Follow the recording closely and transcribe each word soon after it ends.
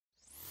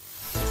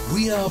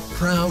We are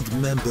proud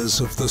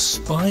members of the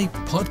Spy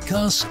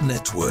Podcast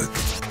Network.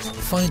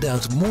 Find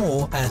out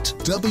more at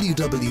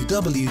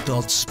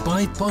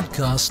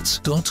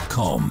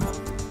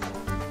www.spypodcasts.com.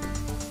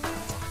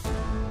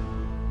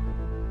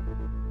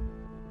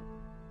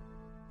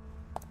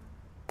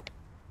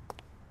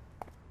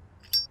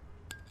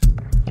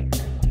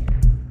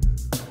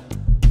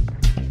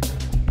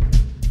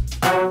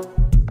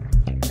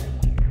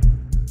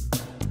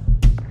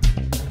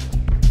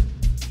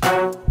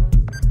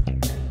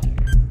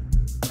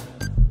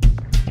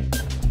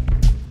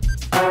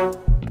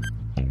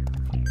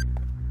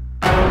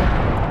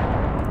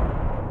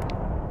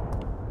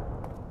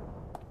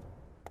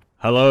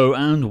 Hello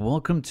and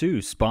welcome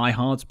to Spy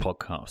Hard's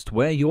podcast,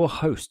 where your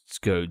hosts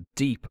go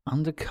deep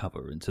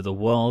undercover into the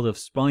world of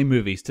spy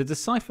movies to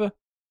decipher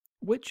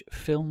which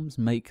films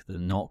make the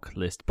knock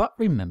list. But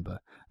remember,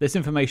 this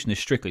information is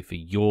strictly for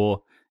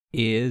your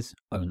ears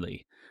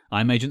only.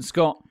 I'm Agent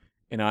Scott.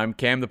 And I'm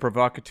Cam the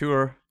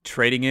Provocateur,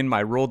 trading in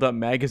my rolled up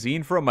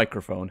magazine for a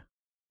microphone.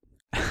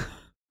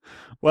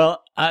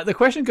 Well, the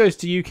question goes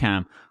to you,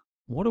 Cam.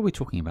 What are we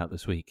talking about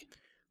this week?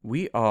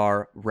 We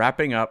are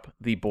wrapping up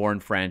the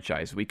Bourne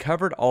franchise. We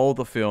covered all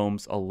the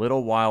films a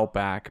little while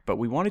back, but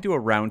we want to do a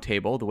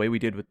roundtable the way we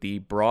did with the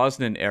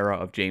Brosnan era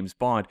of James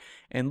Bond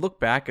and look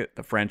back at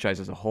the franchise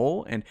as a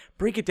whole and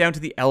break it down to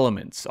the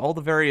elements, all the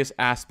various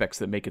aspects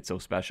that make it so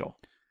special.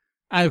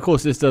 And of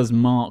course, this does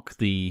mark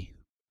the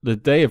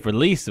day of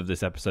release of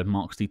this episode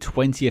marks the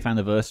 20th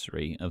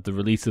anniversary of the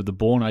release of the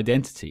Bourne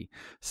Identity.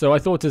 So I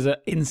thought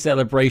in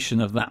celebration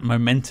of that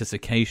momentous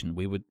occasion,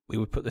 we would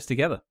put this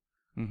together.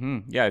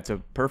 Yeah, it's a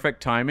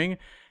perfect timing.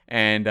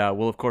 And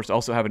we'll, of course,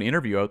 also have an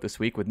interview out this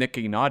week with Nick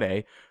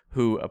Ignade,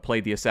 who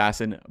played the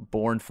assassin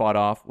Bourne fought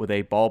off with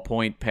a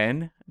ballpoint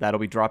pen. That'll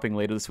be dropping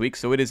later this week.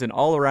 So it is an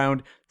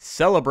all-around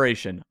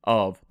celebration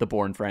of the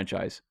Bourne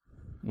franchise.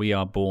 We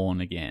are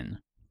born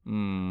again.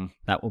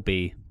 That will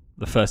be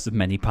the first of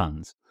many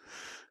puns.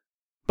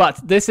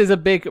 But this is a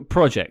big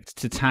project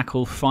to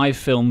tackle 5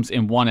 films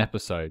in one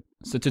episode.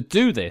 So to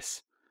do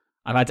this,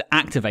 I've had to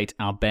activate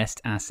our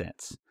best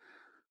assets.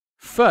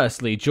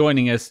 Firstly,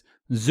 joining us,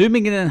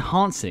 zooming and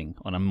enhancing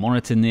on a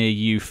monitor near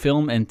you,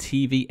 film and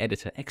TV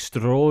editor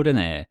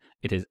extraordinaire,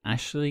 it is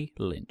Ashley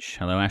Lynch.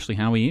 Hello, Ashley,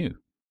 how are you?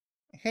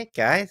 Hey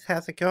guys,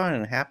 how's it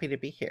going? Happy to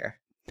be here.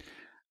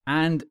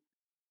 And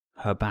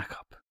her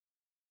backup.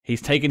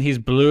 He's taken his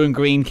blue and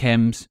green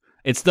chems.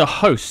 It's the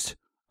host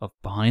of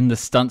Behind the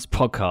Stunts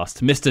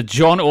podcast, Mr.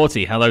 John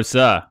Orty. Hello,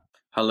 sir.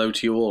 Hello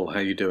to you all. How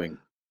are you doing?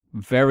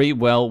 Very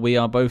well. We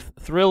are both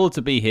thrilled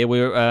to be here. We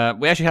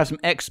actually have some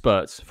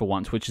experts for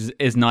once, which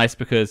is nice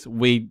because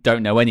we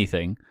don't know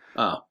anything.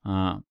 But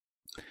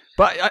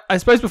I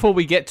suppose before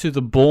we get to the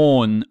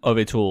Bourne of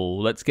it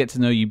all, let's get to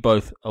know you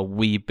both a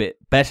wee bit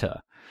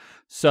better.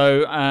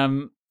 So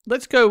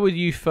let's go with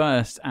you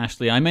first,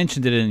 Ashley. I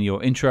mentioned it in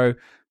your intro,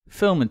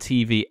 film and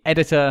TV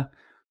editor.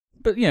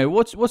 But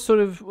what's sort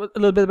of a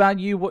little bit about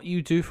you, what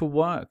you do for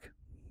work?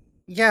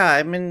 Yeah,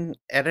 I'm an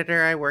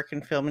editor. I work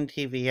in film and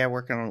TV. I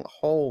work on a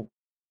whole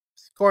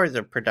scores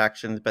of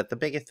productions, but the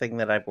biggest thing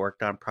that I've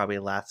worked on probably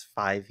the last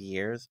 5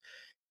 years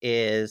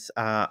is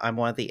I'm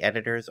one of the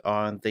editors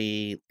on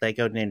the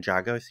Lego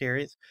Ninjago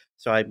series.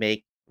 So I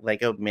make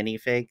Lego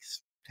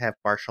minifigs to have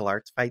martial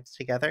arts fights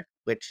together,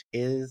 which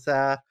is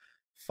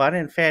fun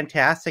and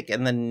fantastic.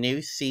 And the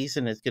new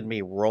season is going to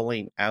be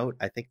rolling out,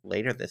 I think,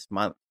 later this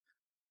month,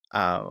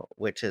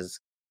 which is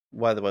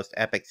one of the most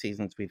epic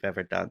seasons we've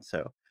ever done.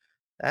 So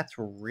that's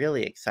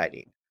really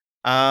exciting.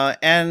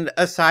 And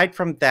aside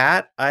from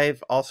that,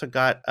 I've also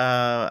got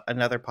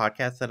another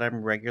podcast that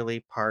I'm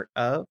regularly part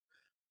of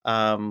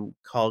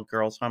called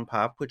Girls on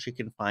Pop, which you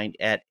can find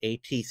at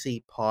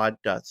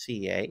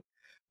atcpod.ca,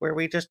 where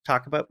we just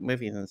talk about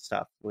movies and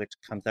stuff, which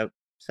comes out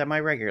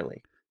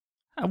semi-regularly.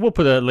 And we'll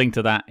put a link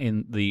to that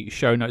in the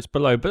show notes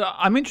below. But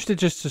I'm interested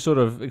just to sort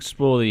of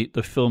explore the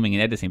filming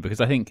and editing,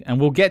 because I think,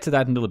 and we'll get to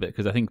that in a little bit,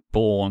 because I think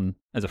Bourne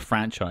as a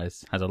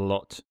franchise has a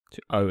lot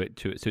to owe it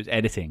to its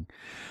editing.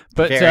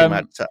 But very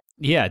much so.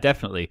 Yeah,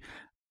 definitely.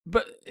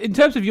 But in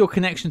terms of your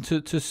connection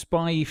to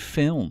spy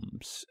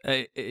films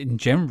in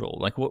general,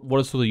 like what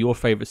are sort of your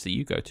favorites that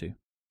you go to?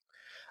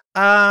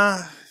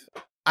 I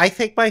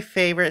think my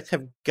favorites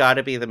have got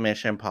to be the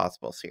Mission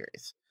Impossible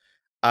series.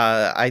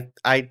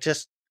 I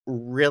just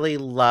really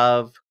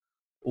love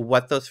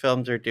what those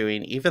films are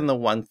doing, even the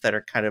ones that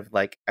are kind of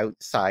like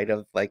outside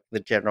of like the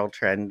general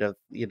trend of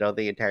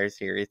the entire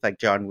series, like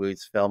John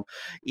Woo's film.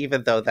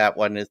 Even though that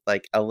one is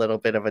like a little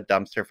bit of a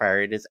dumpster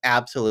fire, it is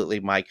absolutely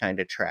my kind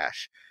of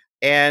trash,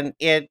 and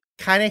it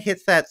kind of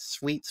hits that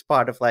sweet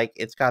spot of like,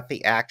 it's got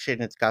the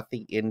action, it's got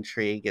the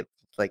intrigue, it's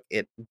like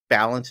it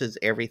balances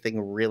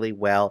everything really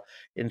well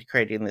into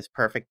creating this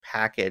perfect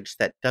package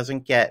that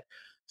doesn't get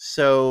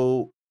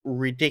so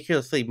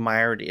ridiculously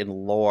mired in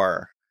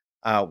lore,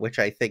 which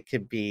I think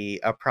can be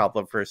a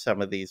problem for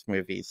some of these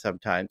movies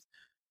sometimes.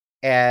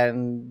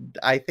 And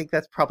I think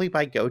that's probably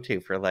my go-to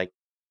for like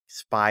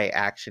spy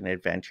action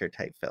adventure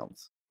type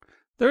films.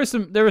 There is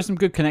some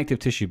good connective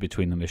tissue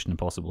between the Mission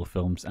Impossible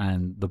films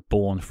and the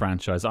Bourne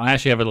franchise. I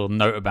actually have a little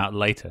note about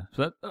later,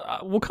 so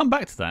we'll come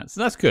back to that.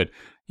 So that's good.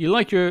 You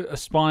like your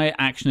spy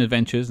action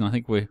adventures, and I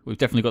think we've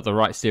definitely got the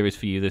right series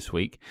for you this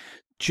week.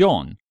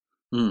 John,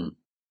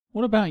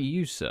 what about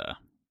you, sir?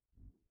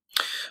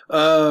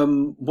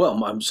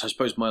 Well, I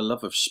suppose my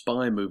love of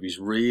spy movies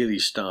really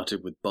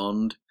started with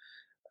Bond,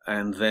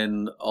 and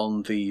then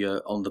on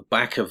the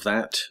back of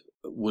that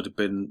would have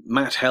been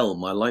Matt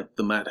Helm. I liked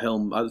the Matt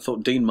Helm. I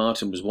thought Dean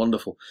Martin was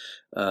wonderful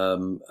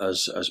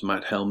as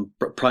Matt Helm,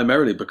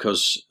 primarily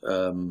because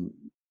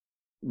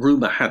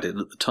rumour had it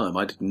at the time.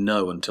 I didn't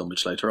know until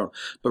much later on,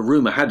 but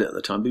rumour had it at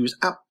the time. But he was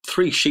up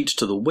 3 sheets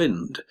to the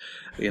wind,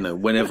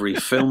 whenever he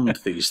filmed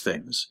these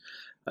things.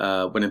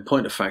 When in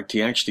point of fact,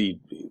 he'd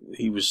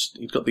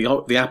got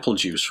the apple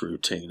juice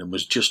routine and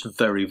was just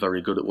very,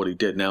 very good at what he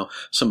did. Now,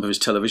 some of his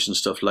television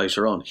stuff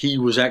later on, he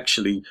was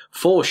actually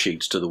 4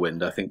 sheets to the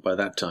wind, I think, by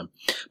that time.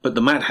 But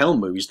the Matt Helm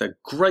movies, they're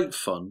great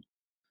fun.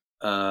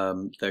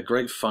 They're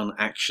great fun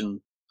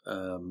action.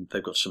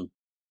 They've got some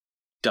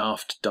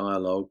daft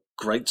dialogue,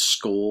 great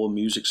score,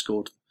 music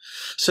score.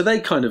 So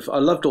I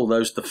loved all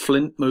those. The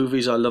Flint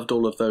movies, I loved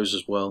all of those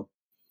as well.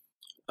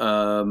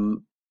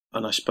 And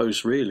I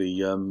suppose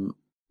really,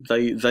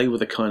 they were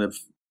the kind of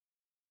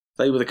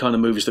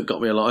movies that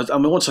got me a lot. I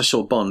mean, once I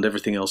saw Bond,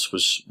 everything else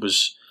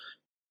was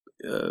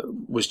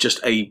just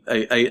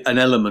an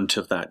element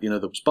of that. There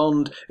was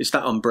Bond. It's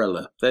that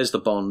umbrella. There's the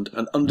Bond,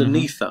 and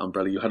underneath that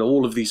umbrella, you had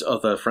all of these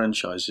other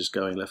franchises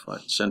going left, right,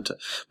 and centre.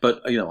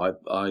 But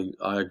I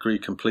agree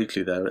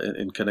completely there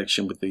in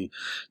connection with the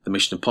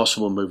Mission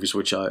Impossible movies,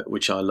 which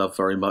I love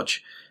very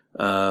much.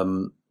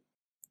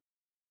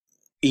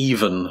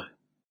 Even.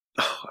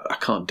 I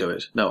can't do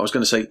it. No, I was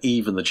going to say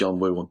even the John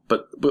Woo one,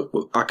 but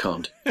I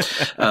can't.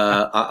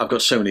 I've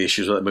got so many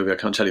issues with that movie I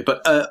can't tell you.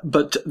 But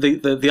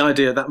the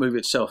idea of that movie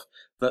itself,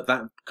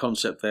 that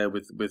concept there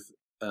with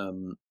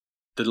the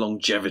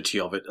longevity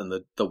of it and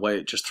the way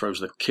it just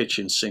throws the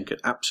kitchen sink at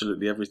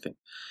absolutely everything.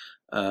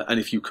 And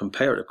if you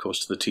compare it, of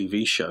course, to the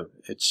TV show,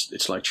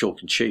 it's like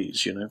chalk and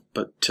cheese,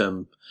 But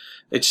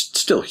it's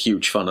still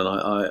huge fun, and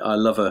I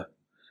love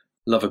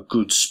a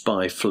good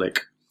spy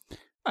flick.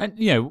 And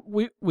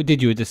we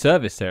did you a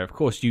disservice there. Of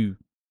course, you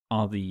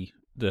are the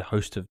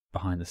host of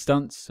Behind the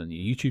Stunts and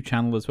your YouTube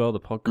channel as well, the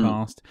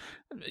podcast.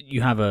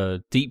 You have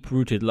a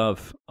deep-rooted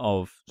love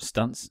of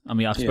stunts. I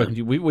mean, I've spoken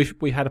to you.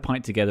 We had a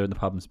pint together in the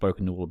pub and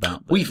spoken all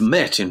about this. We've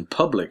met in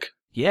public.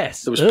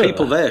 Yes, there was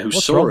people there who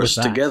saw us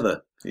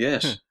together.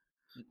 Yes.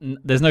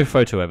 There's no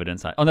photo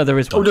evidence. Oh no, there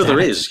is one. Oh no, there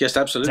is. Yes,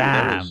 absolutely.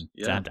 Damn.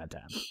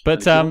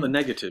 But the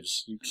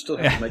negatives, you still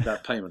have to make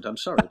that payment. I'm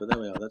sorry, but there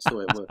we are. That's the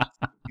way it works.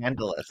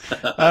 Scandalous.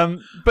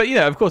 But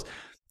of course,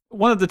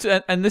 one of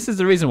the and this is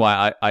the reason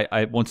why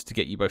I wanted to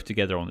get you both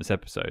together on this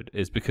episode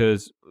is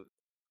because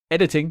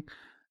editing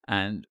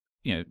and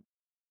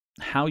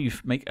how you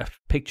make a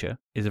picture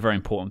is a very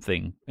important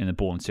thing in the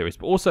Bourne series,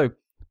 but also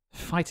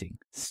fighting,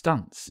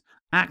 stunts,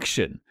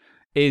 action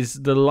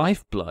is the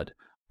lifeblood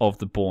of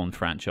the Bourne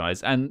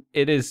franchise, and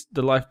it is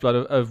the lifeblood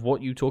of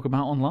what you talk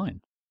about online.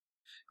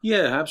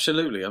 Yeah,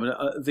 absolutely. I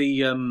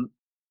mean,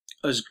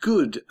 as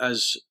good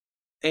as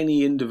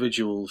any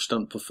individual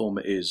stunt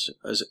performer is,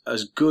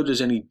 as good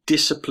as any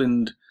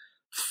disciplined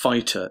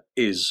fighter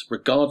is,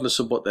 regardless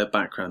of what their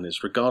background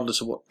is, regardless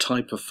of what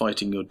type of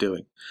fighting you're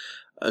doing,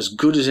 as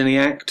good as any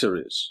actor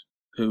is,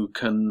 who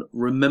can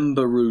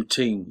remember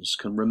routines,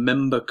 can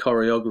remember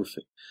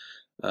choreography,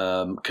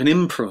 can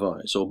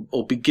improvise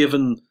or be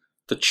given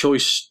the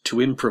choice to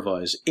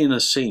improvise in a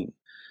scene.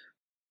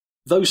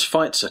 Those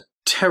fights are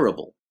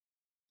terrible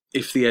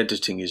if the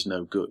editing is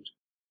no good.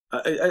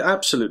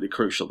 Absolutely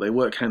crucial. They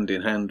work hand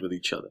in hand with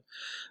each other.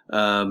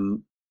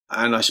 And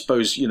I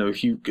suppose,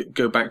 if you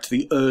go back to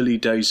the early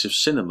days of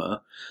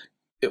cinema,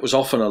 it was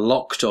often a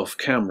locked off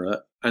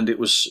camera and it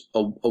was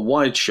a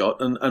wide shot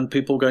and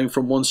people going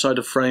from one side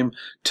of frame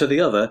to the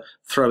other,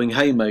 throwing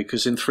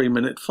haymakers in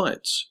 3-minute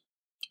fights.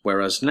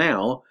 Whereas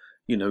now,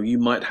 you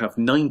might have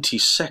 90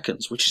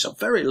 seconds, which is a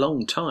very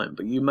long time,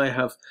 but you may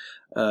have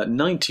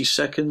 90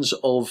 seconds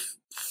of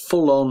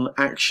full-on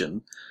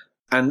action,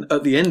 and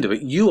at the end of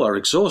it, you are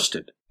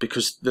exhausted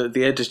because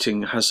the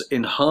editing has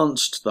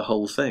enhanced the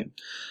whole thing.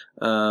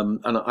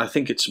 And I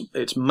think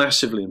it's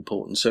massively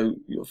important. So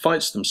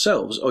fights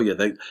themselves,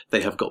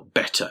 they have got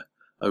better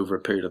over a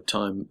period of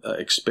time.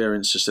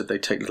 Experiences that they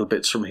take little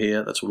bits from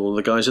here. That's what all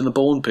the guys in the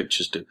Bourne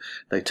pictures do.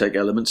 They take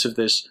elements of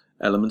this,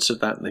 elements of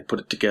that, and they put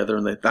it together,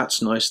 and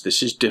that's nice,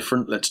 this is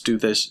different, let's do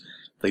this.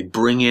 They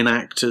bring in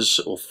actors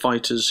or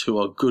fighters who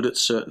are good at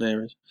certain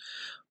areas.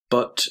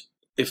 But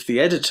if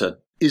the editor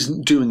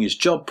isn't doing his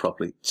job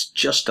properly, it's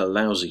just a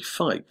lousy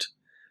fight.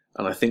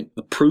 And I think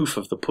the proof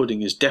of the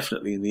pudding is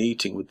definitely in the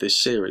eating with this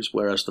series,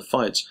 whereas the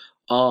fights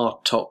are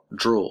top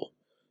draw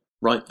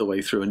right the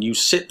way through. And you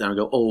sit there and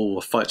go, oh,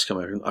 a fight's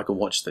coming, I can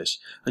watch this.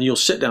 And you'll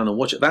sit down and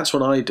watch it. That's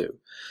what I do.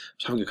 I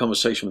was having a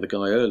conversation with a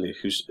guy earlier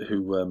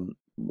who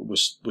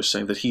was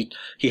saying that he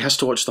has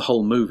to watch the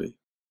whole movie.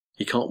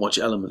 He can't watch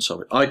elements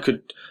of it. I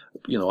could,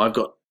 I've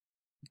got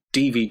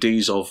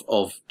DVDs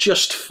of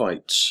just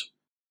fights,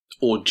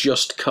 or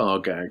just car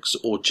gags,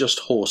 or just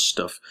horse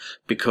stuff,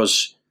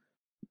 because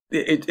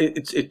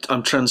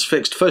I'm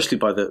transfixed firstly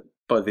by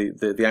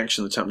the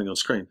action that's happening on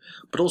screen,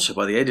 but also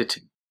by the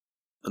editing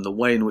and the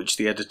way in which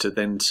the editor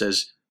then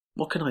says,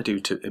 what can I do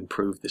to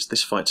improve this?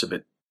 This fight's a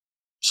bit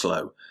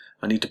slow.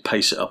 I need to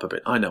pace it up a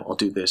bit. I know, I'll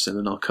do this, and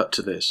then I'll cut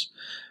to this,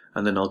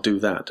 and then I'll do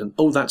that. And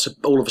all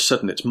of a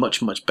sudden it's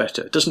much, much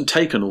better. It doesn't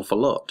take an awful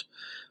lot,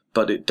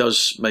 but it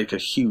does make a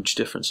huge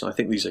difference. And I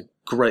think these are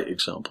great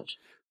examples.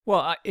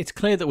 Well, it's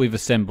clear that we've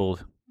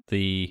assembled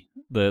the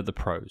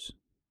pros,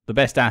 the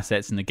best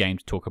assets in the game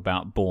to talk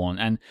about Bourne.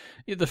 And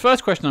the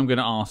first question I'm going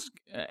to ask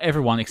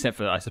everyone, except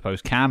for, I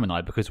suppose, Cam and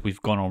I, because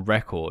we've gone on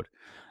record,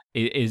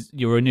 is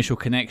your initial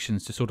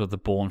connections to sort of the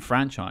Bourne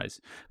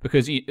franchise.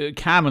 Because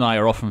Cam and I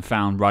are often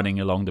found running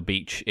along the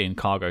beach in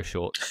cargo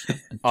shorts.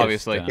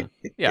 Obviously.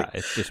 Yeah,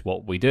 it's just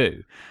what we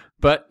do.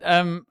 But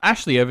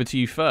Ashley, over to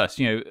you first.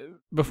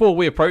 Before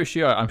we approached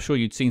you, I'm sure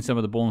you'd seen some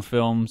of the Bourne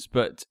films,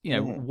 but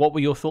what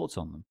were your thoughts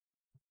on them?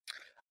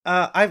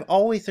 I've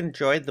always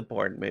enjoyed the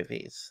Bourne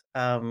movies.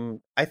 I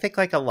think,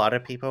 like a lot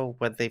of people,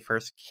 when they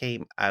first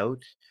came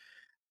out,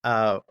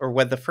 or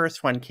when the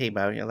first one came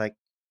out, you're like,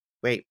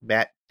 wait,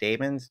 Matt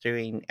Damon's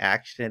doing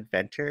action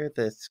adventure,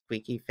 the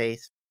squeaky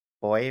faced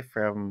boy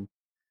from,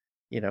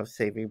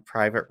 Saving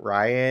Private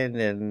Ryan,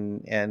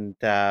 and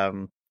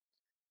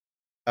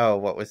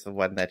what was the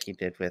one that he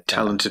did with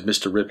Talented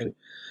Mr. Ripley?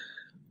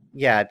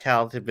 Yeah,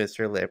 Talented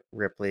Mr.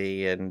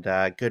 Ripley and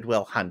Good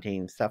Will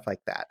Hunting, stuff like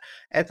that.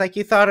 And it's like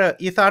you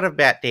thought of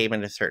Matt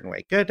Damon a certain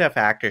way. Good enough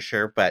actor,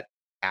 sure, but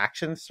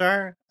action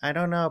star? I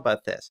don't know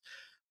about this.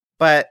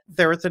 But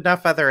there was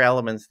enough other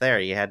elements there.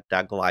 You had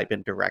Doug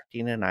Liman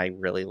directing, and I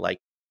really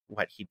liked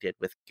what he did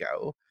with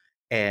Go.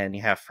 And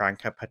you have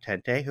Franca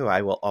Potente, who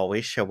I will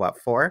always show up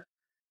for.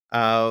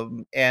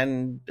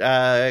 And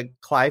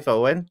Clive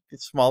Owen,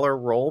 smaller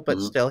role, but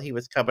still he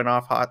was coming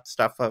off hot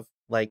stuff of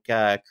like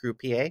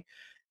Croupier.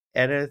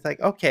 And it's like,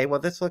 okay,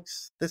 well, this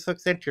looks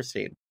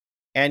interesting.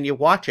 And you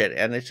watch it,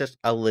 and it's just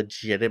a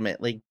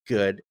legitimately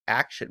good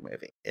action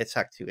movie. It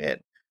sucks you in.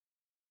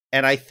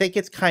 And I think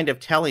it's kind of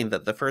telling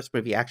that the first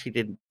movie actually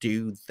didn't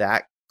do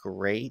that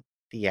great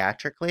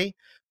theatrically,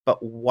 but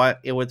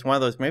it was one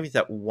of those movies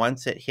that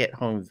once it hit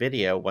home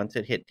video, once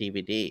it hit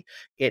DVD,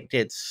 it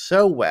did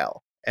so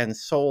well and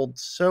sold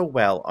so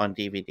well on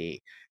DVD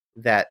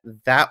that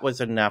was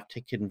enough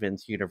to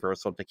convince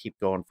Universal to keep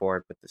going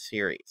forward with the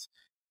series.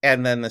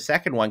 And then the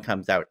second one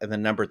comes out, and the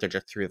numbers are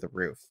just through the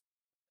roof.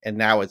 And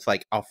now it's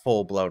like a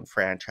full-blown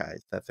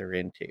franchise that they're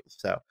into.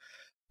 So,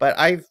 but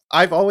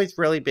I've always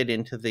really been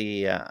into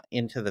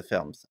the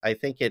films. I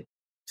think it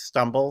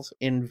stumbles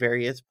in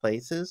various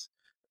places,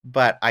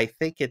 but I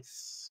think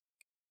it's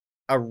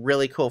a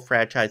really cool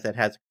franchise that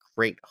has a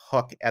great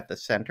hook at the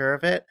center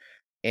of it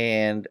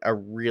and a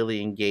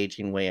really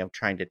engaging way of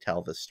trying to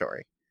tell the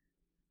story.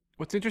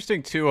 What's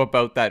interesting, too,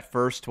 about that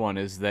first one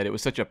is that it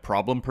was such a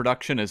problem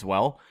production as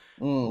well,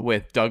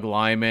 with Doug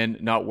Liman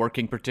not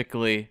working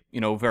particularly,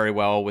 very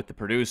well with the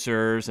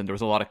producers, and there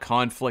was a lot of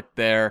conflict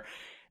there.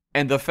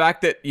 And the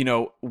fact that,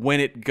 when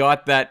it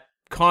got that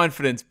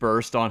confidence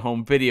burst on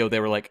home video,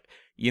 they were like,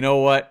 you know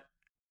what?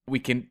 We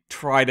can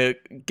try to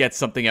get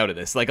something out of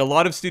this. Like, a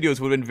lot of studios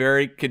would have been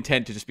very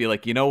content to just be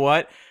like, you know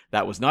what?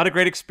 That was not a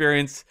great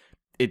experience.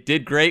 It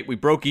did great. We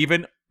broke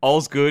even.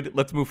 All's good.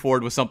 Let's move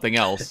forward with something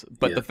else.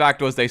 But the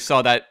fact was they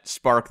saw that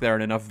spark there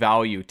and enough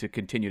value to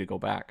continue to go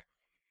back.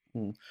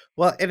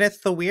 Well, and it's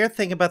the weird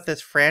thing about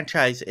this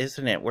franchise,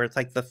 isn't it? Where it's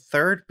like the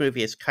third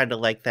movie is kind of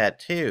like that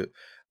too,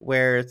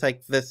 where it's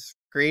like the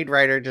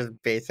screenwriter just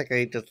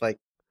basically just like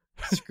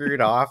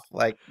screwed off,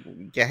 like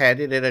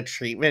handed in a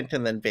treatment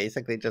and then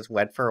basically just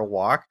went for a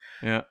walk.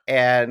 Yeah.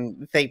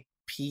 And they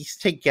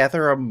pieced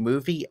together a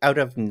movie out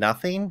of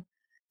nothing,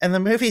 and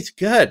the movie's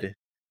good.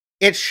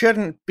 It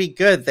shouldn't be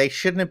good. They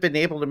shouldn't have been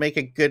able to make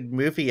a good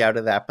movie out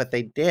of that, but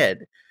they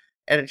did.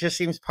 And it just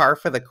seems par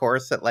for the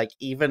course that, like,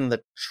 even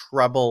the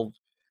troubled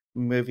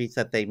movies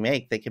that they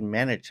make, they can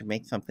manage to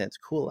make something that's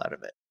cool out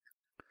of it.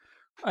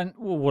 And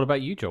what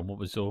about you, John? What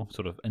was your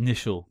sort of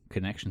initial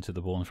connection to the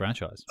Bourne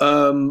franchise?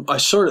 I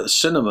saw it at the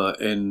cinema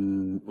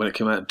when it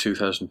came out in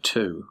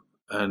 2002.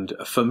 And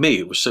for me,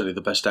 it was certainly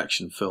the best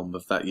action film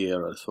of that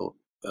year, I thought.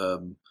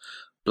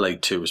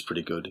 Blade 2 was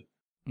pretty good.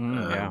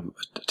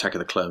 Attack of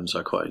the Clones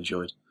I quite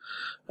enjoyed,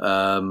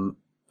 and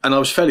I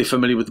was fairly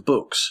familiar with the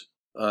books.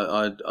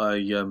 Robert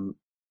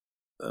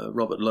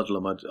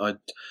Ludlum.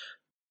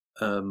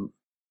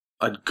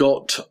 I'd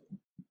got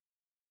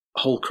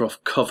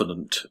Holcroft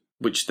Covenant,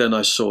 which then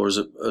I saw as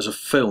a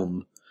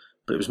film,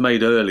 but it was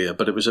made earlier.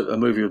 But it was a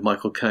movie with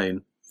Michael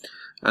Caine,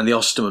 and the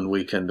Osterman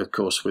Weekend, of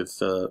course, with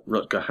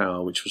Rutger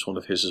Hauer, which was one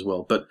of his as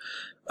well. But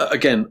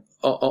again,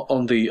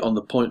 on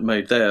the point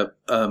made there,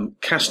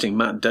 casting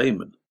Matt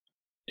Damon.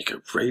 You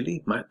go,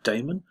 really? Matt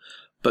Damon?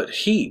 But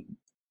he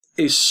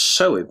is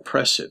so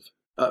impressive.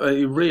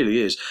 He really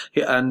is.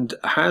 And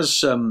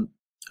has an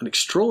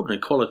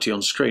extraordinary quality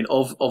on screen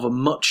of a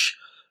much,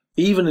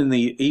 even in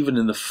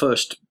the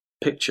first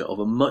picture of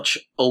a much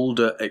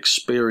older,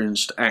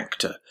 experienced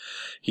actor.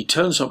 He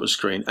turns up the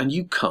screen and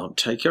you can't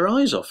take your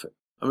eyes off it.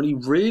 I mean, he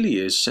really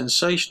is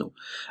sensational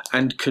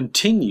and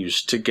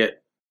continues to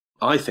get,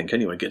 I think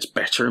anyway, gets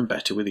better and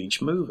better with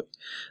each movie.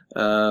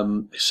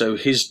 So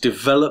his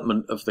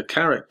development of the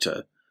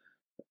character,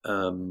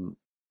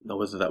 now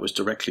whether that was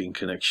directly in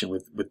connection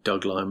with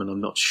Doug Liman,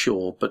 I'm not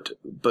sure,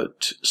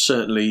 but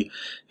certainly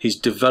his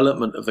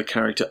development of the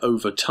character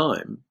over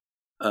time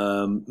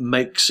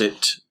makes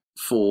it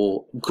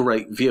for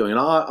great viewing. And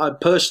I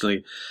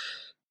personally,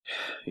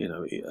 you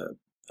know,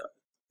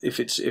 if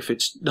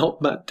it's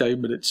not Matt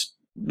Damon, it's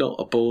not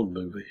a Bourne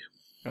movie.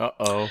 Uh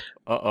oh.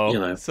 You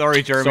know,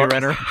 sorry, Jeremy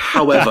Renner.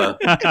 However,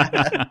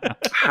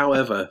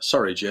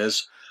 sorry,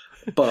 Jez,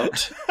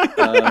 but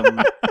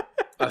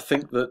I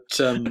think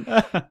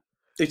that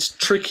it's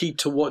tricky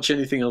to watch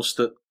anything else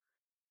that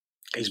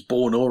is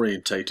Bourne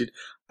orientated,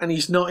 and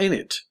he's not in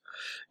it.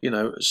 You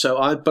know, so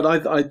I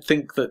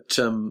think that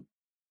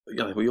you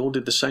know, we all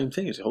did the same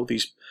thing. All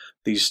these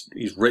he's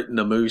written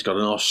a movie, he's got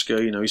an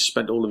Oscar. You know, he's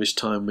spent all of his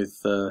time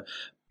with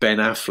Ben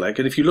Affleck,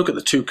 and if you look at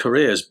the two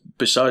careers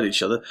beside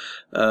each other,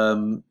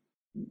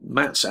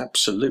 Matt's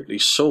absolutely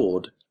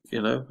soared.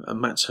 You know, and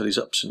Matt's had his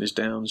ups and his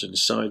downs and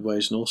his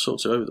sideways and all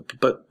sorts of over.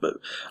 But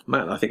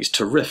Matt, I think, is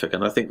terrific,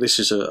 and I think this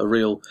is a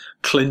real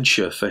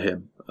clincher for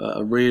him,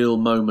 a real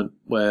moment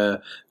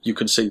where you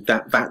can see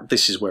that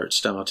this is where it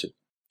started.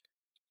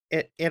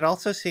 It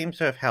also seems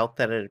to have helped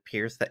that it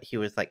appears that he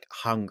was like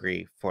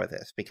hungry for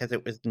this, because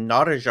it was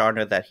not a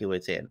genre that he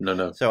was in.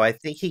 No. So I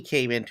think he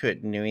came into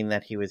it knowing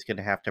that he was going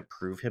to have to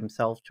prove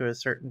himself to a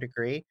certain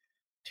degree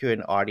to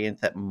an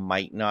audience that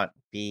might not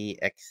be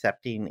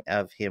accepting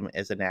of him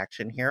as an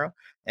action hero.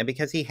 And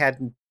because he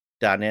hadn't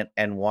done it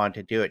and wanted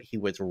to do it, he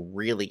was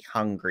really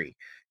hungry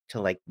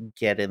to like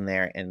get in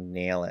there and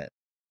nail it.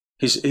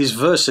 His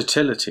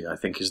versatility, I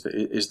think, is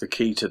the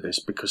key to this,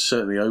 because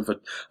certainly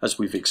as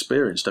we've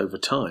experienced over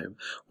time,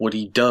 what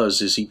he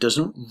does is he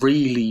doesn't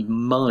really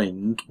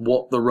mind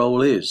what the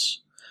role is.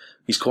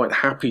 He's quite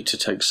happy to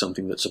take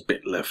something that's a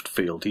bit left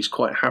field. He's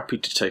quite happy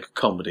to take a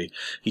comedy.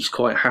 He's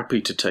quite happy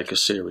to take a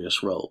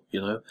serious role,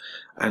 you know,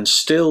 and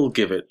still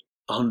give it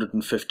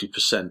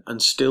 150%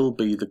 and still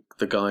be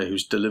the guy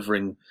who's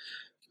delivering.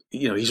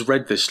 You know, he's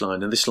read this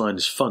line and this line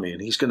is funny,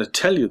 and he's going to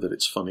tell you that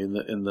it's funny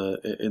on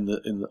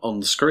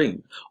the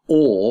screen,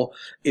 or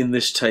in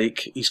this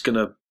take he's going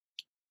to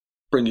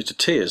bring you to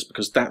tears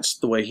because that's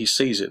the way he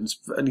sees it,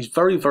 and he's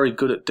very, very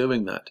good at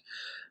doing that.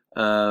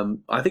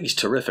 I think he's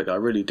terrific. I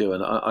really do,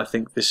 and I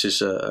think this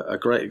is a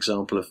great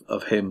example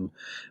of him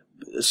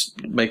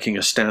making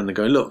a stand and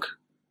going, look,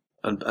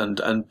 and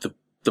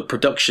the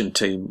production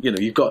team, you know,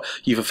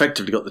 you've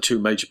effectively got the two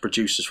major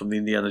producers from the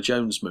Indiana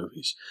Jones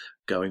movies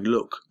going,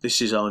 look,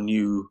 this is our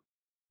new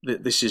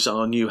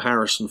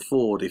Harrison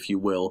Ford, if you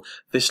will.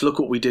 Look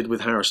what we did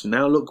with Harrison.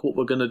 Now look what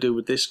we're going to do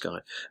with this guy.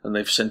 And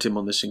they've sent him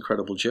on this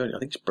incredible journey. I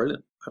think it's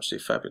brilliant.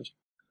 Absolutely fabulous.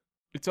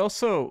 It's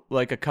also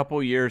like a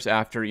couple years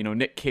after, you know,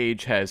 Nick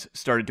Cage has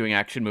started doing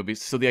action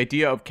movies. So the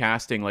idea of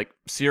casting like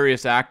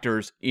serious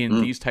actors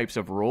in these types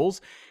of roles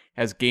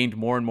has gained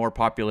more and more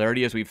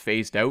popularity as we've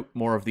phased out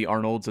more of the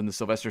Arnolds and the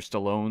Sylvester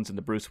Stallones and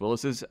the Bruce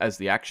Willises as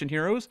the action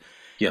heroes.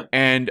 Yeah.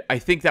 And I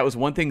think that was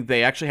one thing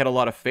they actually had a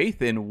lot of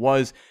faith in,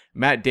 was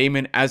Matt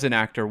Damon as an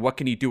actor. What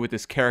can he do with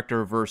this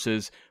character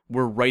versus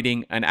we're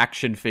writing an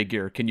action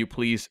figure? Can you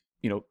please,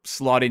 you know,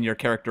 slot in your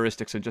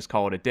characteristics and just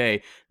call it a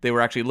day? They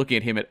were actually looking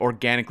at him at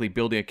organically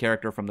building a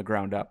character from the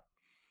ground up.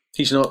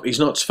 He's not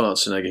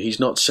Schwarzenegger. He's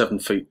not 7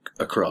 feet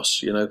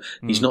across, you know.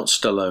 He's not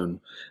Stallone.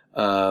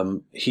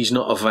 He's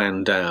not a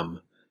Van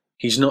Damme.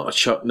 He's not a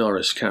Chuck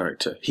Norris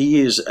character.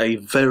 He is a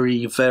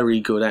very,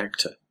 very good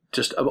actor.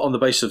 Just on the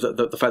basis of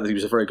the fact that he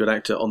was a very good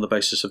actor on the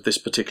basis of this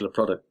particular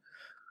product.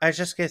 I was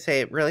just going to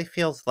say, it really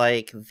feels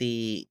like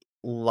the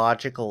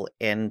logical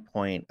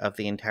endpoint of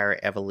the entire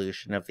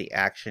evolution of the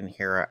action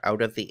hero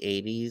out of the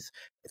 80s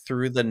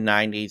through the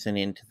 90s and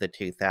into the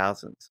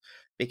 2000s.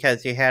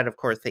 Because you had, of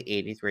course, the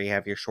 80s where you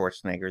have your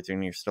Schwarzeneggers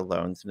and your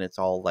Stallones, and it's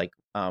all like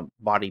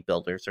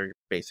bodybuilders are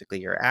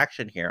basically your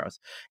action heroes.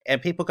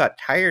 And people got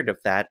tired of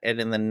that, and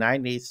in the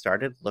 90s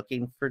started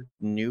looking for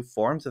new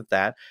forms of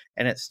that,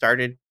 and it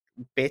started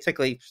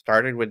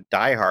with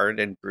Die Hard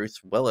and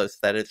Bruce Willis,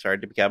 that it started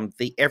to become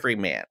the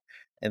everyman.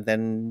 And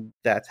then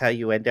that's how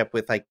you end up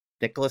with like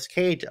Nicolas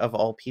Cage, of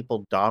all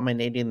people,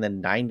 dominating the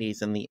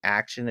 90s in the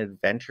action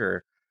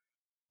adventure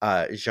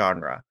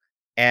genre.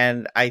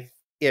 And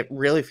it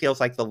really feels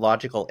like the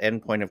logical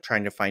endpoint of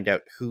trying to find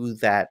out who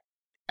that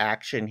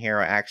action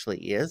hero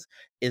actually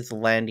is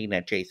landing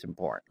at Jason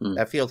Bourne.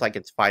 That feels like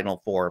its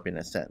final form in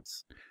a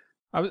sense.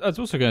 I was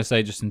also going to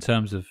say, just in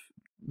terms of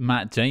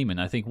Matt Damon,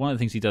 I think one of the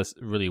things he does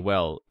really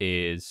well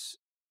is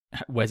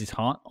wears his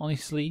heart on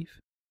his sleeve,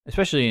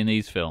 especially in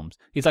these films.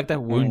 He's like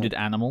that wounded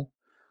animal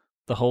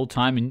the whole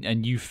time,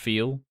 and you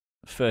feel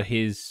for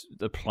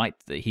the plight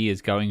that he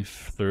is going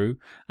through.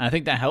 And I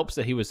think that helps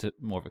that he was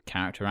more of a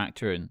character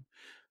actor and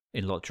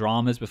in a lot of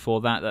dramas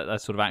before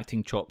that sort of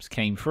acting chops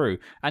came through.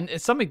 And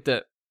it's something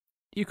that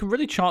you can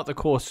really chart the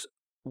course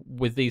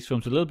with these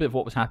films a little bit of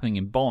what was happening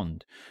in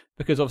Bond,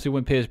 because obviously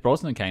when Pierce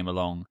Brosnan came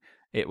along,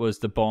 it was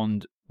the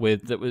Bond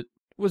that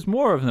was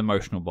more of an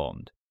emotional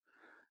Bond,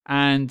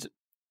 and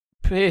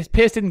Pierce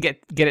didn't get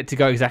it to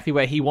go exactly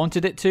where he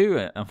wanted it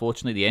to.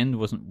 Unfortunately, the end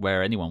wasn't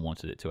where anyone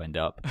wanted it to end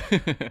up.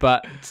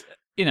 But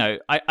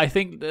I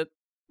think that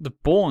the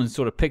Bourne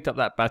sort of picked up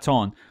that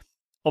baton,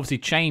 obviously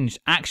changed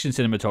action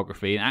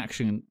cinematography and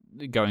action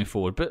going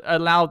forward, but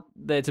allowed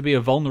there to be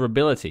a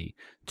vulnerability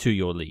to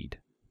your lead.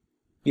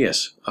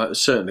 Yes,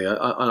 certainly, and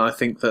I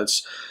think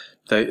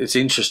it's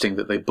interesting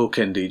that they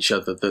bookend each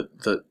other.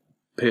 That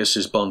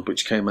Pierce's Bond,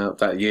 which came out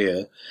that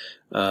year,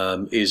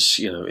 is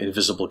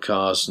invisible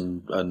cars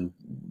and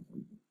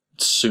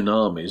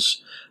tsunamis,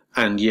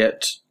 and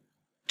yet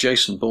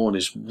Jason Bourne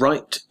is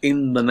right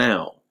in the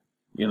now.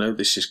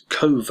 This is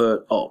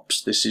covert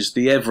ops. This is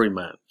the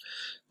everyman.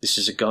 This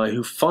is a guy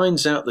who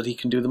finds out that he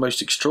can do the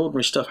most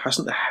extraordinary stuff.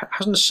 Hasn't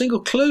a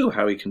single clue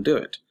how he can do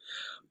it,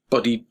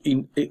 but he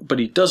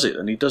does it,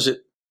 and he does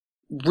it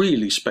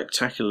really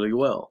spectacularly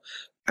well.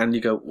 And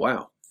you go,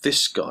 wow,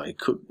 this guy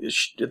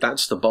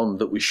that's the Bond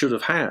that we should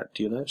have had,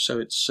 So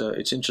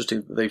it's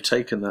interesting that they've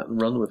taken that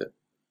and run with it.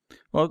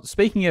 Well,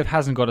 speaking of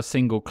hasn't got a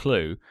single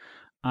clue,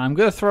 I'm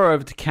going to throw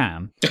over to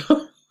Cam.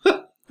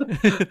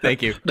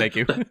 Thank you.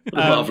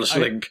 Marvellous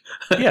link.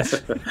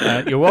 Yes,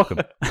 you're welcome.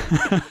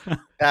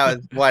 That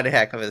was one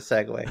heck of a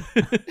segue.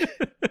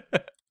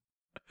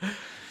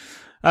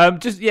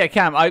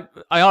 Cam, I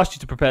asked you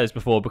to prepare this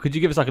before, but could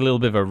you give us like a little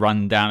bit of a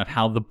rundown of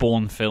how the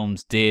Bourne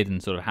films did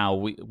and sort of how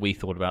we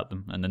thought about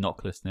them and the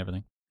knock list and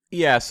everything?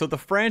 Yeah, so the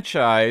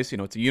franchise,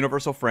 it's a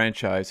Universal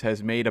franchise,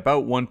 has made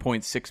about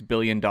 $1.6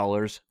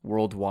 billion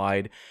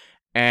worldwide.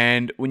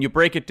 And when you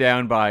break it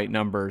down by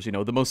numbers,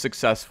 the most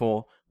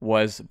successful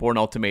was Bourne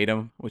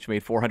Ultimatum, which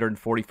made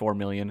 $444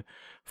 million,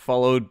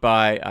 followed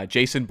by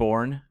Jason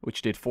Bourne,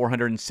 which did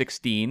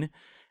 $416,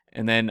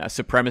 and then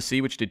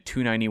Supremacy, which did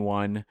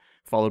 $291,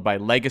 followed by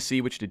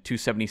Legacy, which did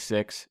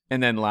 $276,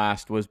 and then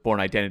last was Bourne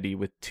Identity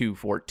with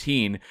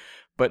 $214.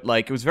 But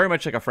it was very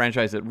much like a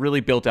franchise that really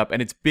built up,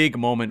 and its big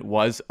moment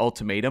was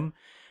Ultimatum.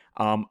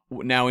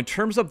 Now, in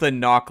terms of the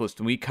knock list,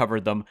 when we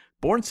covered them,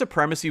 Bourne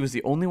Supremacy was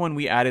the only one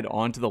we added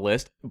onto the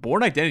list.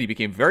 Bourne Identity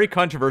became very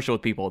controversial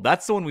with people.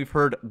 That's the one we've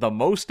heard the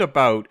most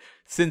about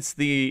since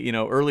the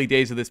early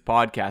days of this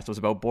podcast. Was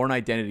about Bourne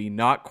Identity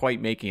not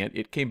quite making it.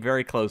 It came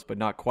very close, but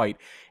not quite.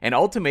 And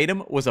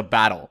Ultimatum was a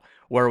battle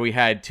where we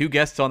had two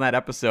guests on that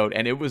episode,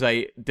 and it was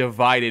a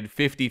divided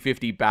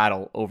 50-50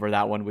 battle over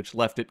that one, which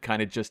left it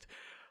kind of just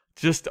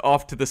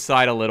off to the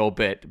side a little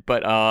bit.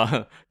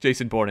 But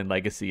Jason Bourne and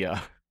Legacy,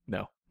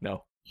 no,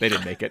 they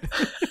didn't make it.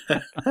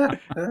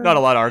 Not a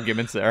lot of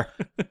arguments there.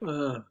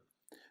 Well,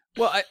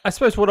 I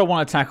suppose what I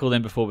want to tackle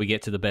then before we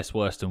get to the best,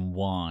 worst, and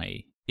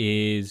why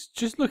is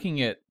just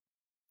looking at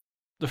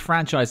the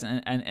franchise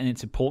and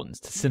its importance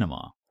to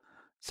cinema.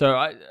 So,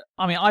 I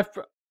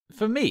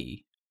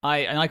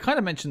kind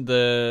of mentioned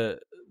the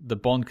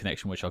Bond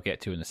connection, which I'll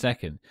get to in a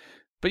second.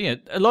 But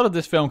a lot of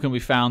this film can be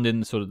found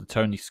in sort of the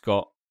Tony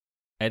Scott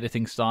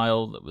editing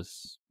style that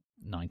was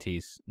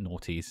 90s,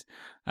 noughties.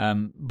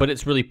 But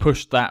it's really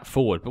pushed that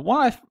forward. But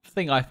one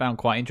thing I found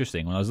quite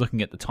interesting when I was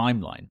looking at the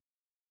timeline,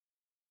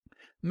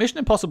 Mission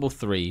Impossible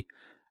 3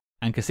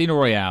 and Casino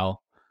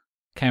Royale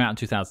came out in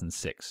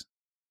 2006.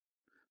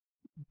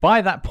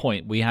 By that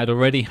point, we had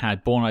already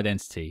had Bourne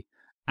Identity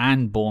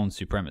and Bourne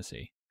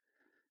Supremacy.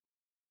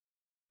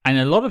 And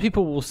a lot of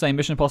people will say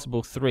Mission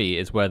Impossible 3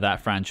 is where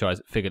that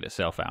franchise figured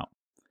itself out.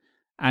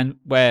 And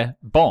where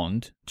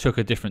Bond took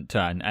a different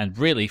turn and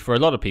really, for a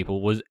lot of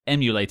people, was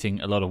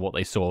emulating a lot of what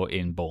they saw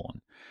in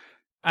Bourne.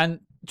 And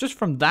just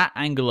from that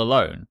angle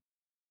alone,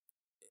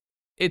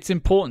 its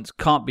importance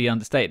can't be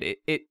understated.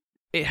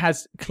 It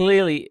has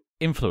clearly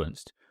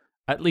influenced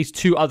at least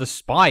two other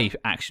spy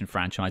action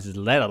franchises,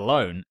 let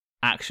alone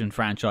action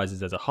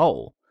franchises as a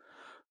whole.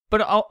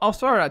 But I'll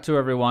throw it out to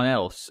everyone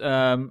else.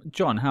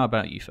 John, how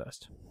about you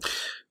first?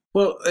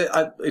 Well,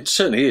 it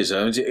certainly is.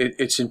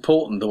 It's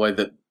important the way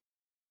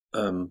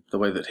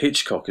that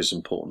Hitchcock is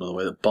important, or the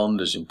way that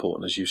Bond is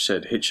important. As you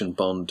said, Hitch and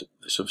Bond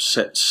sort of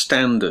set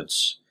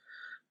standards.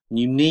 And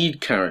you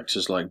need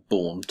characters like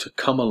Bourne to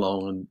come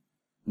along and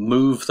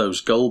move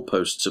those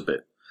goalposts a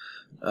bit.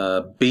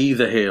 Be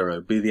the hero,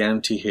 be the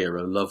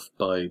anti-hero, loved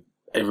by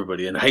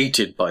everybody and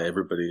hated by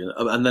everybody,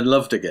 and then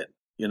loved again.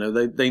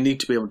 They need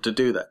to be able to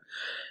do that.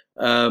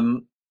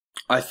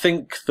 I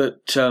think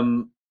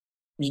that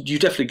you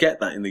definitely get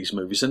that in these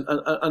movies,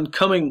 and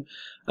coming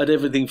at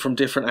everything from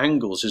different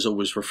angles is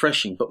always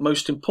refreshing. But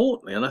most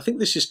importantly, and I think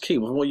this is key,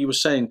 what you were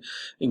saying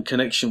in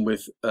connection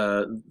with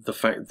the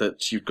fact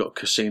that you've got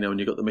Casino and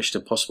you've got the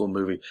Mission Impossible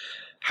movie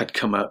had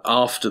come out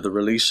after the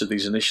release of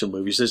these initial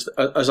movies,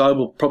 as I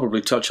will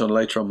probably touch on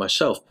later on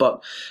myself,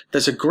 but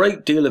there's a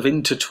great deal of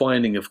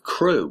intertwining of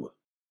crew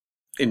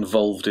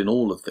involved in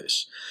all of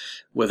this,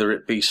 whether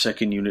it be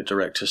second unit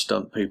director,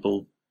 stunt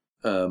people,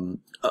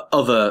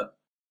 other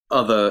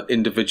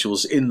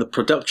individuals in the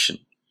production.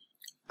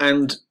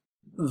 And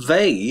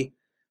they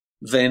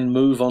then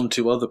move on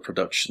to other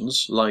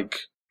productions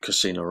like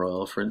Casino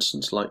Royale, for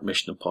instance, like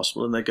Mission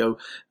Impossible, and they go,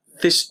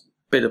 this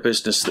bit of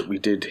business that we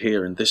did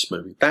here in this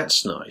movie,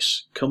 that's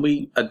nice. Can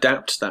we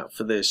adapt that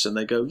for this? And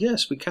they go,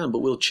 yes, we can, but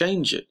we'll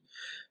change it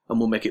and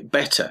we'll make it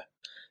better.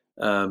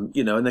 And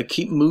they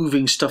keep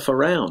moving stuff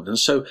around. And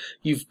so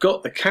you've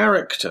got the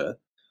character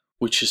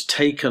which has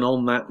taken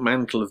on that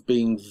mantle of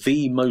being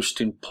the most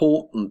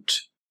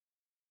important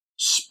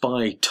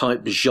spy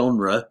type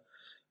genre,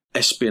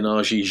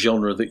 espionage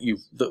genre that you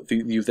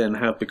then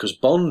have, because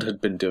Bond had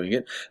been doing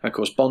it. And of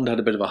course, Bond had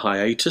a bit of a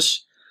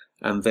hiatus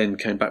and then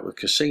came back with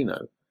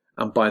Casino.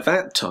 And by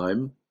that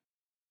time,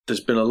 there's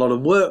been a lot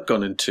of work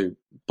gone into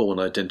Bourne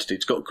Identity.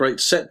 It's got great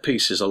set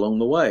pieces along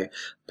the way.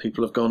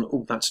 People have gone,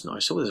 oh, that's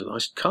nice. Oh, there's a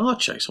nice car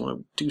chase. I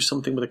want to do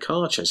something with a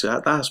car chase.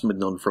 That hasn't been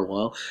done for a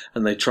while.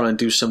 And they try and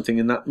do something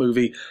in that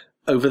movie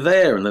over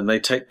there. And then they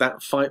take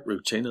that fight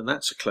routine, and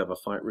that's a clever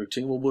fight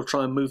routine. Well, we'll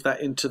try and move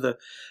that into the,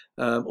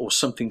 or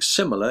something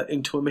similar,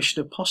 into a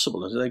Mission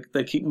Impossible. And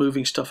they keep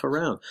moving stuff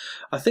around.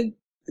 I think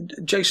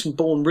Jason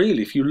Bourne,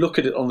 really, if you look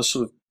at it on the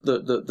sort of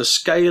the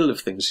scale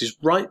of things, is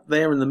right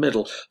there in the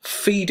middle,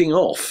 feeding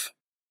off.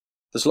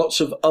 There's lots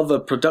of other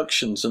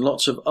productions and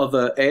lots of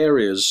other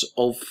areas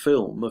of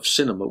film, of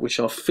cinema, which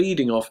are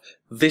feeding off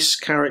this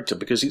character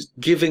because it's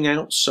giving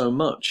out so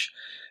much.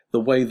 The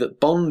way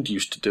that Bond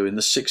used to do in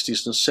the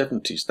 60s and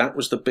 70s, that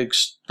was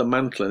the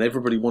mantle, and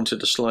everybody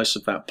wanted a slice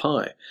of that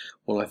pie.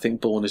 Well, I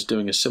think Bourne is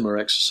doing a similar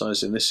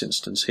exercise in this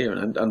instance here,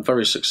 and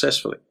very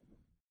successfully.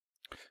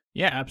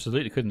 Yeah,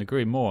 absolutely. Couldn't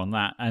agree more on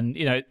that. And,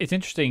 it's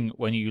interesting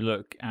when you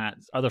look at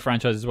other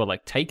franchises as well,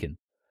 like Taken.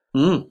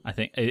 I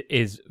think it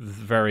is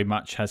very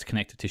much has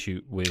connective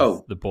tissue with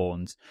the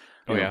Bournes.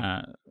 Oh,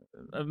 yeah.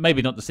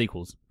 Maybe not the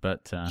sequels,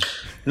 but...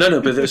 No,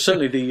 but there's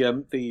certainly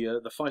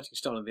the fighting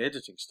style and the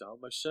editing style,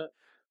 most certainly.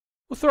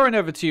 Well, throwing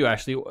over to you,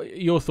 Ashley,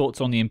 your thoughts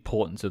on the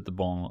importance of the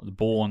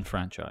Bourne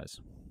franchise?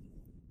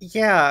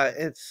 Yeah,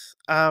 it's...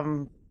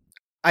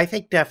 I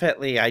think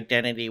definitely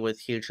Identity was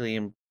hugely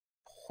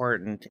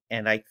important,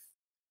 and I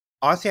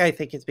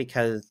think it's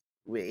because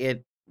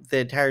the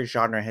entire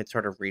genre had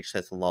sort of reached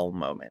this lull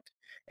moment,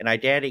 and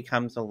Identity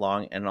comes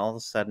along and all of a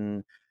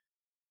sudden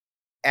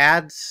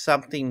adds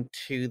something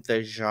to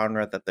the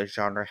genre that the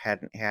genre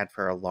hadn't had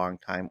for a long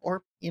time,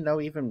 or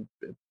even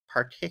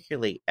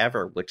particularly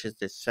ever, which is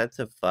this sense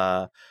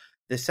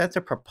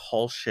of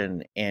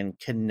propulsion and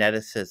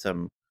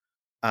kineticism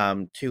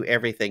to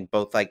everything,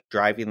 both like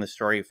driving the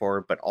story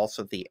forward, but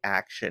also the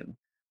action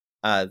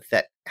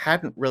that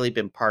hadn't really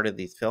been part of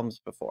these films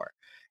before.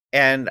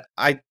 And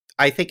I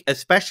think,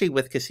 especially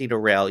with Casino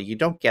Royale, you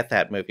don't get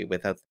that movie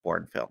without the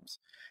Bourne films.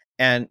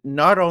 And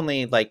not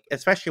only, like,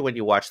 especially when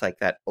you watch like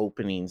that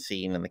opening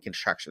scene in the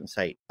construction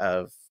site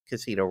of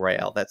Casino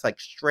Royale, that's like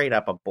straight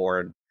up a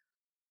Bourne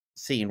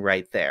scene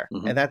right there.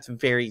 Mm-hmm. And that's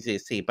very easy to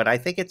see. But I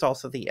think it's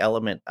also the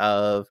element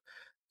of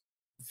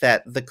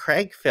that the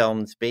Craig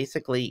films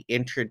basically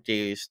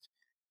introduced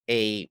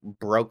a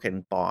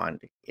broken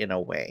Bond in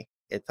a way.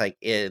 It's like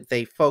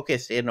they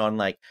focus in on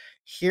like,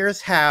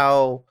 here's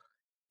how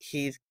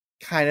he's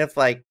kind of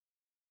like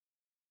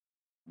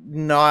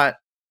not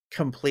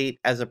complete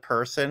as a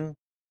person,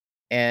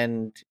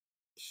 and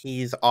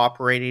he's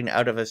operating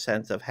out of a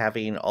sense of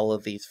having all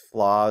of these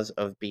flaws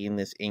of being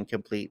this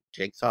incomplete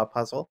jigsaw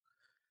puzzle.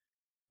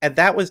 And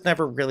that was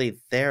never really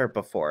there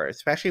before,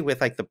 especially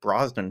with like the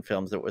Brosnan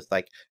films. It was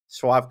like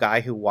suave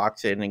guy who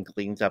walks in and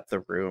cleans up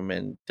the room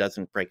and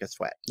doesn't break a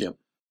sweat. Yep.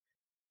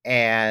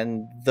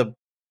 And the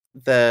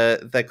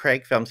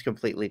Craig films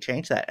completely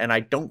changed that. And I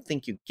don't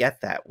think you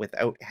get that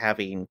without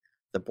having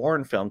the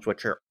Bourne films,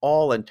 which are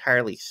all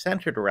entirely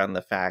centered around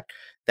the fact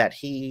that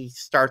he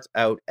starts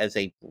out as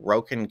a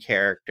broken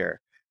character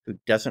who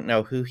doesn't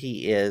know who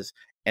he is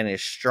and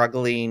is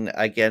struggling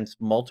against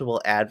multiple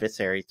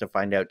adversaries to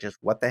find out just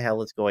what the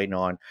hell is going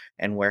on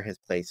and where his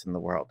place in the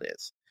world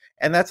is.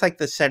 And that's like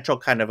the central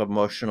kind of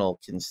emotional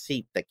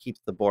conceit that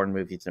keeps the Bourne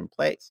movies in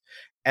place.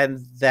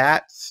 And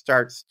that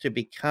starts to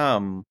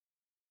become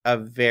a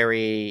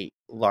very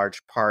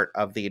large part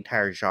of the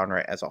entire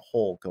genre as a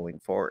whole going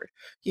forward.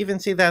 You even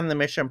see that in the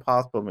Mission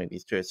Impossible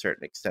movies to a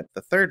certain extent.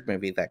 The third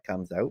movie that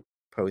comes out,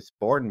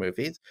 post-Bourne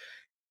movies,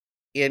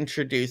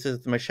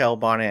 introduces the Michelle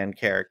Bonan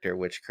character,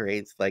 which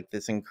creates like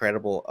this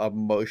incredible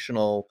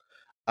emotional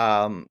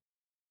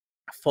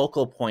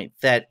focal point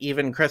that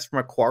even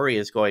Christopher McQuarrie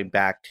is going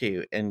back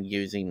to and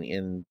using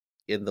in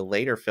the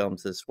later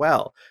films as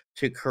well,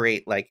 to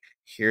create like,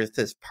 here's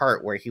this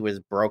part where he was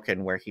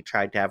broken, where he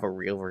tried to have a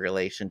real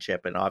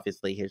relationship and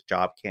obviously his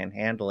job can't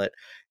handle it,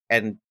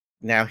 and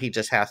now he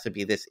just has to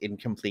be this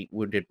incomplete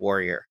wounded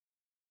warrior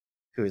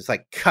who's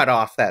like cut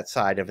off that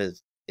side of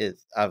his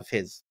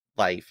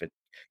life, and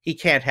he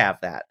can't have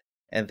that,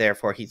 and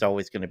therefore he's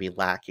always going to be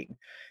lacking.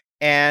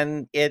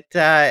 And it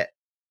the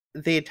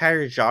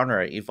entire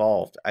genre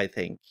evolved, I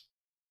think,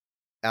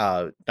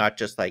 not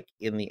just like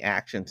in the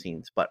action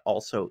scenes, but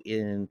also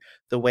in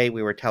the way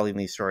we were telling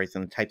these stories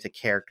and the types of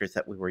characters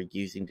that we were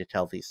using to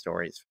tell these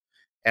stories.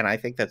 And I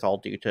think that's all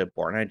due to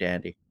Bourne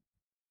Identity.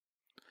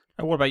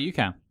 And what about you,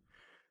 Cam?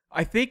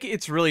 I think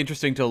it's really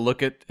interesting to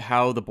look at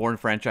how the Bourne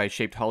franchise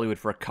shaped Hollywood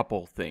for a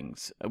couple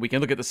things. We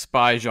can look at the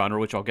spy genre,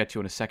 which I'll get to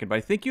in a second, but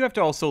I think you have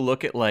to also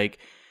look at, like,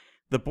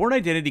 the Bourne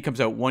Identity comes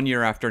out 1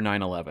 year after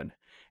 9/11.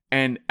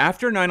 And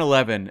after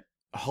 9/11,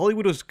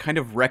 Hollywood was kind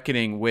of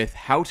reckoning with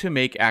how to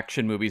make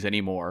action movies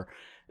anymore.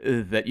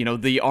 That, you know,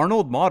 the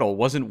Arnold model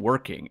wasn't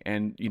working,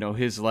 and, you know,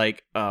 his,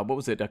 like, what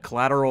was it, a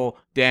Collateral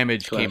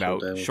Damage came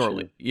out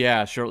shortly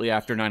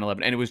after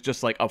 9/11, and it was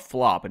just like a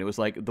flop, and it was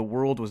like the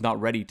world was not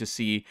ready to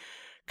see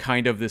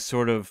kind of this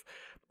sort of,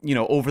 you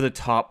know, over the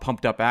top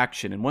pumped up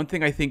action. And one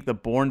thing I think the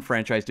Bourne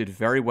franchise did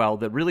very well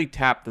that really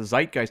tapped the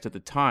zeitgeist at the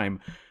time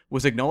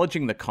was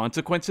acknowledging the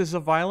consequences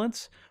of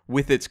violence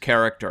with its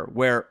character,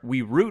 where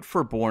we root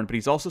for Bourne, but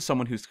he's also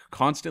someone who's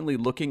constantly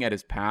looking at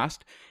his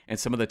past and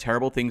some of the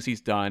terrible things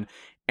he's done.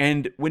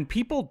 And when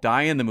people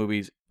die in the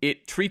movies,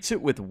 it treats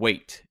it with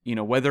weight, you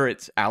know, whether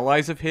it's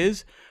allies of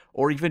his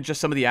or even just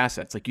some of the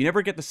assets. Like, you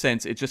never get the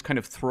sense it's just kind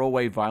of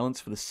throwaway violence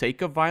for the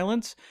sake of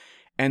violence.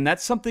 And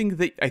that's something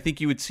that I think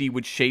you would see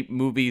would shape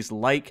movies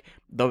like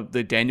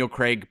the Daniel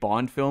Craig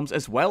Bond films,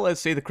 as well as,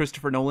 say, the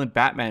Christopher Nolan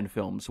Batman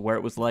films, where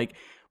it was like,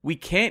 we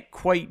can't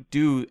quite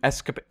do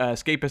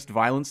escapist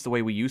violence the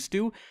way we used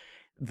to.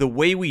 The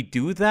way we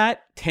do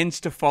that tends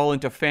to fall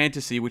into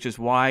fantasy, which is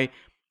why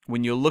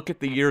when you look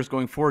at the years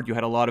going forward, you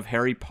had a lot of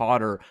Harry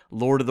Potter,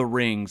 Lord of the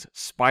Rings,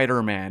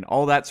 Spider-Man,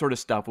 all that sort of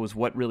stuff was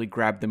what really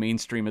grabbed the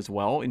mainstream as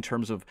well in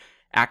terms of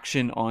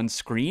action on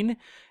screen.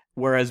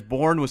 Whereas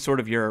Bourne was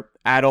sort of your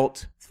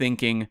adult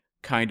thinking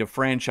kind of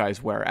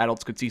franchise where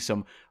adults could see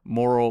some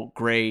moral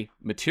gray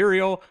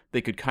material.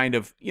 They could kind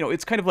of, you know,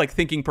 it's kind of like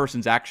thinking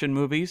person's action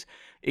movies.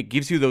 It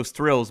gives you those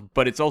thrills,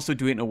 but it's also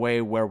doing it in a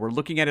way where we're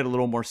looking at it a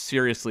little more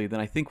seriously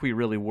than I think we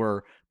really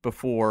were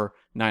before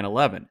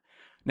 9/11.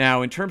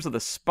 Now, in terms of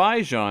the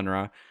spy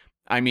genre,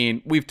 I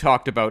mean, we've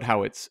talked about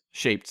how it's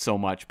shaped so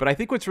much, but I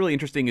think what's really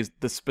interesting is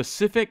the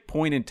specific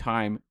point in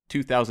time,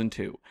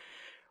 2002.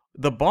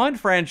 The Bond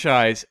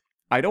franchise,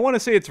 I don't want to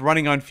say it's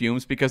running on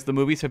fumes because the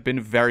movies have been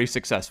very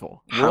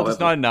successful. World is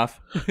not enough.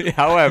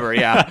 However,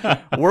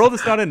 yeah. World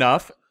is not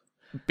enough.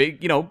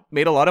 Big, you know,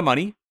 made a lot of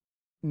money.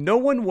 No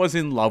one was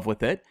in love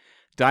with it.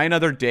 Die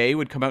Another Day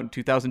would come out in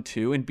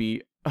 2002 and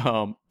be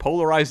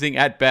polarizing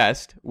at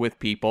best with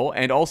people,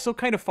 and also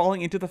kind of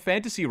falling into the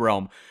fantasy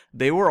realm.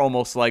 They were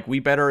almost like, we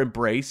better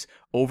embrace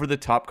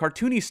over-the-top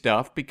cartoony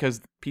stuff because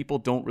people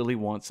don't really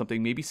want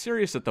something maybe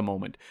serious at the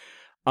moment.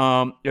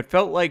 It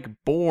felt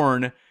like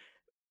Bourne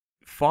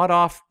fought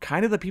off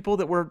kind of the people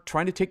that were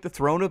trying to take the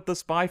throne of the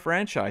spy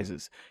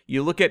franchises.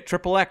 You look at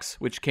Triple X,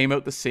 which came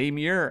out the same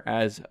year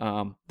as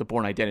the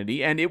Bourne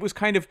Identity, and it was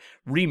kind of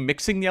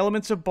remixing the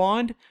elements of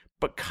Bond,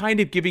 but kind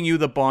of giving you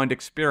the Bond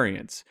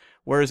experience.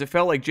 Whereas it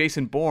felt like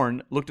Jason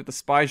Bourne looked at the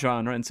spy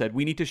genre and said,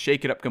 we need to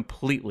shake it up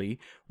completely.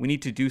 We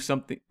need to do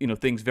something, you know,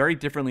 things very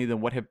differently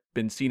than what have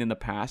been seen in the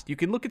past. You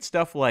can look at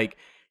stuff like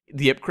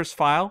The Ipcress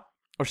File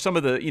or some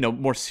of the, you know,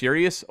 more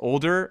serious,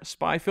 older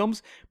spy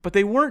films, but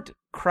they weren't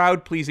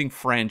crowd-pleasing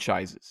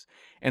franchises.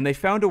 And they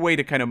found a way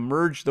to kind of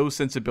merge those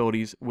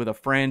sensibilities with a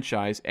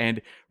franchise and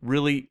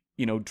really,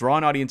 you know, draw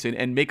an audience in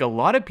and make a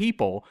lot of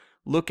people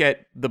look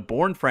at the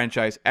Bourne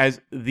franchise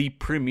as the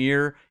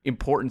premier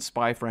important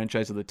spy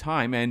franchise of the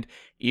time. And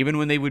even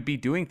when they would be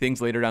doing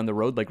things later down the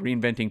road, like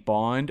reinventing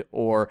Bond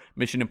or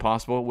Mission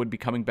Impossible would be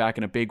coming back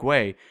in a big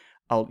way.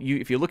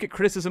 If you look at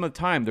criticism of the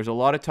time, there's a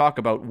lot of talk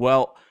about,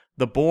 well,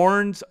 the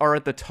Bournes are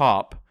at the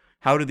top.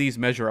 How do these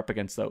measure up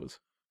against those?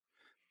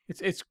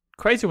 It's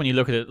crazy when you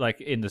look at it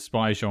like in the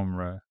spy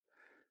genre.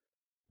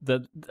 I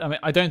mean,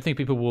 I don't think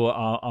people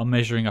are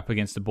measuring up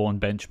against the Bourne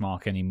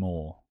benchmark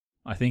anymore.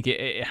 I think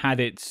it had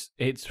its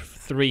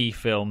 3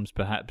 films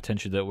perhaps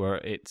potentially that were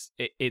its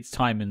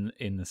time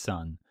in the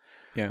sun.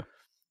 Yeah.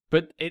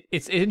 But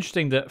it's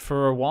interesting that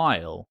for a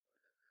while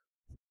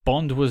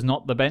Bond was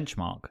not the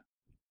benchmark.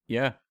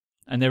 Yeah.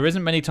 And there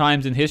isn't many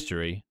times in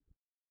history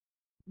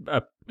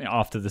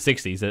after the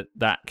 60s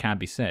that can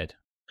be said.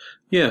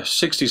 Yeah,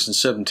 60s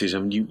and 70s. I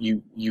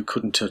mean, you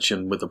couldn't touch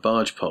them with a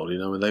barge pole. You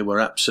know, I mean, they were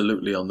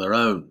absolutely on their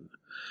own,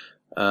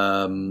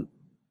 and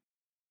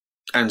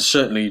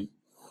certainly,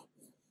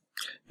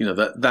 you know,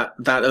 that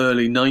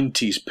early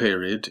 90s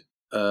period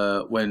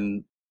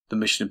when the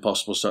Mission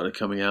Impossible started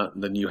coming out,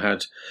 and then you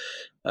had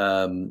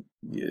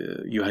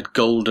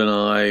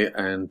GoldenEye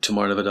and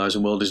Tomorrow Never Dies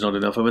and World Is Not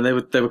Enough. I mean,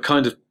 they were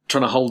kind of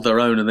trying to hold their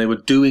own, and they were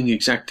doing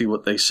exactly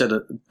what they said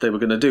they were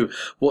going to do.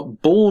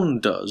 What Bourne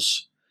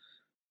does,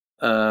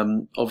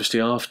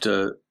 obviously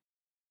after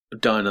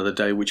Die Another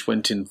Day, which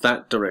went in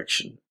that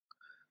direction,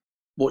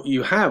 what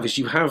you have is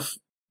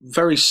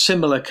very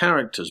similar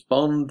characters.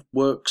 Bond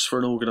works for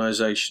an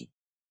organisation,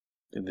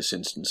 in this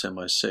instance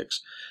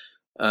MI6.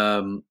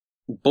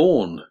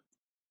 Bourne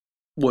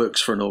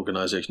works for an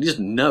organisation. He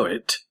doesn't know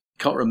it,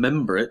 can't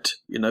remember it,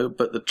 you know,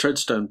 but the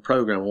Treadstone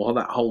program, or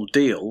that whole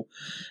deal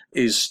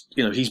is,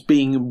 you know, he's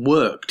being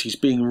worked, he's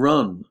being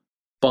run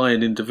by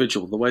an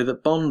individual the way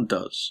that Bond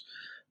does,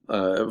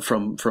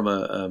 from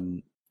a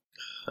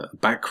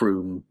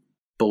backroom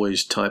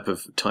boys type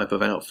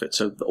of outfit.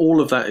 So all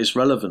of that is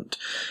relevant.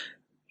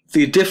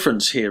 The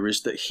difference here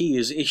is that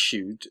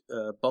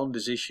Bond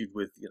is issued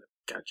with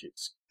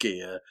gadgets,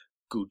 gear,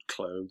 good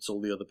clothes,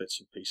 all the other bits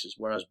and pieces,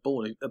 whereas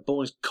Bourne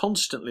is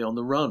constantly on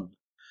the run.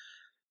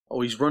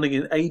 Or he's running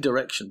in a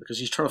direction because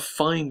he's trying to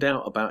find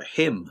out about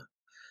him,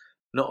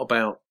 not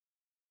about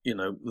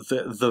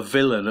the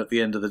villain at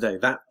the end of the day.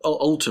 That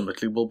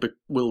ultimately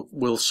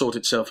will sort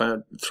itself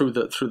out through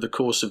the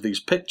course of these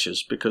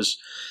pictures, because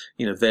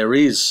there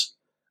is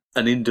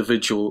an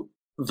individual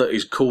that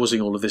is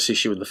causing all of this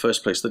issue in the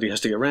first place that he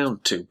has to get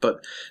around to.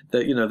 But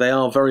they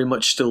are very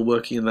much still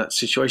working in that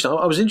situation.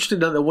 I was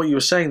interested in what you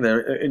were saying there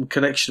in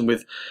connection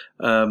with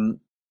Bourne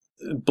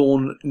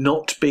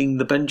not being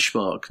the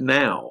benchmark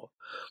now.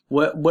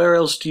 Where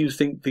else do you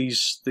think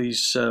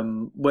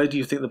where do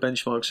you think the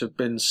benchmarks have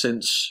been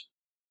since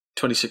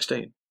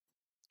 2016?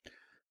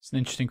 It's an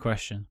interesting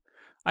question.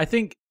 I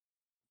think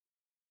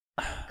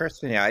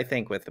personally,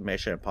 with the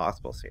Mission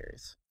Impossible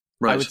series,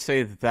 right. I would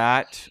say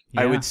that.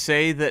 Yeah. I would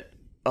say that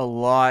a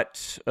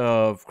lot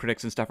of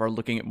critics and stuff are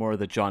looking at more of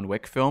the John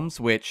Wick films,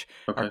 which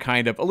are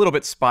kind of a little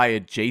bit spy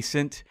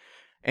adjacent,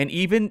 and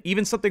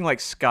even something like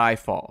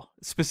Skyfall,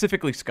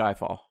 specifically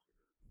Skyfall.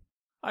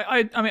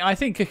 I mean, I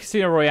think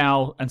Casino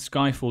Royale and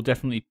Skyfall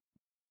definitely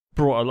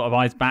brought a lot of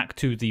eyes back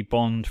to the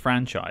Bond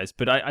franchise,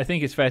 but I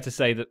think it's fair to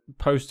say that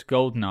post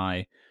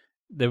GoldenEye,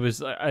 there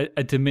was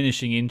a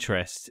diminishing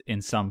interest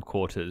in some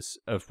quarters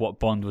of what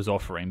Bond was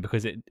offering,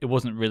 because it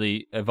wasn't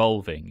really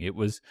evolving. It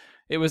was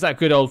that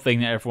good old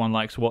thing that everyone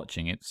likes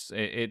watching.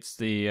 It's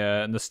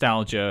the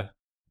nostalgia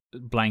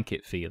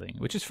blanket feeling,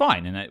 which is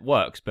fine and it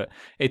works, but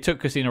it took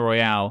Casino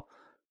Royale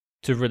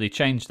to really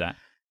change that.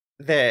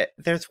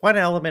 There's one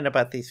element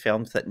about these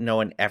films that no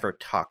one ever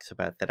talks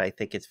about that I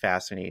think is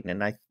fascinating,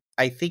 and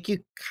I think you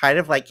kind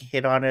of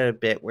hit on it a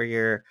bit, where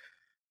you're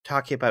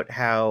talking about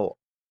how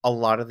a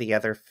lot of the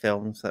other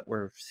films that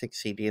were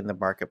succeeding in the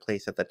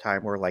marketplace at the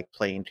time were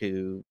playing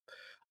to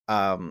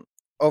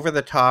over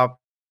the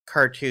top,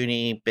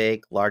 cartoony,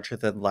 big, larger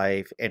than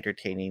life,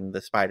 entertaining,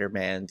 the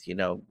Spider-Mans,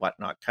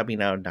 whatnot,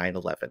 coming out of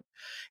 9/11.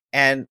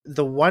 And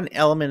the one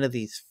element of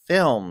these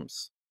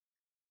films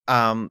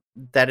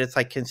that is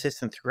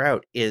consistent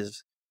throughout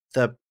is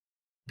the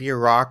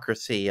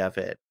bureaucracy of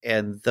it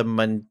and the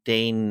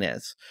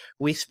mundaneness.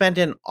 We spend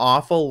an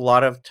awful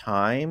lot of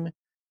time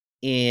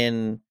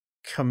in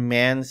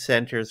command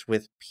centers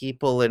with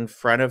people in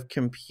front of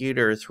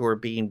computers who are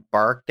being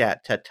barked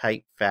at to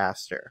type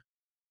faster.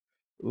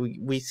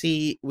 We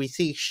see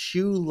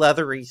shoe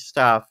leathery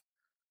stuff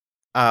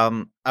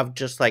of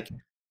just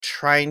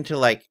trying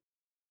to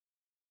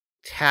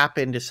tap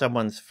into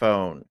someone's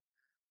phone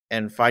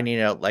and finding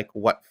out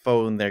what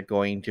phone they're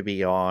going to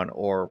be on,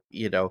 or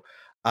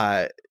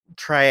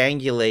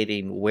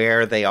triangulating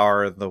where they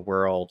are in the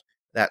world,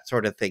 that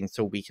sort of thing,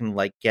 so we can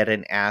get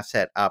an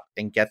asset up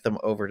and get them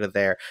over to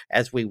there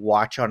as we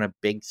watch on a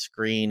big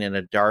screen in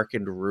a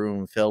darkened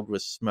room filled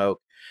with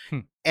smoke.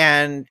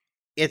 And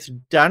it's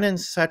done in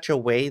such a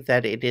way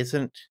that it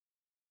isn't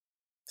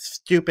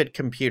stupid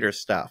computer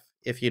stuff,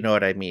 if you know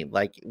what I mean.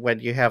 When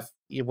you have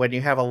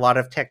a lot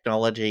of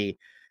technology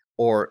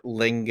or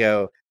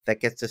lingo that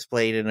gets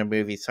displayed in a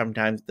movie,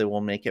 sometimes they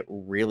will make it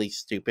really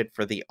stupid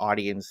for the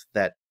audience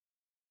that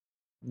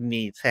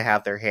needs to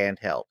have their hand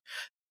held.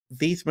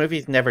 These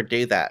movies never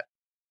do that.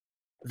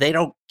 They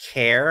don't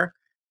care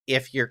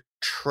if you're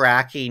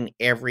tracking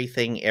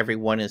everything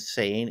everyone is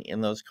saying in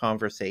those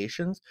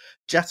conversations.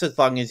 Just as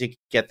long as you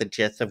get the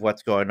gist of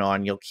what's going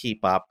on, you'll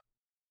keep up,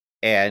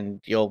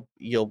 and you'll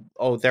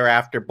they're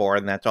after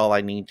Bourne, that's all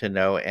I need to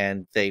know,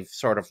 and they've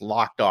sort of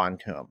locked on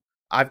to him.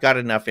 I've got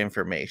enough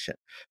information.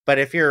 But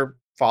if you're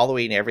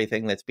following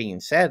everything that's being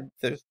said,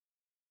 there's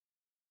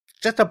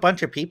just a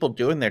bunch of people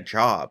doing their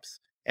jobs,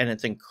 and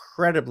it's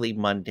incredibly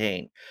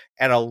mundane.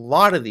 And a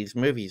lot of these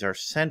movies are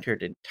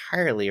centered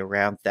entirely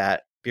around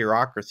that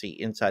bureaucracy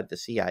inside the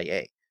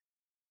CIA,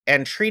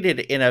 and treated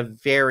in a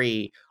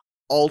very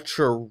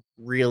ultra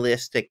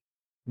realistic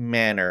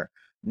manner,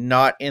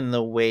 not in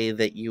the way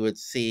that you would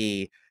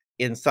see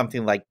in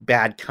something like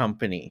Bad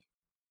Company,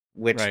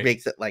 which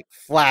makes it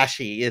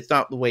flashy. It's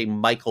not the way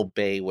Michael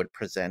Bay would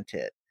present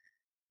it,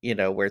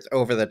 where it's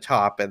over the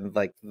top, and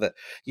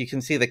you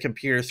can see the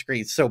computer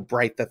screens so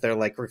bright that they're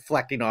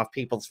reflecting off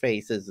people's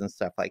faces and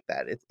stuff like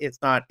that. It's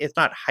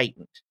not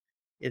heightened.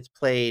 It's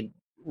played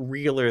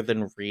realer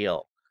than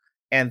real.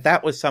 And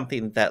that was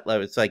something that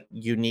was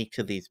unique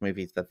to these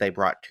movies that they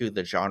brought to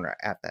the genre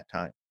at that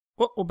time.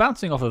 Well,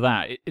 bouncing off of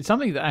that, it's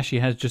something that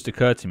actually has just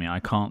occurred to me. I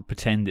can't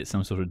pretend it's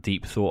some sort of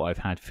deep thought I've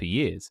had for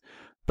years.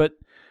 But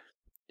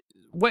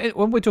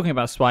when we're talking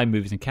about spy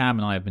movies, and Cam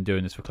and I have been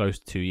doing this for close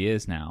to 2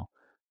 years now,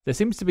 there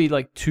seems to be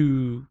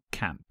two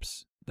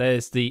camps.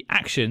 There's the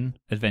action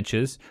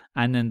adventures,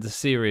 and then the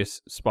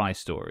serious spy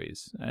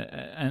stories.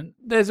 And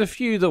there's a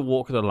few that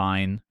walk the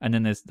line, and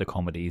then there's the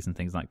comedies and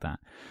things like that.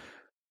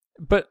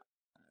 But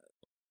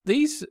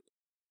these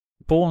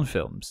Bourne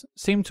films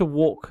seem to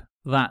walk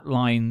that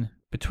line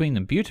between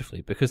them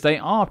beautifully, because they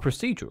are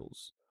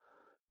procedurals.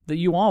 That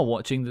you are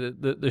watching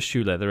the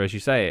shoe leather, as you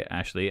say,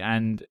 Ashley,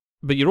 and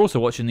but you're also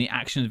watching the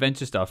action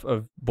adventure stuff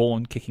of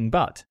Bourne kicking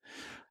butt.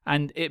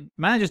 And it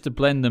manages to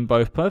blend them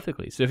both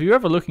perfectly. So if you're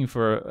ever looking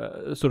for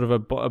a sort of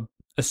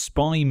a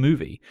spy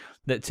movie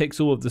that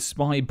ticks all of the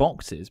spy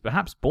boxes,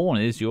 perhaps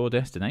Bourne is your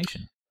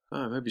destination.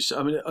 Oh, maybe so.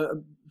 I mean,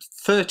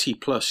 30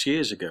 plus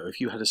years ago,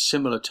 if you had a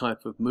similar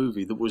type of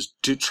movie that was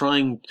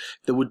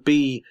there would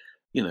be,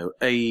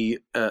 a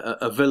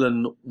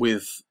villain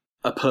with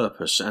a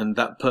purpose, and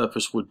that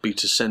purpose would be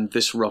to send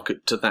this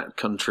rocket to that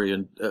country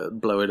and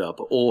blow it up,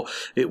 or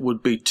it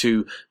would be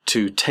to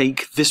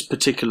take this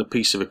particular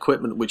piece of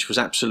equipment, which was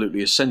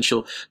absolutely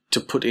essential,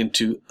 to put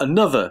into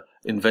another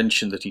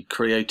invention that he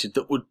created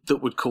that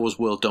would cause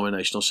world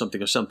domination or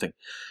something.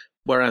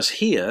 Whereas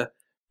here,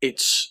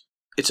 it's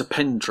a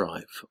pen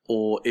drive,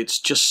 or it's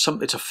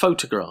a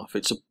photograph,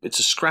 it's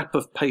a scrap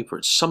of paper,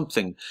 it's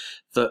something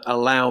that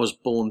allows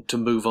Bourne to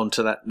move on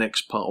to that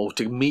next part, or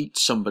to meet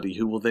somebody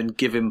who will then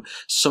give him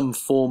some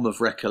form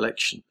of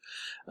recollection,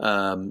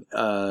 and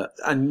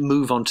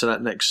move on to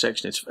that next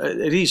section.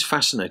 It is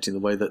fascinating the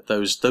way that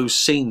those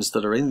scenes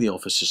that are in the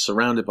offices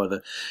surrounded by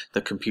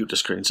the computer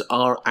screens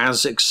are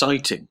as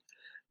exciting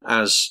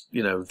as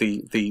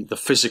the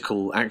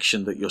physical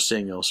action that you're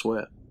seeing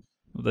elsewhere.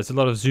 Well, there's a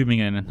lot of zooming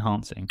and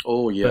enhancing.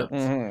 Oh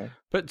yeah.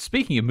 But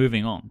speaking of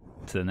moving on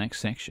to the next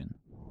section,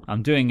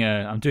 I'm doing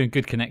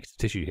good connective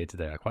tissue here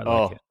today. I quite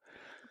like it.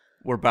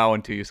 We're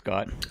bowing to you,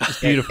 Scott. It's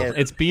beautiful.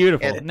 It's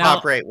beautiful. It's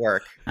top rate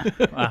work.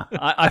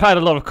 I've had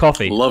a lot of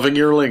coffee. Loving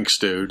your links,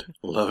 dude.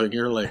 Loving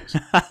your links.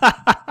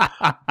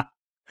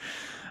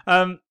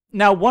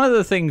 Now, one of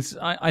the things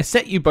I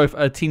set you both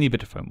a teeny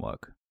bit of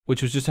homework,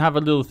 which was just to have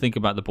a little think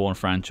about the Bourne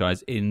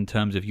franchise in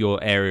terms of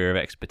your area of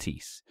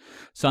expertise.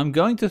 So I'm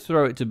going to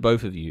throw it to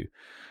both of you.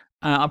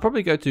 I'll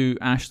probably go to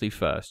Ashley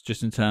first,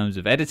 just in terms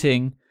of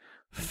editing,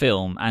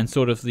 film, and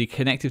sort of the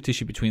connective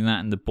tissue between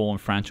that and the Bourne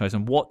franchise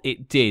and what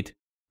it did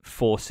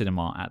for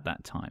cinema at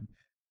that time.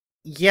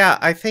 Yeah,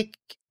 I think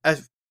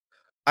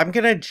I'm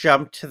going to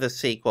jump to the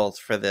sequels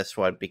for this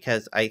one,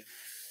 because I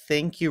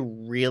think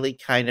you really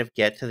kind of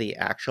get to the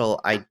actual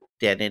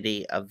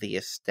identity of the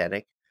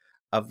aesthetic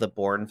of the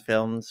Bourne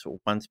films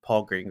once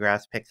Paul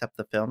Greengrass picks up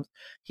the films.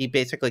 He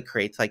basically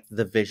creates like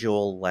the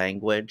visual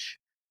language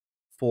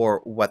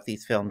for what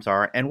these films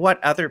are, and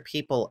what other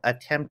people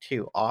attempt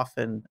to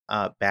often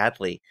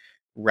badly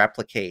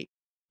replicate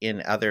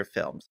in other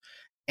films.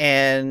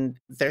 And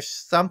there's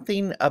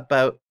something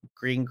about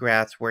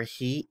Greengrass where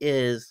he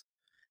is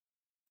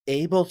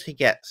able to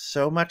get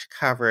so much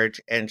coverage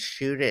and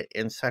shoot it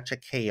in such a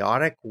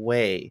chaotic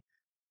way,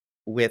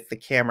 with the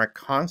camera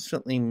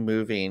constantly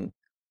moving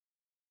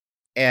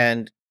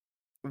and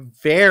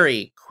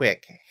very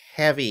quick,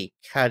 heavy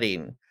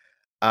cutting,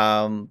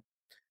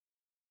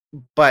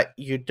 but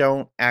you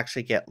don't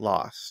actually get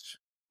lost.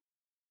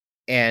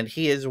 And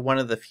he is one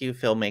of the few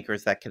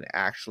filmmakers that can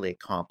actually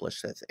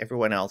accomplish this.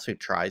 Everyone else who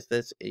tries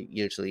this, it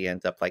usually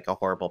ends up like a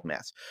horrible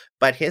mess.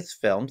 But his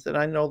films, and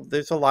I know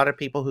there's a lot of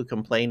people who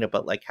complain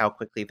about like how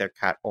quickly they're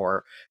cut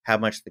or how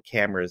much the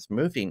camera is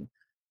moving,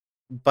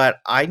 but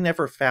I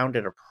never found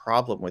it a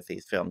problem with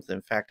these films.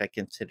 In fact, I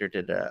considered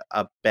it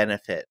a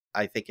benefit.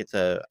 I think it's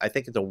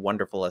a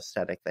wonderful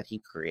aesthetic that he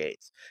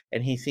creates,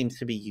 and he seems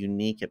to be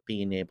unique at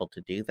being able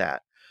to do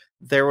that.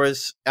 There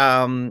was,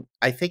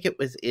 I think it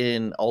was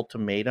in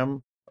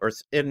Ultimatum,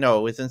 it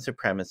was in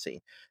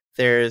Supremacy.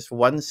 There's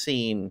one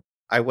scene,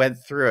 I went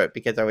through it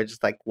because I was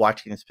just like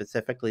watching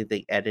specifically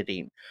the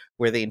editing,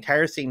 where the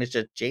entire scene is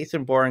just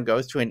Jason Bourne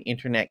goes to an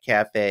internet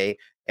cafe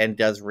and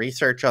does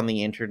research on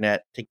the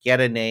internet to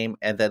get a name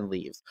and then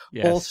leaves.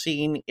 Yes. Whole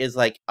scene is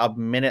like a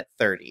minute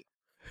 30.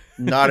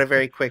 Not a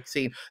very quick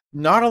scene.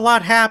 Not a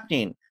lot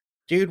happening.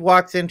 Dude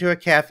walks into a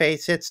cafe,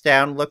 sits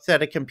down, looks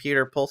at a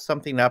computer, pulls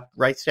something up,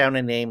 writes down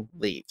a name,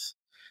 leaves.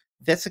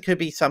 This could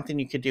be something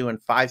you could do in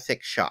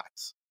 5-6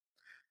 shots.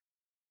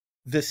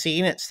 The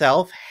scene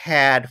itself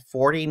had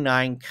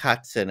 49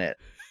 cuts in it.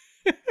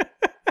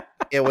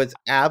 It was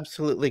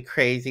absolutely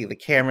crazy. The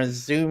camera's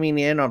zooming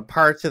in on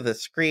parts of the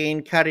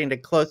screen, cutting to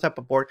close-up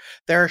of Bourne.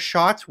 There are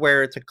shots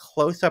where it's a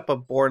close-up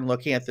of Bourne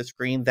looking at the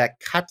screen that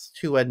cuts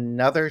to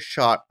another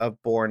shot of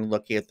Bourne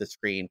looking at the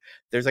screen.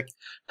 There's a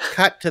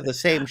cut to the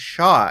same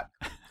shot.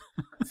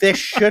 This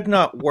should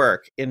not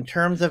work. In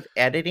terms of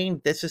editing,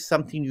 this is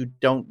something you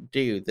don't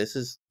do. This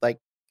is like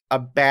a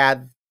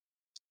bad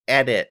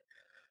edit,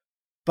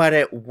 but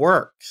it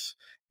works.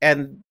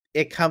 And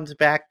it comes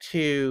back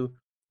to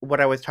what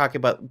I was talking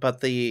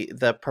about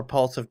the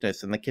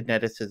propulsiveness and the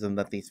kineticism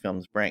that these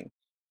films bring.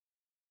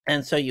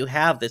 And so you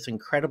have this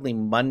incredibly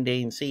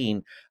mundane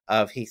scene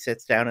of he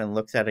sits down and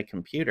looks at a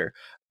computer,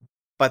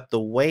 but the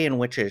way in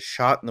which it's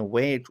shot and the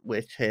way in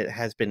which it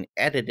has been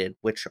edited,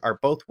 which are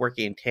both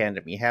working in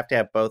tandem. You have to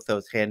have both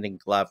those hand in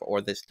glove,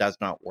 or this does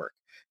not work.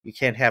 You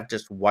can't have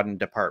just one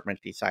department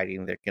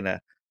deciding they're going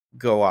to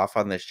go off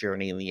on this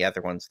journey and the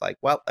other one's like,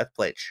 well, let's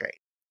play it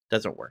straight.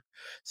 Doesn't work.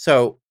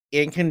 So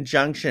in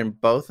conjunction,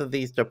 both of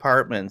these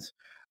departments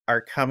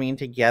are coming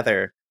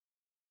together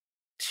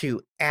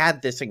to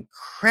add this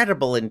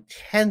incredible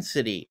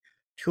intensity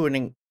to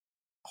an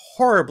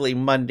horribly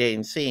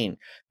mundane scene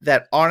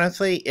that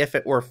honestly, if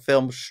it were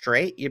filmed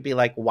straight, you'd be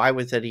like, why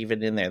was it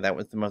even in there? That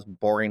was the most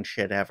boring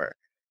shit ever.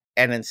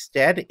 And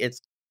instead,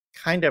 it's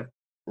kind of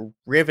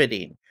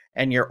riveting,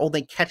 and you're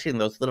only catching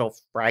those little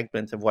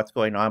fragments of what's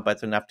going on, but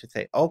it's enough to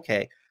say,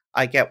 okay,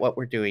 I get what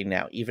we're doing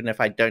now. Even if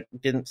I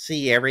didn't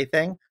see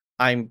everything,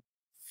 I'm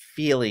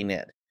feeling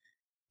it.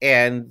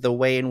 And the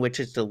way in which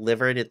it's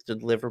delivered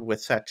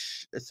with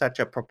such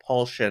a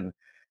propulsion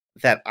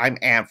that I'm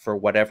amped for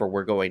whatever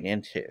we're going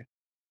into.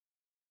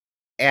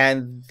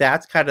 And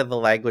that's kind of the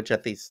language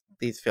that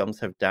these films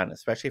have done,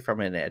 especially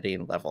from an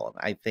editing level. And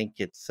I think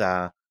it's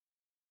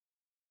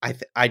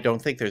I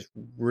don't think there's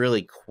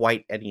really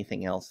quite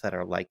anything else that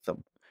are like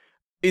them.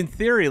 In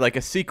theory, like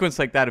a sequence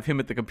like that of him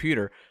at the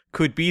computer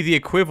could be the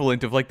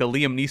equivalent of like the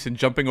Liam Neeson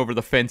jumping over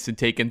the fence in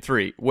Taken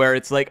 3, where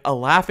it's like a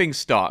laughing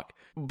stock,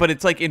 but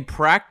it's like in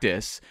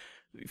practice,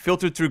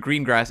 filtered through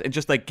green grass and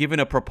just like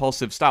given a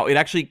propulsive style. It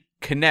actually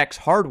connects,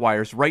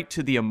 hardwires right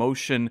to the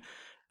emotion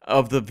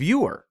of the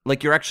viewer.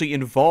 Like you're actually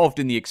involved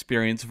in the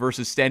experience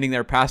versus standing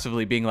there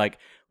passively being like,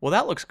 well,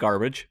 that looks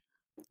garbage.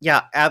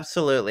 Yeah,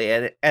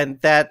 absolutely. And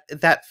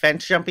that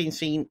fence jumping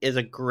scene is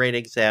a great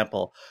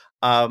example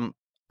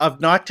of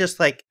not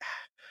just like,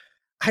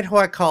 I don't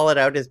want to call it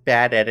out as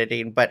bad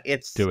editing, but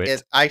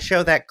I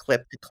show that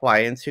clip to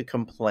clients who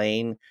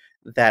complain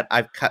that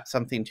I've cut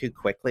something too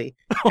quickly,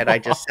 and I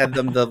just send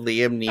them the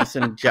Liam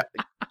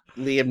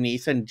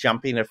Neeson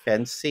jumping a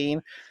fence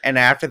scene, and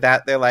after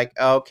that they're like,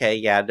 oh, okay,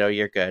 yeah, no,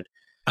 you're good.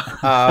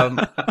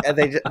 And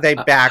they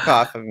back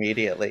off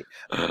immediately.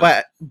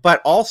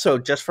 But also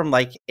just from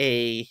like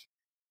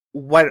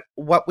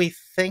what we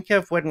think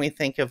of when we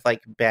think of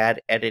like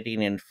bad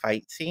editing in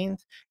fight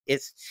scenes,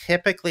 it's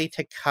typically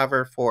to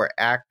cover for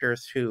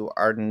actors who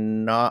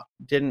aren't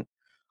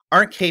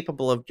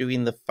capable of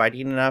doing the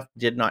fighting enough,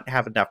 did not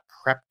have enough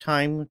prep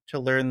time to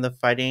learn the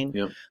fighting.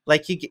 Yep.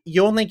 Like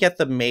you only get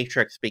The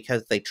Matrix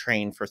because they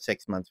train for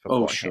 6 months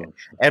beforehand. Oh, sure.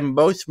 And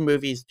most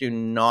movies do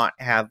not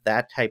have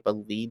that type of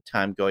lead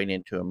time going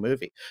into a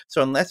movie.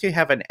 So unless you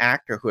have an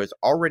actor who has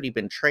already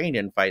been trained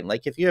in fighting,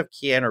 like if you have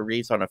Keanu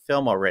Reeves on a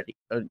film already,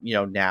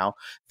 now,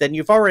 then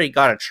you've already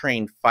got a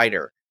trained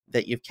fighter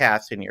that you've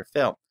cast in your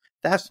film.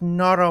 That's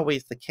not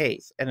always the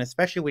case. And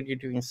especially when you're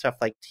doing stuff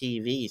like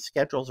TV,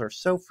 schedules are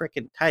so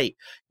freaking tight.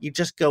 You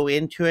just go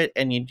into it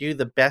and you do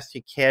the best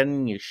you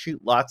can. You shoot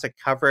lots of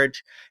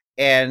coverage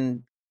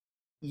and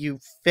you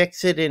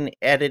fix it in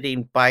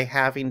editing by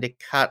having to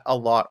cut a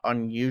lot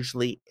on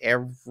usually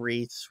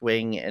every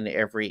swing and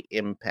every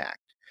impact.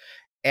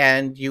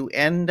 And you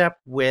end up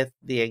with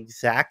the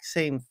exact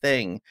same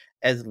thing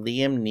as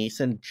Liam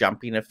Neeson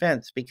jumping a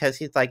fence, because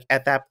he's like,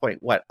 at that point,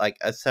 what, like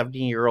a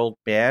 70-year-old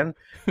man,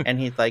 and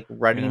he's like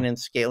running and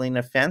scaling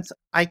a fence?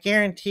 I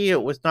guarantee you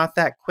it was not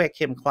that quick,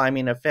 him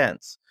climbing a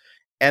fence.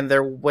 And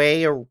their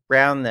way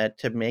around that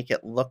to make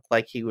it look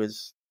like he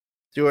was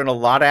doing a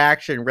lot of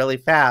action really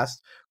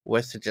fast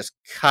was to just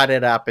cut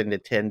it up into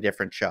 10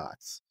 different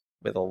shots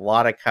with a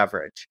lot of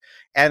coverage.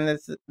 And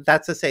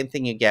that's the same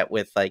thing you get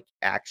with like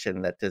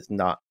action that does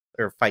not,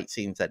 or fight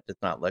scenes that does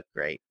not look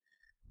great.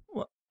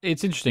 Well,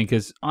 it's interesting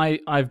because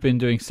I've been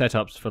doing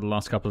setups for the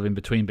last couple of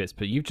in-between bits,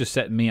 but you've just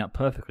set me up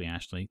perfectly,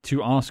 Ashley,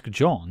 to ask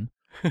John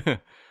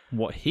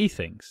what he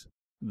thinks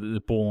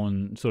the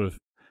Bourne sort of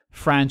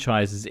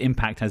franchise's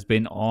impact has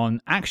been on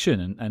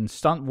action and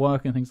stunt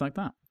work and things like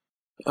that.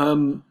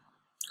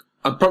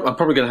 I'm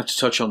probably going to have to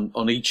touch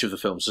on each of the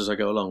films as I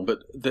go along,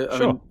 but I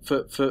mean,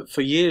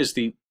 for years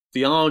the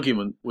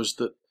argument was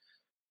that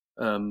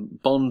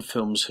Bond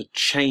films had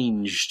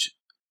changed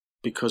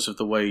because of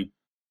the way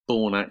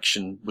Bourne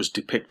action was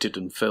depicted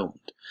and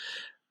filmed,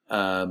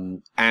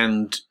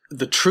 and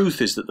the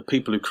truth is that the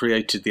people who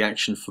created the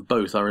action for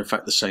both are in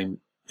fact the same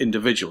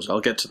individuals.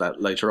 I'll get to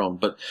that later on,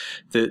 but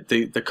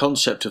the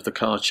concept of the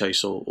car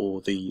chase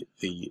or the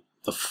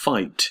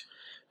fight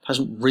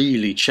hasn't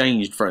really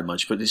changed very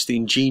much, but it's the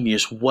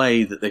ingenious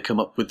way that they come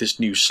up with this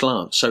new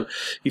slant. So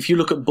if you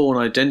look at Bourne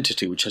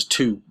Identity, which has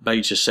two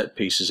major set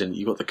pieces in it,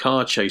 you've got the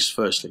car chase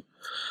firstly,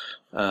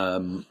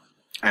 and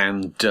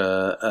you've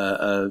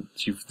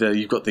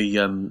got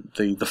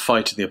the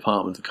fight in the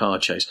apartment, the car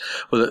chase.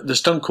 Well, the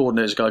stunt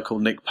coordinator is a guy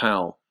called Nick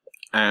Powell,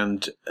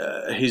 and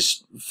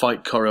his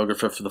fight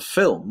choreographer for the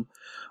film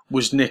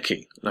was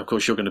Nicky. And of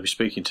course, you're going to be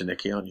speaking to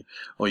Nicky, aren't you?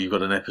 Or you've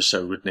got an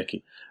episode with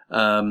Nicky.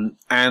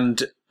 The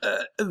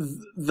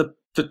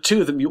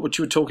two of them, what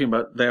you were talking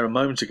about there a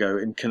moment ago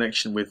in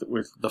connection with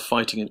the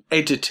fighting and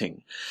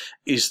editing,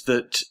 is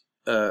that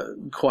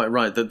quite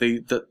right, that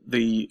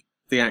the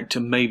actor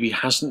maybe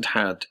hasn't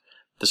had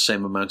the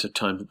same amount of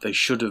time that they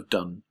should have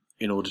done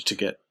in order to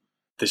get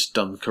this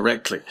done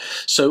correctly.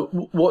 So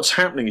what's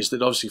happening is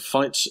that obviously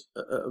fights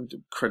are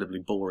incredibly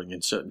boring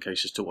in certain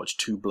cases to watch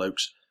two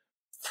blokes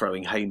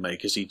throwing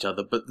haymakers at each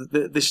other, but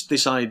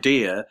this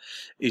idea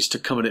is to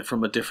come at it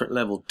from a different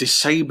level,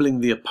 disabling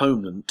the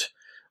opponent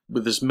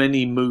with as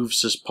many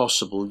moves as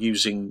possible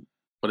using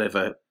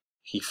whatever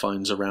he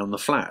finds around the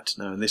flat.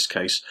 Now, in this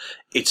case,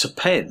 it's a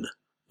pen.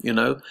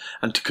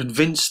 and to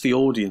convince the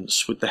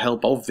audience with the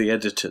help of the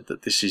editor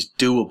that this is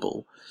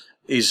doable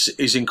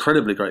is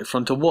incredibly great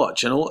fun to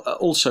watch. And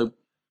also,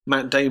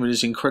 Matt Damon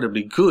is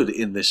incredibly good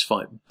in this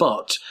fight,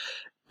 but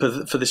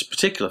for this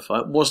particular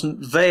fight,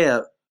 wasn't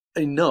there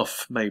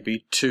enough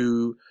maybe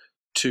to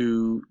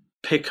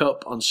pick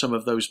up on some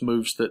of those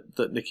moves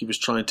that Nicky was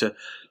trying to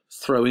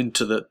throw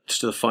into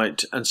the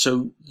fight, and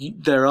so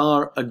there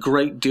are a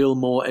great deal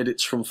more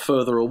edits from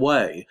further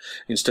away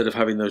instead of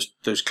having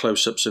those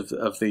close-ups of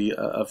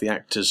the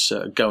actors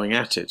going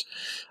at it.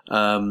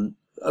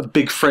 A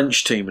big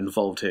French team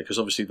involved here, because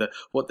obviously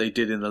what they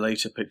did in the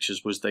later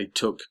pictures was they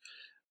took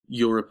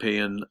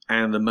European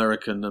and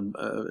American and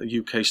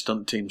UK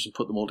stunt teams and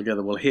put them all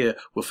together. Well, here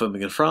we're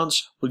filming in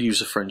France, we'll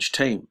use a French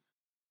team.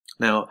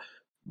 Now,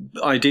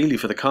 ideally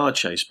for the car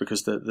chase,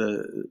 because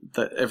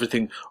the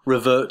everything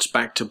reverts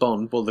back to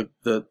Bond. Well,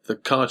 the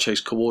car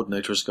chase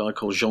coordinator is a guy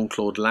called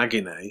Jean-Claude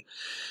Laguinet,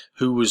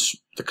 who was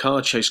the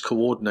car chase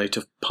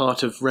coordinator,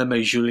 part of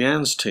Remy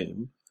Julien's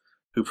team,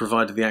 who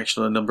provided the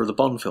action on a number of the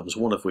Bond films,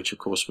 one of which, of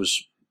course,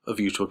 was A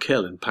View to a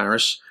Kill in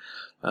Paris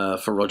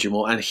for Roger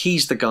Moore. And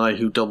he's the guy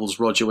who doubles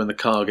Roger when the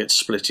car gets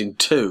split in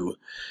two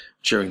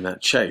during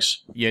that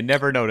chase. You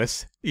never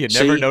notice. You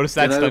never notice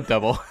that stunt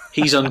double.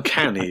 He's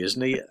uncanny,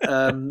 isn't he?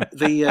 And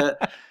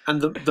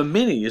the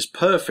Mini is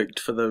perfect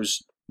for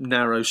those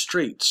narrow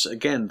streets.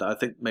 Again, I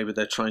think maybe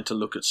they're trying to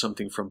look at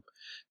something from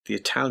the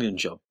Italian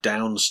Job: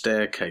 down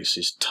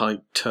staircases,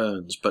 tight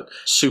turns. But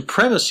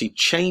Supremacy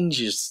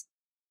changes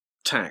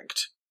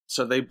tact,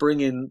 so they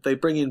bring in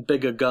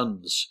bigger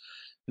guns.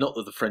 Not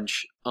that the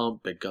French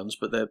aren't big guns,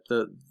 but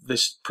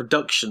this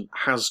production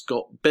has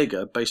got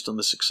bigger based on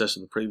the success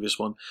of the previous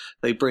one.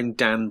 They bring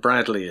Dan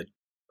Bradley in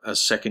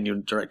as second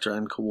unit director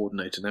and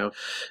coordinator. Now,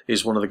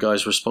 is one of the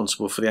guys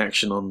responsible for the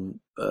action on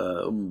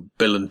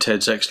Bill and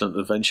Ted's Excellent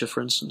Adventure,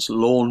 for instance.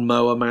 Lawn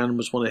Mower Man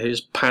was one of his.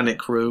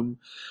 Panic Room.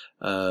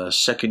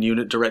 Second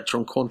unit director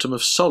on Quantum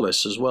of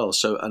Solace as well.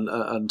 So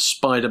and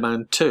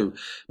Spider-Man 2,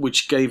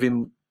 which gave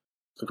him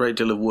a great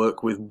deal of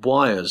work with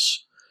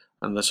wires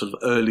and the sort of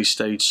early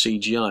stage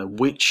CGI,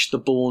 which the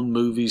Bourne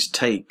movies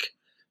take.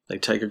 They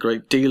take a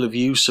great deal of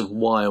use of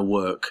wire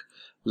work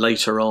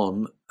later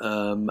on,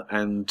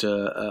 and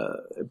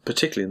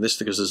particularly in this,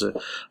 because there's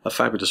a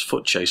fabulous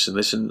foot chase in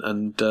this,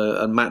 and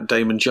Matt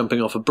Damon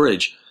jumping off a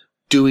bridge,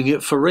 doing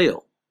it for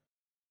real.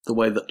 The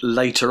way that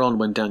later on,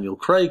 when Daniel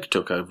Craig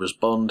took over as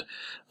Bond,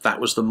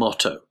 that was the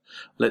motto.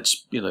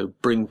 Let's,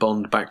 bring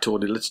Bond back to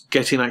let's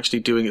get him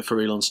actually doing it for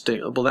real on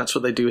Sting. Well, that's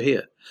what they do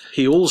here.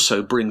 He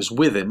also brings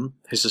with him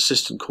his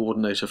assistant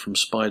coordinator from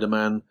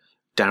Spider-Man,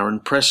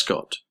 Darren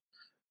Prescott,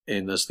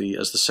 in as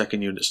the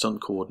second unit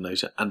stunt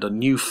coordinator, and a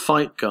new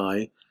fight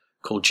guy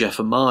called Jeff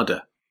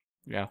Amada,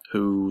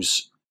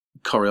 who's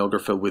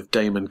choreographer with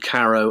Damon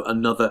Caro,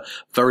 another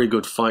very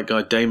good fight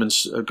guy.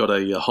 Damon's got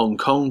a Hong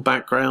Kong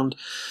background,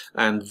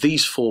 and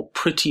these four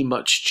pretty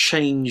much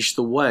change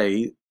the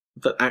way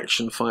that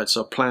action fights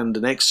are planned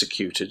and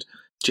executed.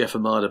 Jeff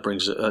Amada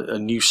brings a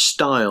new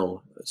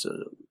style. It's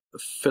a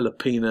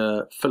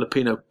Filipino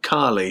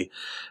Kali,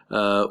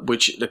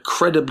 which an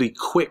incredibly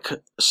quick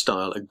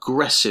style,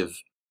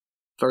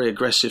 very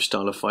aggressive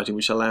style of fighting,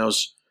 which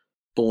allows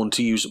Bourne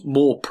to use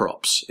more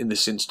props, in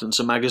this instance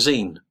a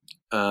magazine.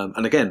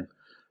 And again,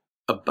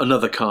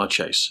 another car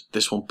chase,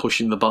 this one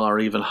pushing the bar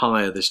even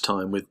higher this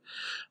time with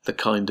the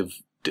kind of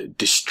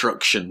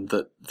destruction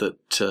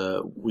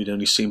that we'd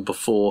only seen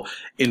before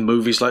in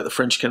movies like The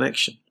French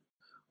Connection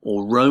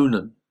or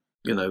Ronin.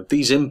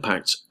 These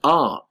impacts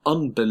are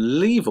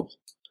unbelievable.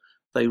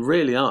 They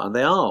really are, and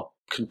they are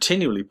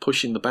continually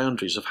pushing the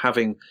boundaries of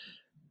having,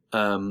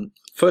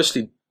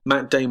 firstly,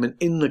 Matt Damon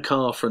in the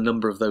car for a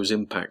number of those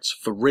impacts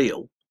for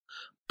real,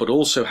 but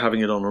also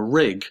having it on a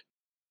rig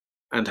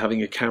and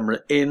having a camera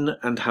in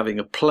and having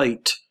a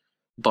plate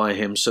by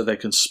him so they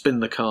can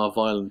spin the car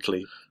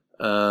violently.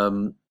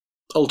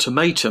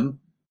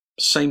 Ultimatum,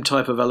 same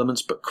type of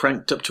elements, but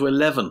cranked up to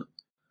 11.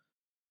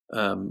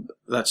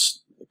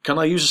 Can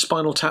I use a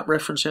Spinal Tap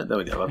reference yet? There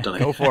we go, I've done it.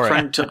 Go for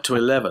Cranked up to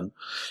 11.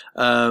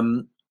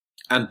 And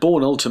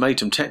Bourne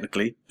Ultimatum,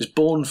 technically, is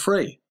Bourne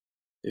free,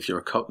 if you're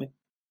a Cockney.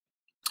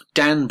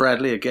 Dan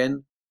Bradley,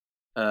 again,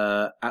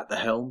 at the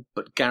helm,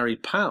 but Gary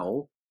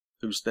Powell,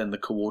 who's then the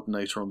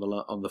coordinator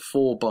on the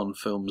 4 Bond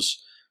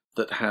films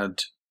that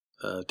had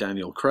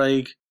Daniel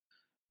Craig,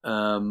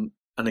 and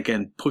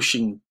again,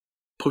 pushing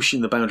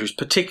the boundaries,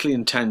 particularly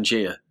in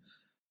Tangier,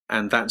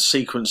 and that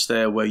sequence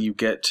there where you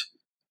get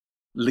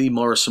Lee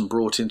Morrison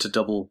brought in to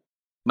double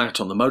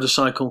Matt on the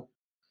motorcycle,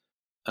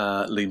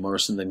 Lee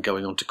Morrison then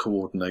going on to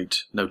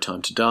coordinate No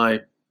Time to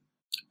Die,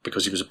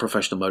 because he was a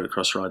professional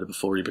motocross rider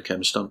before he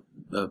became a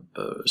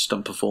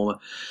stunt performer.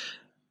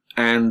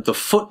 And the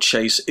foot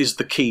chase is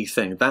the key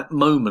thing. That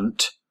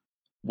moment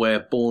where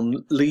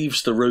Bourne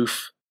leaves the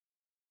roof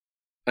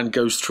and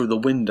goes through the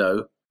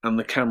window and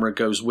the camera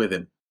goes with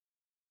him.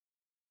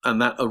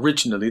 And that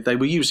originally, they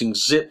were using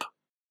zip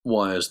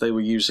wires. They were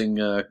using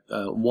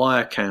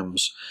wire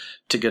cams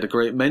to get a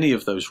great many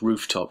of those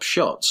rooftop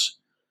shots.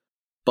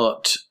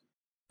 But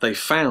they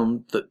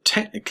found that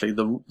technically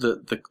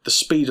the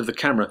speed of the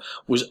camera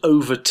was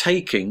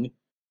overtaking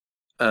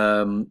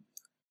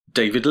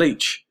David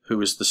Leitch, who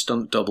was the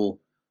stunt double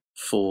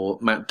for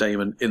Matt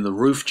Damon in The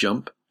Roof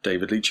Jump.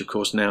 David Leitch, of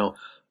course, now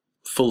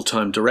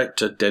full-time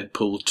director,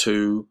 Deadpool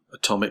 2,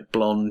 Atomic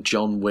Blonde,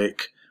 John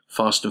Wick,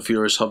 Fast and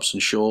Furious, Hobbs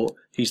and Shaw.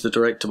 He's the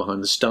director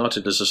behind this,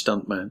 started as a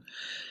stuntman.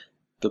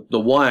 The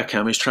wire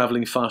cam is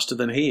travelling faster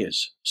than he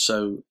is.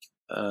 So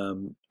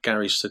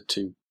Gary said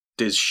to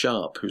Diz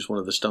Sharp, who's one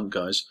of the stunt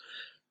guys,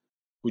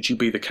 would you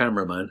be the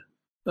cameraman?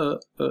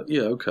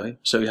 Yeah, okay.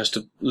 So he has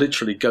to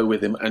literally go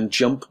with him and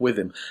jump with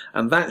him.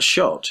 And that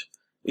shot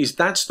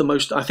that's the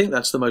most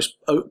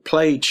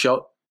played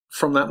shot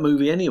from that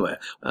movie anywhere.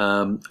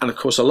 And of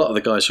course, a lot of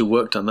the guys who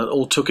worked on that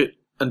all took it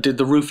and did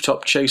the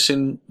rooftop chase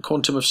in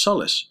Quantum of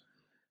Solace.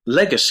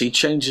 Legacy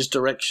changes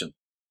direction.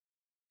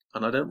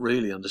 And I don't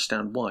really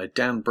understand why.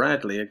 Dan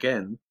Bradley,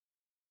 again,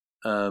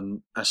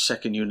 as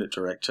second unit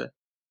director.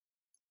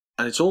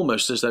 And it's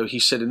almost as though he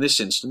said in this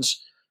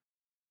instance,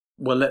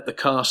 we'll let the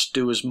cast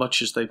do as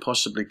much as they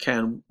possibly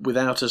can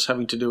without us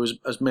having to do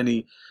as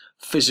many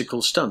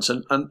physical stunts.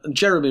 And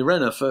Jeremy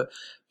Renner,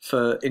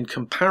 for in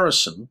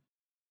comparison,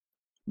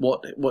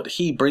 what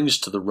he brings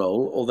to the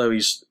role, although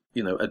he's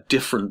a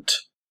different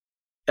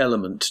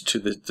element to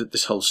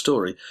this whole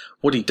story,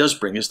 what he does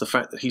bring is the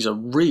fact that he's a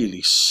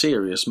really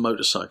serious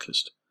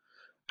motorcyclist,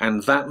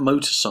 and that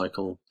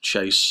motorcycle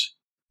chase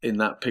in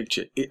that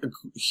picture, a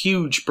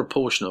huge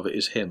proportion of it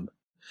is him.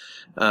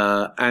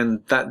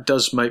 And that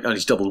does make, and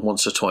he's doubled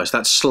once or twice.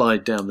 That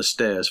slide down the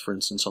stairs, for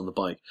instance, on the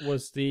bike.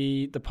 Was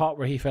the part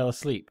where he fell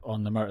asleep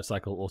on the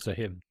motorcycle also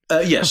him?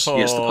 Yes,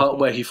 the part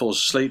where he falls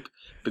asleep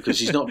because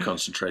he's not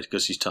concentrated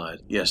because he's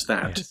tired. Yes,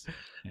 that.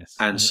 Yes.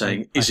 And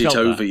saying, is it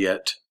over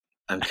yet?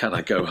 And can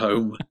I go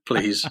home,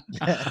 please?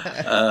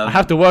 I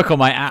have to work on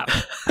my app.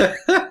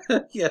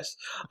 Yes,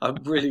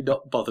 I'm really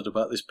not bothered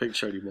about this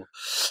picture anymore.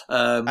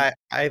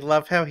 I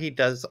love how he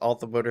does all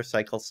the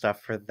motorcycle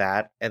stuff for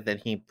that, and then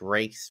he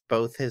breaks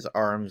both his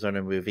arms on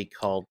a movie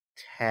called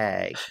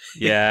Tag.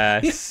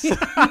 Yes.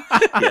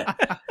 Yeah,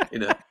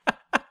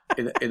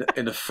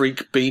 in a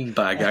freak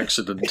beanbag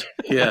accident.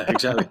 Yeah,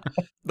 exactly.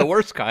 The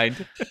worst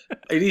kind.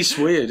 It is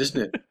weird,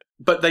 isn't it?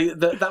 But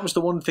that was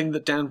the one thing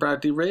that Dan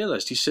Bradley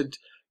realised. He said,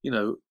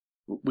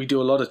 we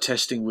do a lot of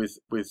testing with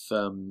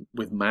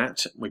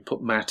Matt. We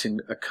put Matt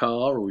in a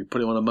car or we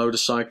put him on a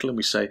motorcycle and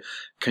we say,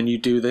 can you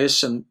do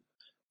this? And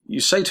you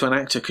say to an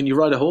actor, can you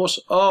ride a horse?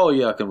 Oh,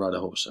 yeah, I can ride a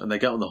horse. And they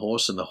get on the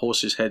horse and the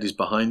horse's head is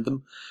behind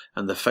them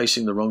and they're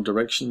facing the wrong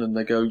direction. And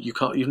they go,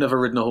 you've never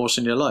ridden a horse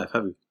in your life,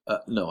 have you?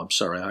 No, I'm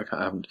sorry, I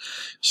haven't.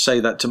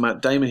 Say that to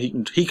Matt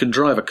Damon. He can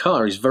drive a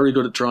car. He's very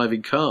good at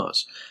driving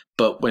cars.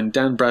 But when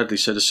Dan Bradley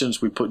said, as soon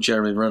as we put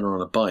Jeremy Renner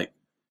on a bike,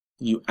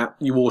 you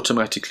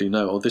automatically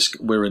know,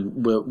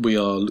 we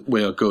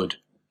are good.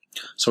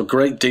 So a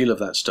great deal of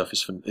that stuff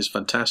is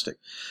fantastic.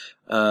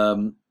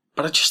 But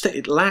I just think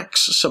it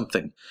lacks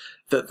something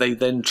that they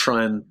then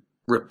try and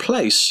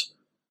replace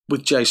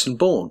with Jason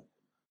Bourne.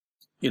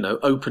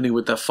 Opening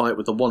with that fight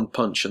with the one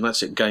punch and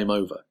that's it, game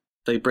over.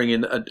 They bring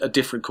in a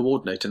different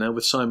coordinator now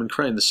with Simon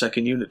Crane, the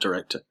second unit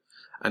director,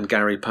 and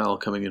Gary Powell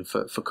coming in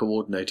for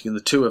coordinating. And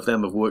the two of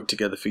them have worked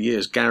together for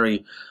years.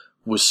 Gary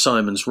was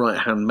Simon's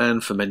right-hand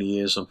man for many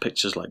years on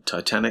pictures like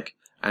Titanic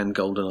and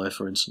GoldenEye,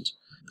 for instance.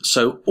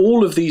 So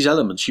all of these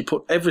elements, you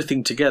put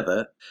everything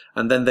together,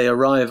 and then they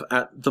arrive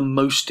at the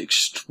most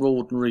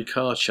extraordinary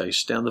car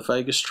chase down the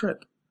Vegas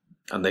Strip.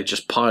 And they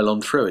just pile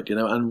on through it,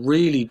 and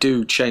really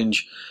do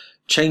change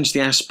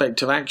the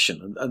aspect of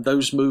action. And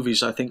those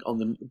movies, I think,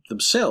 on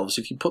themselves,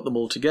 if you put them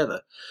all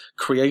together,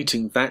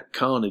 creating that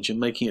carnage and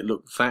making it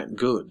look that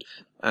good.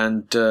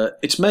 And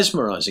it's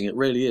mesmerizing, it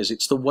really is.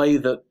 It's the way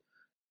that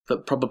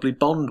probably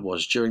Bond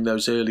was during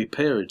those early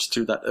periods,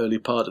 through that early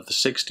part of the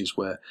 60s,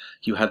 where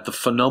you had the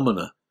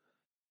phenomena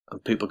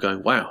and people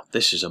going, wow,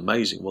 this is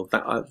amazing. Well,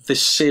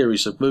 this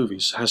series of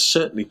movies has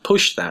certainly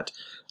pushed that.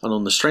 And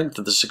on the strength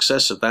of the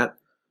success of that,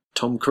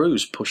 Tom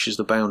Cruise pushes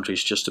the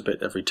boundaries just a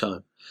bit every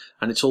time.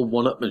 And it's all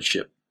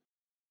one-upmanship.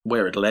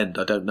 Where it'll end,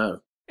 I don't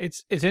know.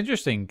 It's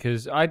interesting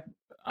because I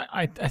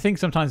think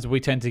sometimes we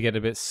tend to get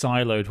a bit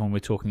siloed when we're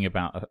talking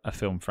about a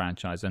film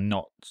franchise and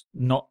not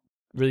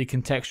really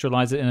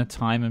contextualize it in a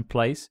time and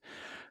place.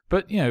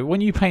 But,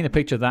 when you paint a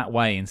picture that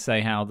way and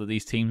say how that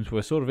these teams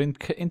were sort of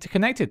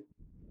interconnected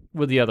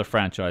with the other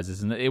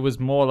franchises, and it was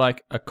more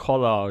like a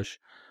collage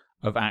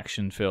of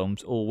action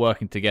films all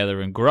working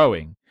together and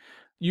growing,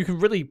 you can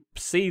really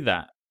see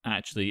that,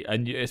 actually,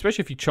 and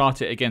especially if you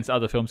chart it against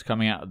other films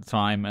coming out at the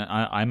time. And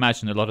I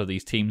imagine a lot of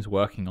these teams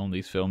working on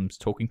these films,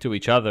 talking to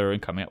each other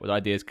and coming up with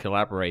ideas,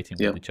 collaborating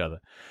with each other.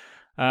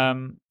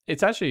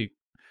 It's actually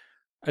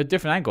a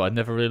different angle I'd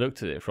never really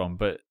looked at it from,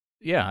 but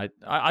yeah,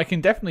 I can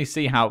definitely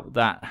see how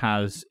that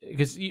has,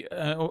 because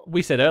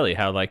we said earlier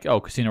how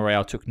Casino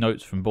Royale took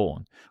notes from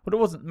Bourne,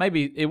 but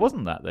maybe it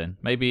wasn't that then.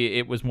 Maybe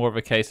it was more of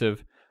a case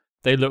of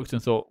they looked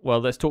and thought, well,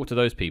 let's talk to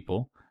those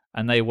people,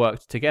 and they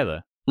worked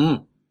together.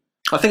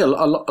 I think a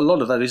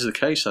lot of that is the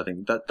case. I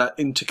think that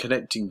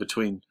interconnecting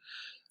between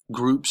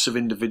groups of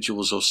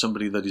individuals or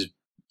somebody that is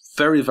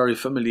very, very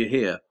familiar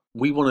here.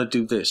 We want to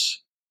do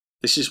this.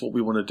 This is what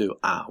we want to do.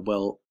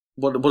 Well,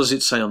 what does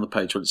it say on the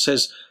page? Well, it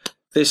says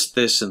this,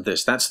 this, and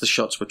this. That's the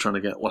shots we're trying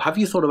to get. Well, have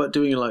you thought about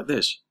doing it like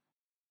this?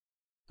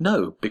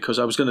 No, because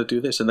I was going to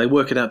do this. And they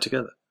work it out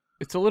together.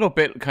 It's a little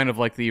bit kind of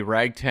like the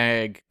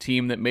ragtag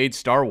team that made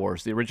Star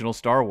Wars, the original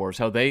Star Wars,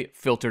 how they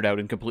filtered out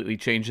and completely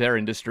changed their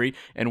industry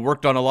and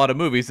worked on a lot of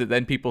movies that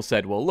then people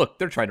said, well, look,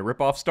 they're trying to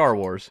rip off Star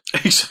Wars.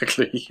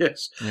 Exactly,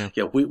 yes.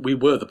 Yeah, we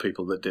were the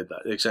people that did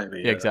that.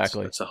 Exactly. Yeah,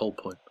 exactly. That's the whole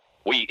point.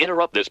 We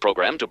interrupt this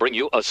program to bring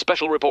you a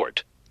special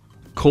report.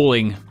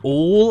 Calling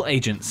all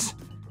agents.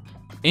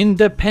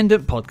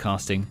 Independent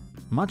podcasting,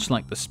 much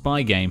like the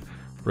spy game,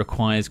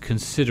 requires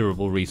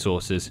considerable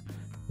resources,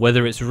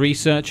 whether it's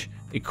research,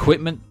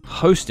 equipment,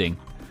 hosting,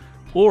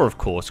 or of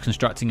course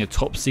constructing a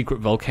top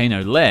secret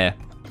volcano lair.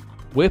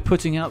 We're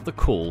putting out the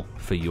call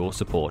for your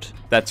support.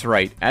 That's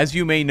right. As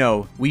you may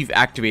know, we've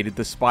activated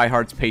the Spy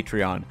Hearts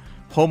Patreon,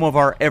 home of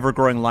our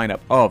ever-growing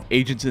lineup of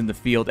Agents in the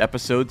Field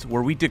episodes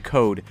where we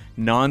decode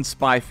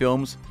non-spy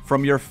films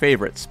from your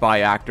favorite spy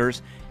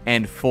actors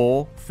and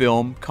full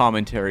film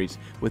commentaries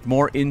with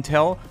more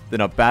intel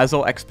than a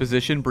Basil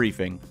exposition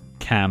briefing.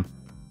 Cam,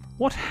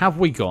 what have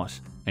we got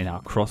in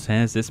our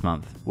crosshairs this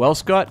month? Well,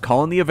 Scott,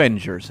 calling the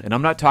Avengers, and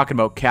I'm not talking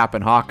about Cap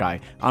and Hawkeye.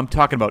 I'm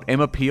talking about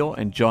Emma Peel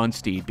and John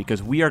Steed,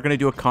 because we are going to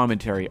do a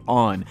commentary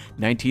on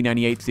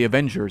 1998's The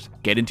Avengers.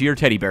 Get into your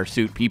teddy bear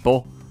suit,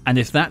 people. And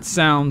if that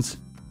sounds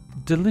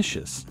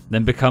delicious,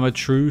 then become a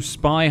true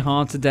spy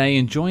hard today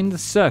and join the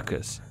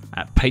circus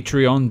at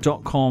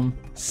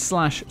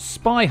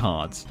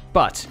patreon.com/spyhards.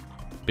 But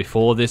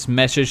before this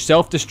message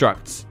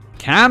self-destructs,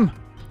 Cam,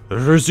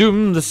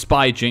 resume the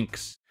spy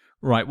jinx.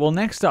 Right, well,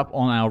 next up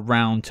on our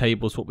round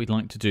tables, what we'd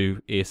like to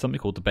do is something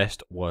called the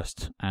best,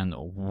 worst, and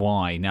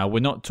why. Now, we're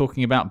not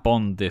talking about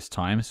Bond this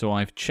time, so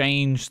I've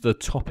changed the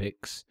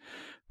topics.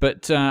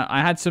 But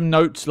I had some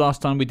notes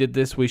last time we did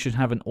this. We should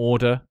have an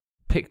order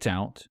picked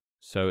out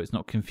so it's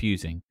not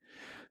confusing.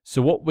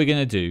 So what we're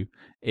going to do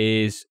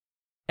is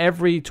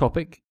every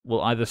topic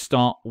will either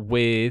start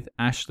with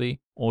Ashley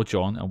or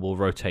John, and we'll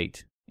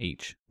rotate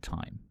each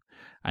time.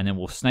 And then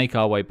we'll snake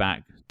our way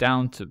back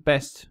down to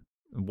best,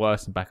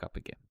 worst, and back up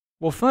again.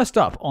 Well, first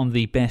up on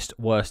the best,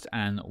 worst,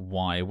 and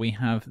why, we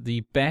have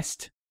the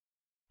best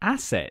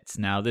assets.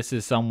 Now, this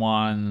is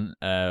someone,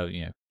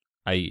 a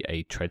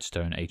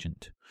Treadstone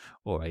agent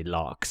or a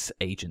Larks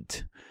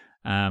agent.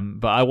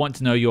 But I want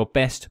to know your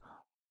best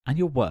and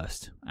your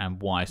worst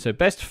and why. So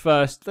best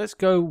first, let's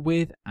go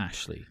with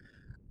Ashley.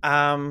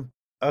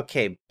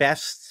 Okay,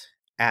 best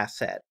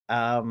asset.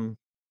 I'm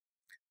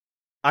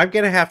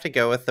going to have to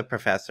go with the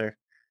Professor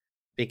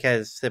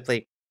because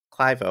simply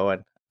Clive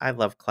Owen. I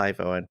love Clive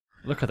Owen.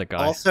 Look at the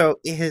guy. Also,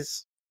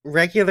 his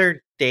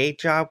regular day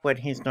job when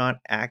he's not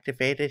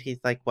activated, he's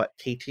like,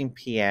 teaching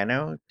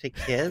piano to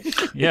kids?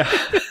 Yeah.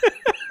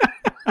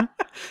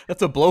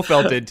 That's what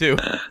Blofeld did, too.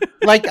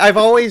 Like, I've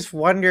always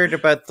wondered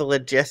about the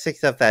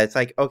logistics of that. It's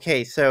like,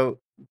 okay, so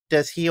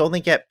does he only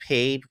get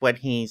paid when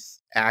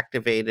he's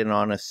activated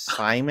on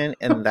assignment,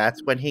 and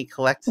that's when he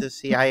collects his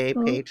CIA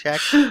paycheck,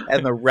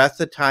 and the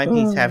rest of the time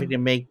he's having to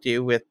make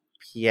do with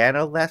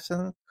piano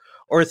lessons?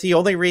 Or is the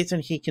only reason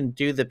he can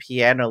do the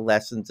piano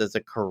lessons as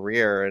a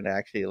career and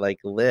actually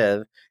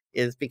live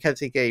is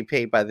because he's getting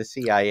paid by the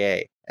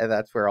CIA, and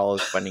that's where all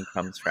his funding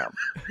comes from?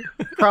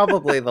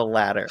 Probably the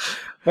latter.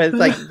 But it's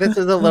like, this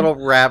is a little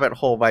rabbit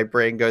hole my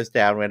brain goes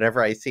down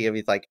whenever I see him.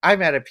 He's like,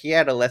 I'm at a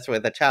piano lesson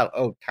with a child.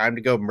 Oh, time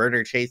to go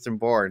murder Jason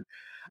Bourne.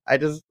 I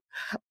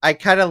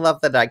kind of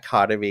love the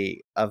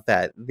dichotomy of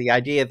that. The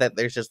idea that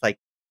there's just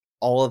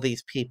all of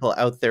these people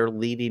out there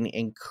leading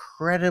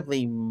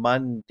incredibly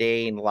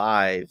mundane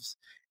lives,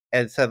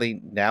 and suddenly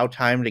now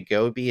time to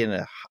go be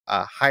a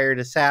hired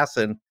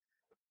assassin.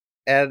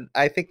 And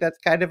I think that's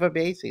kind of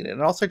amazing. And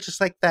also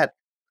just that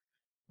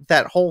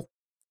whole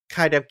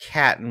kind of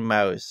cat and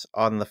mouse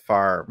on the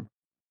farm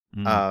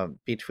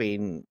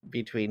between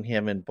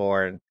him and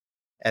Bourne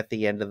at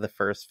the end of the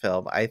first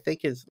film, I think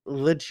is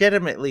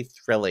legitimately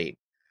thrilling,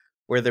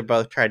 where they're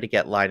both trying to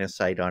get line of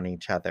sight on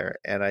each other.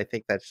 And I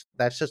think that's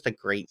just a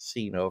great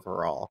scene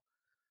overall.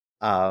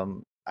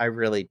 I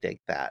really dig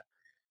that.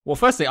 Well,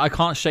 firstly, I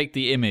can't shake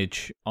the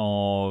image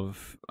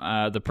of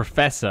the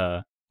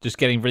Professor just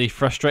getting really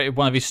frustrated.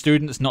 One of his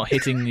students not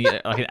hitting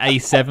the an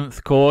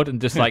A7th chord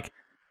and just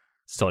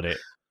sod it.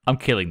 I'm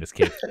killing this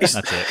kid.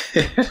 That's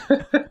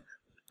it.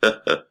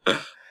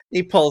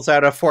 He pulls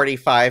out a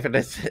 45 and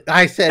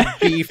I said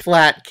B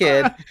flat,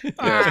 kid.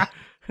 Yeah.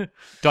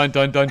 Dun,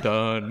 dun, dun,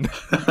 dun.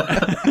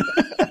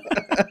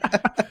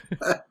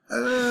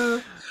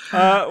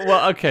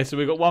 Well, okay, so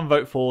we've got one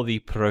vote for the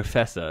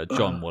Professor.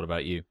 John, what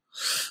about you?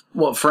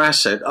 What for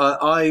asset?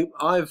 I'm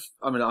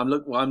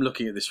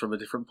looking at this from a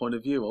different point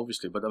of view,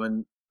 obviously, but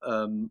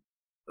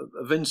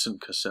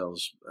Vincent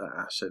Cassel's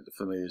asset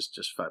for me is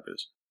just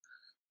fabulous.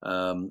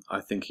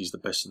 I think he's the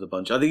best of the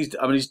bunch. I think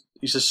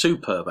he's a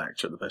superb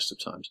actor at the best of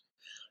times.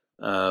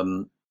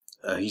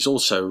 He's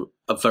also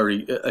a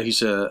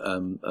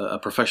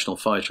professional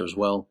fighter as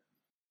well.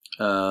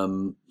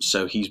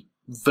 So he's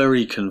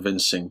very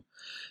convincing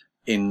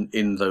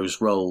in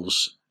those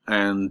roles,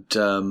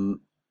 and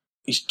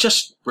he's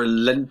just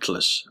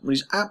relentless. I mean,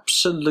 he's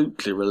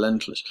absolutely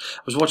relentless.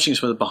 I was watching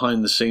some of the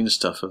behind the scenes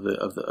stuff of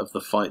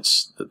the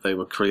fights that they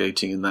were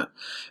creating in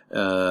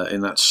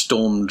that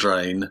storm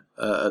drain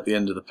at the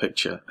end of the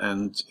picture,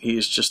 and he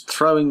is just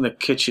throwing the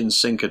kitchen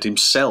sink at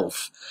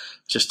himself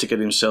just to get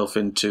himself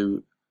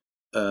into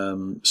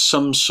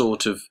some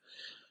sort of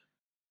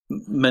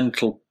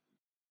mental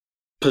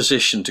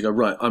position to go,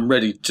 right, I'm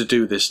ready to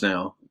do this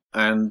now.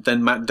 And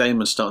then Matt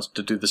Damon starts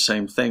to do the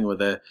same thing where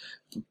they're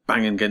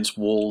banging against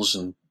walls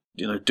and,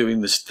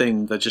 doing this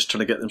thing. They're just trying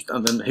to get them,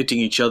 and then hitting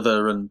each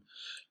other, and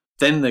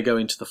then they go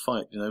into the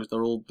fight.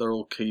 They're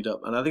all keyed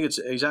up, and I think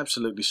he's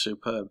absolutely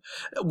superb.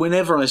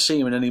 Whenever I see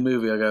him in any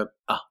movie, I go,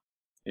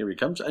 here he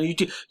comes. And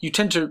you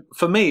tend to,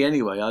 for me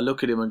anyway, I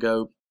look at him and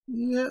go,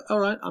 yeah, all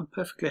right, I'm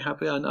perfectly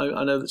happy. I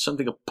know that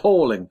something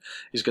appalling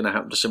is going to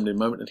happen to somebody in a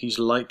moment, and he's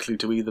likely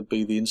to either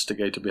be the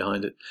instigator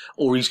behind it,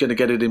 or he's going to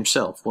get it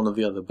himself, one or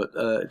the other. But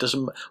it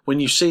doesn't. When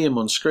you see him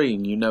on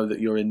screen, you know that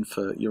you're in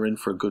for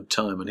a good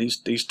time, and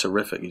he's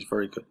terrific. He's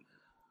very good.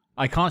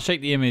 I can't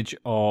shake the image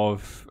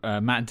of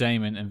Matt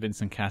Damon and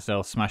Vincent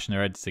Cassel smashing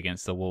their heads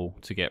against the wall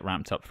to get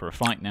ramped up for a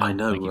fight. Now I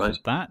know, Thank you right?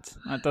 for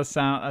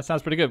that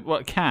sounds pretty good.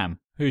 What, Cam?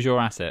 Who's your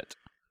asset?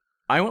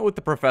 I went with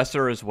the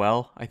Professor as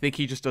well. I think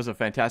he just does a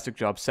fantastic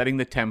job setting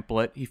the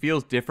template. He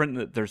feels different,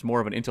 that there's more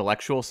of an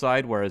intellectual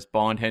side, whereas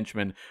Bond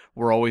henchmen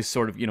were always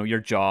sort of, your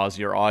Jaws,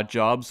 your odd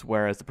jobs,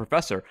 whereas the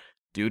Professor,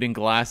 dude in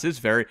glasses,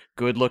 very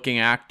good-looking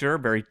actor,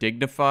 very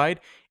dignified,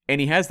 and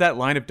he has that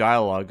line of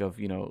dialogue of,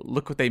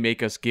 look what they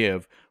make us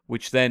give,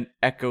 which then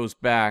echoes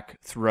back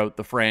throughout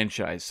the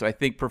franchise. So I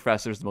think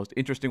Professor's the most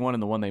interesting one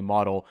and the one they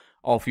model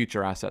all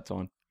future assets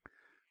on.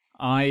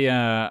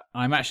 I'm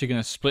actually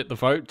going to split the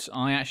vote.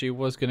 I actually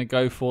was going to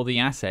go for the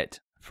asset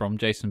from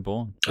Jason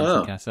Bourne,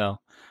 Vincent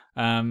Cassel.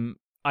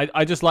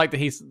 I just like that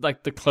he's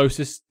like the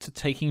closest to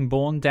taking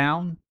Bourne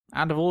down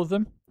out of all of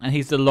them, and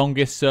he's the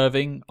longest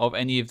serving of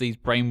any of these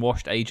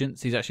brainwashed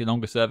agents. He's actually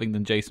longer serving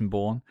than Jason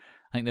Bourne.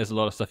 I think there's a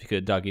lot of stuff you could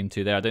have dug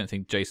into there. I don't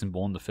think Jason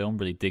Bourne, the film,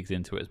 really digs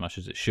into it as much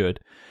as it should.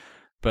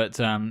 But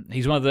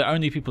he's one of the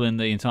only people in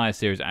the entire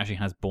series that actually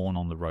has Bourne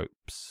on the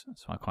ropes.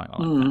 So I quite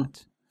like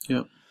that.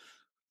 Yeah.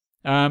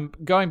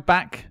 Going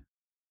back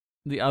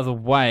the other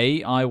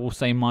way, I will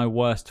say my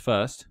worst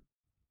first.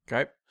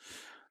 Okay.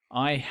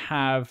 I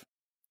have...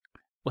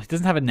 Well, he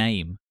doesn't have a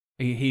name.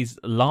 He's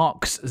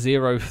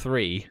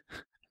Larks03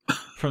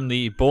 from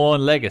the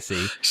Bourne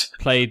Legacy,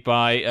 played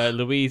by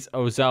Louise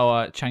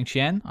Ozawa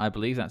Changchien, I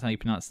believe that's how you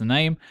pronounce the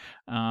name.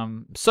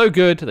 So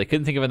good, they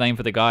couldn't think of a name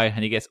for the guy,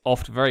 and he gets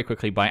offed very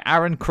quickly by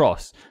Aaron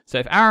Cross. So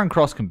if Aaron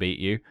Cross can beat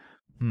you,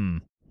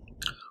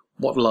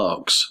 What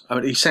Larks? I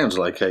mean, he sounds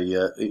like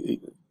a...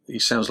 He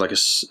sounds like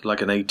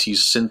an 80s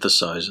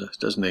synthesizer,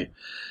 doesn't he?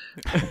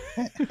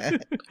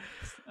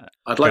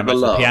 I'd like the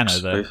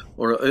Larks. Piano,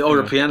 or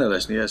a piano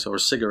lesson, yes, or a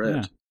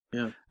cigarette.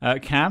 Yeah.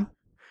 Cam?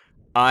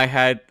 I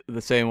had the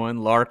same one,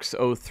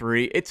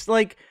 Larks03. It's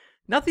like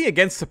nothing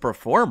against the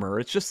performer.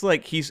 It's just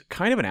like he's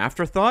kind of an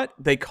afterthought.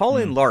 They call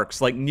in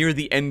Larks like near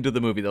the end of the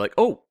movie. They're like,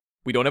 oh,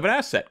 we don't have an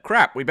asset.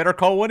 Crap, we better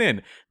call one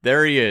in.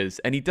 There he is.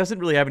 And he doesn't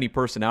really have any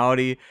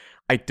personality.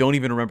 I don't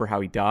even remember how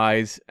he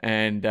dies,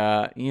 and,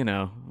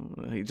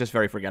 he's just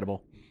very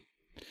forgettable.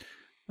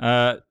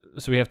 So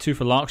we have 2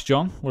 for Larks.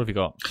 John, what have you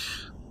got?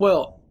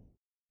 Well,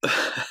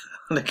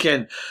 and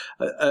again,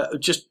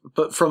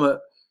 but from a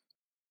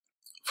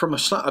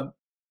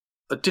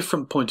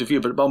different point of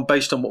view, but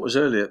based on what was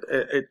earlier,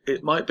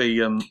 it might be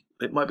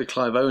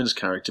Clive Owen's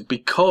character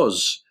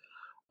because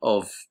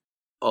of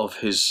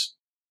his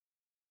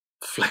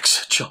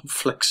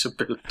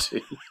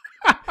flexibility.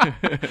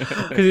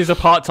 Because he's a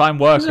part-time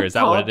worker, is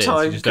that what it is?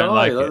 You just don't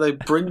like it. They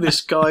bring this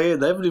guy in.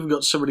 They haven't even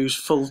got somebody who's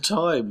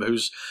full-time,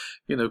 who's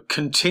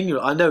continual.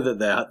 I know that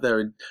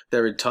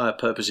their entire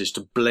purpose is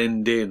to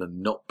blend in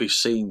and not be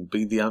seen,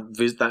 be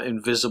that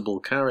invisible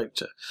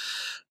character.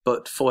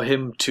 But for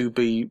him to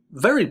be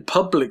very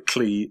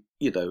publicly,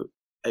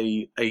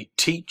 a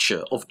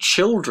teacher of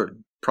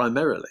children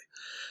primarily,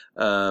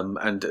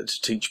 and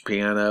to teach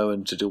piano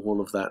and to do all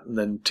of that, and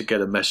then to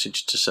get a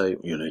message to say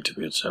you need to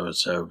be at so and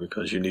so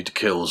because you need to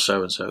kill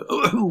so and so.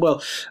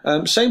 Well,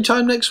 same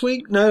time next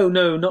week? No,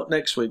 not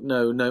next week.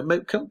 No.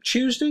 Maybe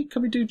Tuesday?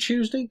 Can we do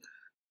Tuesday?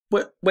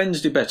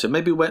 Wednesday better.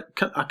 Maybe I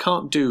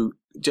can't do.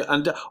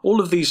 And all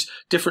of these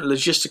different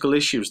logistical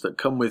issues that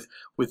come with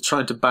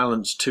trying to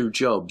balance 2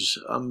 jobs.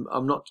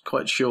 I'm not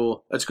quite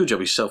sure. It's a good job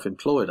he's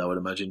self-employed, I would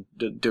imagine,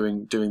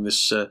 doing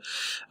this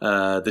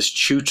this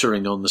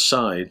tutoring on the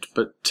side.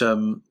 But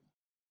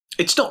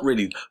it's not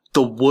really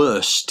the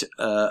worst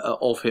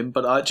of him.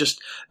 But I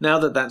just, now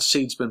that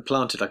seed's been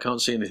planted, I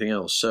can't see anything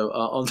else. So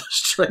on the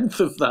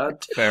strength of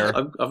that, fair.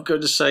 I'm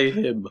going to say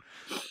him.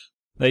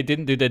 They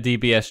didn't do their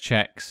DBS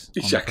checks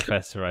on the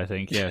Professor, I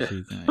think. Yeah,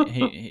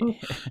 the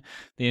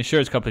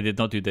insurance company did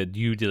not do their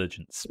due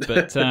diligence.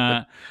 But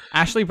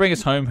Ashley, bring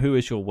us home. Who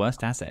is your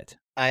worst asset?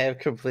 I have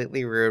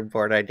completely ruined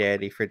Bourne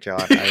Identity for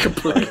John.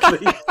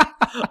 Completely.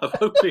 I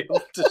won't be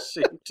able to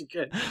see it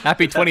again.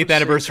 Happy 20th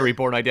anniversary,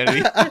 Bourne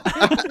Identity.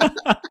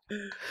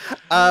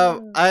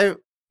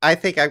 I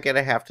think I'm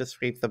gonna have to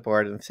sweep the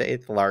board and say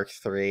it's Lark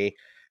 3.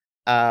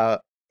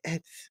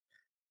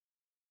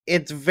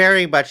 It's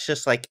very much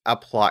just like a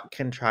plot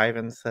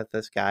contrivance that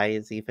this guy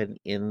is even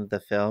in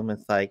the film.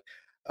 It's like,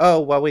 oh,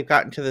 well, we've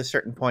gotten to this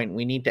certain point.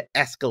 We need to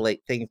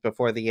escalate things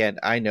before the end.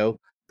 I know,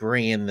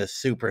 bring in the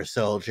super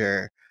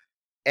soldier.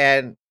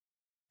 And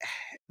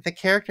the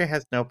character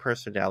has no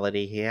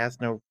personality. He has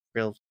no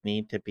real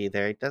need to be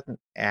there. He doesn't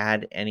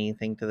add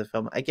anything to the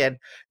film. Again,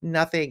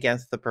 nothing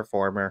against the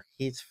performer.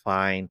 He's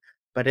fine,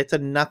 but it's a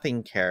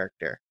nothing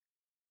character.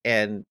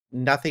 And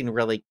nothing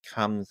really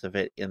comes of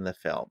it in the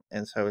film.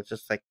 And so it's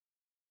just like,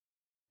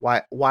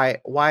 why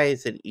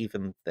is it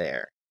even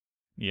there?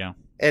 Yeah.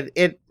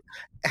 And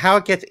how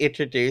it gets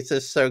introduced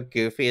is so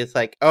goofy. It's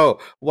like, oh,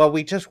 well,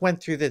 we just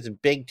went through this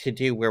big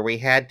to-do where we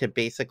had to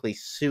basically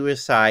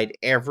suicide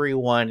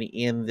everyone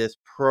in this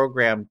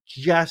program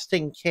just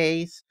in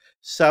case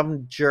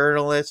some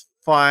journalist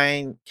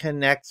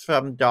connects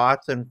some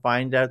dots and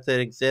find out that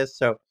it exists.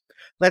 So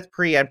let's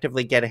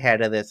preemptively get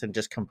ahead of this and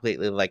just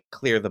completely like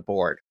clear the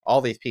board.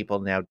 All these people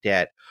now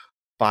dead.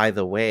 By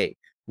the way,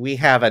 we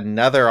have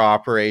another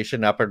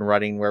operation up and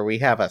running where we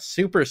have a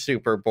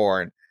super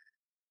born.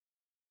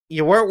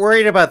 You weren't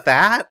worried about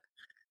that?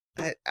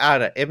 I don't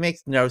know. It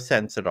makes no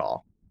sense at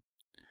all.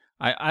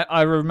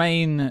 I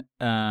remain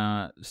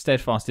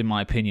steadfast in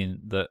my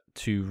opinion that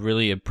to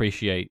really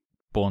appreciate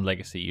Bourne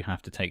Legacy, you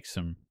have to take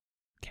some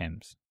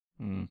chems.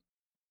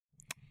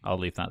 I'll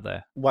leave that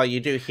there. Well, you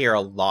do hear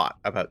a lot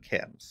about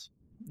chems.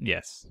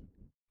 Yes.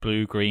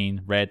 Blue,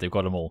 green, red, they've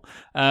got them all.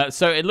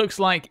 So it looks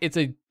like it's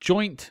a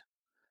joint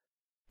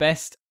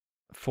best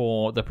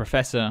for the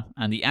Professor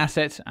and the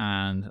Asset,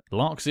 and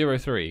Lark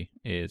 03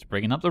 is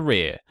bringing up the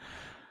rear.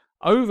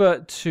 Over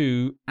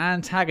to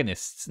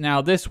antagonists.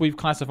 Now, this we've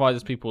classified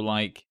as people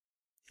like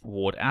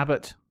Ward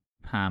Abbott,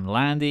 Pam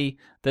Landy.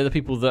 They're the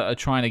people that are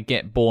trying to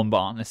get Bourne but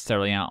aren't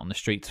necessarily out on the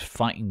streets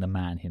fighting the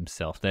man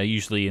himself. They're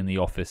usually in the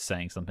office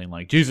saying something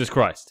like, Jesus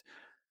Christ,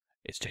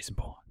 it's Jason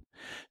Bourne.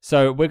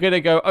 So we're going to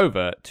go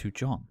over to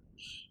John.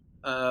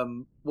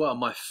 Well,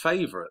 my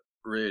favourite,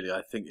 really,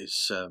 I think,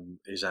 is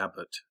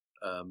Abbott.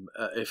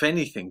 If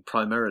anything,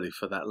 primarily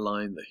for that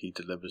line that he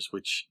delivers,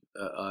 which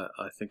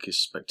I think is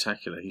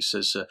spectacular. He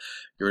says,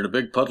 "You're in a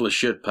big puddle of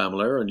shit,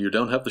 Pamela, and you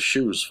don't have the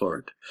shoes for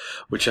it,"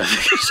 which I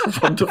think is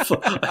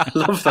wonderful. I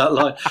love that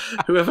line.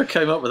 Whoever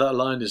came up with that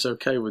line is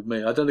okay with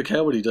me. I don't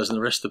care what he does in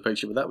the rest of the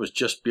picture, but that was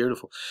just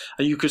beautiful.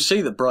 And you could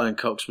see that Brian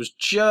Cox was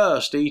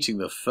just eating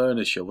the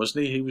furniture,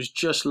 wasn't he? He was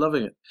just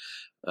loving it.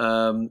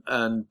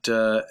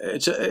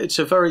 It's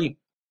a very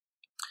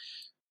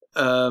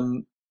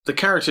the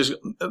character's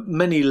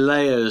many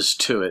layers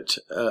to it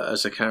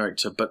as a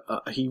character, but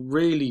he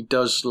really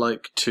does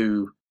like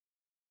to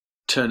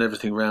turn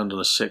everything round on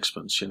a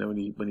sixpence. You know,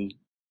 when he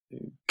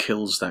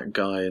kills that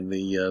guy in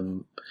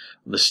the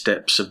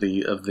steps of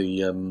the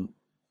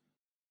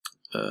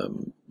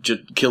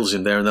kills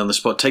him there and then on the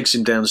spot, takes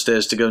him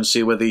downstairs to go and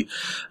see where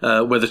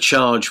the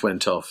charge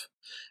went off.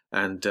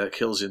 And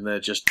kills him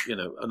there, just, you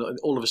know, and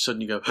all of a sudden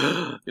you go,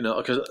 you know,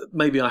 because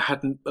maybe I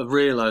hadn't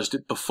realised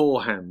it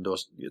beforehand,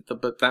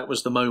 but that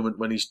was the moment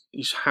when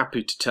he's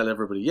happy to tell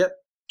everybody, yep,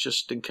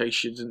 just in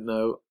case you didn't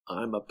know,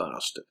 I'm a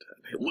bastard.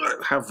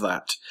 He'll have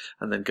that,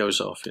 and then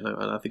goes off, you know.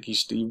 And I think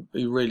he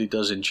really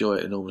does enjoy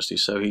it enormously.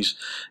 So he's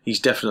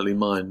definitely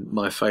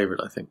my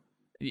favourite, I think.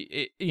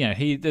 Yeah,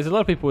 there's a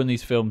lot of people in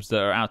these films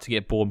that are out to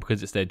get Bourne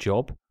because it's their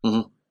job,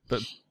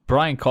 but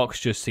Brian Cox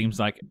just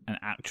seems like an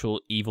actual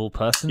evil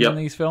person in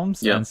these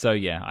films. And so,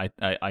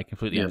 I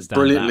completely understand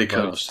brilliantly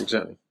that. Cast,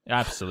 exactly.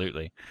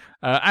 Absolutely.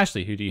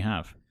 Ashley, who do you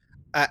have?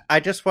 I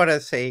just want to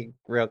say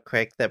real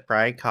quick that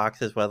Brian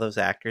Cox is one of those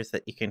actors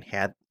that you can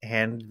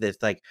hand this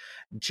like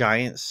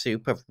giant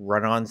soup of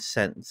run-on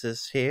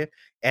sentences to,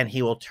 and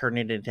he will turn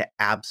it into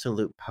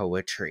absolute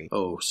poetry.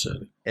 Oh,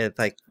 certainly. It's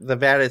like, the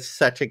man is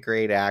such a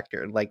great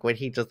actor. Like, when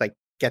he just like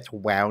gets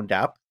wound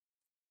up,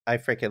 I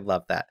freaking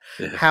love that.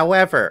 Yeah.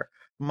 However,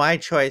 my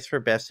choice for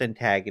best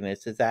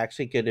antagonist is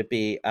actually going to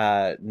be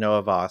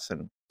Noah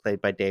Vossen,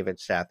 played by David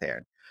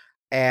Strathairn.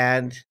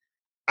 And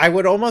I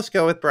would almost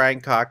go with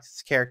Brian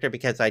Cox's character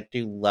because I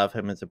do love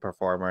him as a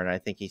performer and I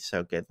think he's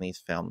so good in these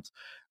films.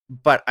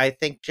 But I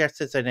think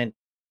just as an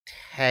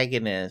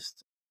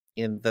antagonist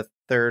in the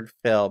third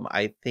film,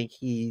 I think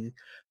he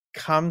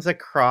comes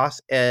across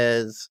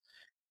as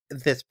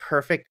this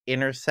perfect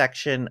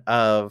intersection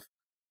of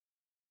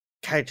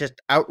kind of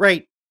just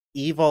outright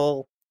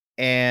evil,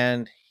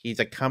 and he's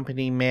a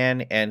company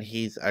man, and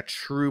he's a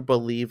true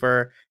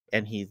believer,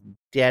 and he's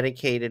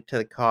dedicated to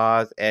the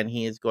cause, and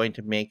he is going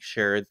to make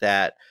sure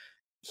that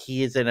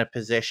he is in a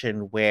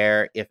position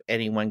where if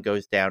anyone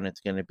goes down, it's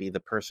going to be the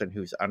person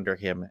who's under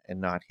him and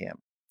not him,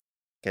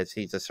 because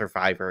he's a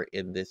survivor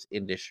in this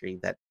industry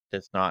that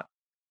does not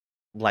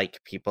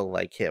like people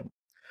like him.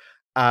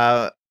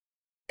 And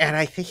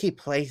I think he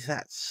plays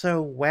that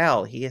so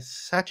well. He is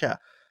such a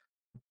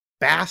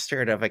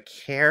bastard of a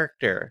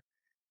character.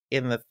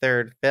 in the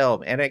third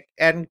film,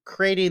 and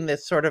creating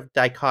this sort of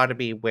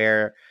dichotomy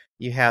where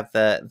you have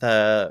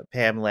the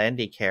Pam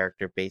Landy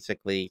character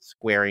basically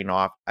squaring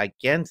off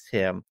against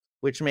him,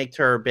 which makes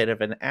her a bit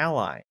of an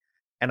ally.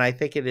 And I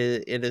think it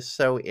is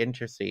so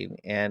interesting,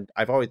 and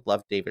I've always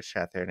loved David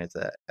Strathairn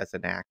as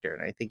an actor,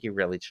 and I think he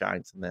really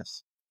shines in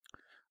this.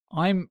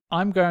 I'm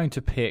going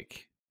to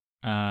pick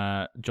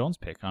John's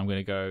pick. I'm going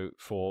to go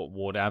for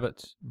Ward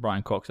Abbott.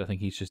 Brian Cox, I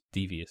think he's just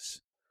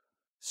devious,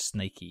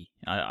 snaky.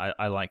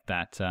 I like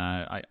that.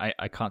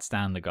 I can't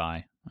stand the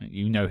guy.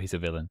 You know he's a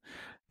villain.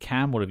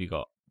 Cam, what have you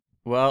got?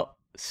 Well,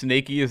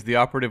 snaky is the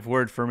operative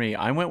word for me.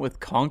 I went with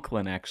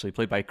Conklin, actually,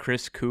 played by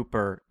Chris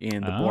Cooper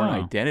in The Bourne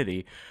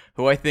Identity,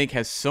 who I think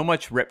has so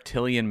much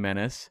reptilian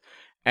menace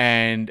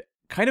and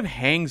kind of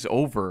hangs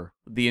over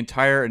the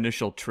entire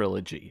initial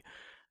trilogy.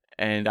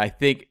 And I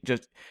think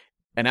just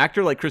an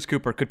actor like Chris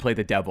Cooper could play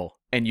the devil,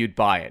 and you'd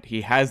buy it.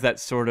 He has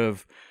that sort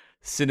of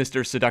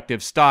sinister,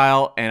 seductive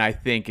style, and I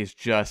think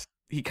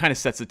he kind of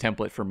sets the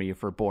template for me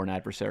for Bourne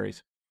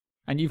adversaries.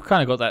 And you've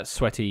kind of got that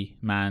sweaty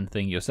man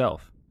thing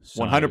yourself.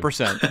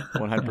 100%.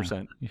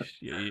 100%.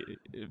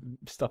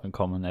 Stuff in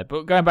common there.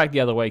 But going back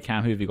the other way,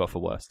 Cam, who have you got for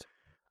worst?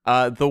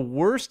 The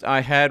worst I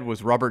had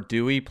was Robert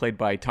Dewey, played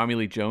by Tommy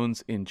Lee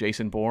Jones in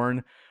Jason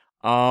Bourne.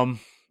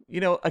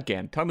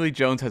 Again, Tommy Lee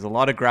Jones has a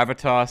lot of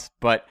gravitas,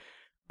 but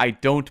I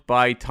don't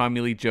buy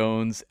Tommy Lee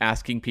Jones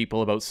asking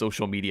people about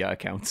social media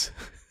accounts.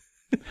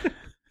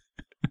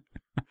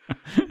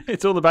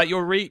 It's all about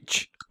your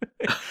reach.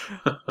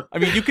 I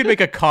mean, you could make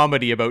a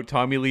comedy about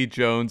Tommy Lee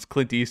Jones,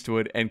 Clint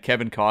Eastwood, and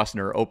Kevin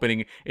Costner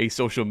opening a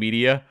social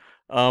media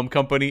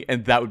company,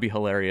 and that would be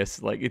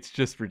hilarious. Like, it's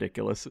just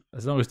ridiculous.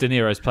 As long as De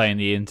Niro's playing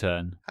the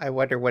intern. I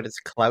wonder what his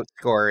clout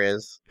score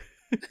is.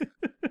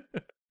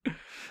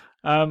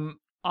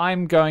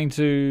 I'm going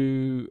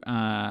to...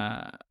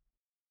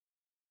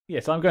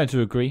 Yes, I'm going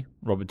to agree.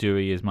 Robert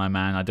Dewey is my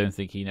man. I don't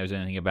think he knows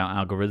anything about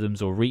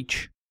algorithms or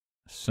reach.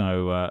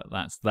 So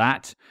that's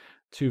that.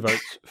 2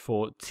 votes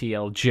for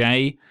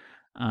TLJ.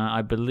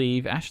 I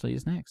believe Ashley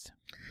is next.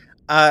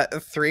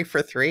 3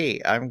 for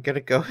 3. I'm going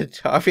to go with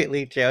Tommy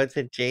Lee Jones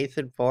and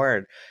Jason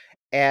Bourne.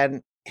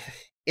 And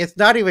it's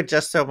not even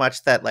just so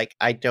much that, like,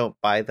 I don't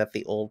buy that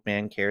the old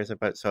man cares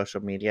about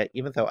social media,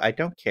 even though I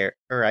don't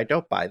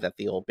buy that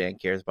the old man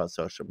cares about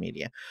social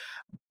media.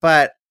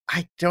 But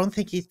I don't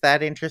think he's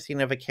that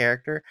interesting of a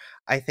character.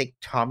 I think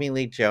Tommy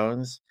Lee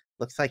Jones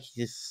looks like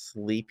he's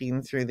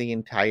sleeping through the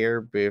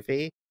entire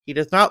movie. He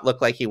does not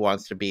look like he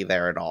wants to be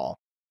there at all.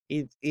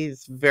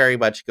 He's very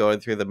much going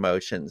through the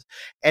motions.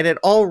 And it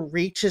all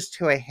reaches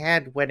to a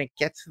head when it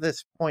gets to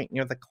this point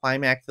near the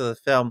climax of the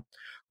film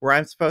where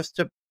I'm supposed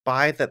to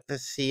buy that the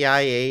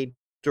CIA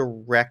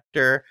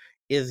director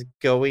is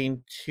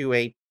going to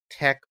a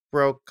tech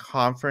bro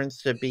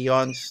conference to be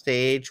on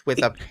stage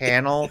with a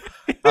panel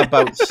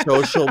about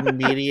social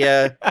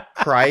media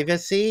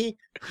privacy.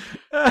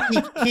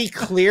 He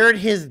cleared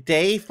his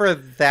day for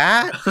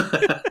that.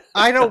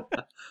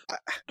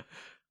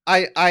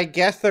 I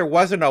guess there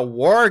wasn't a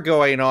war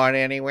going on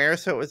anywhere,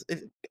 so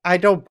I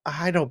don't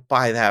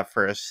buy that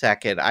for a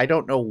second. I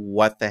don't know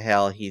what the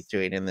hell he's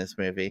doing in this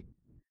movie.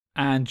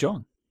 And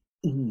John.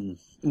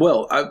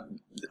 Well,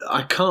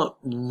 I can't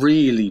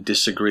really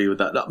disagree with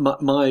that.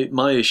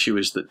 My issue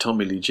is that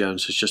Tommy Lee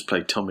Jones has just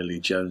played Tommy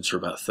Lee Jones for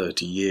about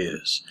 30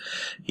 years.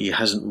 He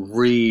hasn't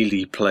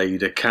really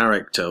played a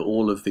character.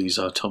 All of these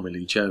are Tommy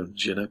Lee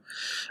Jones, you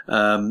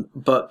know.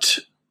 But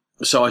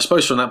so I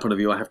suppose from that point of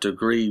view, I have to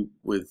agree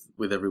with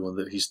everyone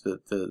that he's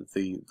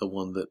the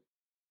one that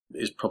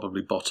is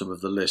probably bottom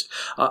of the list.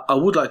 I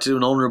would like to do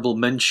an honourable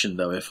mention,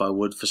 though, if I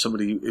would, for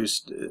somebody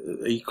who's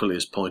equally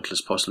as pointless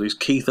possibly, is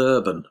Keith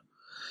Urban.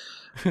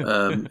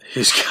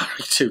 His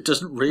character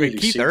doesn't really. Wait,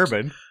 Keith seem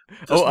Urban.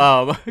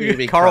 Carl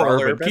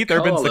Carl Urban. Keith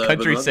Urban's the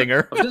country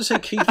singer. I was going to say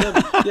Keith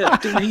Urban. Yeah,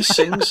 didn't he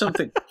sing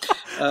something?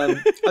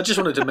 I just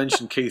wanted to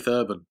mention Keith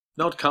Urban,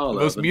 not Carl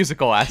Urban. Most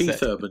musical asset.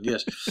 Keith Urban,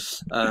 yes.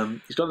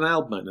 He's got an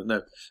album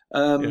out.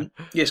 No.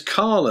 Yes,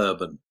 Carl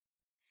Urban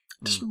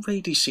doesn't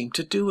really seem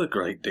to do a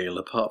great deal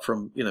apart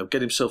from,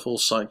 get himself all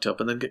psyched up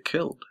and then get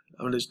killed.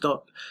 I mean, it's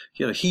not,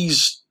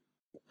 he's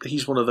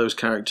one of those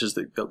characters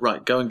that go,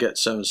 right, go and get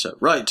so-and-so.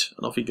 Right,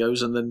 and off he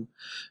goes, and then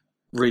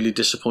really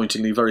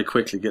disappointingly very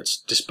quickly gets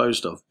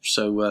disposed of.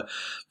 So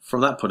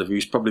from that point of view,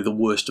 he's probably the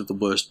worst of the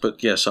worst.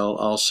 But yes,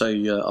 I'll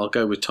say I'll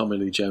go with Tommy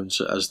Lee Jones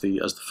as the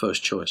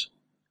first choice.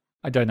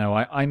 I don't know.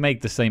 I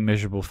make the same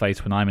miserable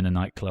face when I'm in a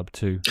nightclub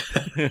too.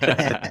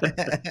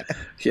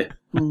 Yeah.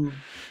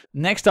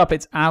 Next up,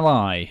 it's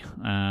Ally.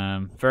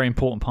 Very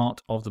important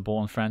part of the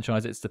Bourne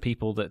franchise. It's the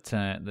people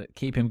that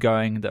keep him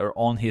going, that are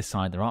on his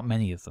side. There aren't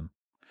many of them.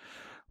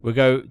 We'll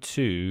go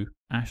to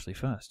Ashley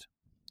first.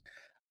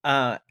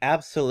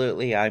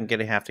 Absolutely, I'm going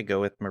to have to go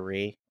with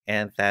Marie,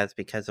 and that's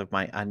because of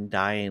my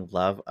undying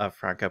love of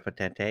Franco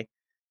Potente.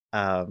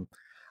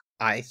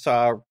 I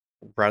saw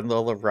Run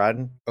Lola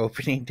Run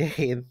opening day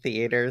in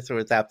theaters. It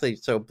was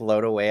absolutely so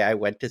blown away. I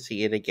went to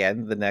see it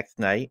again the next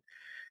night,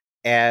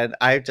 and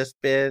I've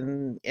just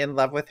been in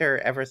love with her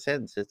ever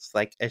since. It's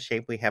like a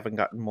shame we haven't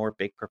gotten more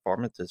big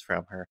performances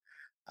from her.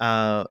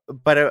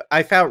 But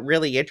I found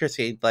really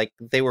interesting, like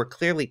they were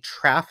clearly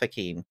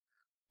trafficking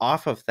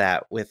off of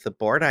that with the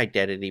Bourne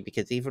Identity,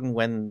 because even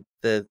when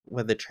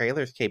the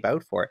trailers came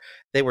out for it,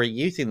 they were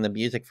using the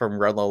music from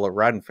Run Lola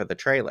Run for the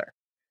trailer.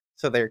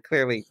 So they're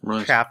clearly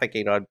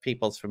trafficking on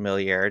people's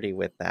familiarity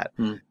with that.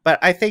 But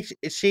I think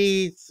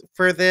she's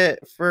for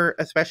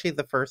especially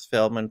the first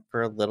film and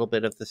for a little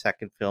bit of the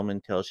second film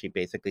until she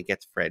basically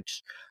gets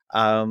French.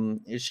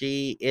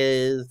 She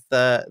is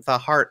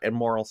the heart and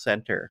moral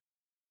center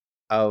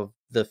of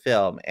the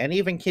film, and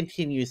even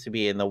continues to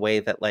be in the way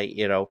that, like,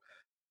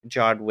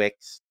 John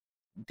Wick's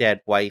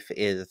dead wife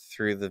is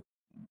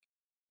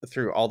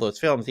through all those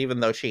films. Even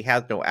though she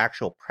has no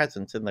actual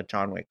presence in the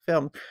John Wick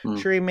film,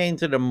 she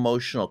remains an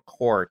emotional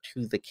core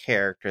to the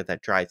character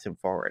that drives him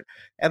forward.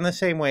 And the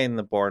same way in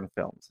the Bourne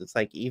films, it's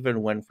like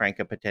even when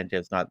Franka Potente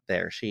is not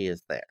there, she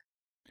is there.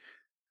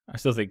 I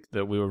still think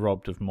that we were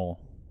robbed of more.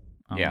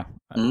 Yeah.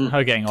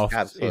 Her getting off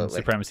Absolutely. in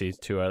Supremacy is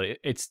too early.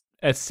 It's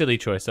a silly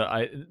choice. It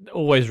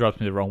always rubs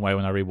me the wrong way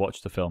when I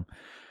rewatch the film.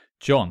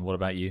 John, what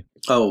about you?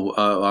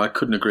 I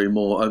couldn't agree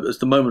more. At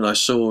the moment I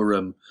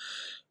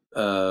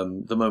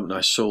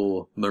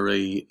saw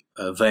Marie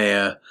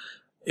there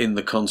in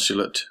the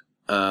consulate,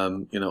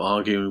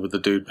 arguing with the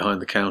dude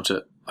behind the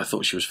counter, I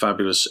thought she was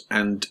fabulous,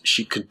 and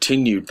she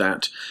continued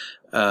that.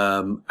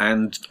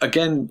 And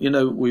again,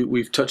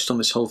 we've touched on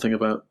this whole thing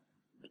about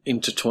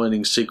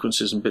intertwining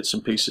sequences and bits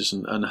and pieces,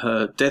 and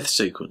her death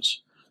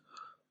sequence.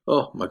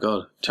 Oh my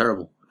God,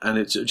 terrible! And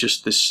it's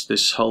just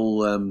this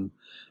whole.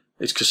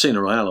 It's Casino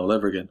Royale all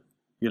over again,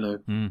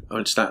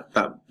 It's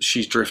that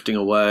she's drifting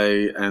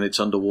away and it's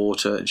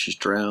underwater and she's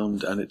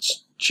drowned and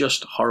it's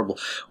just horrible.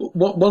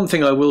 One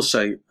thing I will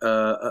say,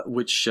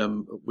 which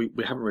we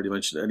haven't really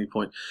mentioned at any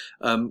point,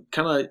 I'm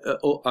going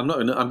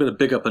to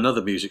big up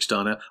another music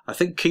star now. I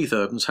think Keith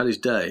Urban's had his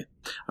day.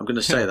 I'm going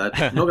to say that.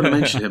 I'm not going to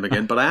mention him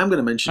again, but I am going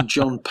to mention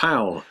John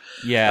Powell,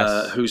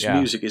 whose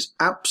music is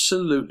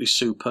absolutely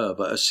superb.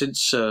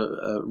 Since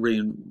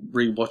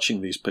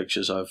re-watching these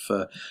pictures, I've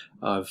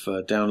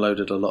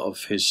downloaded a lot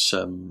of his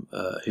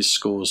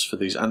scores for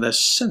these, and they're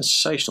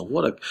sensational.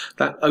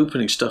 That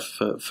opening stuff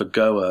for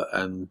Goa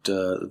and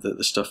the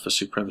stuff for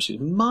Supremacy is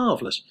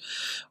marvelous,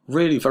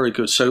 really very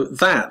good. So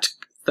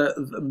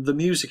the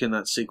music in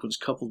that sequence,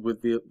 coupled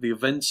with the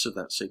events of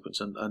that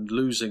sequence and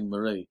losing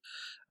Marie,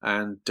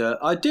 and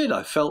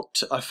I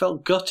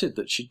felt gutted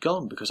that she'd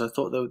gone, because I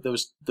thought there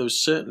was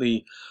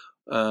certainly.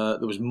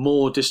 There was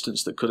more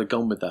distance that could have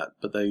gone with that,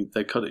 but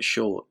they cut it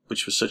short,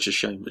 which was such a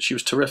shame. But she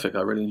was terrific.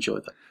 I really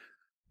enjoyed that.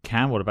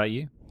 Cam, what about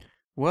you?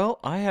 Well,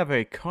 I have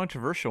a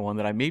controversial one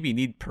that I maybe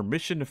need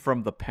permission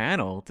from the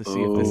panel to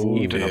see if this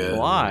even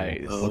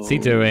applies. What's he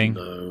doing?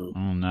 No.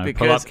 Oh, no.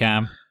 Because pull up,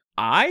 Cam.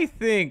 I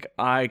think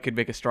I could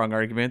make a strong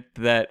argument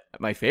that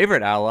my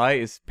favorite ally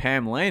is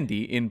Pam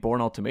Landy in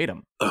Bourne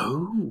Ultimatum.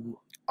 Oh.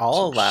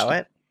 I'll allow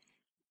it.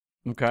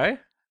 Okay.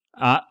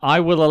 I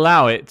will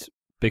allow it,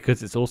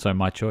 because it's also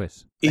my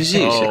choice. Is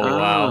it? Oh,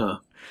 wow.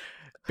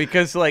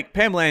 Because,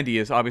 Pam Landy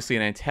is obviously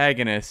an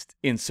antagonist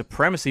in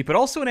Supremacy, but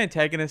also an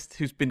antagonist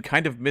who's been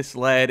kind of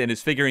misled and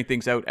is figuring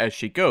things out as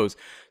she goes.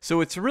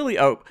 So it's really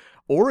a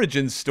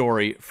origin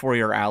story for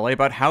your ally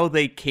about how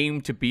they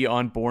came to be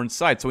on Bourne's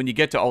side. So when you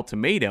get to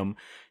Ultimatum,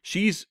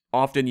 she's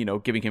often,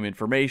 giving him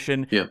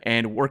information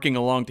and working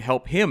along to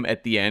help him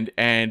at the end,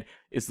 and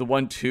is the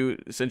one to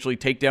essentially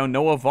take down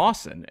Noah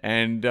Vossen.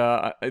 And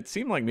it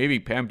seemed like maybe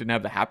Pam didn't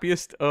have the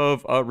happiest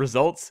of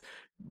results,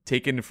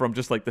 taken from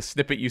just the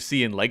snippet you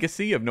see in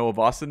Legacy of Noah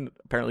Vossen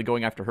apparently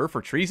going after her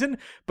for treason.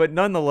 But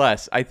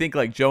nonetheless, I think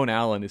Joan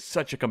Allen is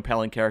such a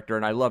compelling character,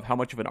 and I love how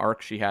much of an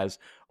arc she has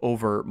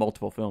over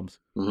multiple films.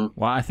 Mm-hmm.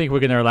 Well, I think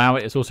we're going to allow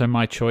it. It's also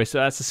my choice. So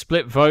that's a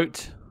split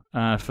vote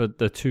for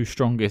the two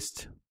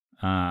strongest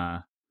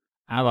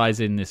allies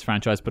in this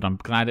franchise, but I'm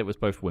glad it was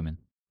both women.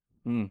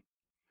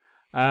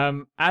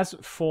 As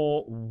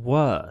for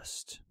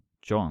worst,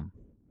 John,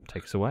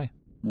 take us away.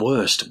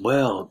 Worst?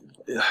 Well,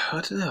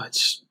 I don't know.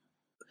 It's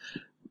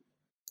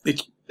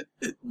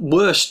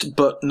worst,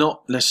 but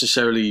not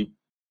necessarily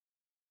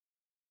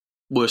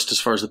worst as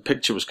far as the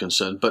picture was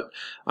concerned. But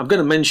I'm going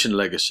to mention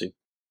Legacy,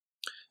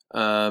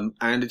 and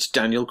it's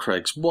Daniel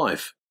Craig's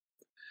wife,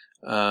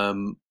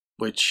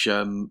 which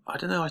I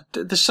don't know.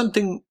 There's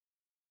something.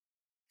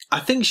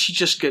 I think she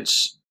just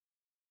gets.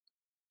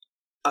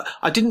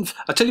 I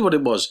tell you what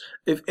it was.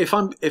 If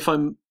I'm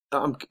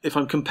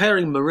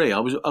comparing Marie, I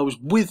was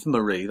with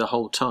Marie the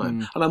whole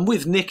time, and I'm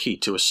with Nikki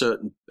to a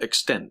certain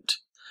extent.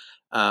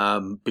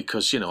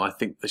 Because I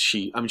think that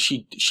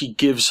she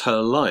gives her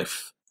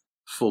life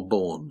for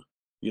Bourne.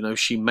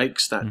 She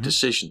makes that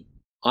decision.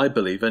 I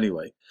believe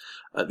anyway.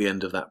 At the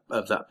end of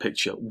that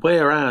picture,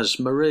 whereas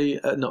Marie,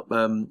 I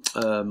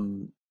don't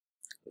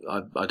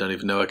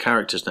even know her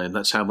character's name.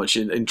 That's how much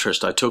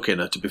interest I took in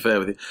her. To be fair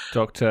with you,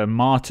 Dr.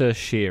 Marta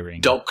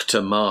Shearing.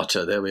 Dr.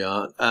 Marta. There we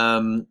are.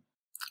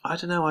 I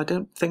don't know. I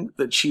don't think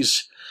that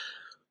she's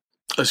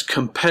as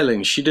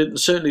compelling. She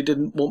certainly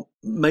didn't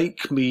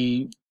make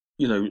me.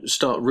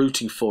 Start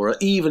rooting for her,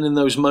 even in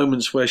those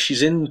moments where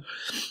she's in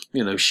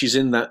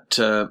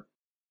that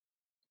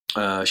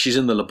she's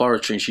in the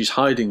laboratory and she's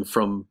hiding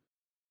from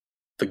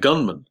the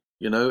gunman.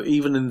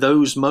 Even in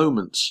those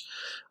moments,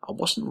 I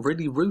wasn't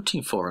really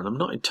rooting for her, and I'm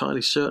not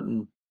entirely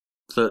certain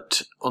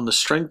that on the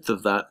strength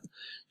of that,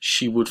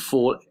 she would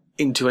fall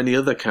into any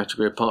other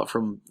category apart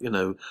from,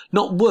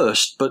 not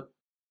worst, but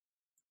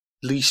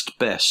least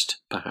best,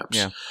 perhaps.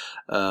 Yeah.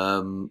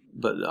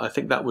 But I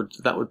think that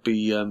would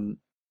be.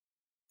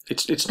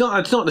 It's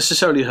not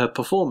necessarily her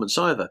performance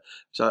either.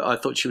 So I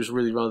thought she was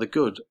really rather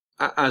good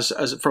as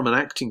from an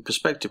acting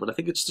perspective, but I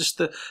think it's just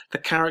the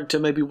character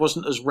maybe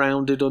wasn't as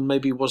rounded, or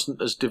maybe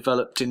wasn't as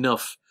developed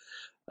enough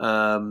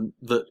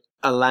that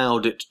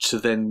allowed it to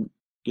then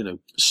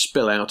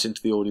spill out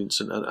into the audience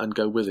and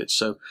go with it.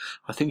 So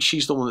I think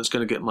she's the one that's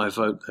going to get my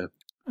vote there.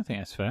 I think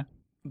that's fair.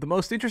 The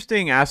most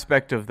interesting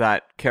aspect of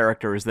that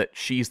character is that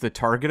she's the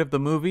target of the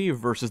movie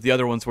versus the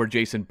other ones where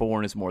Jason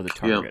Bourne is more the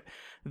target. Yeah.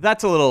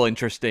 That's a little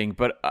interesting,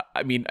 but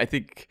I mean, I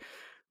think,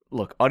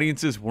 look,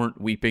 audiences weren't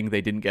weeping.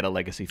 They didn't get a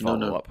legacy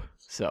follow-up. No.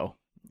 So,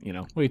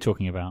 What are you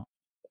talking about?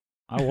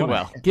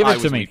 Give it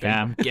to me,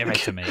 Cam. Give it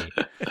to me.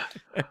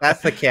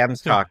 That's the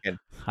chems talking.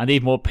 I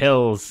need more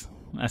pills.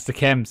 That's the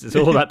chems. It's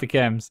all about the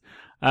chems.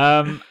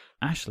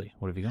 Ashley,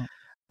 what have you got?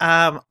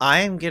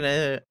 I'm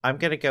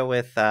gonna go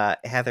with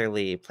Heather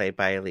Lee, played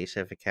by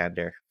Alicia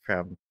Vikander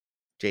from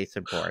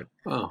Jason Bourne.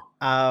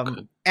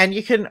 Okay. And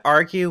you can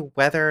argue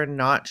whether or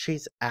not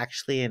she's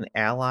actually an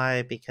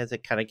ally, because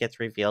it kind of gets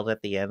revealed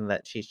at the end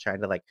that she's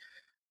trying to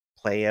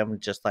play him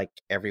just like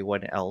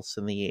everyone else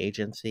in the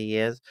agency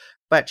is.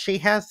 But she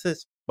has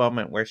this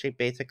moment where she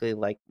basically,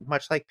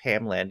 much like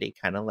Pam Landy,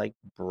 kind of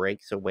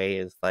breaks away,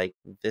 is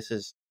this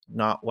is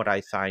not what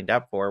I signed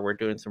up for. We're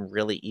doing some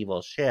really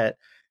evil shit,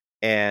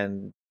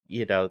 and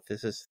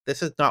this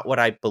is not what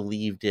I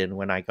believed in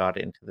when I got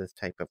into this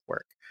type of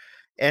work.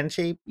 And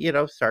she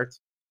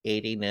starts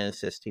aiding and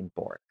assisting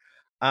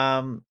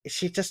Bourne.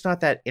 She's just not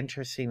that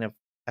interesting of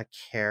a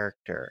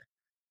character,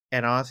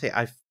 and honestly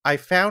I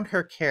found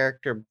her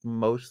character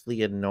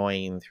mostly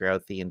annoying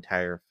throughout the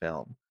entire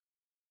film,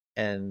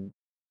 and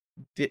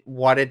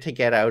wanted to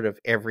get out of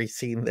every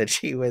scene that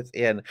she was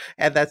in.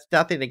 And that's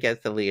nothing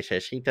against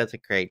Alicia, she does a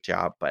great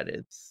job, but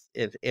it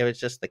was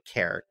just the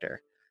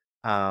character,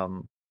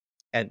 and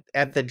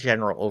the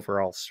general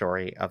overall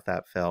story of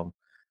that film,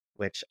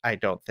 which I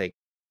don't think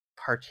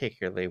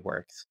particularly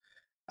works.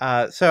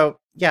 So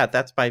yeah,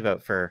 that's my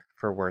vote for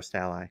worst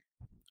ally.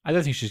 I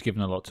don't think she's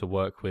given a lot to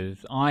work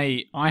with.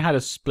 I had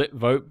a split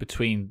vote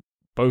between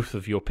both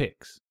of your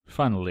picks,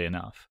 funnily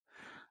enough.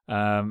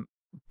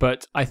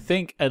 But I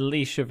think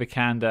Alicia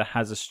Vikander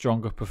has a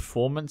stronger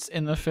performance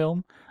in the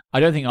film. I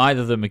don't think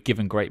either of them are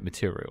given great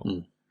material.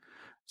 Mm.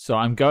 So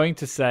I'm going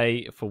to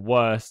say, for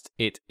worst,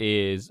 it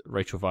is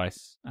Rachel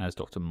Weisz as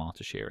Dr.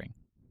 Marta Shearing.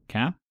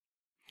 Cam?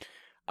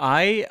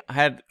 I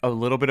had a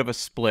little bit of a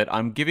split.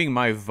 I'm giving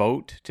my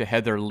vote to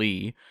Heather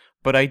Lee,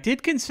 but I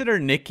did consider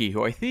Nikki,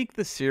 who I think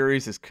the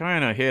series is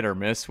kind of hit or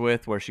miss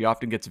with, where she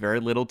often gets very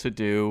little to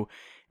do.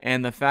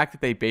 And the fact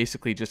that they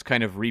basically just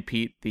kind of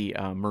repeat the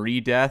Marie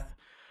death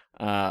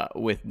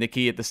with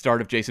Nikki at the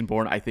start of Jason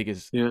Bourne, I think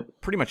is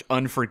pretty much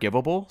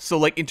unforgivable.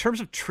 So in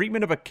terms of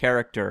treatment of a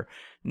character,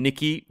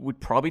 Nikki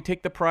would probably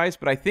take the prize,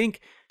 but I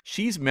think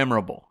she's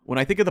memorable. When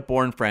I think of the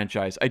Bourne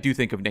franchise, I do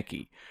think of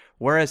Nikki.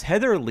 Whereas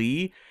Heather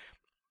Lee,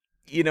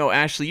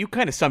 Ashley, you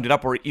kind of summed it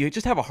up, where you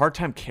just have a hard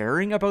time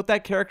caring about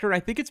that character. And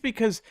I think it's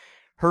because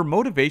her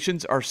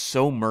motivations are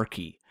so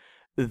murky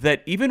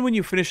that even when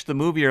you finish the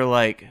movie, you're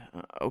like,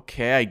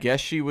 okay, I guess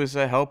she was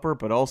a helper,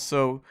 but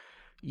also,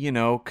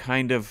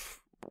 kind of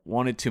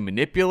wanted to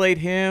manipulate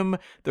him.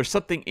 There's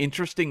something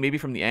interesting maybe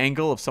from the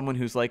angle of someone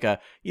who's a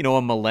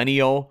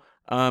millennial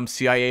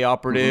CIA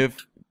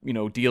operative,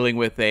 dealing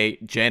with a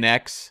Gen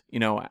X,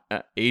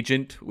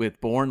 agent with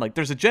Bourne.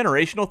 There's a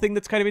generational thing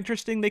that's kind of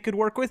interesting they could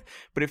work with,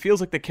 but it feels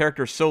like the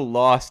character's so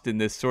lost in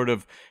this sort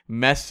of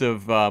mess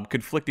of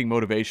conflicting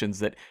motivations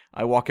that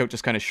I walk out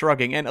just kind of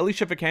shrugging. And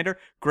Alicia Vikander,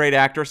 great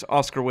actress,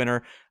 Oscar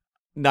winner,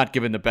 not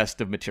given the best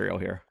of material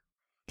here.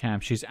 Cam,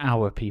 she's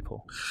our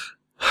people.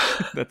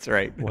 That's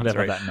right.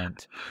 Whatever that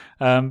meant.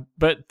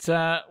 But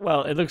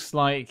it looks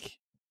like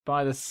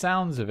by the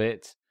sounds of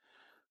it,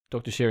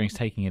 Dr. Shearing's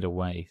taking it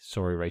away.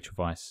 Sorry, Rachel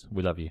Weisz.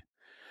 We love you.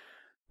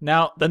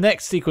 Now, the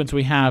next sequence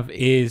we have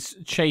is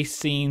chase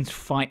scenes,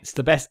 fights,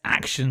 the best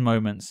action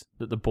moments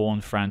that the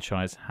Bourne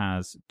franchise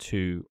has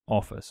to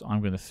offer. So I'm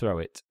going to throw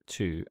it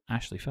to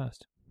Ashley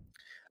first.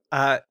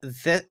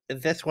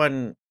 This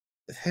one,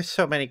 there's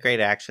so many great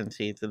action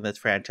scenes in this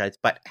franchise,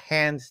 but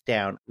hands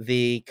down,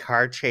 the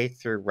car chase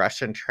through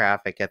Russian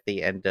traffic at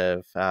the end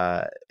of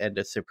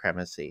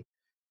Supremacy,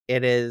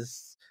 it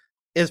is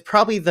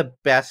probably the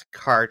best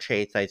car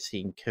chase I've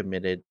seen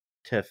committed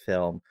to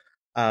film.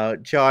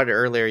 John,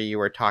 earlier you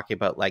were talking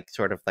about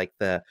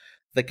the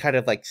kind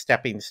of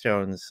stepping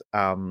stones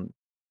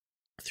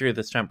through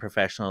the stunt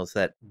professionals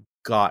that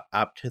got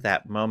up to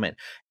that moment,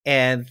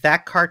 and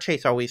that car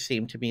chase always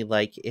seemed to me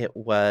like it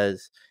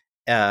was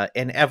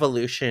an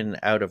evolution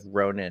out of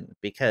Ronin,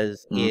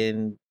 because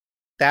in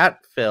that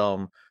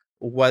film,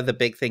 one of the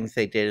big things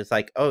they did is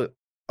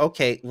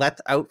okay,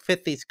 let's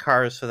outfit these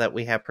cars so that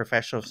we have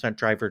professional stunt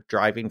driver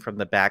driving from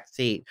the back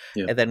seat,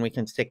 and then we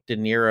can stick De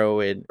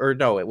Niro in, or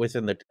no, it was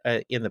in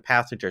the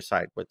passenger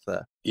side with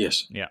the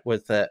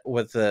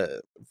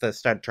the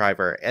stunt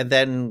driver, and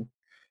then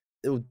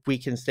we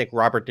can stick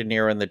Robert De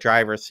Niro in the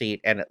driver's seat,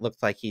 and it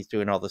looks like he's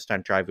doing all the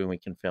stunt driving. We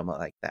can film it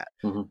like that.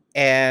 Mm-hmm.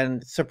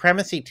 And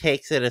Supremacy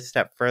takes it a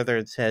step further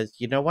and says,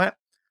 you know what?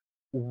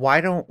 Why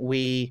don't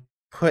we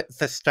put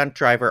the stunt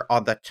driver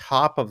on the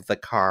top of the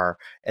car,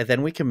 and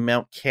then we can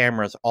mount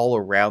cameras all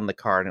around the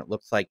car, and it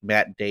looks like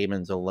Matt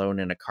Damon's alone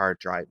in a car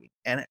driving.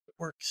 And it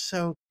works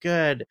so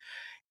good.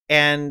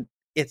 And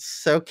it's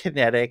so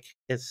kinetic,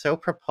 it's so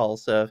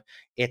propulsive,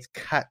 it's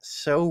cut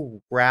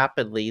so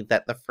rapidly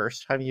that the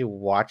first time you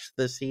watch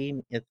the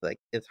scene,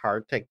 it's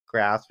hard to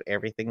grasp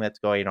everything that's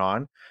going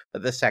on.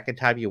 But the second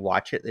time you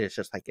watch it, it's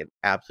just like an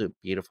absolute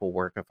beautiful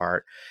work of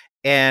art.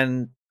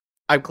 And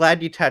I'm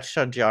glad you touched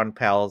on John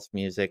Powell's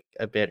music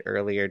a bit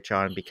earlier,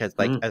 John, because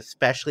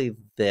especially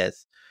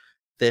this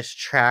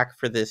track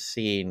for this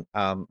scene,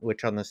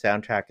 which on the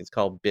soundtrack is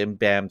called Bim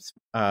Bam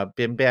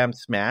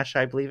Smash,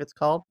 I believe it's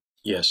called.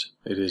 Yes,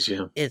 it is,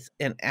 yeah. It's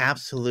an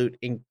absolute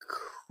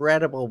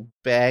incredible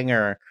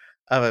banger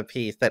of a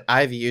piece that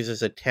I've used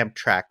as a temp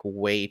track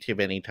way too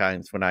many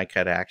times when I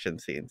cut action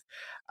scenes.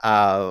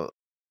 And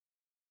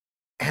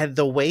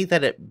the way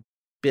that it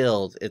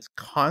builds, it's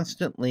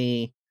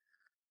constantly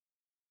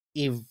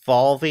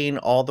evolving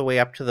all the way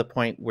up to the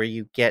point where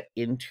you get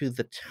into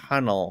the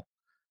tunnel,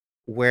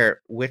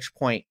 which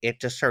point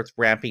it just starts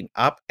ramping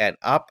up and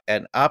up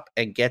and up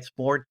and gets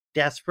more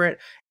desperate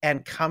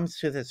and comes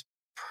to this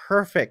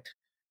perfect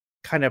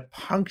kind of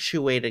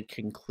punctuated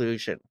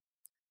conclusion.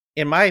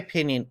 In my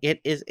opinion, it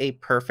is a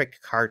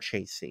perfect car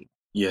chase scene.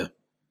 Yeah.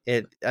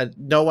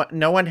 No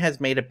one has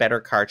made a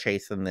better car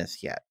chase than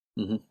this yet.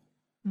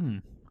 Mm-hmm.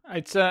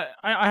 It's I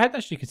hadn't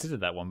actually considered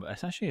that one, but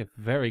it's actually a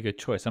very good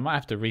choice. I might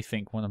have to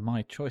rethink one of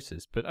my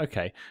choices. But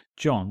okay,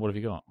 John, what have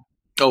you got?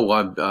 Oh,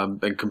 I'm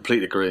in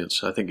complete agreement.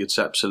 I think it's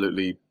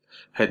absolutely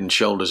head and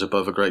shoulders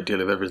above a great deal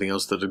of everything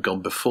else that had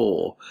gone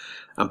before,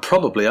 and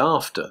probably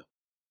after.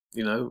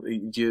 You know,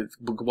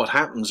 what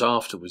happens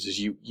afterwards is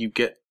you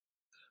get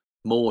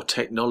more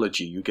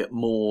technology, you get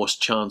more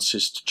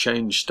chances to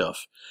change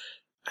stuff,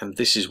 and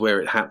this is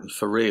where it happened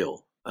for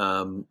real.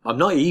 I'm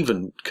not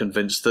even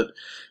convinced that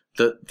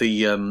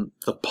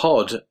the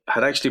pod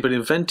had actually been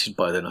invented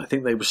by then. I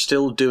think they were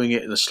still doing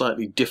it in a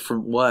slightly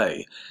different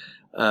way.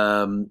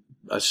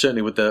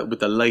 Certainly with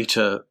the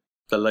later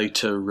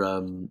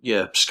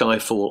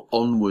Skyfall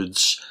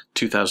onwards,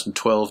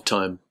 2012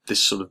 time,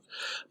 this sort of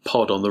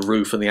pod on the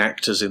roof and the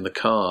actors in the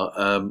car.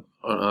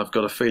 I've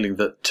got a feeling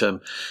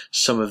that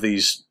some of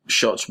these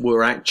shots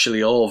were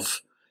actually of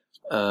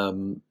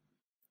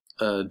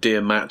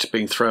Dear Matt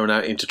being thrown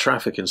out into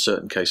traffic in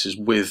certain cases,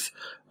 with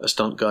a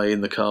stunt guy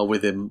in the car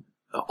with him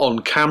on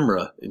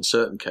camera in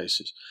certain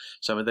cases.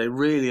 So I mean, they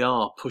really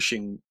are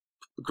pushing.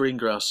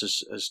 Greengrass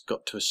has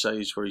got to a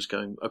stage where he's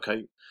going,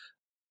 okay,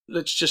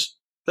 let's just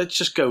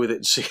go with it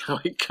and see how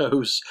it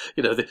goes.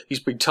 You know, he's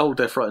been told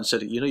left, right, and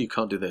said, you know, you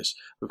can't do this.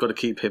 We've got to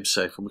keep him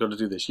safe, and we've got to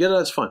do this. Yeah, no,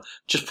 that's fine.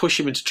 Just push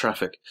him into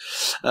traffic,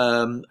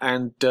 and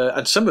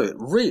some of it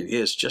really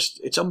is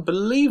it's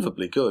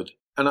unbelievably good.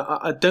 And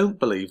I don't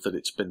believe that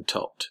it's been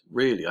topped.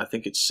 Really, I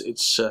think it's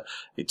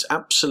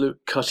absolute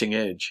cutting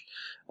edge.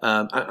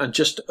 And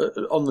just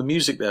on the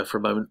music there for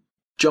a moment,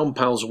 John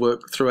Powell's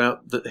work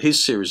throughout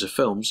his series of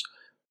films,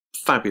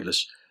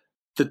 fabulous.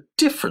 The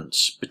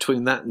difference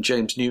between that and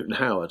James Newton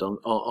Howard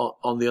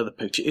on the other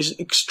picture is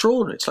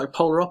extraordinary. It's like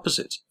polar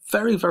opposites.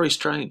 Very, very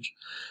strange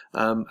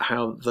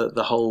how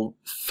the whole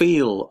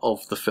feel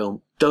of the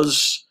film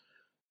does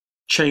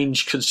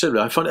change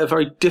considerably. I find it a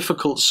very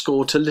difficult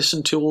score to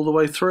listen to all the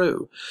way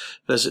through.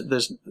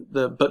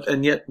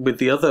 And yet with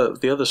the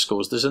other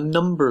scores, there's a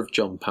number of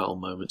John Powell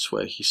moments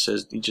where he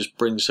says he just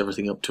brings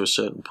everything up to a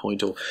certain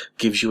point or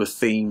gives you a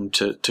theme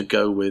to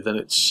go with, and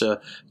it's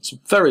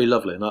very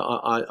lovely. And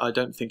I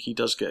don't think he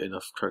does get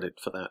enough credit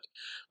for that.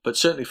 But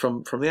certainly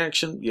from the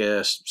action,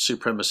 yes,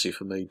 Supremacy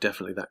for me,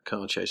 definitely that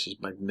car chase is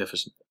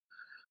magnificent.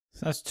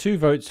 So that's 2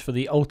 votes for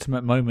the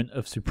ultimate moment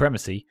of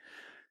Supremacy.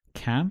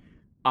 Cam?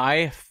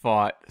 I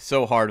fought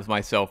so hard with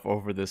myself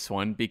over this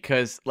one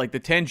because, like, the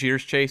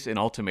Tangiers chase in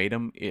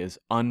Ultimatum is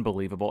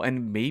unbelievable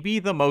and maybe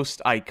the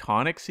most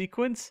iconic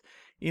sequence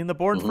in the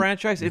Bourne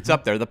franchise. It's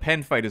up there. The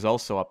pen fight is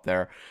also up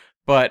there.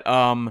 But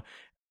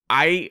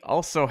I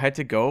also had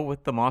to go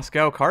with the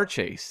Moscow car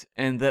chase,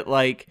 and that,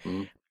 like,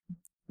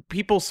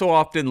 people so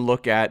often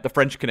look at the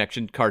French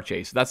Connection car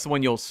chase. That's the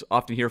one you'll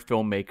often hear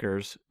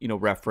filmmakers,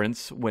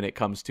 reference when it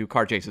comes to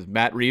car chases.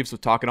 Matt Reeves was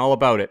talking all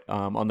about it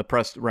on the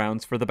press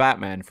rounds for The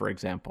Batman, for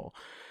example.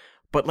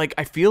 But, like,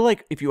 I feel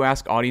like if you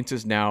ask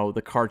audiences now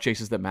the car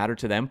chases that matter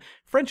to them,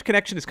 French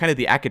Connection is kind of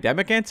the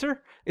academic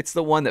answer. It's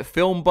the one that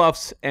film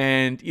buffs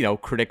and,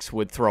 critics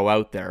would throw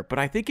out there. But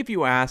I think if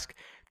you ask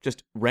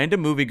just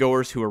random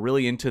moviegoers who are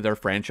really into their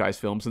franchise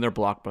films and their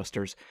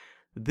blockbusters,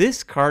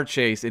 This car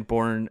chase in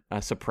Bourne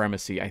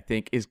Supremacy, I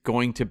think, is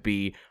going to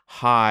be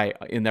high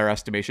in their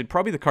estimation.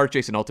 Probably the car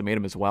chase in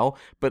Ultimatum as well.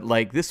 But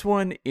like this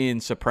one in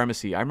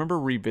Supremacy, I remember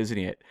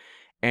revisiting it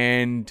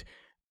and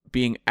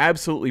being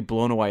absolutely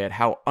blown away at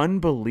how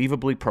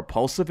unbelievably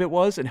propulsive it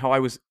was and how I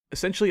was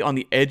essentially on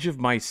the edge of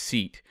my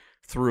seat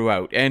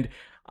throughout. And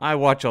I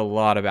watch a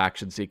lot of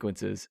action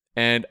sequences,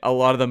 and a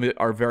lot of them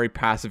are very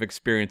passive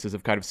experiences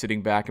of kind of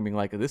sitting back and being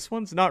like, this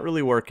one's not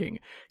really working.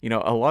 You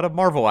know, a lot of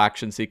Marvel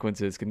action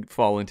sequences can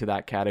fall into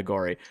that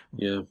category.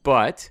 Yeah.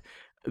 But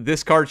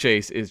this car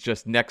chase is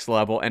just next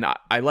level, and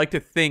I like to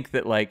think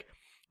that, like,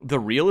 the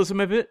realism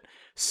of it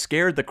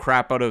scared the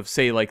crap out of,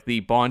 say, like, the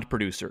Bond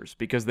producers,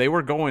 because they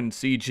were going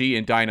CG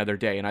and Die Another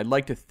Day, and I'd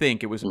like to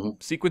think it was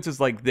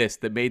sequences like this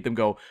that made them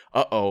go,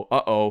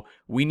 uh-oh,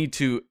 we need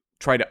to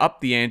try to up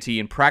the ante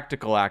in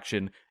practical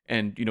action,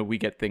 and, you know, we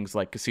get things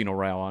like Casino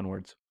Royale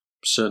onwards.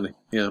 Certainly.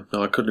 Yeah,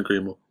 no, I couldn't agree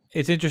more.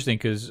 It's interesting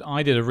because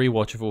I did a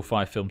rewatch of all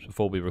 5 films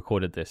before we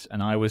recorded this,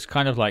 and I was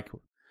kind of like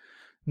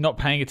not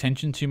paying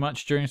attention too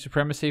much during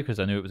Supremacy because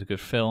I knew it was a good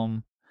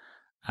film.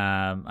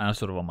 And I was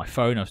sort of on my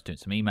phone, I was doing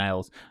some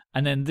emails,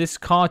 and then this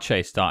car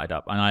chase started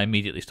up, and I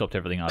immediately stopped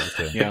everything I was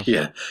doing.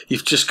 Yeah,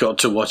 you've just got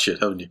to watch it,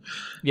 haven't you?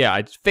 Yeah,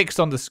 it's fixed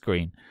on the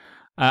screen.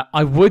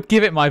 I would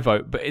give it my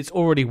vote, but it's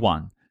already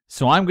won.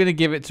 So I'm going to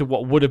give it to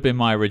what would have been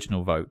my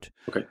original vote.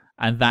 Okay.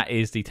 And that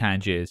is the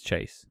Tangiers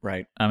chase.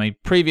 Right. I mean,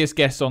 previous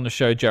guests on the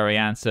show, Jerry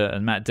Answer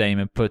and Matt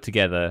Damon, put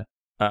together,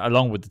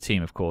 along with the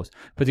team, of course,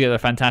 put together a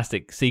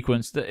fantastic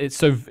sequence. It's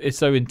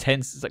so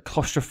intense. It's a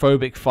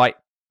claustrophobic fight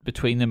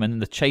between them,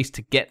 and the chase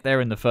to get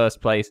there in the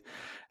first place.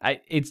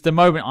 It's the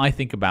moment I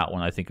think about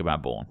when I think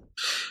about Bourne.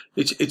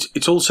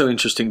 It's also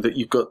interesting that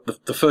you've got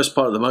the first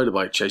part of the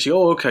motorbike chase.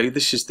 Okay,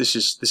 this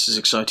is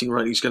exciting,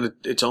 right? It's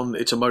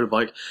a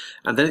motorbike,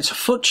 and then it's a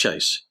foot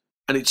chase,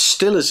 and it's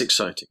still as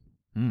exciting.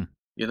 Mm.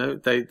 You know,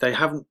 they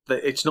haven't.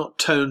 It's not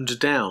toned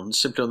down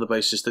simply on the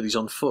basis that he's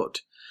on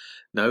foot.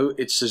 No,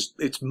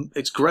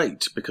 it's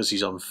great because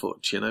he's on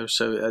foot. You know,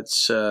 so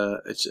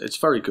it's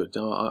very good.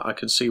 I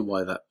can see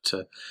why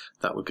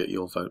that would get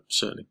your vote,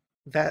 certainly.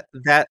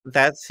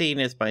 That scene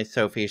is my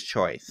Sophie's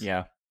choice.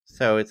 Yeah.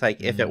 So it's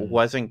like if it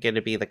wasn't going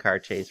to be the car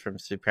chase from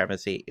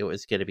Supremacy, it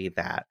was going to be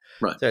that.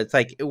 Right. So it's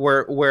like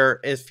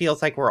it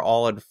feels like we're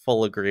all in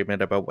full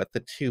agreement about what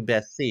the 2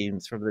 best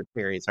scenes from the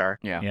series are.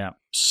 Yeah.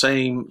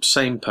 Same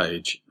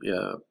page.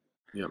 Yeah.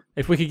 Yeah.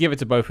 If we could give it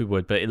to both, we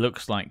would. But it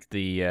looks like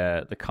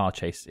the car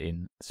chase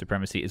in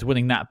Supremacy is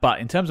winning that. But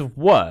in terms of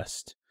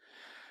worst,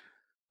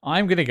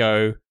 I'm going to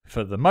go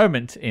for the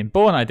moment in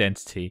Bourne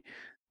Identity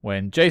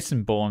when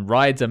Jason Bourne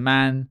rides a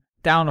man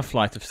down a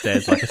flight of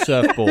stairs like a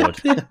surfboard.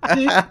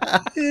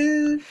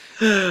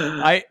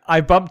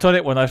 I bumped on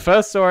it when I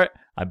first saw it.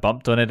 I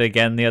bumped on it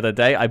again the other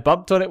day. I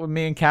bumped on it when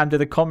me and Cam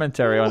did a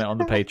commentary on it on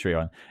the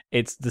Patreon.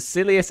 It's the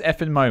silliest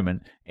effing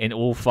moment in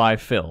all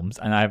 5 films,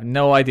 and I have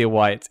no idea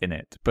why it's in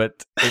it.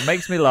 But it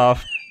makes me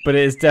laugh, but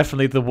it is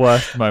definitely the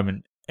worst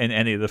moment in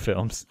any of the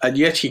films. And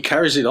yet he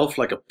carries it off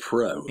like a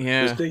pro,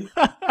 doesn't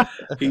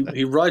he?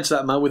 He rides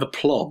that man with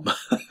aplomb.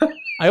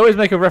 I always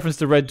make a reference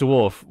to Red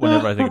Dwarf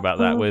whenever I think about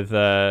that, with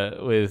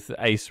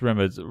Ace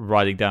Rimmers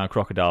riding down a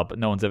crocodile, but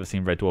no one's ever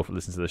seen Red Dwarf or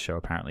listens to the show,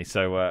 apparently.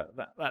 So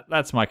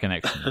that's my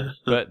connection.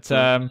 But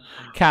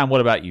Cam, what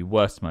about you?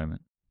 Worst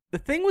moment? The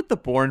thing with the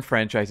Bourne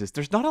franchises,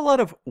 there's not a lot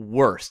of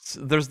worsts.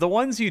 There's the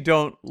ones you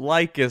don't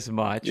like as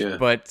much,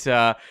 but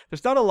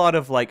there's not a lot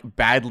of like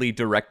badly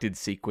directed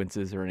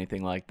sequences or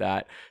anything like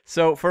that.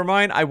 So for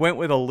mine, I went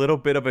with a little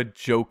bit of a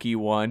jokey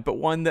one, but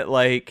one that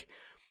like,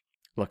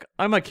 look,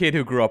 I'm a kid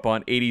who grew up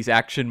on 80s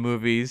action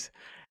movies,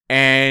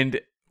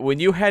 and when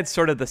you had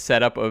sort of the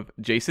setup of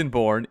Jason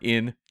Bourne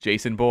in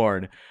Jason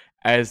Bourne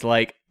as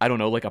like, I don't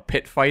know, like a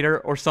pit fighter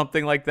or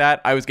something like that,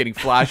 I was getting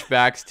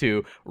flashbacks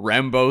to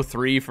Rambo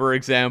 3, for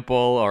example,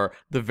 or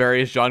the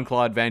various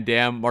Jean-Claude Van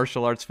Damme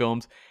martial arts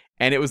films,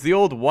 and it was the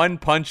old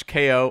one-punch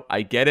KO.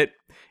 I get it.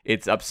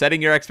 It's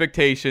upsetting your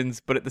expectations,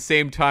 but at the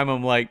same time,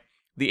 I'm like,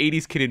 the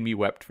 80s kid in me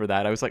wept for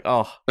that. I was like,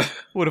 oh,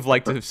 would have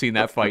liked to have seen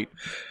that fight.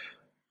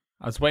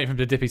 I was waiting for him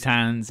to dip his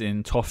hands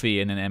in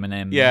toffee and an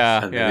M&M.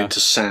 Yeah, and then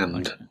into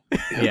sand.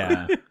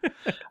 Yeah.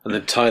 And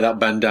then tie that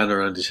bandana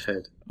around his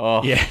head.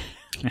 Oh. Yeah.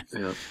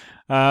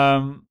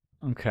 Yeah.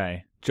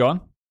 Okay.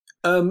 John?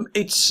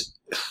 It's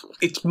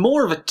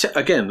more of a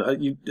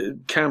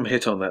Cam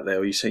hit on that there,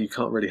 where you say you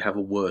can't really have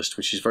a worst,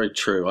 which is very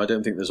true. I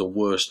don't think there's a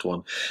worst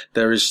one.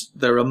 There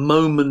are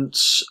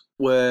moments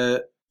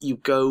where you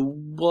go,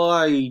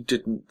 why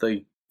didn't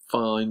they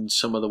find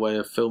some other way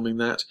of filming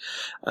that?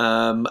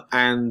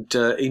 And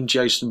in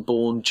Jason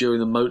Bourne,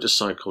 during the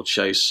motorcycle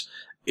chase,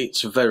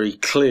 it's very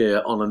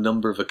clear on a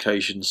number of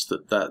occasions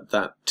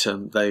that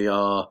they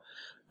are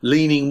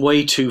leaning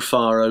way too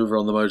far over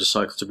on the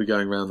motorcycle to be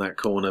going around that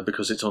corner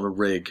because it's on a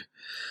rig.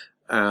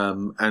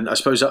 And I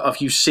suppose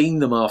if you've seen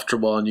them after a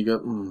while and you go,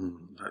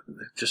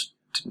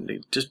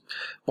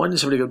 why didn't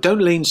somebody go,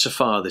 don't lean so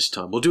far this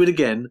time. We'll do it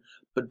again,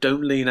 but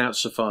don't lean out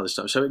so far this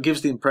time. So it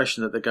gives the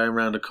impression that they're going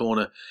around a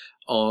corner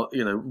are,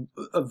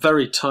 a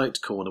very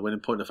tight corner, when in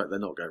point of fact they're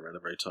not going around a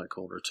very tight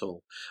corner at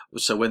all.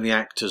 So when the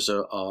actors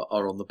are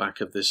on the back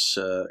of this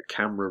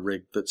camera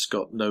rig that's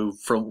got no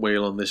front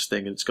wheel on this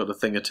thing and it's got a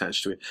thing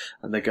attached to it,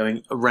 and they're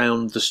going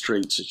around the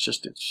streets,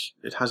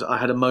 I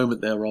had a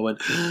moment there where I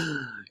went,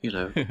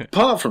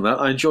 apart from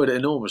that, I enjoyed it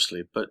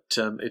enormously, but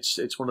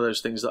it's one of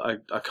those things that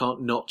I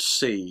can't not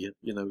see.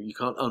 You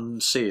can't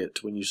unsee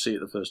it when you see it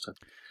the first time.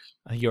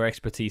 Your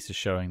expertise is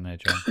showing there,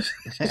 John.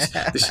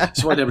 This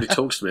is why nobody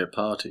talks to me at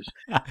parties.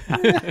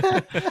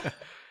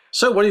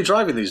 So, what are you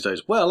driving these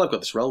days? Well, I've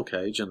got this roll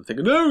cage, and I'm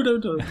thinking, no.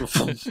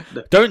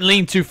 Don't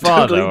lean too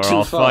far, though, or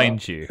I'll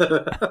find you.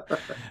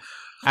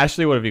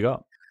 Ashley, what have you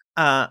got?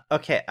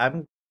 Okay,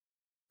 I'm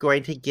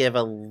going to give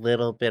a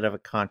little bit of a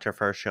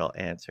controversial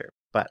answer,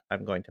 but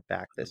I'm going to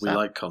back this up. We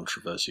like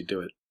controversy.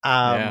 Do it.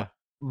 Yeah.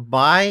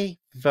 My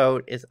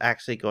vote is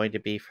actually going to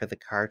be for the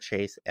car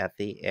chase at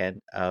the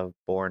end of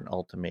Bourne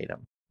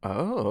Ultimatum.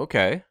 Oh,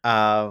 okay.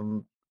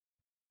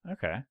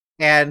 Okay.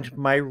 And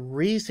my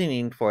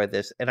reasoning for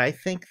this, and I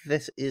think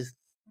this is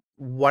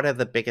one of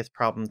the biggest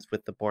problems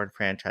with the Bourne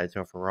franchise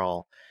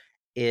overall,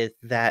 is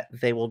that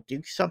they will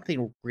do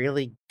something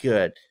really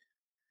good,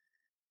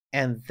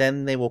 and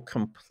then they will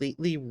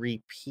completely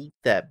repeat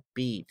that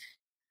beat,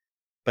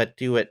 but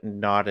do it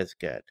not as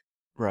good.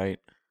 Right.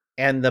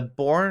 And the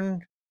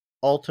Bourne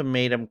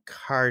Ultimatum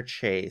car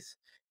chase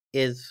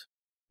is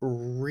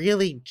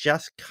really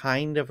just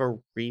kind of a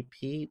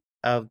repeat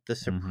of the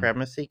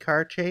Supremacy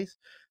car chase,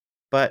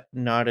 but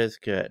not as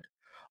good.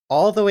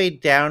 All the way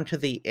down to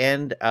the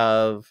end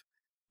of,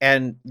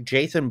 and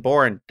Jason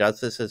Bourne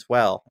does this as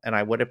well, and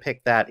I would have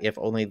picked that if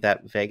only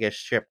that Vegas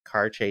Strip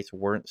car chase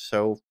weren't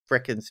so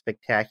frickin'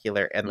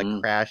 spectacular and the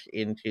crash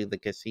into the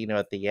casino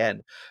at the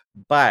end.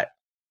 But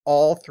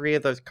all three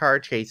of those car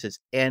chases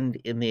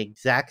end in the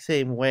exact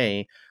same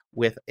way,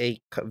 with a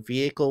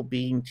vehicle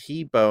being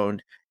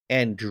T-boned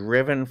and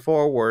driven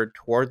forward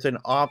towards an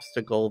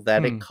obstacle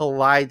that it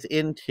collides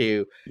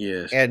into,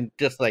 and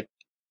just like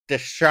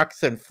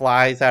destructs and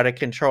flies out of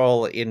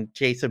control. In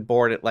Jason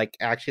Bourne, it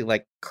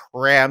actually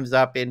crams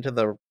up into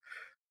the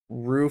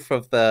roof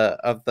of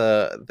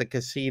the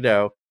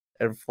casino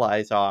and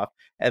flies off.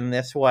 And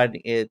this one,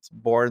 it's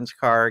Bourne's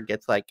car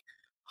gets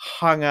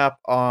hung up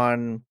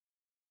on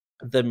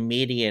the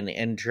median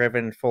and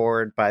driven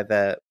forward by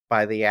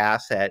the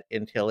asset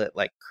until it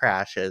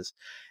crashes,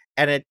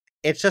 and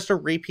it's just a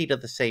repeat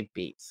of the same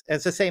beats.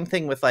 It's the same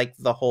thing with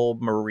the whole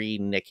Marie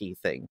Nikki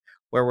thing,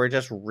 where we're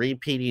just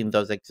repeating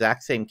those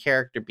exact same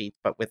character beats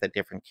but with a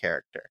different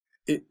character.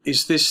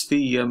 Is this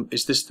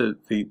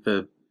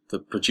the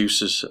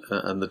producers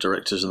and the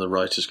directors and the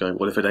writers going,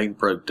 well, if it ain't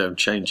broke, don't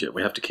change it,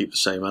 we have to keep the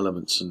same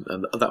elements, and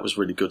that was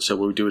really good, so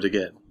we'll do it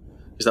again?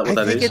 Is that what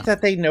that is? I think it's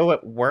that they know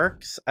it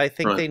works. I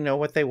think they know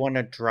what they want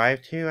to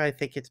drive to. I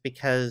think it's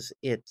because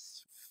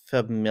it's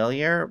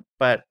familiar,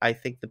 but I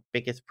think the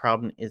biggest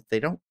problem is they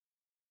don't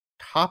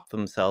top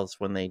themselves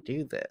when they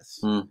do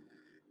this.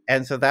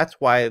 And so that's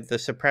why the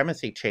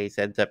Supremacy chase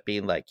ends up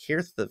being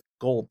here's the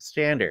gold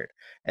standard.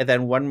 And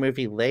then one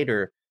movie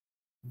later,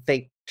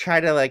 they try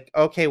to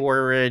okay,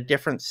 we're in a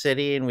different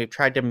city and we've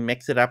tried to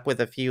mix it up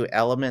with a few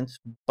elements,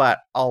 but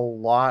a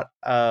lot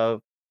of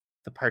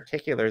the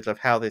particulars of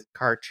how this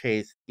car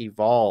chase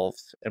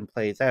evolves and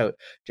plays out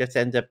just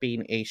ends up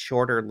being a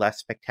shorter, less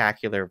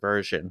spectacular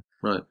version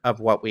of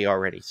what we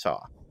already saw.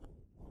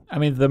 I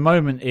mean, the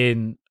moment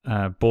in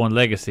Bourne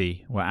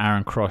Legacy where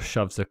Aaron Cross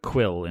shoves a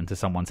quill into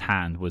someone's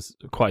hand was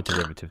quite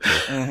derivative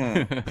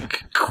too.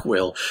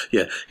 Quill,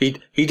 yeah. He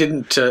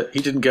didn't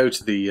go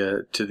to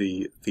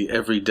the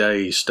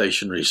everyday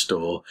stationery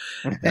store.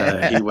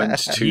 He went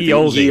to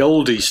Ye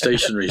Olde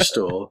stationery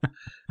store.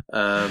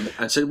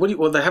 And said, have you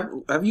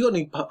got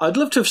any? I'd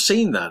love to have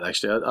seen that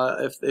actually.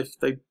 If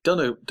they'd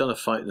done a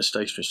fight in a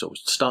stationery store,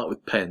 start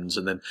with pens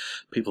and then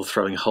people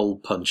throwing hole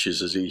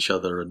punches at each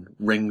other and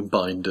ring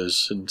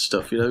binders and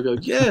stuff. Go,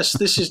 yes,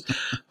 this is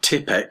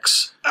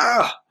Tipp-Ex.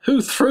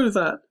 Who threw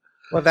that?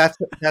 Well, that's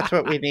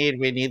what we need.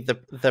 We need the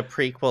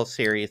prequel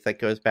series that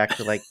goes back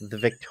to the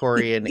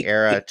Victorian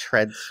era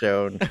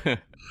Treadstone.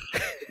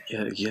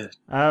 Yeah.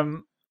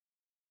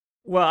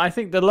 Well, I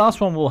think the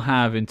last one we'll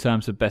have in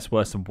terms of best,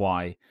 worst, and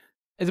why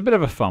is a bit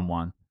of a fun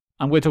one.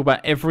 I'm going to talk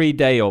about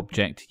everyday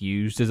object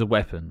used as a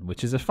weapon,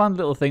 which is a fun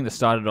little thing that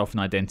started off in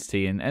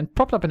Identity and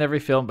popped up in every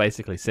film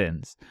basically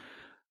since.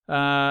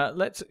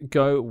 Let's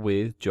go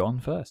with John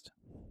first.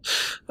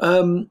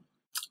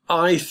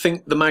 I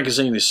think the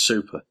magazine is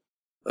super.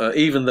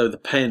 Even though the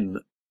pen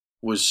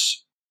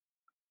was...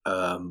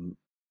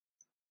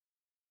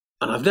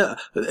 And I've never.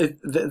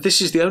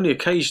 This is the only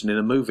occasion in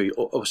a movie,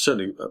 or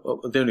certainly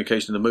the only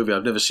occasion in a movie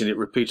I've never seen it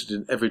repeated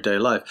in everyday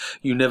life.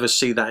 You never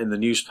see that in the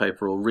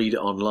newspaper or read it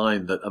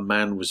online that a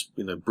man was,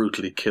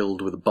 brutally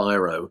killed with a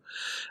biro,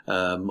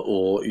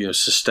 or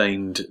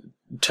sustained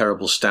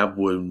terrible stab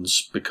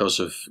wounds because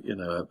of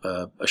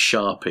a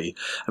Sharpie.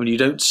 I mean, you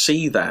don't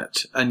see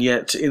that, and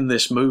yet in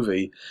this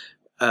movie,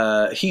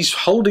 he's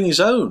holding his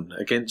own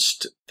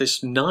against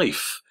this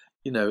knife.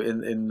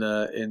 In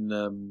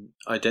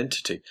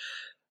Identity.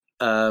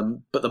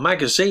 But the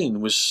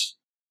magazine was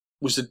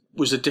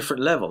a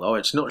different level. Oh,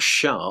 it's not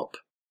sharp,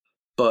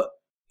 but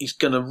he's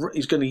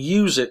gonna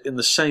use it in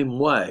the same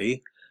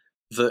way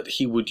that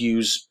he would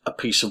use a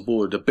piece of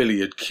wood, a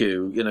billiard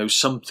cue,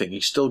 something.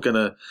 He's still going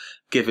to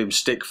give him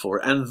stick for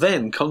it. And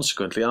then,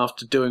 consequently,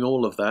 after doing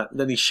all of that,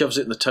 then he shoves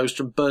it in the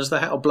toaster and burns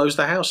the house, or blows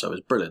the house up. It's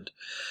brilliant.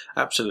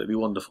 Absolutely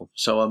wonderful.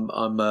 So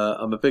I'm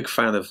a big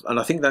fan of, and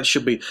I think that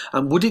should be,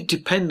 and would it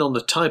depend on the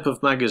type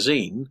of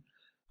magazine?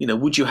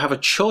 Would you have a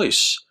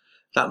choice?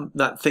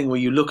 That thing where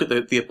you look at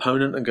the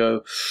opponent and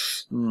go,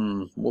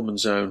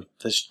 woman's own.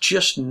 There's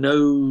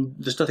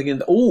nothing in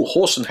there. Oh,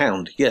 Horse and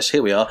Hound. Yes,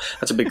 here we are.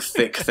 That's a big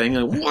thick thing.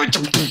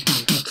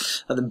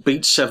 And then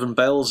beat 7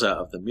 bells out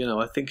of them.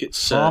 I think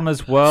it's...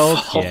 Farmer's World.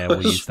 Yeah,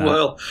 we'll use that.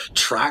 World.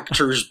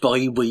 Tractors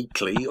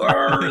bi-weekly.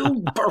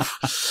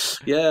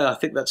 Yeah, I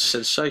think that's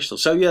sensational.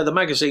 So yeah, the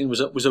magazine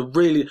was a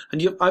really...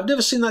 And I've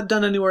never seen that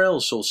done anywhere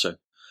else also.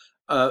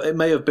 It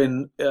may have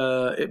been...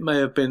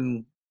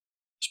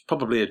 It's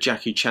probably a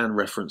Jackie Chan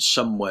reference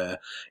somewhere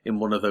in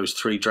one of those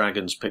Three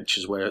Dragons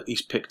pictures where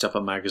he's picked up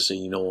a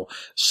magazine or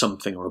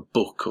something, or a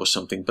book or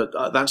something. But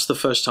that's the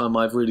first time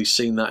I've really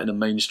seen that in a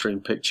mainstream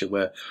picture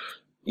where,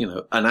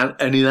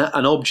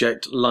 an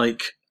object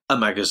like a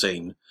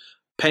magazine.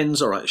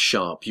 Pens, all right,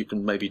 sharp, you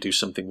can maybe do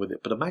something with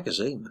it. But a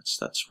magazine,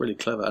 that's really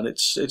clever. And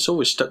it's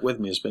always stuck with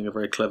me as being a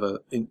very clever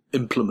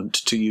implement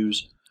to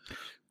use.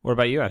 What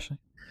about you, Ashley?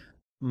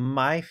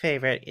 My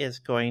favorite is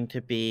going to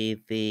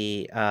be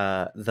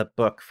the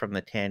book from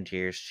the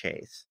Tangiers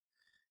chase,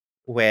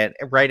 when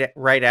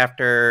right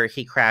after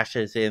he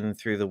crashes in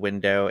through the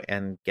window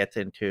and gets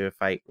into a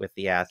fight with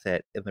the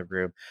asset in the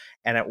room,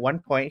 and at one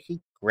point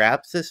he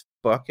grabs this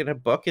book, and a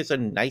book is a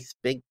nice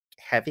big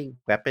heavy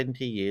weapon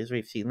to use.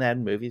 We've seen that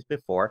in movies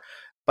before,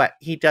 but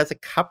he does a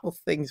couple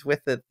things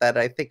with it that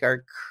I think are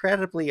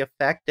incredibly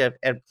effective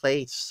and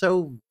play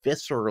so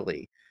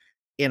viscerally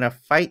in a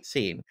fight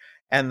scene.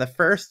 And the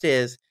first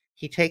is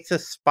he takes the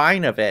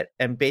spine of it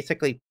and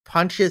basically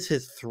punches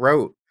his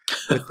throat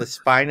with the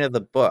spine of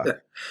the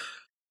book.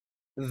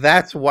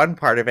 That's one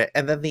part of it.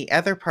 And then the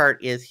other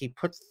part is he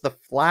puts the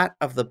flat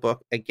of the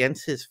book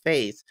against his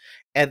face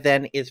and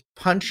then is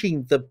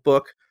punching the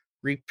book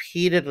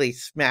repeatedly,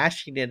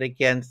 smashing it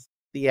against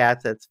the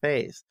asset's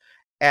face.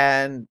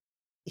 And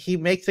he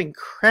makes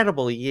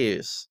incredible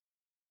use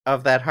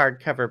of that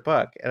hardcover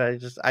book.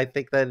 And I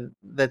think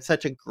that's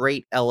such a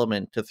great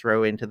element to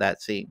throw into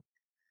that scene.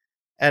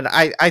 And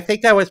I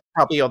think that was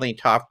probably only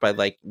topped by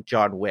like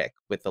John Wick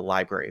with the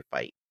library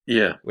fight.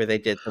 Yeah. Where they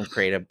did some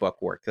creative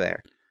book work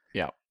there.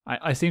 Yeah.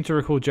 I seem to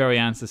recall Joey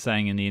Answer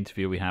saying in the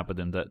interview we had with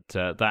him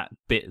that that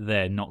bit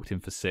there knocked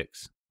him for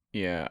 6.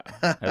 Yeah.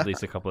 At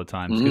least a couple of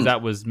times. Because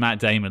that was Matt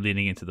Damon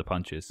leaning into the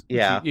punches.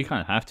 Yeah. You kind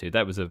of have to.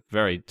 That was a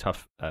very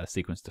tough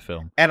sequence to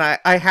film. And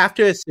I have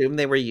to assume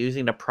they were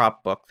using a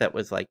prop book that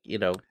was like,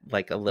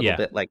 like a little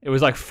bit like... It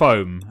was like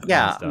foam.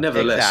 Yeah.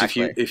 Nevertheless,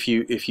 exactly. if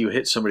you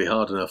hit somebody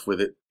hard enough with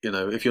it,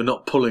 if you're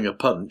not pulling a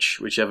punch,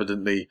 which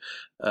evidently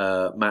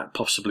Matt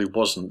possibly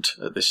wasn't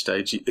at this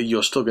stage,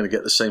 you're still going to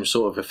get the same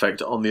sort of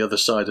effect on the other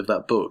side of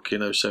that book,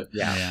 so...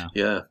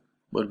 Yeah.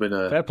 Would have been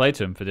a... Fair play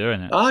to him for doing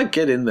it. I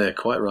get in there,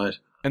 quite right.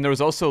 And there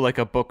was also like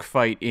a book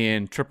fight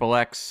in Triple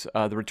X,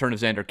 The Return of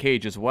Xander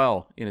Cage as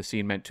well, in a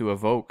scene meant to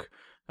evoke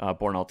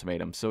Bourne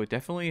Ultimatum. So it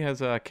definitely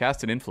has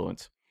cast an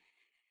influence.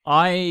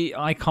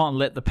 I can't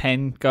let the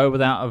pen go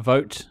without a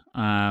vote.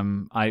 I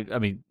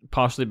mean,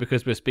 partially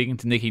because we're speaking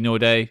to Nikki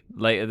Norday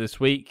later this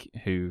week,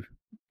 who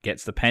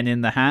gets the pen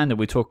in the hand, and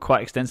we talk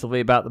quite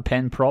extensively about the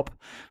pen prop.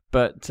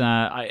 But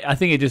I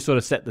think it just sort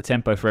of set the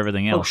tempo for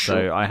everything else. Oh, sure.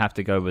 So I have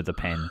to go with the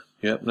pen.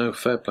 Yep, no,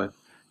 fair play.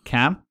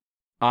 Cam?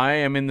 I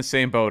am in the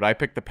same boat. I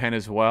picked the pen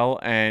as well,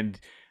 and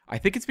I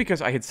think it's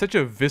because I had such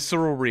a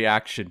visceral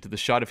reaction to the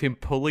shot of him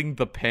pulling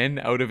the pen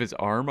out of his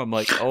arm. I'm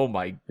like, oh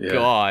my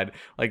God.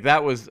 Like,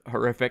 that was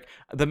horrific.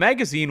 The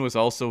magazine was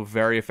also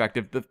very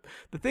effective. The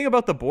thing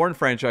about the Bourne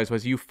franchise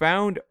was you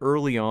found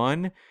early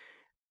on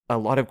a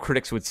lot of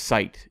critics would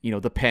cite,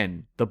 the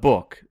pen, the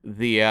book,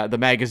 the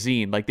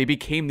magazine. Like, they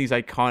became these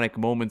iconic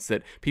moments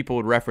that people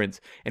would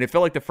reference. And it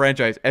felt like the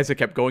franchise, as it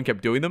kept going,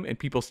 kept doing them, and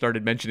people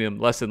started mentioning them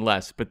less and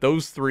less. But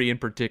those 3 in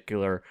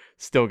particular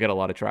still get a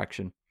lot of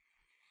traction.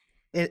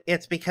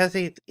 It's because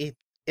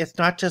it's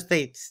not just that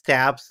he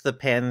stabs the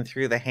pen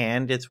through the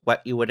hand, it's what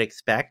you would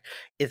expect.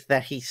 It's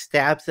that he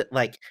stabs it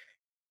like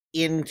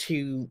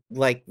into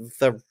like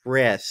the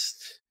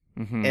wrist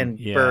and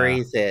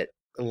buries it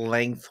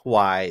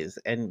lengthwise,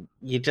 and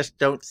you just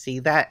don't see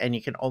that, and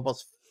you can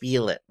almost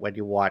feel it when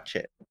you watch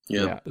it.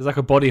 Yeah. There's like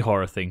a body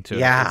horror thing to it.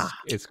 Yeah.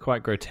 It's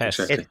quite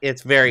grotesque.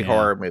 It's very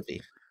horror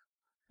movie.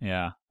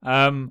 Yeah.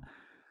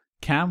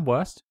 Cam,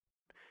 worst?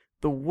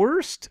 The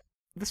worst,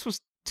 this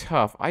was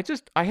tough. I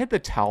had the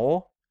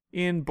towel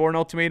in Bourne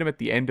Ultimatum at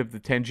the end of the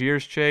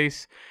Tangiers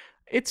chase.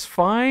 It's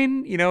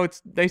fine.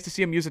 It's nice to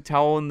see him use a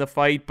towel in the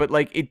fight, but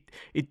like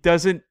it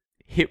doesn't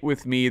hit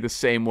with me the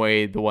same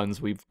way the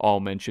ones we've all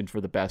mentioned for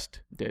the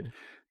best did.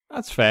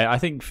 That's fair. I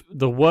think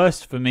the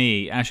worst for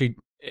me, actually,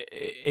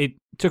 it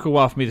took a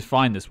while for me to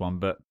find this one,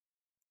 but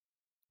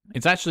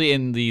It's actually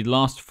in the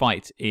last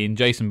fight in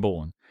Jason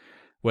Bourne,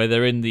 where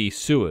they're in the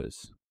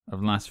sewers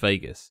of Las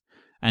Vegas,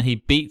 and he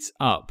beats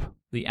up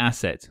the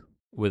asset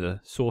with a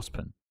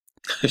saucepan.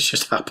 It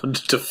just happened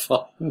to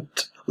find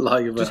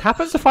Liver. Just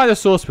happens to find a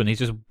saucepan. He's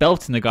just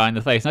belting the guy in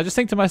the face. And I just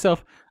think to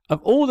myself,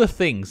 of all the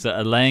things that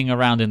are laying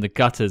around in the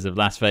gutters of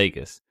Las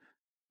Vegas,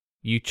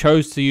 you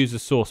chose to use a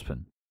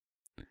saucepan.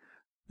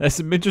 There's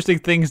some interesting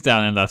things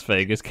down in Las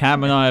Vegas.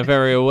 Cam and I are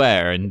very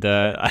aware, and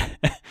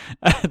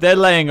they're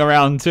laying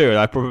around too, and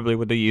I probably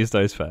would have used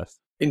those first.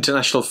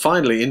 International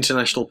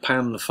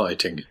pan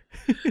fighting.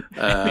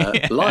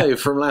 Live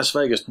from Las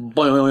Vegas.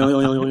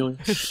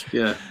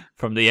 Yeah.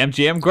 From the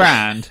MGM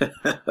Grand.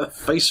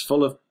 Face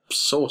full of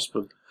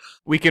saucepan.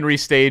 We can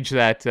restage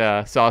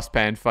that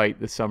saucepan fight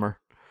this summer.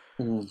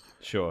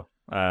 Sure,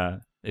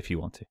 if you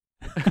want to.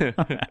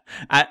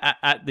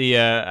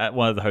 at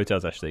one of the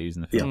hotels actually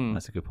using the film. Yeah.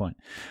 That's a good point.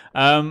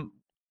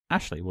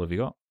 Ashley, what have you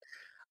got?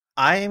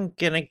 I'm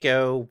gonna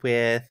go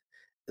with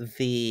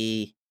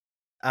the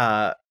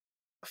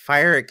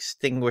fire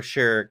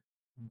extinguisher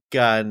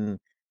gun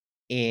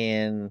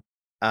in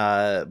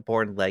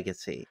Bourne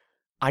Legacy.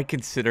 I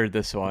considered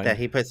this one that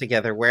he puts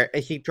together where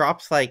he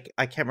drops I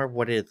can't remember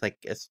what it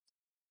is,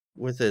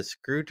 was it a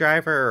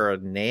screwdriver or a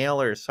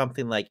nail or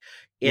something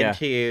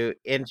into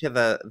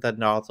the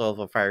nozzle of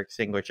a fire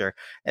extinguisher,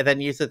 and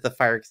then uses the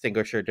fire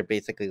extinguisher to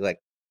basically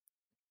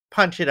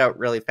punch it out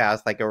really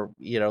fast, like a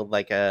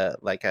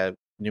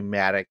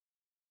pneumatic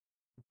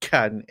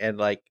gun,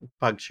 and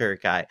puncture a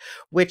guy,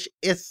 which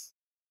is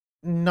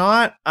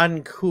not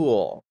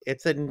uncool.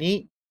 It's a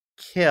neat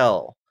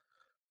kill,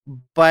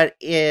 but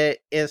it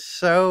is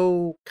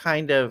so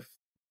kind of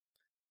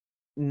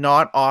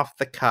not off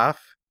the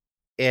cuff.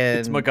 And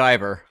it's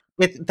MacGyver.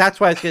 That's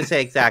what I was going to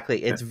say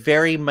exactly. It's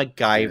very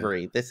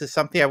MacGyver-y. This is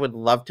something I would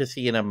love to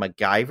see in a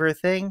MacGyver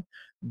thing,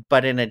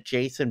 but in a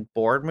Jason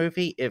Bourne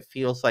movie, it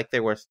feels like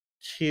there was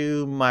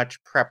too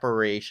much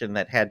preparation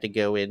that had to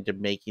go into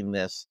making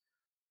this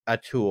a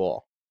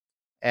tool.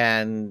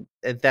 And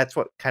that's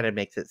what kind of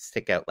makes it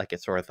stick out like a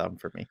sore thumb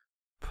for me.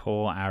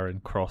 Poor Aaron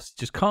Cross.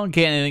 Just can't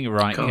get anything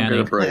right, can't get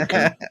a break.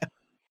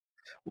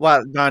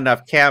 Well, not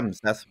enough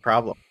cams. That's the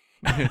problem.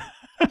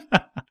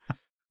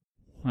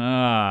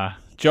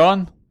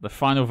 John, the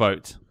final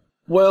vote.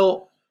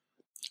 Well,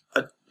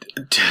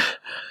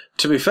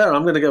 to be fair,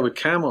 I'm going to go with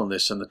Cam on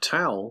this and the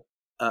towel,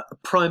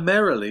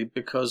 primarily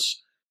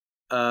because,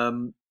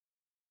 all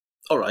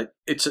right,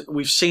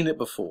 we've seen it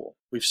before.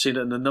 We've seen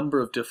it in a number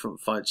of different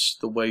fights,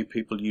 the way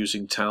people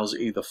using towels,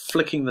 either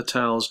flicking the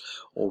towels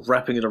or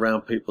wrapping it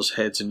around people's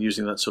heads and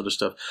using that sort of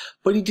stuff.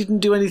 But he didn't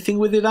do anything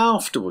with it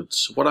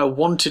afterwards. What I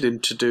wanted him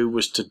to do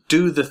was to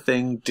do the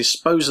thing,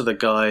 dispose of the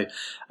guy,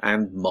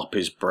 and mop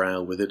his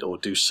brow with it or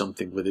do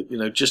something with it. You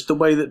know, just the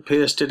way that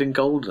Pierce did in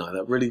GoldenEye,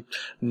 that really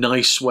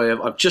nice way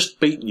of, I've just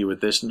beaten you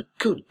with this, and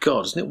good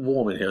God, isn't it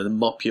warm in here? And then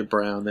mop your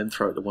brow and then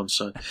throw it to one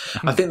side.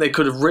 I think they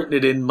could have written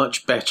it in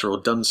much better or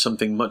done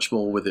something much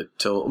more with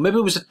it. Or maybe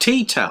it was a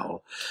tea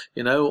towel,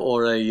 you know,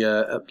 or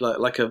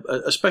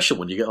a special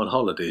one you get on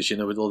holidays, you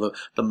know, with all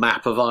the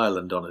map of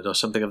Ireland on it or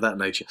something of that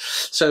nature.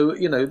 So,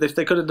 you know,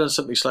 they could have done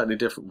something slightly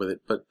different with it,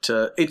 but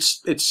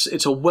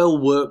it's a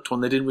well-worked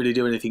one. They didn't really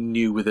do anything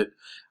new with it.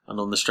 And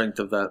on the strength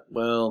of that,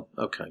 well,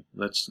 okay,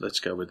 let's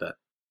go with that.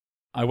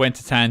 I went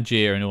to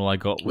Tangier and all I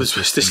got was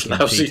this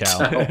lousy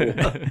towel.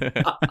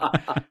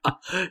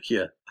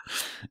 Yeah.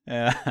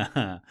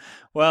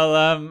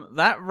 Well,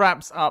 that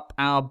wraps up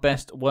our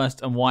best,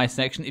 worst, and why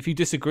section. If you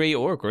disagree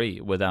or agree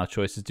with our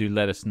choices, do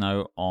let us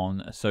know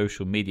on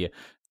social media.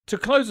 To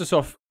close us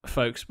off,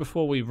 folks,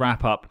 before we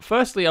wrap up,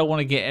 firstly, I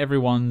want to get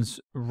everyone's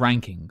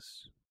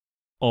rankings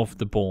of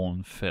the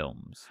Bourne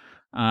films.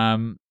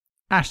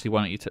 Ashley,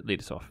 why don't you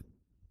lead us off?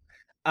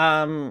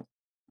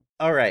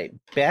 All right,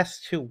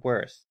 best to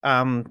worst.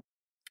 I'm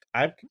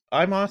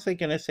honestly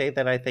gonna say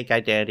that I think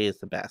Identity is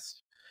the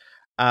best.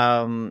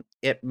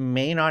 It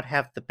may not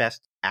have the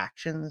best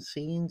action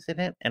scenes in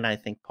it, and I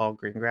think Paul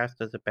Greengrass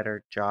does a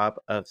better job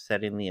of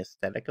setting the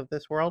aesthetic of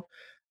this world.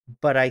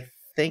 But I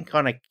think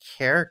on a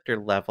character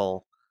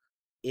level,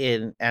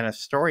 and a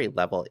story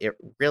level, it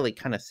really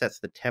kind of sets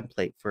the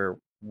template for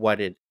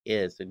what it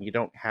is, and you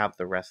don't have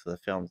the rest of the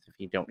films if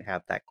you don't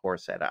have that core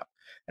set up.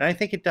 And I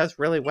think it does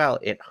really well.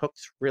 It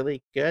hooks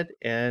really good,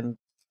 and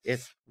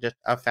it's just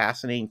a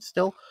fascinating,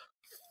 still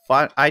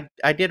fun. I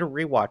did a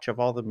rewatch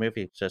of all the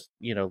movies just,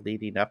 you know,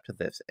 leading up to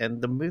this,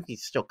 and the movie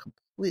still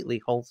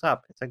completely holds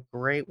up. It's a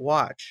great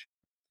watch.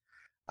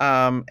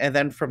 And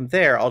then from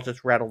there, I'll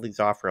just rattle these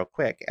off real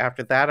quick.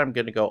 After that, I'm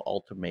going to go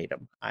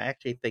Ultimatum. I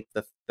actually think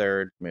the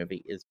third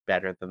movie is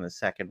better than the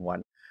second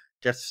one,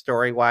 just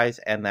story-wise,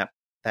 and that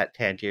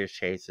Tangier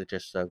chase is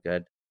just so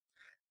good.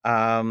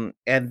 And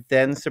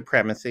then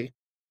Supremacy.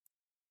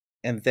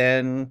 And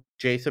then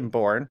Jason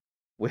Bourne,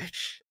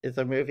 which is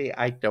a movie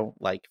I don't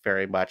like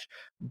very much,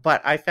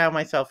 but I found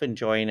myself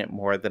enjoying it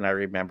more than I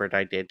remembered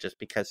I did, just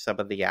because some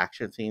of the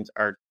action scenes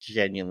are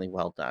genuinely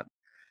well done.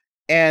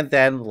 And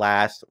then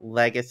last,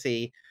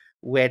 Legacy,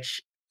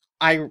 which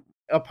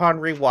upon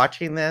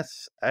rewatching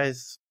this,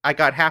 as I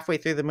got halfway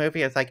through the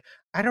movie, I was like,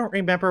 I don't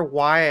remember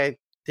why I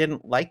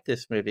didn't like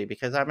this movie,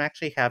 because I'm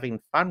actually having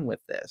fun with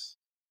this.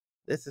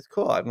 This is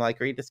cool. I'm like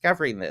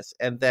rediscovering this.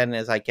 And then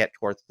as I get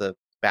towards the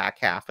back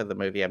half of the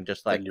movie, I'm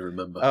just like, Then you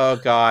remember. oh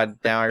God,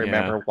 now I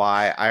remember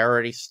why. I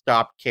already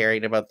stopped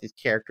caring about these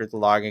characters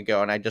long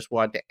ago, and I just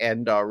want to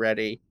end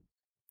already.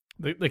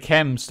 The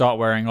chems start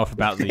wearing off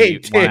about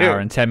the 1 hour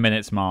and 10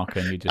 minutes mark,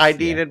 and you just... I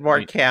needed more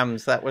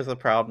chems. That was the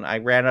problem. I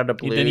ran out of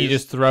blues. Then you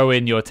just throw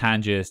in your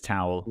Tangiers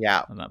towel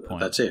at that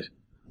point. That's it.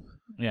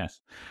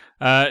 Yes.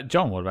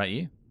 John, what about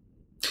you?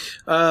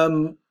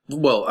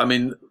 Well, I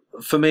mean,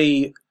 for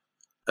me...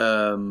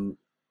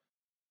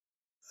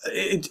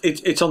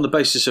 It's on the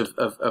basis of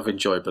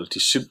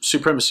enjoyability.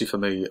 Supremacy for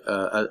me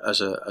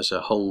as a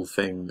whole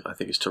thing, I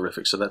think is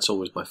terrific. So that's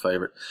always my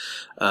favourite.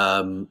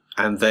 And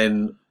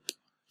then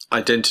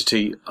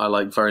Identity, I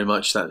like very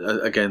much. That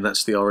again,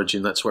 that's the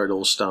origin. That's where it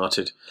all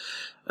started.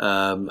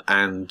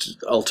 And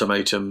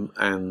Ultimatum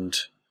and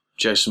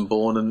Jason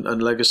Bourne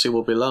and Legacy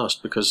will be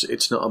last, because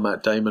it's not a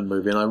Matt Damon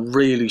movie, and I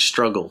really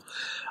struggle.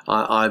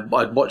 I'd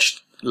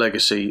watched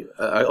Legacy.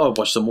 I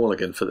watched them all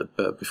again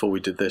before we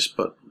did this,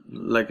 but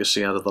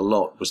Legacy out of the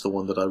lot was the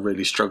one that I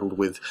really struggled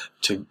with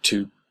to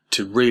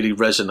really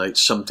resonate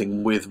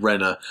something with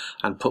Renner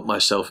and put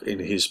myself in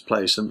his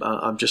place. And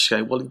I'm just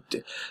saying, well,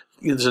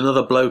 there's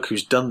another bloke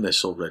who's done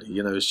this already.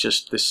 You know, it's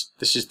just this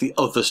is the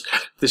other.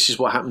 This is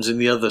what happens in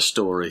the other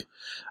story,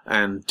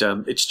 and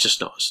it's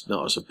just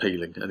not as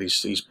appealing. And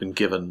he's been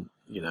given,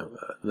 you know,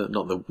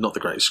 not the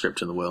greatest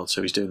script in the world,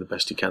 so he's doing the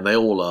best he can. They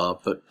all are,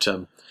 but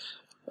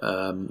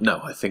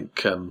no, I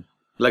think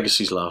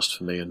Legacy's last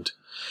for me, and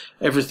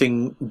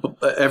everything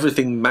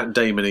Matt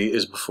Damon-y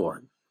is before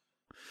him.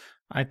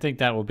 I think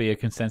that will be a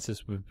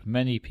consensus with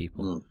many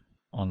people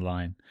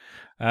online.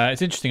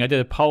 It's interesting. I did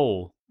a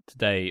poll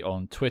today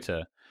on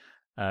Twitter,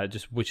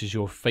 just which is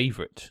your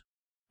favourite,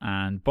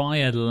 and by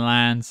a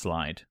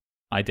landslide,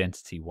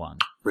 Identity won.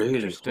 Really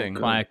interesting.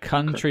 By a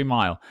country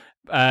mile.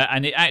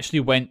 And it actually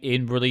went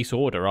in release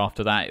order.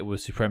 After that, it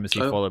was Supremacy,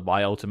 followed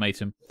by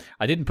Ultimatum.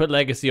 I didn't put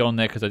Legacy on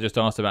there because I just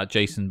asked about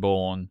Jason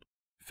Bourne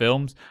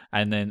films,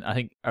 and then I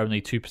think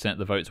only 2% of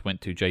the votes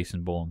went to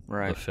Jason Bourne,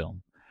 the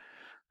film.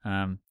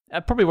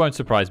 That probably won't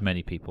surprise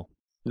many people.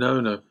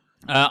 No.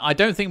 I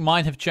don't think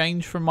mine have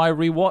changed from my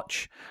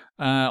rewatch,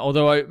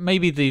 although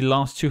maybe the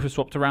last two have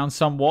swapped around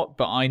somewhat,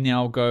 but I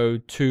now go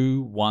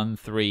 2, 1,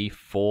 3,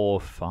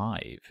 4,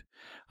 5.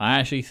 I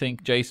actually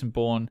think Jason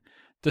Bourne,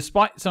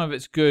 despite some of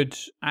its good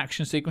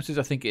action sequences,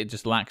 I think it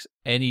just lacks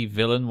any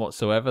villain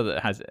whatsoever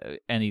that has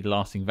any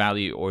lasting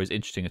value or is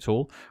interesting at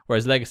all.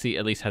 Whereas Legacy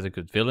at least has a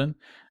good villain,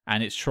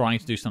 and it's trying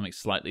to do something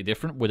slightly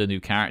different with a new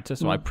character.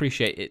 So I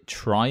appreciate it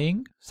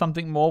trying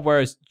something more,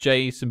 whereas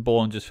Jason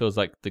Bourne just feels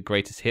like the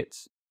greatest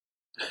hits.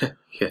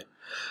 Yeah.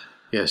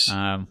 Yes.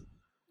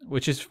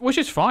 Which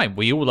is fine.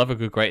 We all love a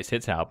good greatest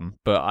hits album,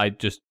 but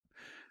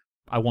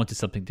I wanted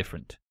something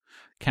different.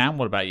 Cam,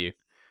 what about you?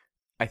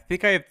 I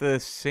think I have the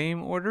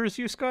same order as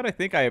you, Scott. I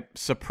think I have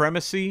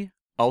Supremacy,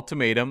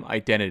 Ultimatum,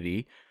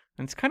 Identity.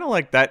 And it's kind of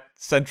like that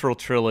central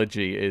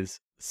trilogy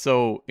is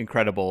so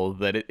incredible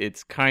that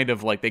it's kind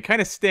of like they kind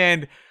of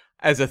stand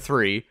as a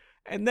 3.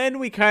 And then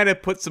we kind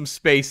of put some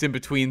space in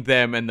between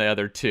them and the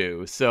other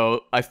 2.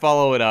 So I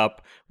follow it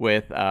up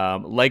with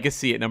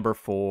Legacy at number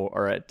 4,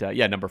 or at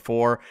number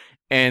 4,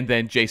 and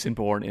then Jason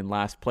Bourne in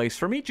last place.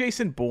 For me,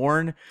 Jason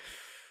Bourne,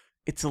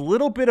 it's a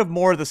little bit of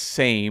more of the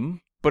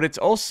same, but it's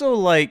also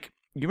like,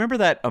 you remember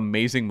that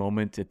amazing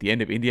moment at the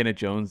end of Indiana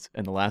Jones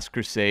and the Last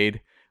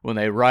Crusade when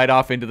they ride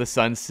off into the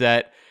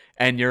sunset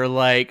and you're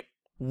like,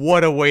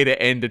 what a way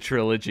to end a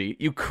trilogy.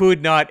 You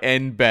could not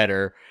end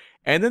better.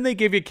 And then they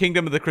give you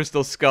Kingdom of the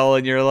Crystal Skull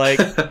and you're like,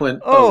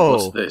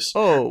 what's this?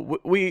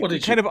 We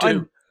kind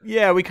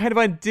of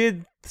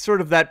undid sort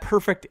of that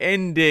perfect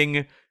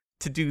ending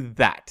to do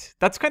that.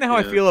 That's kind of how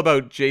I feel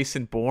about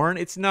Jason Bourne.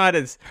 It's not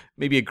as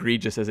maybe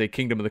egregious as a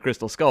Kingdom of the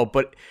Crystal Skull,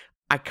 but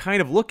I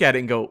kind of look at it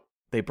and go,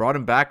 they brought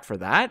him back for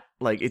that?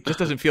 Like, it just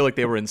doesn't feel like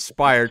they were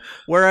inspired.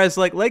 Whereas,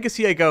 like,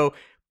 Legacy, I go,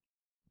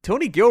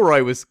 Tony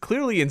Gilroy was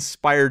clearly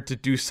inspired to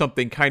do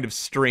something kind of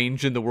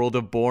strange in the world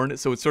of Bourne,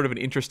 so it's sort of an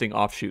interesting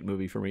offshoot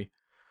movie for me.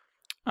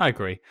 I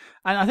agree.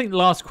 And I think the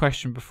last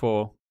question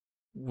before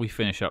we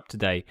finish up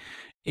today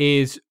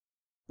is,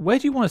 where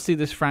do you want to see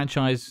this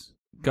franchise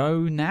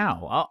go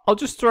now? I'll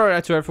just throw it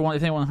out to everyone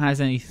if anyone has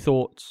any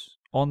thoughts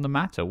on the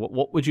matter.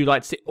 What would you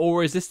like to see?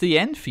 Or is this the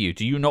end for you?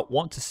 Do you not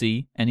want to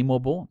see any more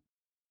Bourne?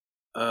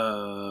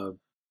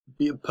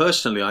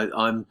 Personally,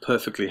 I'm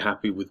perfectly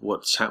happy with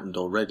what's happened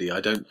already.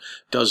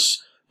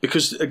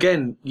 Because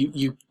again,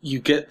 you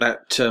get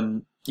that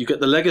you get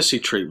the Legacy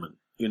treatment.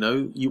 You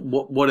know,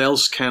 what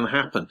else can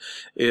happen?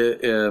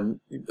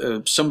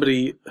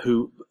 Somebody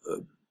who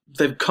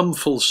they've come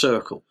full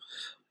circle.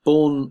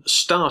 Bourne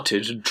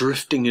started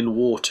drifting in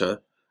water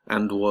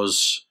and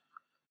was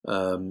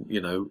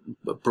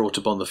brought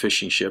upon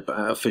the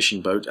a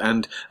fishing boat,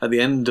 and at the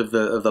end of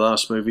the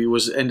last movie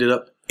ended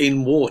up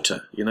in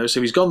water,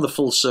 so he's gone the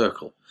full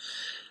circle.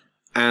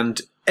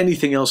 And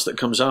anything else that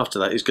comes after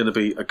that is going to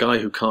be a guy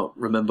who can't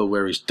remember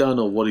where he's done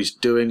or what he's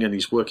doing, and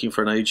he's working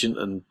for an agent,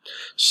 and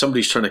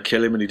somebody's trying to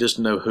kill him, and he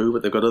doesn't know who,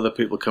 but they've got other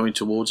people coming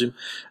towards him.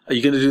 Are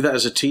you going to do that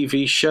as a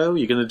TV show? Are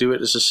you going to do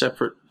it as a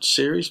separate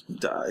series?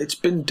 It's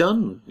been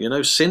done,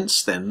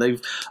 since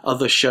then.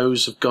 Other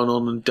shows have gone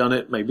on and done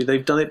it. Maybe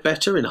they've done it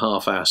better in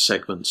half-hour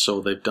segments,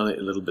 or they've done it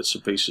in little bits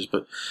and pieces.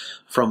 But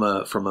from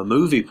a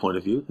movie point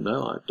of view,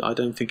 no, I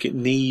don't think it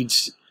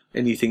needs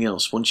anything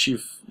else. Once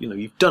you've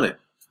done it.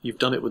 You've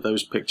done it with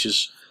those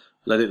pictures.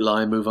 Let it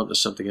lie. Move on to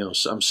something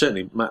else. I'm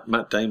certainly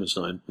Matt Damon's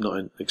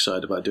not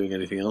excited about doing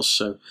anything else.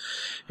 So,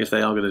 if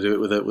they are going to do it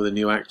with a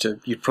new actor,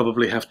 you'd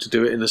probably have to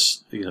do it in a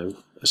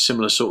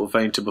similar sort of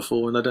vein to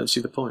before, and I don't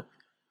see the point.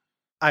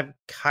 I'm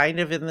kind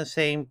of in the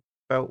same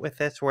boat with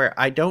this, where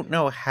I don't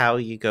know how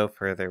you go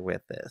further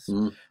with this.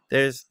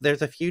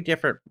 There's a few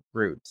different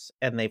routes,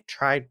 and they've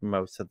tried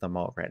most of them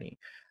already.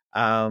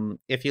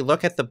 If you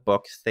look at the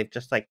books, they've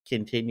just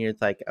continued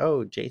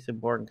Jason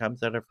Bourne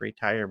comes out of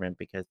retirement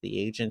because the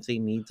agency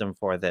needs him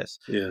for this.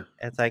 Yeah.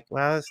 It's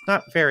well, it's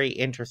not very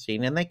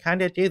interesting. And they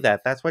kind of do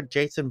that. That's what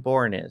Jason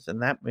Bourne is.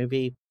 And that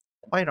movie,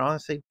 quite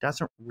honestly,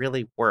 doesn't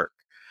really work.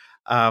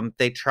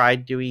 They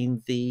tried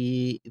doing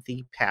the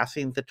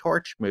Passing the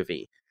Torch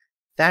movie.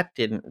 That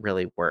didn't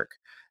really work.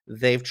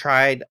 They've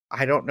tried,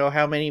 I don't know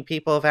how many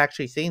people have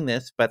actually seen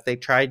this, but they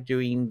tried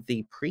doing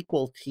the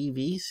prequel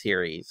TV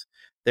series.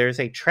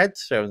 There's a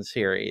Treadstone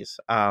series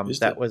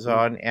that was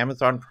on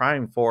Amazon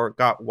Prime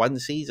got one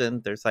season.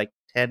 There's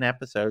 10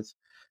 episodes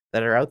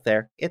that are out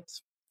there.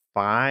 It's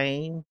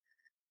fine,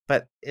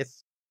 but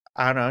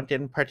I don't know, it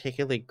didn't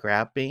particularly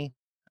grab me.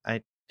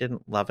 I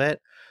didn't love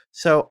it.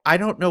 So I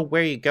don't know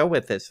where you go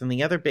with this. And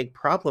the other big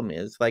problem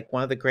is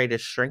one of the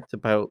greatest strengths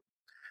about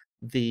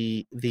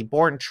the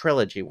Bourne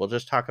trilogy, we'll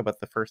just talk about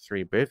the first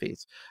three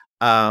movies,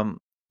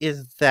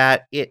 is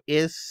that it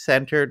is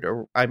centered,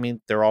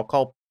 they're all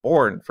called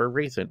Bourne for a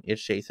reason.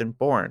 It's Jason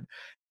Bourne,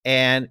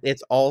 and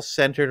it's all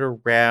centered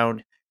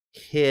around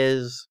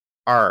his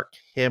arc,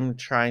 him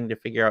trying to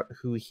figure out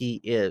who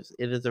he is.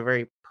 It is a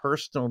very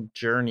personal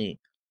journey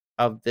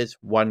of this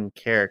one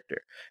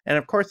character, and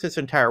of course this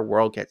entire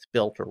world gets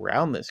built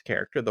around this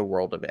character, the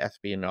world of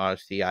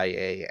espionage,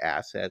 CIA,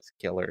 assets,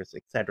 killers,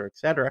 etc.,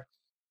 etc.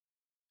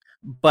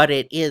 But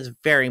it is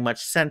very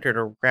much centered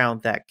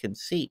around that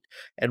conceit,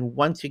 and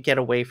once you get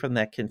away from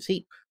that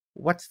conceit,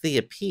 what's the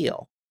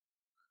appeal?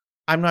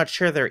 I'm not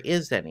sure there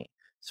is any.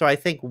 So I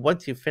think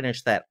once you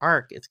finish that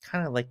arc, it's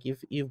kind of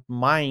you've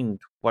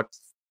mined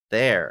what's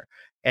there,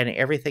 and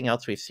everything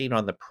else we've seen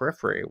on the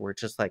periphery, we're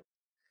just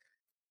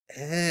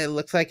it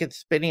looks like it's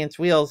spinning its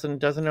wheels and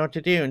doesn't know what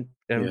to do.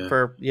 And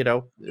for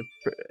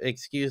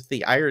excuse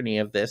the irony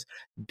of this,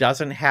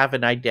 doesn't have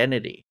an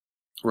identity.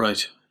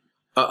 Right.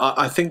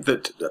 I think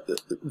that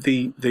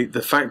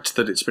the fact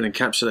that it's been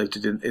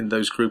encapsulated in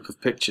those group of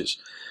pictures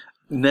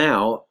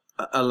now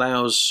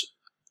allows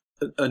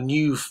a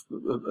new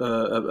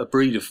a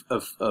breed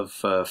of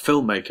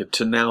filmmaker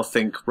to now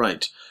think,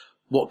 right,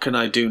 what can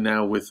I do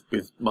now with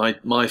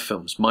my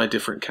films, my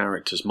different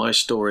characters, my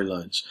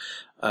storylines,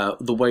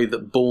 the way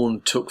that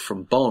Bourne took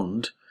from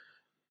Bond.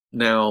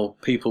 Now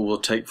people will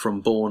take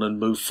from Bourne and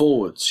move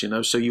forwards,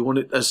 so you want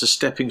it as a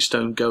stepping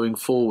stone going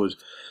forward.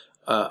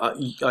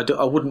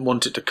 I wouldn't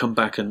want it to come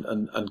back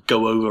and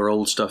go over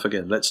old stuff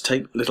again. Let's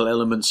take little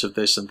elements of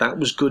this, and that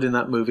was good in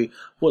that movie.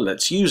 Well,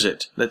 let's use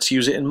it. Let's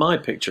use it in my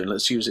picture, and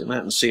let's use it in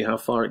that and see how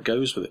far it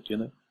goes with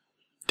it,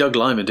 Doug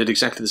Liman did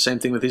exactly the same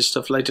thing with his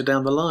stuff later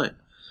down the line.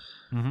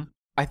 Mm-hmm.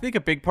 I think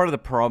a big part of the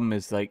problem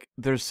is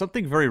there's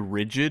something very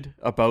rigid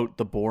about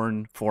the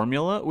Bourne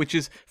formula, which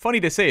is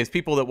funny to say as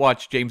people that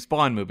watch James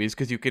Bond movies,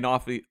 because you can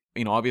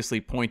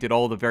obviously point at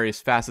all the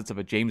various facets of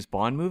a James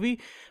Bond movie,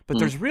 but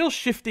there's real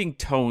shifting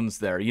tones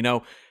there.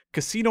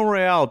 Casino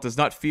Royale does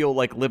not feel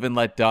like Live and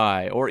Let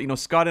Die, or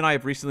Scott and I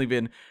have recently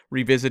been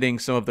revisiting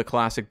some of the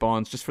classic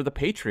Bonds just for the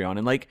Patreon,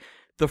 and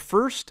the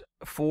first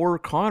four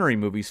Connery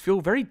movies feel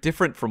very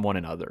different from one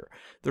another.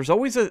 There's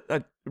always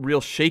a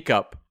real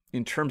shakeup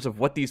in terms of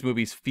what these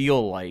movies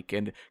feel like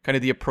and kind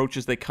of the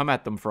approaches they come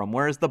at them from,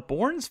 whereas the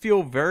Bournes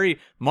feel very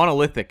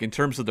monolithic in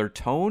terms of their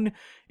tone,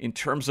 in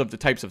terms of the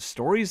types of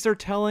stories they're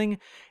telling,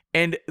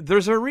 and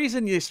there's a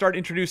reason they start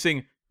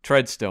introducing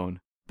Treadstone,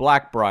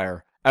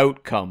 Blackbriar,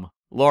 Outcome,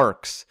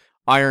 Larks,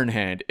 Iron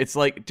Hand. It's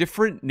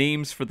different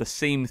names for the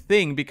same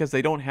thing because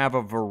they don't have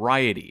a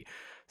variety.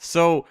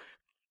 So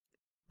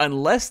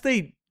unless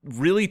they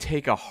really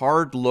take a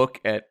hard look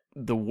at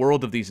the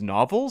world of these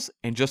novels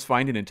and just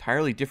find an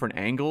entirely different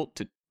angle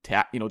to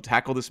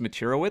tackle this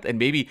material with, and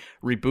maybe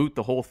reboot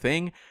the whole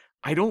thing,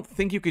 I don't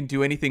think you can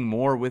do anything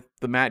more with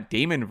the Matt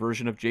Damon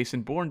version of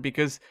Jason Bourne,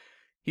 because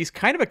he's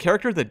kind of a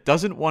character that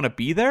doesn't want to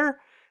be there,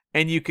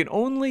 and you can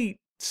only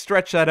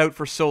stretch that out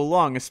for so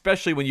long,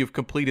 especially when you've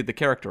completed the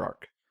character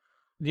arc.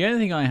 The only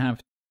thing I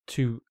have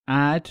to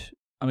add,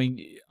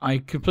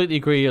 I completely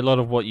agree a lot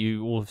of what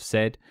you all have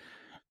said.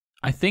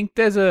 I think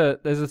there's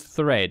a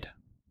thread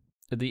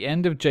at the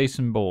end of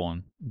Jason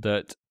Bourne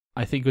that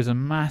I think was a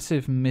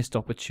massive missed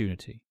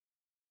opportunity.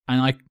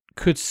 And I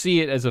could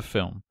see it as a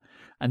film.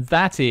 and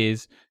that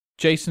is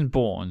Jason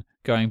Bourne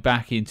going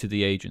back into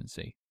the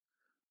agency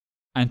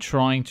and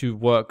trying to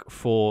work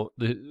for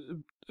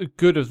the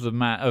good of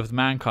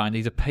mankind.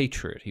 He's a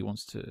patriot. He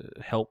wants to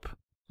help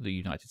the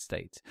United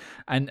States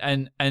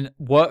and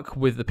work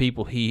with the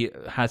people he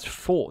has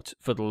fought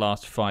for the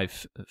last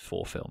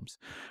four films.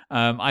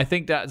 I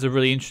think that's a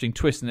really interesting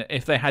twist, and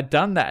if they had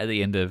done that at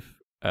the end of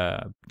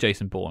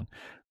Jason Bourne,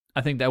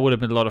 I think that would have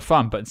been a lot of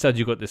fun. But instead,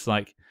 you got this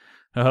like,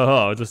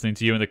 I was listening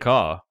to you in the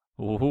car,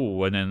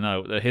 ooh, and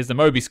then here's the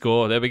Moby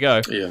score. There we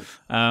go.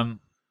 Yeah.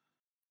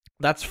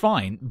 That's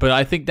fine, but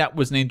I think that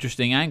was an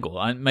interesting angle,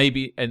 and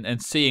maybe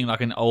and seeing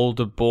like an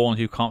older Bourne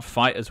who can't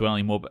fight as well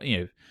anymore. But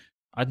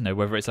I don't know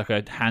whether it's like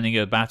a handing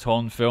a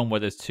baton film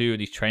where there's two and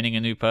he's training a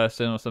new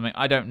person or something.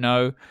 I don't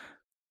know.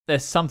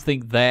 There's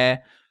something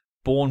there.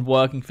 Bourne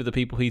working for the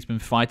people he's been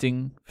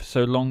fighting for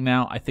so long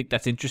now. I think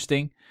that's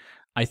interesting.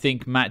 I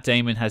think Matt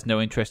Damon has no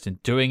interest in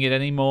doing it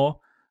anymore,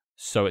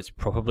 so it's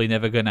probably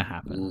never going to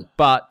happen.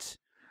 But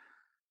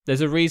there's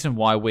a reason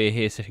why we're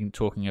here sitting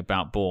talking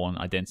about Bourne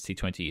Identity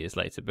 20 years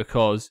later,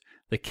 because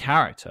the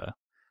character,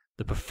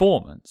 the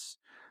performance,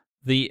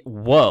 the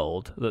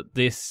world that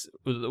this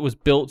was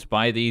built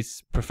by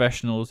these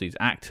professionals, these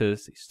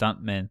actors, these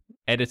stuntmen,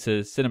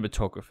 editors,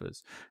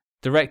 cinematographers,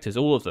 directors,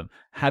 all of them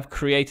have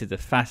created a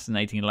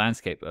fascinating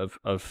landscape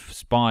of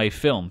spy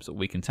films that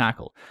we can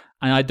tackle.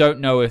 And I don't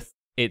know if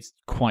it's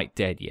quite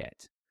dead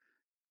yet.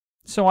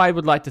 So I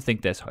would like to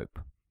think there's hope.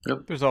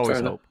 Yep. There's always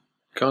hope.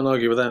 Can't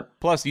argue with that.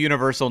 Plus,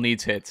 Universal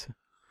needs hits.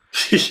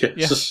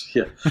 Yes,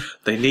 yeah.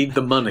 They need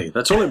the money.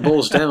 That's all it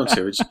boils down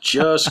to. It's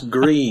just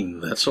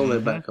green. That's all they're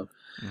back on.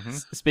 Mm-hmm.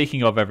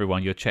 Speaking of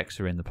everyone, your checks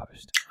are in the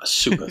post. A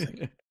super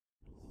thing.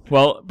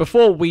 Well,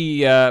 before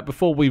we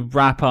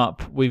wrap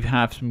up, we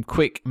have some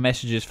quick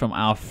messages from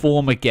our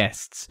former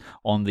guests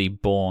on the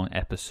Bourne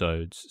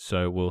episodes,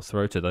 so we'll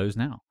throw to those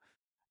now.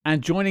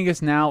 And joining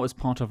us now as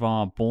part of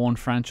our Bourne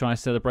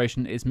franchise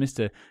celebration is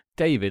Mr.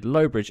 David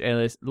Lowbridge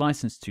Ellis,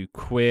 licensed to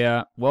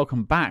Queer.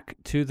 Welcome back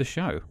to the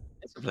show.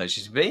 It's a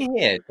pleasure to be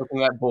here, talking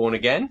about Bourne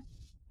again.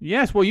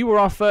 Yes, well, you were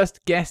our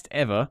first guest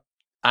ever.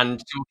 And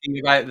talking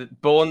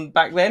about Bourne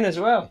back then as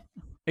well.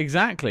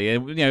 Exactly.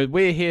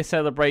 We're here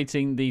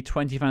celebrating the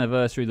 20th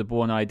anniversary of the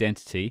Bourne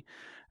Identity.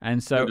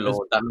 And so, good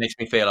Lord, that makes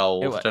me feel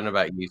old. I don't know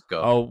about you,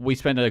 Scott. Oh, we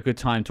spent a good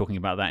time talking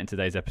about that in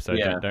today's episode.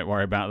 Yeah. Don't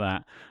worry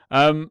about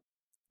that.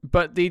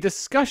 But the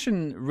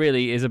discussion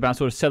really is about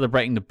sort of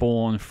celebrating the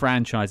Bourne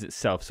franchise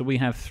itself. So we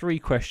have 3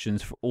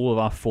 questions for all of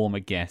our former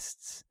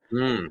guests.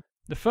 The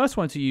first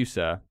one to you,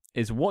 sir,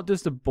 is what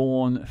does the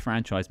Bourne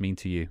franchise mean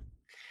to you?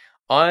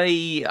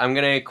 I'm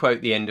going to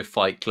quote the end of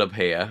Fight Club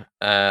here.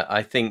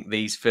 I think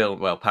these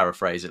films, well,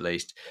 paraphrase at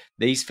least,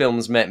 these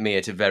films met me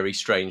at a very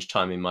strange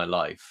time in my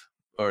life.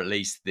 Or at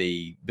least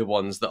the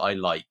ones that I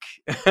like.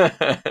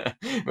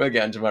 We'll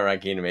get into my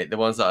ranking in a minute. The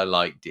ones that I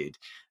like did.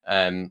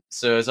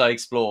 So as I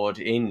explored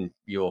in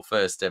your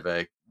first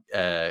ever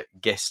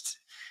guest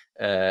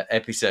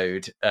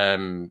episode,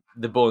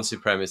 the Bourne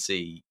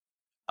Supremacy,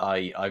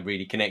 I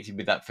really connected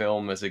with that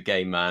film as a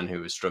gay man who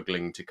was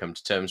struggling to come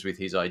to terms with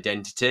his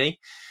identity.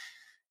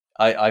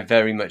 I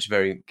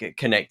very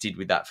connected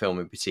with that film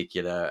in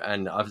particular.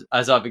 And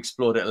as I've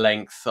explored at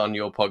length on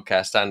your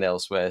podcast and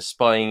elsewhere,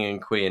 spying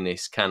and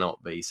queerness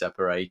cannot be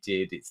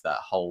separated. It's that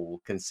whole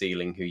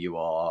concealing who you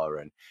are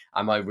and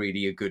am I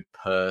really a good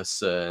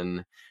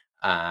person?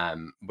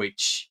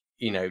 Which,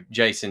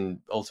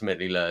 Jason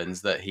ultimately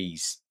learns that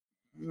he's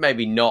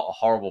maybe not a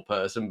horrible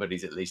person, but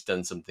he's at least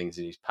done some things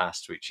in his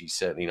past which he's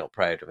certainly not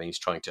proud of and he's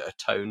trying to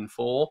atone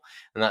for.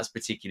 And that's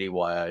particularly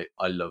why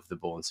I love the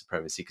Bourne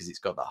Supremacy, because it's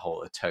got that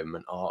whole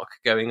atonement arc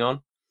going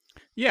on.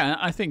 Yeah,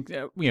 I think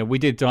we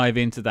did dive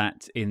into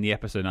that in the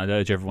episode, and I'd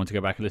urge everyone to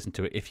go back and listen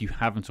to it if you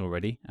haven't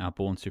already, our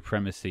Bourne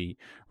Supremacy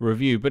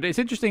review. But it's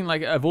interesting,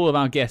 like, of all of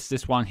our guests,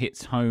 this one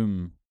hits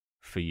home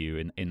for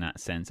you in that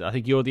sense. I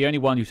think you're the only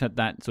one who's had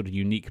that sort of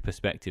unique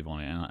perspective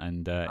on it,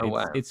 and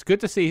it's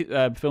good to see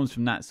films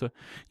from that sort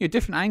of,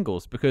 different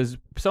angles, because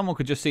someone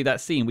could just see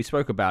that scene, we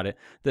spoke about it,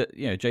 that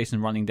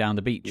Jason running down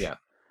the beach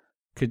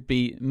could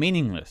be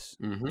meaningless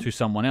to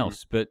someone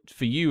else, but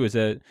for you as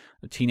a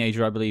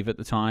teenager, I believe at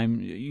the time,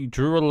 you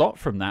drew a lot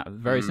from that.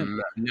 Very simple.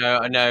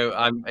 No,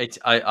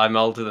 I'm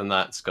older than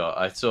that, Scott.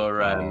 I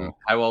saw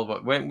how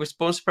old? When was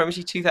Bourne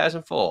Supremacy?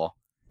 2004.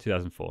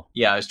 2004.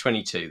 Yeah, I was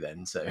 22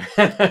 then, so...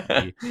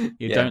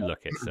 you don't look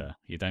it, sir.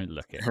 You don't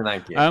look it.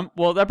 Thank you.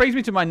 Well, that brings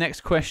me to my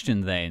next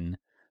question then.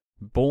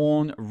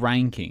 Bourne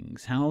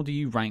rankings. How do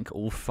you rank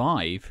all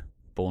 5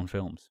 Bourne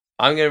films?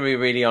 I'm going to be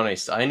really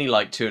honest. I only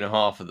like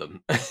 2.5 of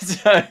them.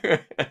 So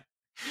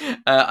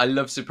I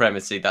love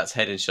Supremacy. That's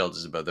head and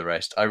shoulders above the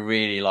rest. I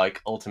really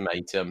like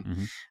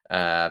Ultimatum.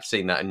 I've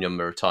seen that a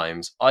number of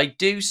times. I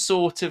do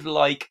sort of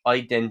like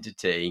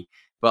Identity,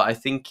 but I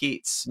think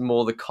it's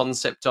more the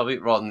concept of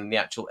it rather than the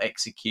actual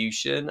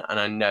execution. And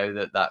I know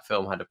that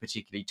film had a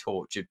particularly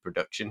tortured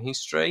production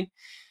history.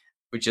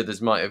 which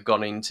others might have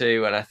gone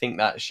into, and I think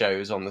that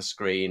shows on the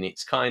screen.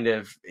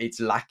 It's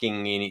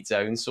lacking in its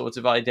own sort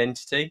of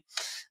identity,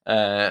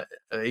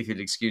 if you'll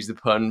excuse the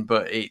pun.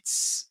 But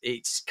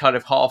it's kind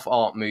of half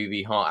art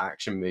movie, half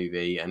action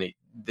movie, and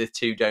the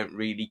two don't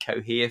really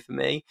cohere for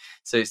me.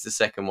 So it's the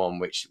second one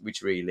which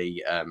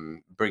really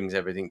brings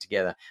everything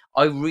together.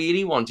 I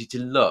really wanted to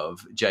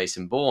love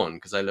Jason Bourne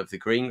because I love the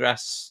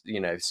Greengrass,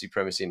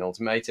 Supremacy and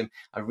Ultimatum.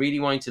 I really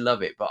wanted to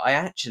love it, but I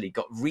actually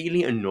got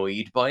really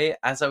annoyed by it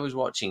as I was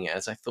watching it,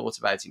 as I thought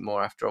about it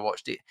more after I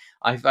watched it.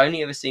 I've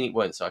only ever seen it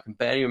once, so I can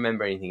barely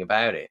remember anything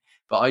about it.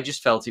 But I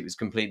just felt it was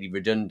completely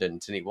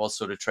redundant, and it was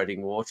sort of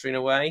treading water in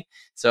a way.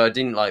 So I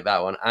didn't like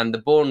that one. And the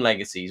Bourne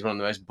Legacy is one of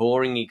the most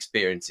boring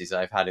experiences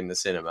I've had in the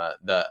cinema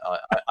that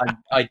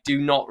I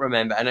do not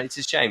remember. And it's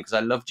a shame because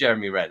I love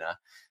Jeremy Renner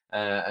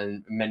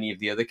and many of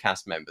the other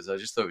cast members. I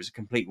just thought it was a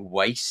complete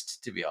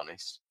waste, to be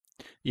honest.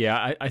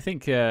 Yeah, I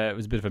think it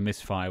was a bit of a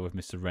misfire with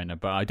Mr. Renner,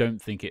 but I don't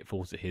think it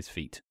falls at his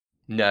feet.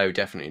 No,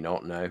 definitely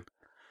not, no.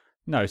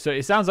 No, so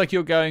it sounds like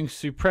you're going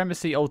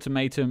Supremacy,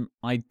 Ultimatum,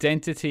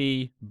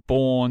 Identity,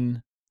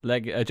 Bourne,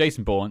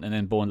 Jason Bourne, and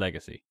then Bourne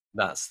Legacy.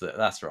 That's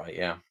right,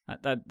 yeah.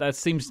 That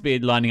seems to be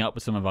lining up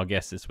with some of our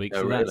guests this week,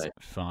 so really? That's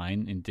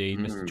fine indeed.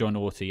 Mr. John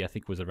Orty, I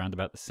think, was around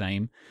about the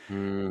same.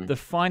 Mm. The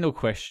final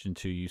question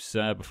to you,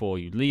 sir, before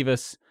you leave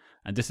us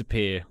and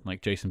disappear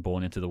like Jason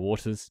Bourne into the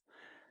waters.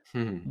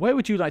 Where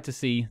would you like to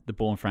see the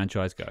Bourne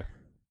franchise go?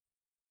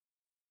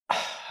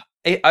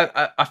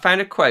 I found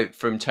a quote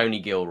from Tony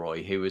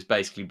Gilroy, who was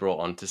basically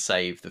brought on to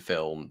save the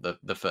film,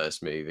 the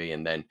first movie,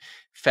 and then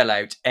fell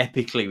out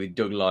epically with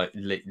Doug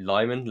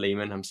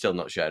Liman. I'm still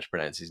not sure how to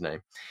pronounce his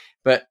name.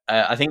 But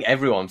I think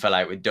everyone fell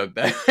out with Doug,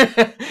 though,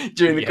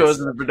 during the course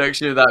of the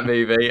production of that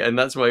movie, and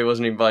that's why he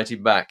wasn't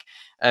invited back.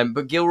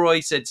 But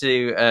Gilroy said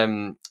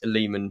to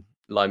Liman,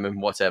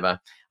 whatever,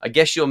 I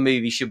guess your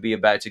movie should be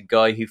about a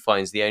guy who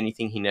finds the only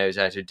thing he knows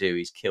how to do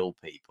is kill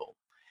people.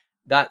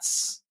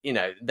 That's,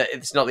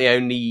 it's not the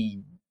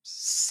only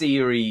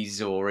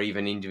series or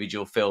even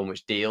individual film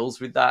which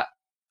deals with that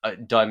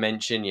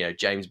dimension.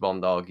 James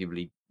Bond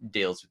arguably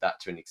deals with that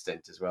to an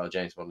extent as well.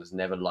 James Bond has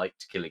never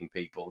liked killing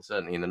people,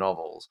 certainly in the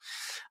novels.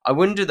 I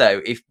wonder,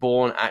 though, if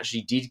Bourne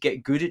actually did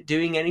get good at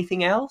doing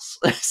anything else.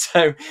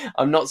 So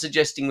I'm not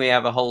suggesting we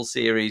have a whole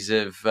series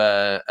of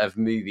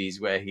movies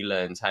where he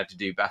learns how to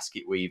do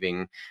basket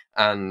weaving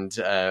and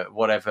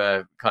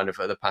whatever kind of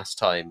other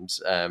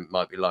pastimes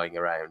might be lying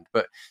around.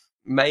 But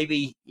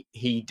maybe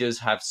he does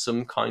have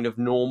some kind of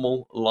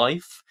normal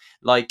life.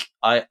 Like,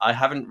 I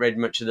haven't read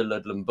much of the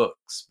Ludlam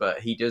books,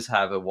 but he does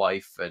have a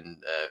wife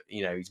and,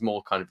 he's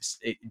more kind of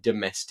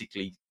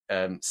domestically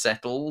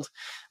settled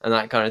and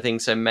that kind of thing.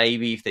 So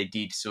maybe if they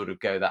did sort of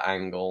go that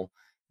angle,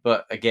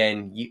 but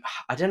again,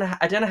 I don't know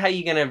how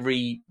you're going to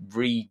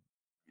redo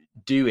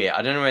it.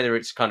 I don't know whether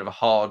it's kind of a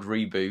hard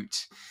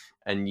reboot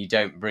and you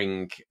don't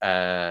bring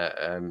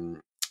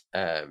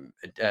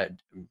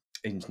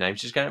his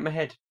name's just going out of my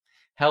head.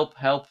 Help,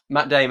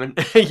 Matt Damon.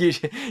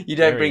 you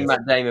don't bring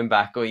Matt Damon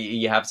back, or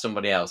you have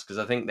somebody else, because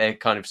I think they're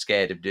kind of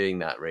scared of doing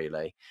that,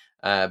 really.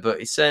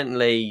 But it's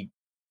certainly,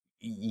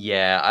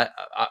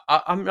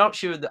 I'm not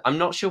sure. I'm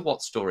not sure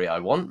what story I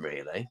want,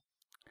 really.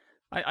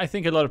 I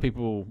think a lot of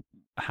people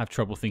have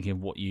trouble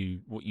thinking what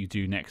you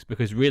do next,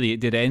 because really it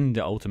did end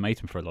at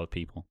Ultimatum for a lot of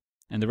people,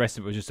 and the rest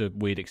of it was just a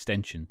weird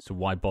extension. So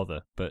why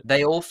bother? But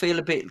they all feel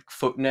a bit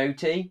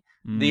footnotey.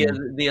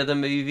 The other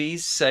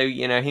movies, so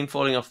him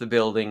falling off the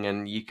building,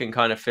 and you can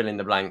kind of fill in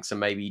the blanks, and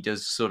maybe he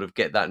does sort of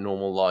get that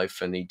normal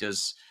life, and he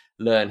does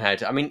learn how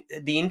to. I mean,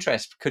 the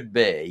interest could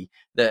be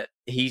that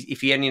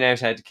if he only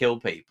knows how to kill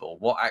people,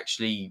 what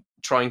actually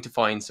trying to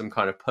find some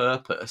kind of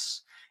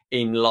purpose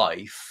in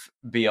life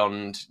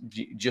beyond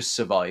just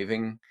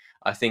surviving,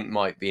 I think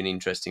might be an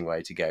interesting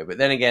way to go. But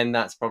then again,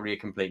 that's probably a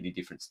completely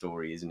different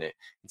story, isn't it?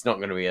 It's not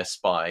going to be a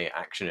spy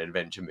action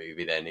adventure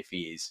movie then if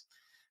he is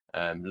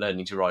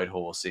learning to ride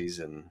horses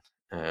and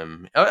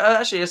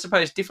actually I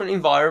suppose different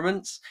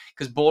environments,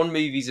 because Bourne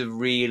movies are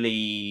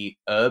really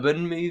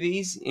urban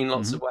movies in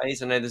lots of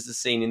ways. I know there's the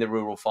scene in the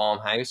rural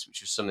farmhouse,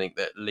 which was something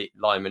that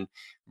Lyman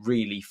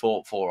really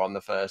fought for on the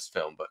first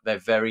film, but they're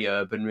very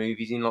urban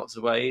movies in lots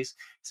of ways.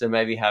 So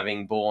maybe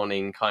having Bourne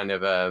in kind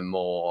of a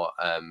more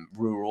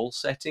rural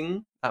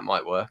setting, that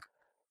might work.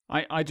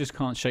 I just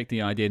can't shake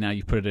the idea now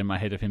you put it in my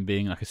head of him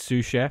being like a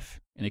sous chef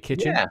in a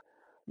kitchen.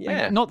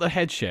 Yeah. Like, not the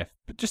head chef,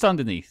 but just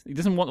underneath. He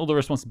doesn't want all the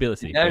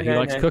responsibility, but he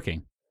likes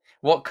cooking.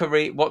 What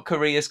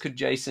careers could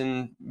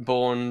Jason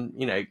Bourne,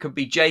 it could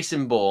be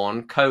Jason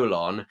Bourne,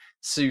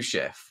 sous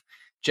chef.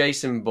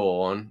 Jason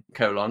Bourne,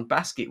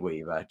 basket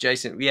weaver.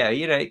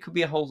 It could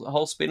be a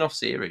whole spin-off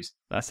series.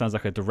 That sounds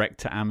like a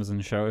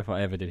direct-to-Amazon show if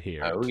I ever did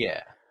hear it. Oh,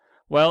 yeah.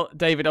 Well,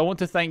 David, I want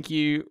to thank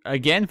you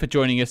again for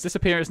joining us. This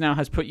appearance now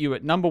has put you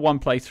at number 1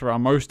 place for our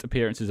most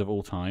appearances of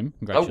all time.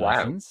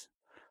 Congratulations. Oh, wow.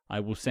 I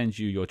will send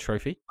you your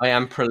trophy. I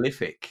am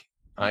prolific.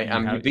 I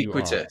am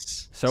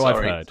ubiquitous.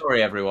 I've heard.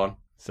 Sorry, everyone.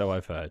 So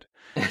I've heard.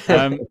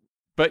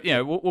 But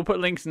we'll put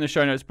links in the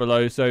show notes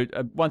below. So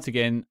once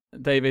again,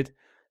 David,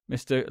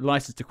 Mr.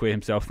 License to Queer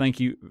himself, thank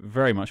you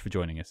very much for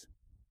joining us.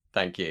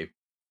 Thank you.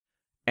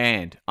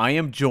 And I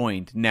am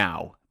joined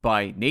now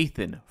by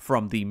Nathan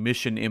from the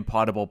Mission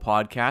Impossible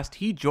podcast.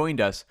 He joined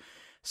us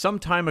some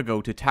time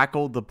ago to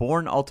tackle the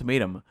Bourne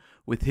Ultimatum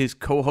with his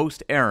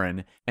co-host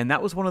Aaron, and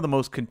that was one of the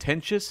most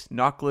contentious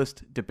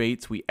knocklist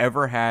debates we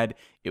ever had.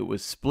 It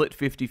was split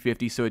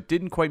 50-50, so it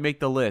didn't quite make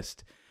the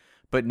list.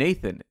 But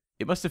Nathan,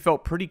 it must have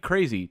felt pretty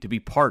crazy to be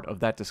part of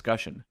that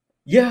discussion.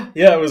 Yeah,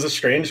 it was a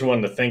strange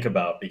one to think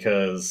about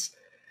because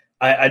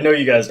I know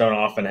you guys don't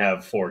often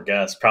have 4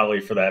 guests,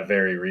 probably for that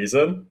very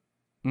reason.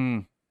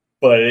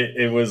 But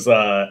it was,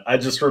 I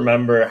just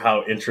remember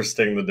how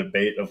interesting the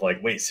debate of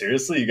like, wait,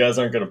 seriously, you guys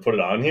aren't going to put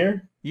it on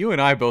here? You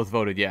and I both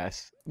voted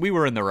yes. We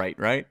were in the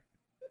right?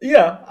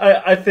 Yeah,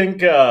 I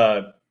think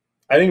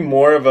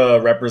more of a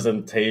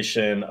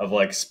representation of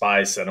like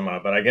spy cinema,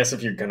 but I guess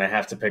if you're going to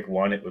have to pick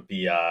one, it would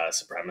be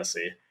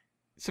Supremacy.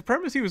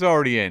 Supremacy was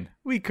already in.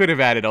 We could have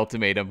added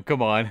Ultimatum.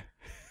 Come on.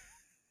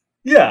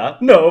 Yeah,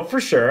 no, for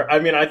sure. I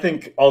mean, I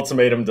think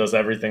Ultimatum does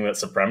everything that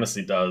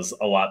Supremacy does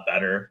a lot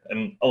better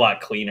and a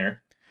lot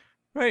cleaner.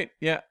 Right,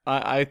 yeah.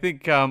 I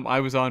think I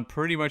was on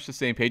pretty much the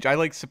same page. I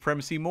like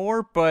Supremacy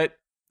more, but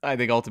I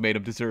think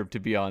Ultimatum deserved to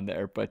be on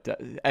there. But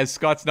as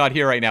Scott's not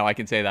here right now, I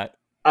can say that.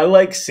 I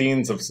like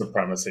scenes of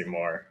Supremacy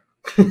more.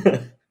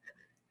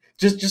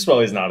 just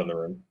while he's not in the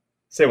room.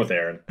 Same with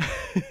Aaron.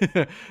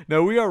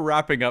 Now, we are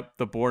wrapping up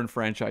the Bourne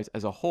franchise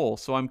as a whole,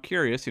 so I'm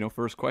curious,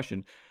 first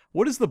question.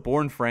 What does the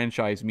Bourne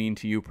franchise mean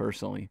to you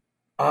personally?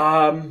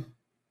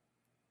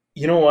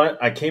 You know what?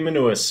 I came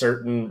into a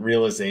certain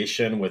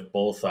realization with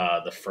both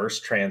the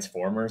first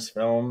Transformers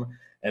film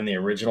and the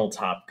original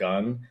Top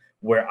Gun,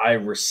 where I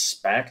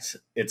respect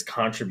its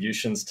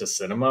contributions to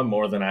cinema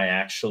more than I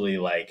actually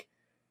like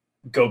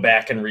go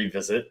back and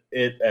revisit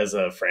it as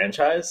a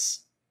franchise.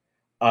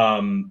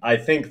 I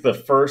think the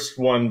first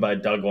one by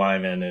Doug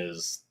Liman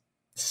is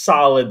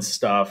solid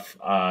stuff.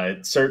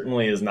 It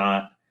certainly is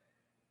not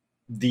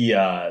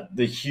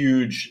the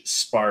huge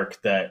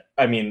spark that,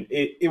 I mean,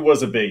 it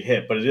was a big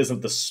hit, but it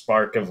isn't the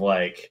spark of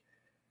like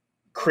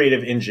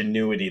creative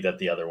ingenuity that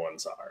the other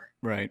ones are.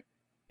 Right.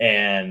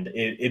 And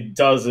it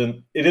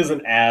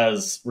isn't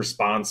as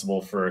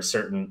responsible for a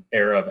certain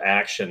era of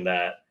action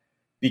that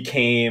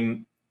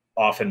became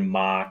often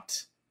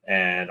mocked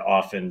and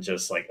often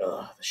just like,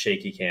 the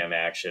shaky cam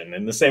action.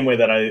 In the same way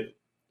that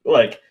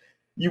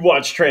you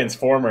watch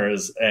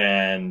Transformers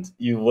and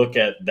you look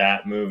at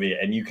that movie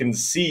and you can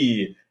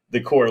see the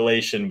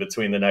correlation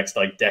between the next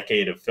like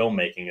decade of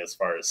filmmaking as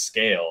far as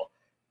scale.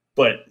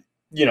 But,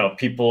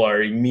 people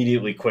are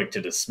immediately quick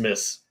to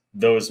dismiss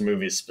those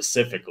movies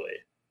specifically.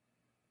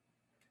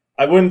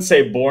 I wouldn't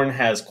say Bourne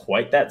has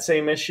quite that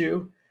same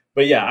issue,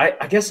 but yeah,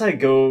 I guess I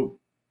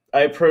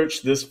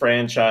approach this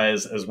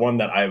franchise as one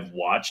that I've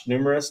watched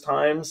numerous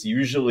times,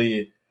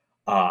 usually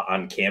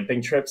on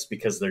camping trips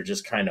because they're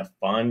just kind of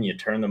fun. You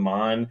turn them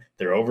on,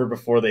 they're over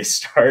before they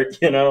start,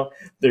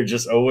 they're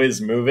just always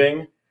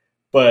moving.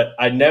 But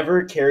I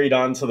never carried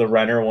on to the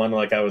Renner one,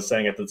 like I was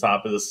saying at the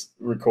top of this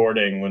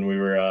recording when we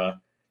were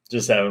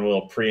just having a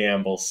little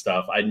preamble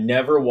stuff. I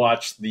never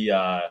watched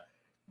the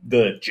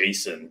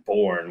Jason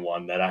Bourne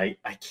one that I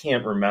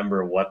can't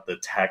remember what the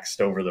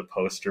text over the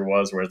poster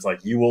was, where it's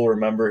like, you will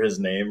remember his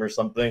name or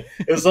something.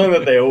 It was something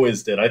that they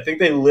always did. I think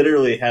they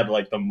literally had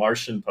like the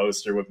Martian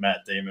poster with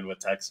Matt Damon with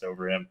text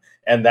over him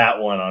and that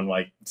one on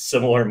like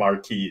similar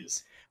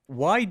marquees.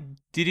 Why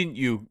didn't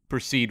you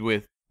proceed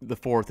with the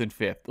 4th and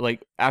 5th?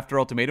 Like after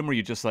Ultimatum, were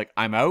you just like,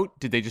 I'm out?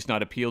 Did they just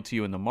not appeal to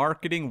you in the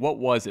marketing? What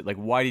was it? Like,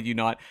 why did you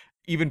not,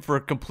 even for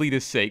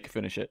completist sake,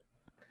 finish it?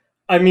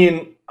 I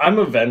mean, I'm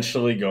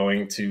eventually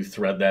going to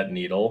thread that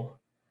needle.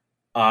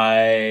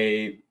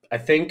 I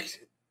think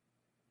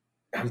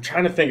I'm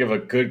trying to think of a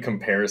good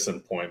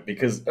comparison point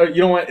because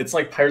you know what? It's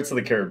like Pirates of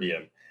the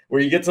Caribbean,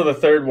 where you get to the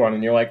 3rd one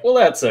and you're like, well,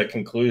 that's a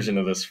conclusion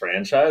of this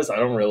franchise. I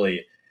don't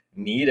really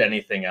need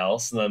anything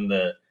else. And then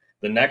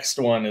the next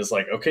one is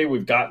like, okay,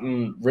 we've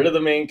gotten rid of the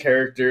main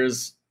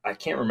characters. I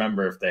can't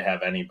remember if they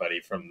have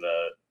anybody from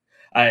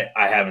I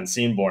haven't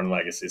seen Bourne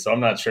Legacy, so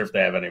I'm not sure if they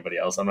have anybody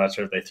else. I'm not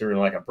sure if they threw in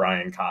like a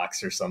Brian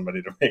Cox or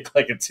somebody to make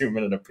like a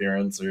 2-minute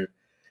appearance or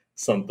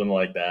something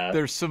like that.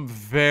 There's some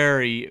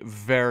very,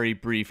 very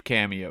brief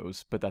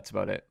cameos, but that's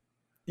about it.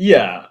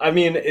 Yeah, I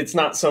mean, it's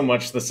not so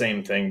much the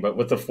same thing, but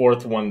with the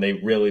 4th one, they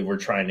really were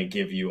trying to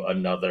give you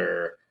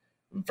another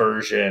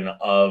version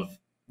of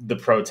the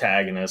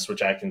protagonist,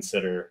 which I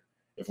consider,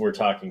 if we're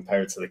talking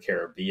Pirates of the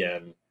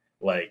Caribbean,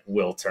 like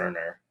Will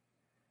Turner.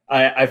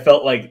 I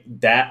felt like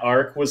that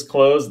arc was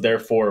closed,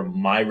 therefore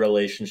my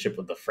relationship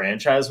with the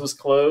franchise was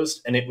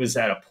closed, and it was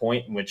at a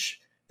point in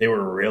which they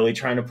were really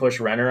trying to push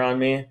Renner on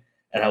me,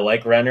 and I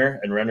like Renner,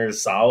 and Renner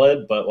is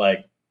solid, but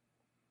like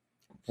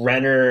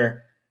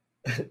Renner,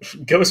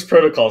 Ghost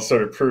Protocol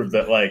sort of proved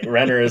that like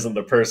Renner isn't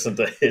the person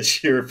to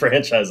hitch your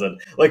franchise in.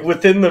 Like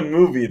within the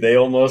movie, they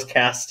almost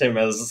cast him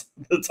as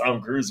the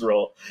Tom Cruise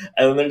role,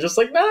 and then they're just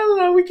like,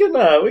 no, we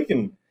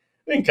can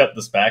cut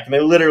this back. And they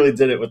literally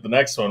did it with the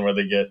next one where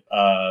they get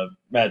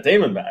Matt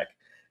Damon back.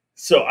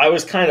 So I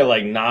was kind of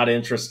like not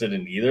interested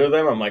in either of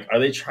them. I'm like, are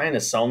they trying to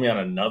sell me on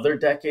another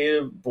decade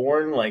of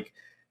Bourne? Like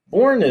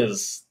Bourne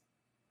is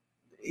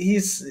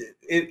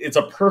it's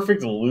a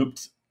perfect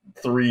looped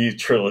 3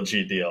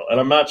 trilogy deal. And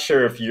I'm not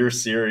sure if your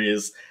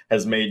series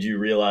has made you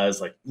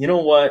realize, like, you know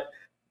what?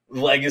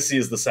 Legacy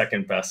is the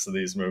second best of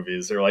these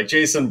movies, or like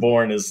Jason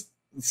Bourne is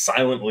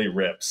silently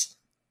rips.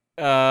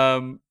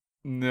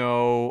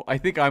 No, I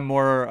think I'm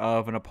more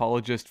of an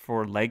apologist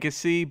for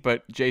Legacy,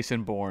 but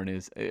Jason Bourne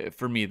is,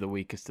 for me, the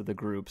weakest of the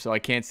group. So I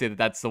can't say that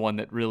that's the one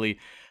that really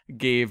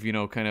gave,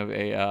 kind of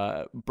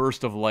a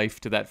burst of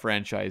life to that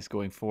franchise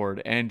going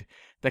forward. And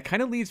that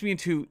kind of leads me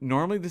into,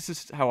 normally this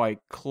is how I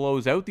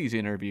close out these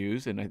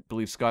interviews, and I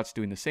believe Scott's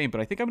doing the same,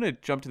 but I think I'm going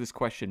to jump to this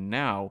question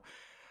now.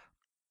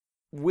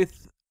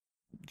 With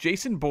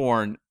Jason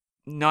Bourne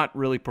not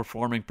really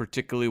performing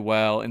particularly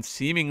well and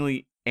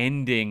seemingly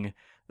ending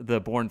the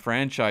Bourne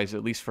franchise,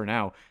 at least for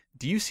now,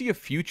 do you see a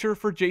future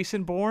for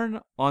Jason Bourne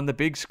on the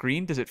big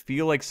screen? Does it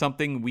feel like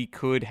something we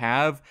could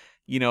have,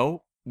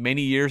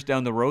 many years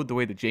down the road, the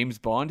way that James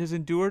Bond has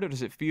endured, or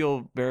does it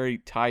feel very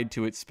tied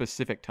to its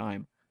specific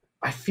time?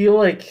 I feel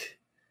like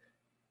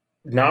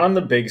not on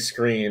the big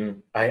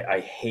screen. I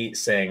hate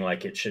saying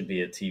like it should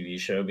be a TV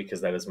show,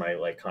 because that is my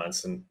like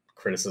constant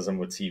criticism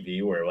with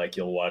TV, where like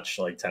you'll watch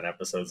like 10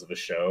 episodes of a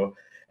show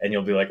and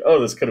you'll be like, oh,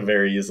 this could have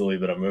very easily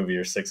been a movie,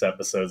 or 6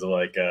 episodes of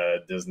like a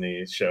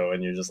Disney show,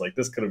 and you're just like,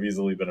 this could have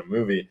easily been a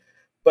movie.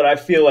 But I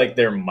feel like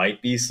there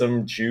might be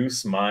some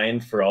juice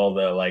mined for all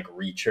the like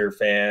Reacher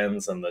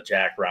fans and the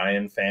Jack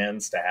Ryan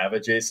fans to have a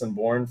Jason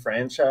Bourne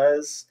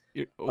franchise.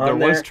 There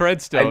was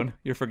Treadstone.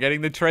 You're forgetting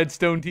the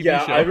Treadstone TV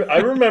show. Yeah, I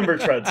remember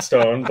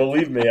Treadstone.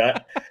 Believe me.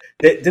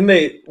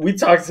 We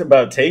talked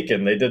about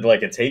Taken. They did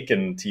like a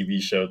Taken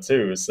TV show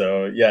too.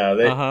 So yeah,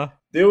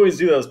 they always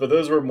do those, but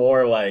those were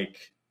more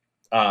like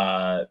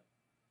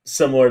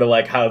similar to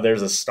like how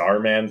there's a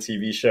Starman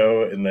TV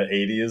show in the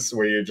 80s,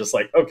 where you're just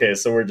like, okay,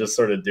 so we're just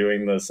sort of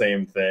doing the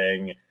same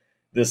thing.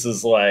 This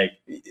is like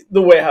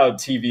the way how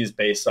TV's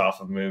based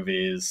off of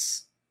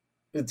movies.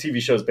 The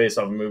TV shows based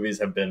off of movies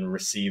have been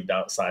received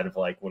outside of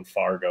like when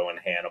Fargo and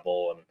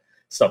Hannibal and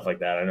stuff like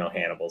that. I know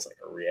Hannibal's like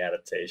a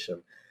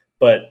readaptation,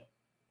 but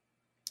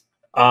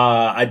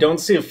I don't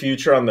see a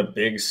future on the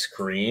big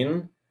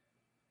screen.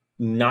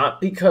 Not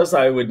because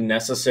I would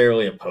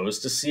necessarily oppose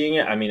to seeing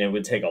it. I mean, it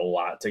would take a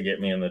lot to get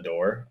me in the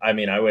door. I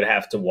mean, I would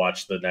have to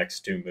watch the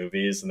next 2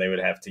 movies, and they would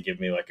have to give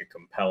me like a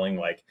compelling,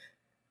 like,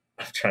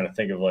 I'm trying to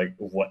think of like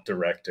what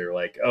director,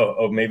 like,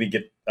 maybe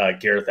get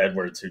Gareth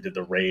Edwards, who did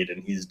The Raid,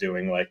 and he's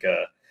doing like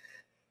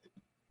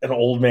an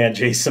old man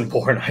Jason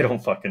Bourne. I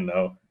don't fucking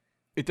know.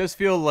 It does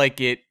feel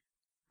like it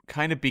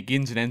kind of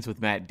begins and ends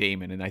with Matt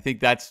Damon, and I think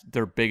that's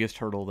their biggest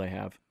hurdle they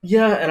have.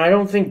 Yeah, and I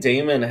don't think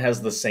Damon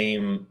has the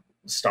same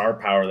star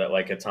power that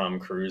like a Tom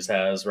Cruise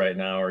has right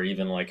now, or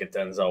even like a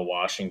Denzel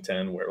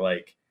Washington, where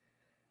like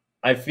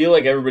I feel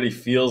like everybody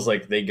feels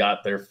like they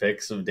got their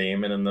fix of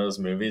Damon in those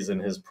movies in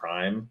his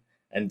prime.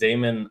 And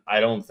Damon, I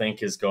don't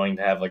think is going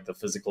to have like the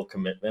physical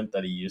commitment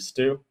that he used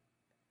to.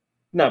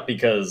 Not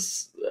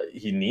because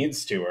he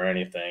needs to or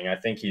anything. I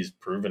think he's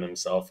proven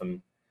himself,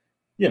 and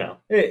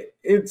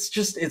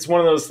it's one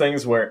of those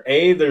things where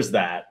there's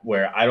that,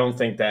 where I don't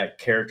think that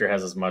character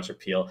has as much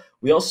appeal.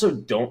 We also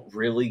don't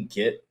really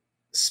get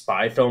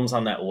spy films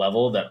on that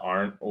level that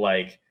aren't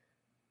like,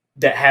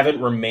 that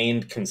haven't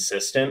remained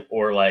consistent,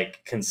 or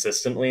like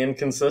consistently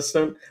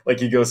inconsistent.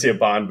 Like you go see a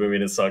Bond movie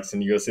and it sucks,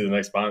 and you go see the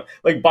next Bond.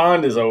 Like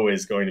Bond is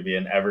always going to be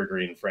an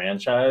evergreen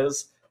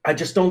franchise. I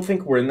just don't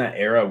think we're in that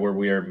era where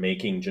we are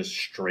making just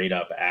straight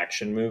up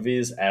action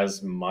movies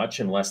as much,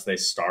 unless they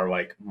star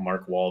like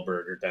Mark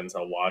Wahlberg or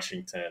Denzel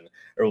Washington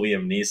or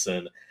Liam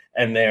Neeson,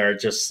 and they are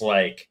just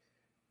like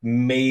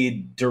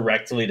made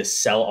directly to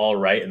sell all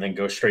right and then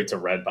go straight to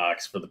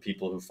Redbox for the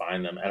people who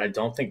find them. And I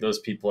don't think those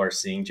people are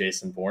seeing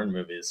Jason Bourne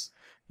movies.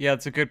 Yeah,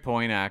 that's a good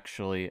point,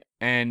 actually.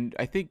 And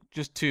I think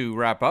just to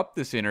wrap up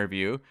this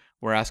interview,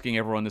 we're asking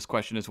everyone this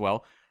question as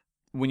well.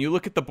 When you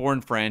look at the Bourne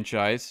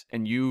franchise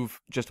and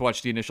you've just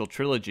watched the initial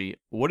trilogy,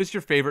 what is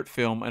your favorite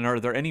film? And are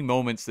there any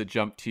moments that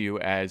jump to you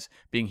as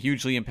being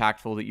hugely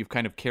impactful that you've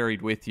kind of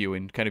carried with you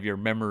in kind of your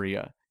memory,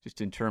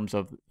 just in terms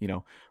of,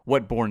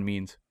 what Bourne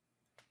means?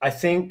 I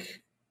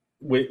think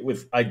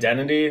with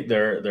Identity,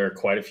 there are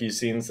quite a few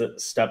scenes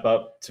that step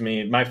up to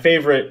me. My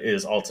favorite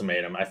is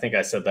Ultimatum. I think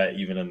I said that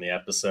even in the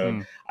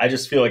episode. I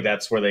just feel like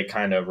that's where they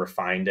kind of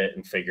refined it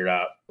and figured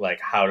out like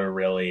how to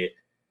really.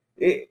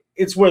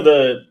 It's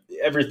where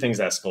everything's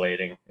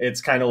escalating.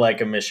 It's kind of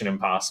like a Mission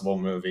Impossible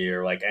movie,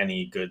 or like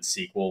any good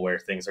sequel, where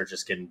things are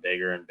just getting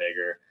bigger and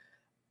bigger.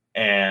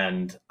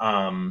 And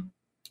I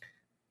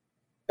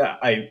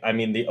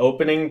mean, the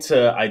opening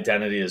to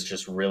Identity is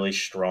just really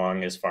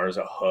strong as far as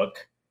a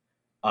hook.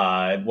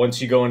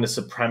 Once you go into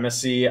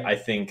Supremacy, I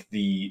think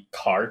the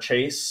car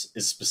chase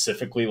is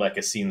specifically like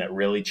a scene that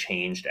really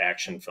changed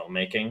action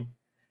filmmaking.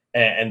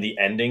 And the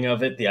ending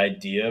of it, the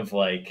idea of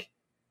like,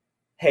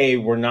 hey,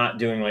 we're not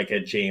doing like a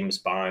James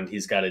Bond.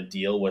 He's got to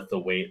deal with the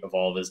weight of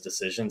all of his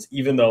decisions,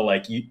 even though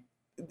like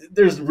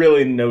there's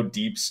really no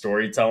deep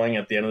storytelling.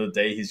 At the end of the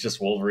day, he's just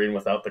Wolverine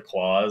without the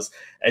claws.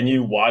 And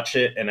you watch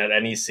it, and at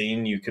any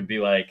scene, you could be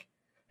like,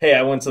 hey,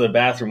 I went to the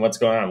bathroom. What's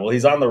going on? Well,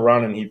 he's on the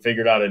run and he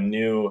figured out a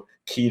new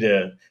key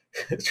to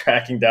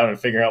tracking down and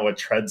figuring out what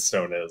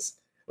Treadstone is.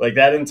 Like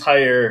that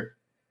entire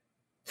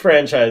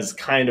franchise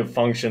kind of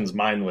functions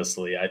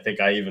mindlessly. I think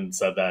I even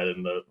said that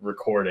in the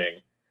recording.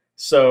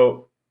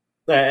 So,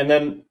 and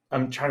then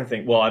I'm trying to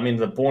think, well, I mean,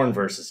 the Bourne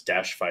versus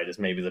Desh fight is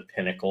maybe the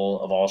pinnacle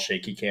of all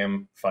shaky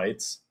cam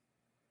fights.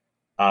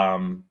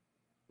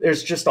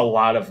 There's just a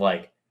lot of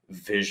like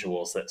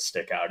visuals that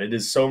stick out. It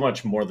is so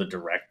much more the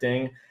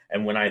directing.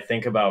 And when I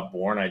think about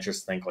Bourne, I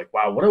just think like,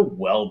 wow, what a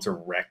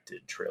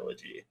well-directed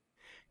trilogy.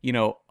 You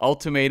know,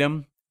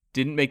 Ultimatum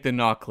didn't make the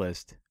knock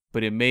list,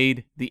 but it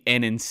made the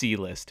N and C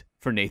list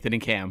for Nathan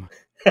and Cam.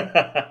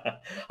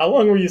 How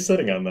long were you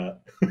sitting on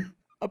that?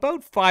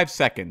 About 5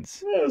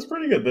 seconds. Yeah, it was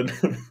pretty good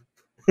then.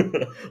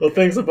 Well,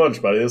 thanks a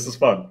bunch, buddy. This is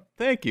fun.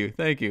 Thank you.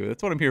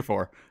 That's what I'm here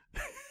for.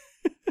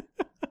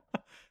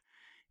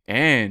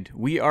 And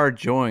we are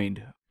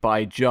joined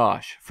by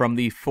Josh from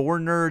the For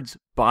Nerds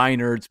by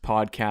Nerds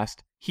podcast.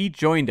 He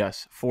joined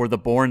us for the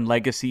Bourne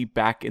Legacy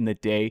back in the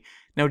day.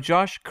 Now,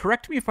 Josh,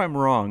 correct me if I'm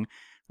wrong.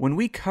 When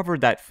we covered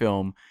that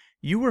film,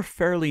 you were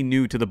fairly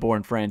new to the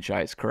Bourne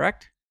franchise,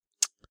 correct?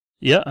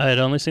 Yeah, I had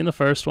only seen the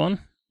first one,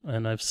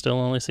 and I've still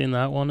only seen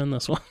that one and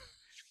this one.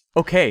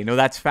 Okay, no,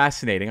 that's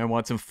fascinating. I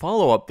want some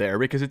follow-up there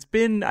because it's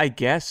been, I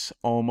guess,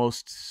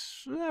 almost,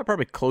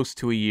 probably close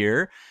to a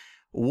year.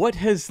 What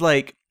has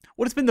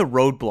been the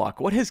roadblock?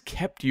 What has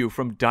kept you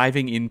from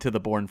diving into the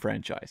Bourne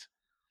franchise?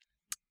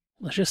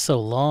 It's just so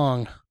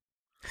long.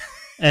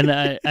 And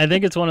I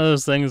think it's one of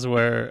those things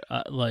where,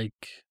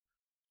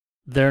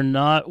 they're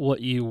not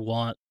what you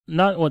want.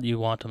 Not what you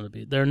want them to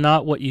be. They're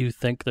not what you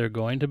think they're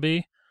going to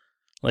be.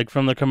 Like,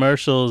 from the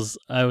commercials,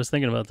 I was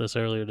thinking about this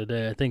earlier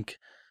today. I think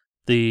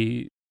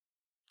the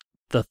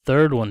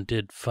third one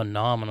did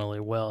phenomenally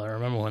well. I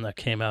remember when that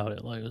came out,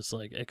 it was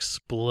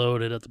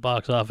exploded at the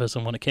box office,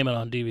 and when it came out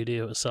on DVD,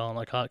 it was selling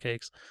like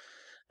hotcakes.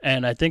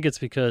 And I think it's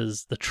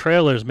because the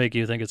trailers make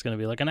you think it's going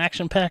to be like an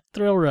action-packed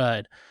thrill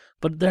ride,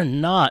 but they're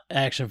not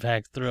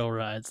action-packed thrill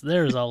rides.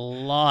 There's a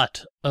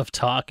lot of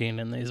talking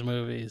in these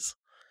movies,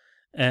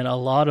 and a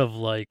lot of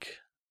I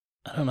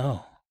don't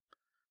know,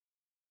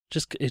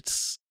 just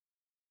it's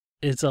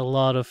a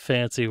lot of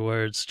fancy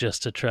words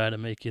just to try to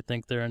make you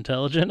think they're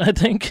intelligent, I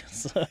think.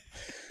 So,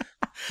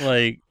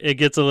 it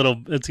gets a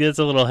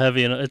little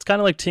heavy, and it's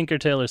kind of like Tinker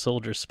Tailor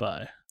Soldier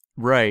Spy.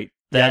 Right.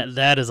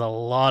 That is a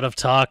lot of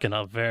talk and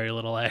a very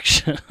little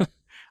action.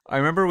 I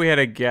remember we had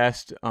a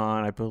guest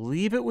on, I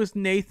believe it was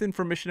Nathan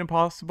from Mission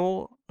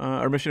Impossible,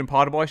 or Mission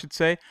Impossible, I should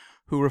say,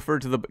 who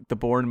referred to the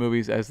Bourne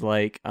movies as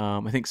I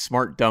think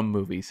smart dumb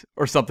movies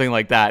or something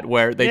like that,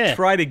 where they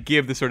try to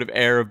give the sort of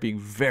air of being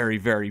very,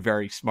 very,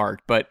 very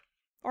smart, but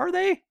are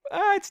they?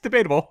 It's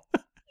debatable.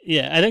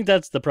 Yeah, I think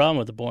that's the problem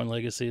with the Bourne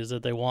Legacy is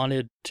that they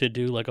wanted to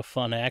do a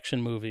fun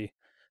action movie,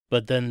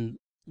 but then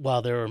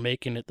while they were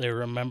making it, they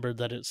remembered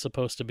that it's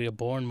supposed to be a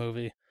Bourne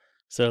movie.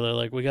 So they're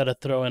like, we got to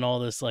throw in all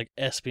this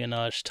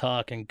espionage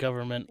talk and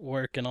government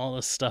work and all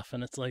this stuff,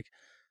 and it's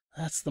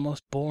that's the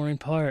most boring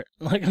part.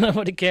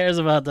 Nobody cares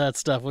about that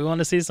stuff. We want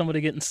to see somebody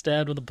getting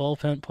stabbed with a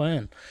ballpoint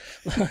pen.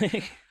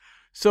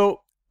 So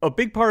a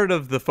big part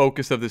of the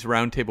focus of this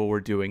roundtable we're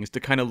doing is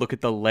to kind of look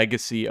at the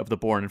legacy of the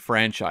Bourne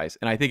franchise.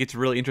 And I think it's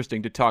really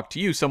interesting to talk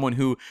to you, someone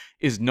who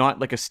is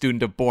not a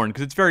student of Bourne,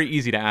 because it's very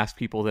easy to ask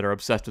people that are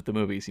obsessed with the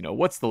movies,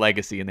 what's the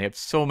legacy? And they have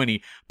so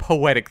many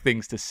poetic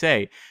things to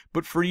say.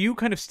 But for you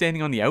kind of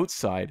standing on the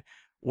outside,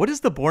 what does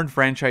the Bourne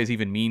franchise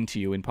even mean to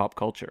you in pop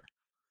culture?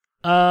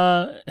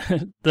 I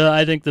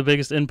think the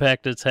biggest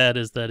impact it's had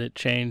is that it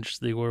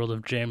changed the world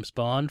of James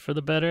Bond for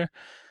the better.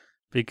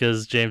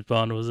 Because James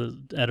Bond was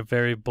at a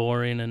very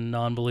boring and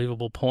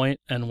non-believable point,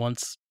 and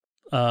once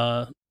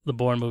the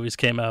Bourne movies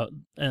came out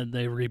and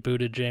they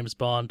rebooted James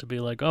Bond to be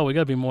we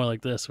gotta be more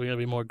like this, we gotta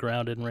be more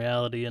grounded in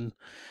reality and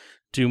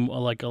do a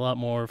lot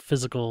more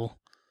physical,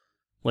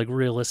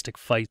 realistic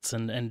fights,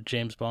 and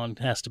James Bond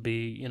has to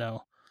be,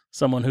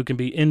 someone who can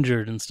be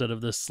injured instead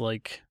of this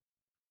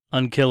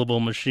unkillable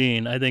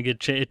machine. I think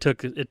it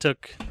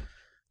took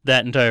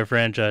that entire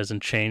franchise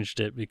and changed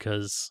it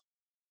because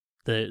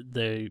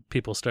the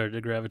people started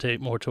to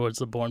gravitate more towards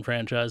the Bourne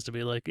franchise to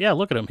be yeah,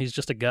 look at him, he's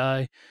just a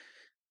guy,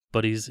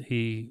 but he's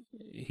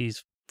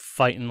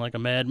fighting like a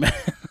madman.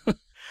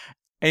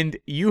 And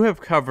you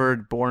have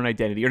covered Bourne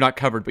Identity, or not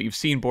covered, but you've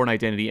seen Bourne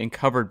Identity and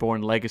covered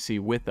Bourne Legacy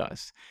with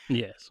us.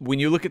 Yes. When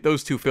you look at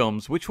those two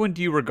films, which one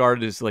do you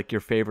regard as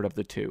your favorite of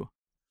the two?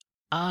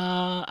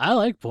 I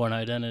like Bourne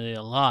Identity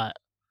a lot.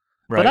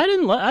 Right. But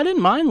I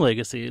didn't mind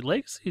Legacy.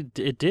 Legacy,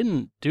 it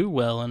didn't do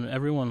well, and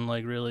everyone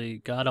really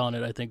got on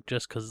it. I think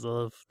just because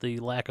of the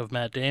lack of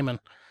Matt Damon.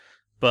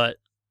 But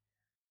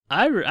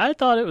I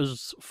thought it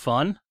was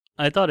fun.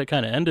 I thought it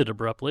kind of ended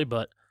abruptly,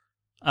 but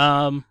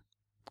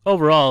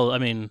overall, I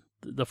mean,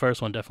 the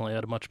first one definitely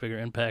had a much bigger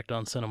impact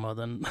on cinema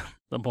than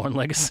the Bourne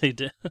Legacy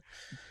did.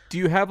 Do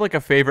you have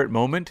a favorite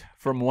moment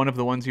from one of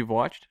the ones you've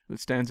watched that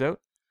stands out?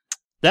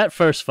 That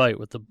first fight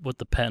with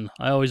the pen,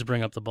 I always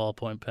bring up the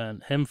ballpoint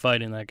pen. Him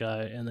fighting that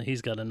guy, and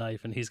he's got a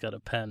knife and he's got a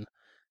pen.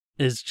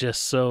 is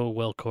just so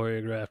well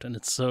choreographed,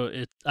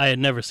 and I had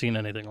never seen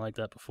anything like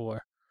that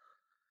before.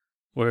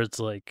 Where it's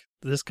like,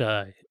 this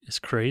guy is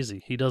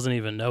crazy. He doesn't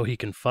even know he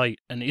can fight,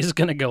 and he's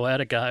gonna go at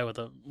a guy with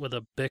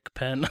a Bic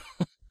pen.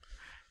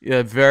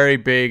 Yeah, very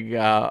big,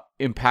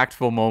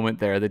 impactful moment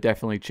there that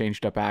definitely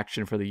changed up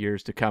action for the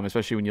years to come,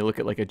 especially when you look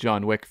at like a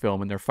John Wick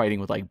film and they're fighting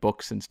with like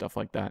books and stuff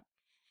like that.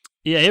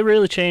 Yeah, it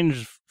really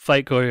changed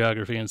fight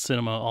choreography in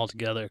cinema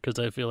altogether, because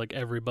I feel like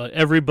every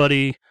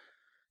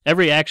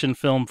action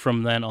film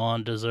from then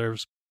on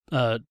deserves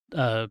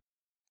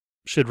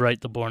should write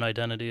The Bourne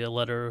Identity a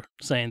letter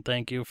saying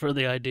thank you for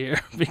the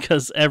idea,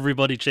 because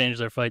everybody changed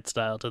their fight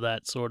style to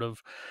that sort of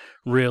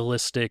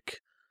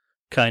realistic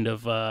kind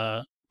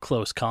of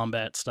close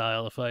combat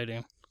style of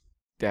fighting.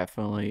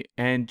 Definitely.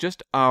 And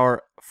just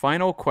our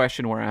final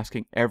question we're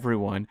asking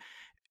everyone,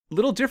 a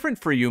little different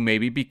for you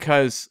maybe,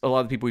 because a lot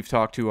of the people we've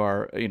talked to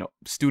are,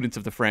 students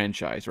of the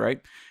franchise, right?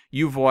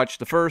 You've watched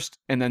the first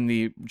and then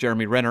the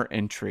Jeremy Renner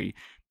entry.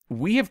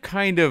 We have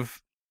kind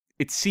of,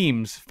 it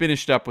seems,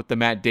 finished up with the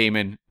Matt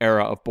Damon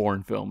era of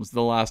Bourne films.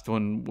 The last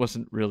one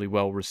wasn't really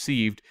well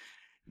received.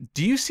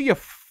 Do you see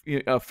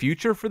a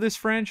future for this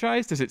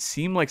franchise? Does it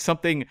seem like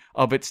something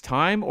of its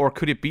time, or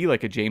could it be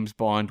like a James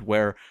Bond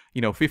where,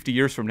 50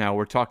 years from now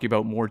we're talking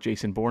about more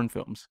Jason Bourne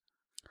films?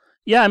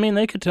 Yeah, I mean,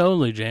 they could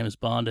totally James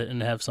Bond it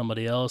and have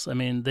somebody else. I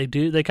mean, they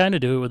kind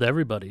of do it with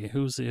everybody.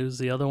 Who's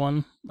the other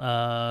one?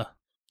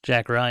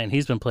 Jack Ryan.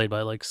 He's been played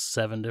by like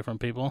 7 different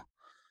people.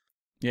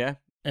 Yeah.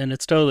 And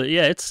it's totally,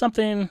 it's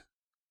something.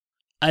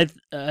 I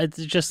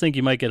just think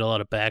you might get a lot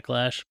of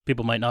backlash.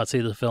 People might not see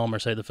the film or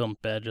say the film's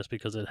bad just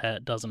because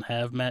it doesn't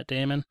have Matt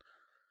Damon.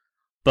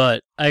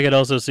 But I could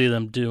also see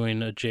them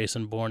doing a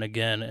Jason Bourne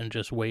again and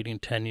just waiting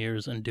 10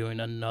 years and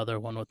doing another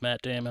one with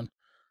Matt Damon.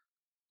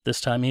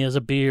 This time he has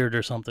a beard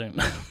or something.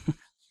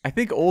 I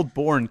think old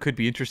Bourne could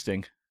be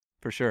interesting,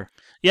 for sure.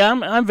 Yeah,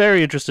 I'm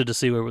very interested to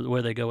see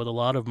where they go with a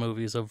lot of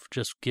movies, of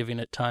just giving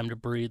it time to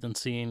breathe and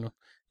seeing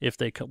if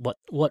they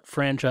what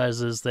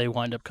franchises they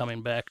wind up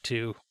coming back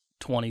to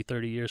 20,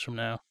 30 years from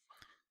now.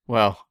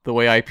 Well, the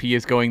way IP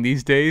is going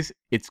these days,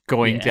 it's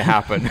going to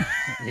happen.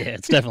 Yeah,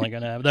 it's definitely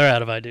going to happen. They're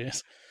out of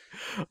ideas.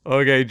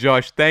 Okay,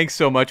 Josh, thanks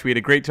so much. We had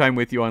a great time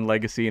with you on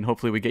Legacy, and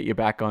hopefully we get you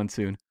back on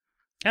soon.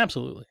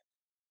 Absolutely.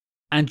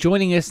 And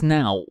joining us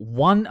now,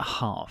 one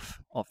half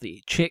of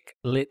the Chick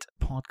Lit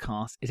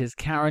podcast, it is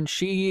Karen.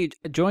 She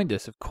joined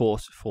us, of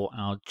course, for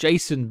our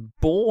Jason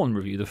Bourne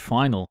review, the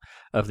final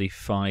of the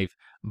 5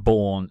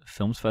 Bourne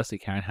films. Firstly,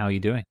 Karen, how are you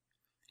doing?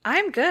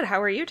 I'm good.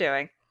 How are you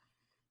doing?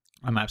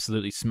 I'm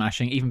absolutely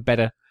smashing. Even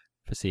better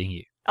for seeing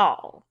you.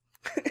 Oh.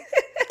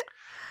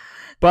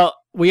 Well,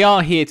 we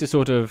are here to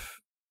sort of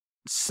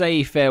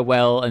say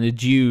farewell and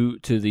adieu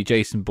to the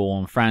Jason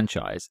Bourne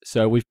franchise.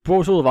 So we've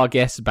brought all of our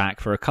guests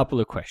back for a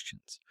couple of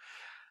questions.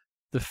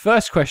 The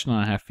first question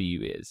I have for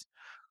you is,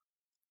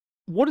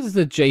 what is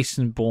the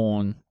Jason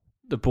Bourne,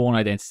 the Bourne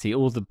Identity,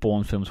 all the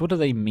Bourne films, what do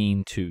they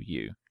mean to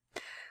you?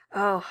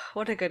 Oh,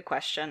 what a good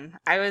question.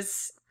 I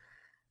was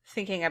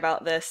thinking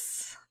about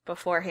this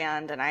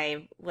beforehand, and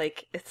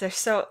there's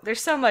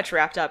so much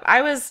wrapped up.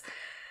 I was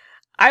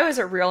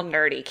a real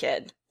nerdy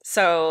kid.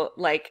 So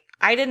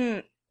I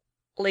didn't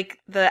like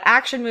the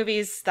action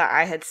movies that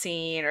I had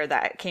seen or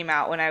that came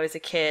out when I was a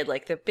kid,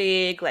 like the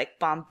big,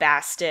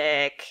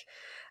 bombastic,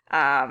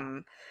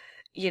 I'm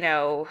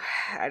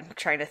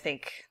trying to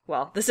think,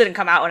 well, this didn't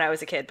come out when I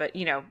was a kid, but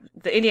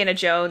the Indiana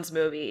Jones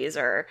movies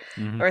or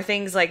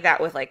things like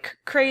that with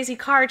crazy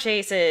car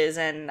chases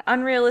and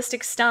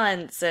unrealistic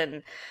stunts.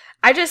 And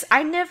I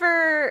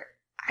never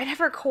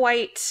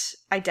quite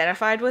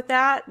identified with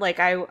that.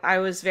 I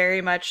was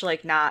very much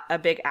not a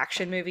big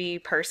action movie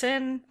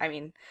person. I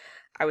mean,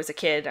 I was a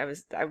kid. I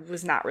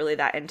was not really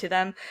that into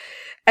them.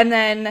 And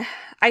then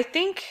I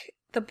think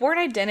the Bourne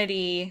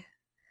Identity,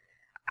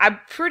 I'm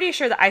pretty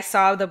sure that I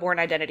saw the Bourne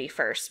Identity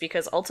first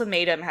because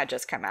Ultimatum had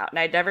just come out and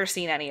I'd never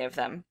seen any of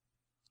them.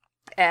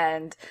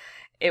 And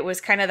it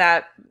was kind of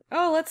that,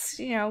 oh, let's,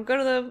 go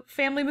to the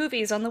family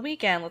movies on the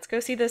weekend. Let's go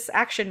see this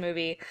action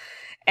movie.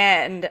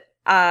 And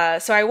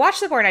so I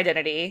watched the Bourne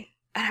Identity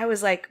and I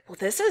was like, well,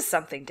 this is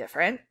something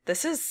different.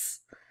 This is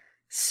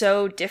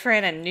so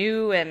different and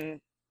new and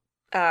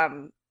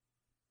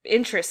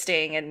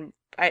interesting, and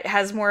it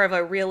has more of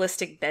a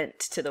realistic bent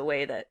to the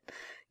way that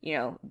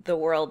the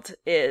world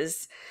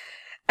is.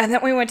 And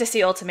then we went to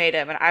see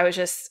Ultimatum, and I was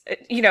just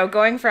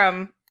going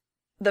from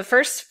the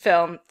first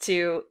film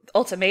to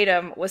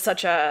Ultimatum was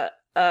such a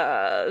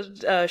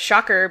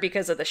shocker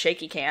because of the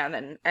shaky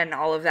cam and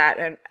all of that,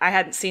 and I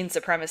hadn't seen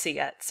Supremacy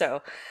yet,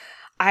 so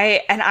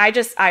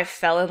I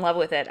fell in love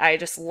with it. I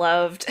just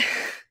loved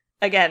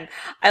again,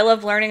 I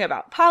love learning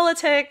about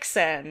politics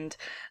and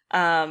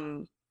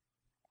the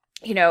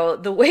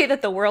way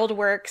that the world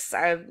works.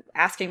 I'm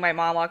asking my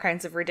mom all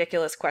kinds of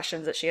ridiculous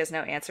questions that she has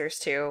no answers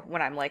to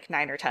when I'm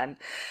 9 or 10.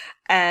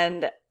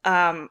 And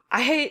I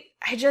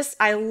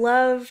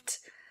loved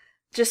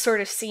just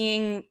sort of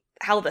seeing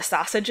how the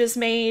sausage is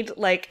made,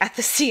 like at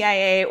the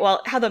CIA.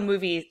 Well, how the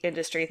movie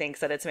industry thinks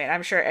that it's made.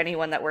 I'm sure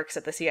anyone that works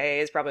at the CIA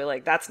is probably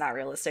like, that's not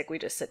realistic. We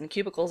just sit in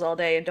cubicles all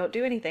day and don't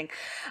do anything.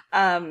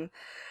 But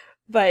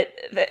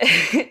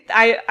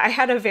I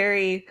had a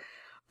very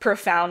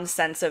profound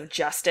sense of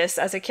justice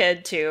as a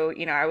kid too.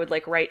 You know, I would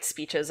like write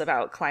speeches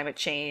about climate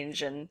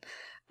change, and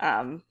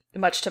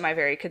much to my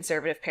very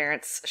conservative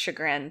parents'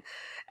 chagrin.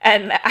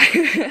 And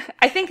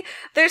I think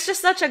there's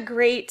just such a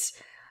great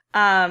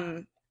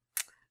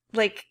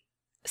like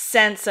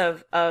sense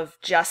of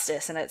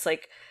justice, and it's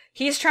like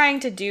he's trying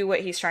to do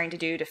what he's trying to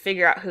do to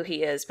figure out who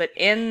he is, but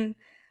in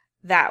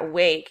that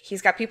wake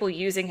he's got people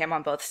using him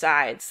on both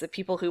sides, the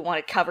people who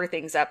want to cover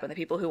things up and the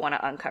people who want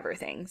to uncover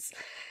things.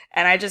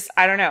 And I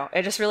don't know,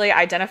 I just really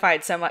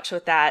identified so much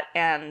with that.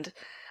 And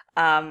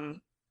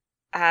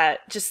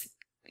just,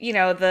 you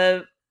know,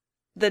 the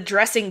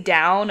dressing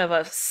down of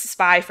a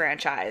spy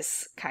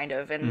franchise kind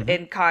of, and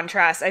in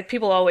contrast,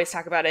 people always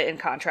talk about it in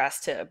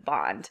contrast to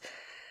Bond.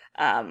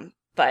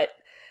 But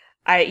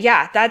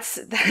that's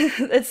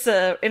it's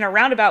in a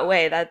roundabout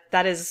way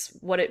that is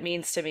what it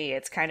means to me.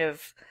 It's kind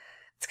of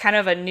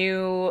a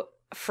new,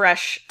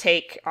 fresh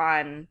take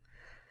on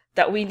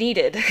that we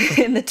needed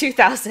in the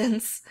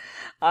 2000s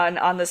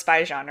on the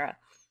spy genre.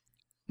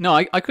 No,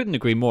 I couldn't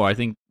agree more. I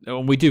think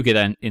we do get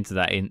into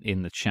that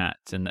in the chat,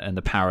 and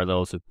the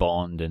parallels of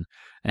Bond and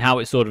how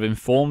it sort of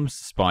informs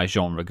the spy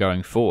genre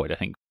going forward. I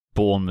think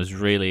Bourne was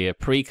really a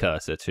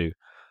precursor to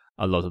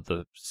a lot of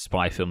the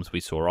spy films we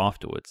saw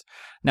afterwards.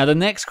 Now, the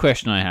next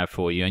question I have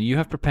for you, and you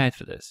have prepared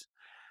for this,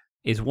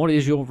 is what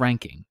is your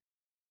ranking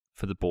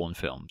for the Bourne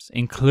films,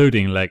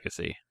 including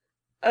Legacy?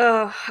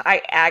 Oh,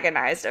 I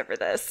agonized over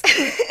this.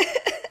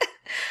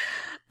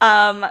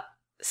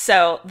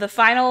 So the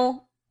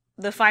final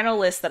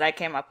list that I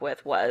came up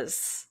with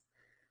was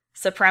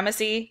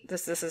Supremacy.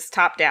 This is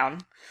top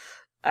down.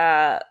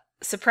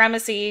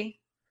 Supremacy,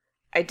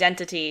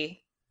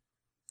 Identity,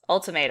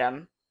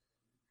 Ultimatum,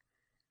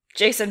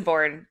 Jason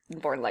Bourne,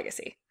 and Bourne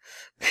Legacy.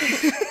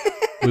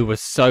 We were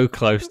so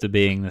close to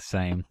being the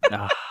same. It's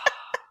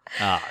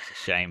a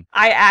shame.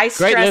 I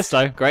stressed, great list,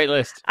 though. Great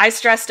list. I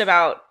stressed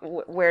about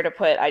where to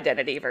put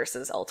Identity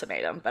versus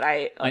Ultimatum, but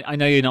I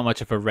know you're not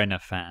much of a Renner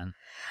fan.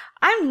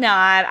 I'm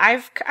not.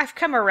 I've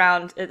come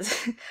around.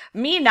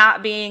 Me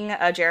not being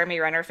a Jeremy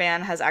Renner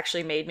fan has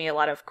actually made me a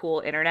lot of cool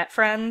internet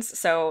friends.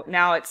 So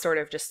now it's sort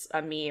of just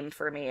a meme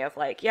for me of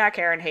like, yeah,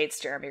 Karen hates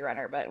Jeremy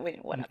Renner, but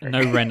whatever. No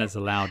Renners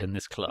allowed in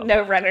this club.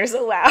 No Renners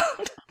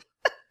allowed.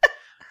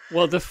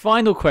 Well, the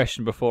final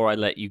question before I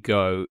let you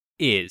go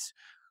is,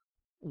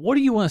 what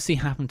do you want to see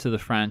happen to the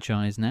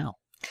franchise now?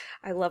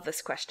 I love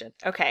this question.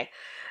 Okay,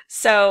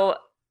 so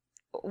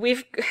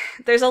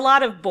there's a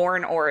lot of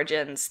Bourne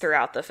origins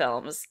throughout the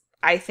films.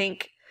 I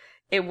think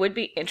it would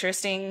be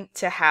interesting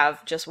to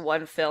have just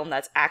one film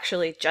that's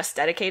actually just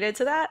dedicated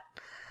to that.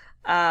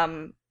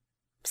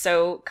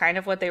 So kind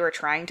of what they were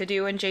trying to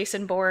do in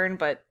Jason Bourne,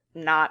 but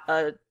not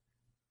a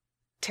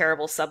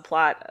terrible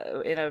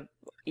subplot in a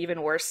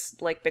even worse,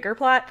 like, bigger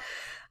plot.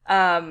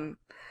 But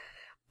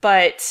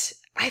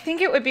I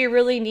think it would be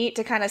really neat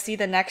to kind of see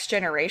the next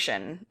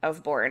generation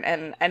of Bourne.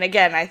 And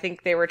again, I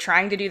think they were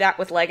trying to do that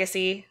with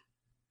Legacy.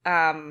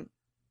 But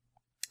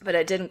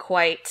it didn't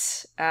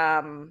quite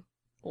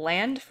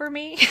land for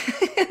me.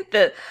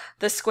 The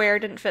square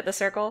didn't fit the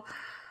circle.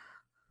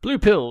 Blue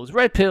pills,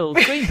 red pills,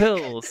 green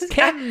pills,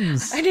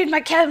 chems. I need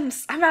my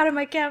chems. I'm out of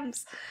my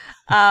chems.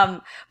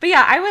 But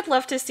yeah, I would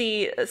love to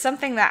see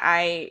something that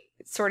I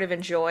sort of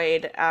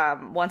enjoyed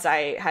once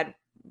I had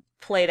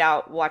played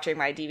out watching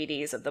my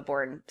DVDs of the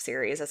Bourne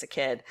series as a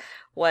kid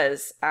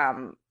was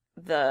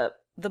the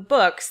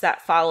books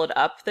that followed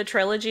up the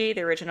trilogy,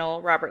 the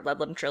original Robert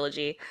Ludlum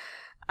trilogy.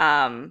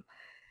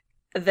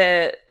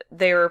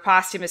 They were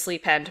posthumously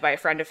penned by a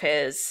friend of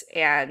his,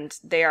 and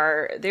they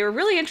were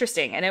really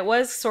interesting. And it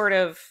was sort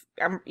of,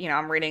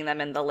 I'm reading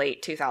them in the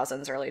late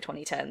 2000s, early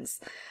 2010s.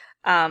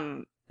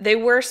 They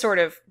were sort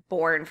of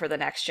born for the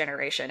next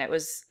generation. It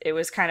was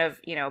kind of,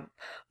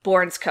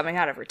 Bourne's coming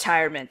out of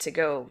retirement to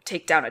go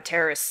take down a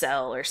terrorist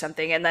cell or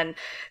something. And then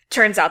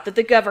turns out that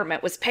the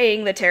government was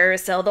paying the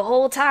terrorist cell the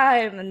whole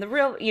time. And the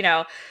real,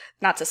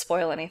 not to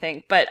spoil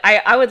anything, but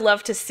I would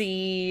love to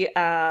see,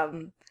 a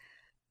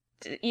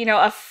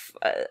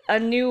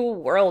new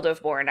world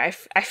of Bourne. I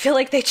feel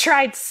like they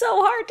tried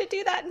so hard to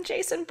do that in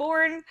Jason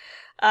Bourne,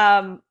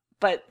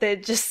 but they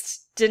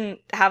just didn't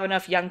have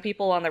enough young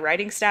people on the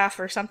writing staff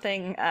or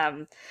something.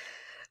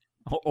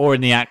 Or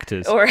in the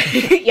actors. Or,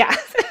 yeah.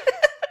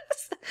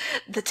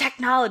 The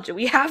technology.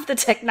 We have the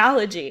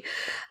technology.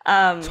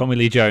 Tommy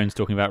Lee Jones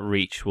talking about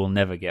reach will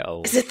never get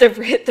old. Is it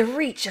the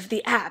reach of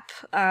the app?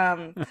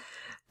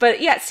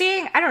 But yeah,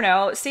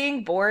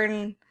 seeing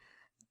Bourne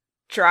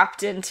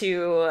dropped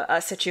into a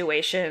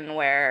situation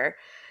where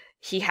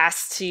he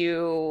has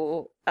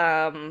to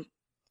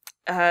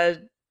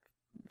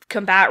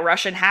combat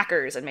Russian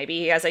hackers, and maybe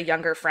he has a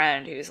younger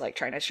friend who's like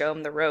trying to show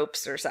him the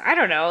ropes or something. I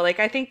don't know. Like,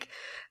 I think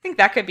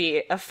that could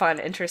be a fun,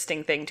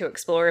 interesting thing to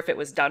explore if it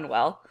was done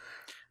well.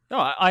 No,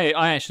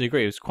 I actually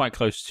agree. It was quite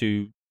close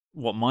to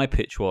what my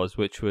pitch was,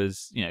 which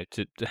was,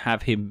 to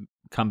have him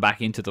come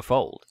back into the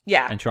fold.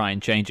 Yeah. And try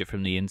and change it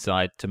from the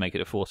inside to make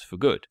it a force for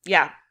good.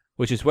 Yeah.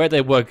 Which is where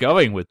they were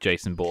going with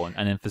Jason Bourne,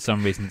 and then for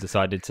some reason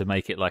decided to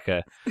make it like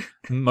a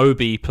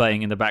Moby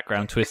playing in the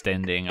background twist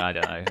ending. I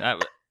don't know.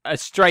 A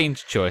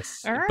strange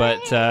choice. All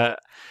right. But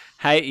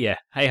hey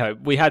ho.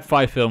 We had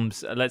 5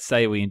 films. Let's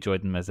say we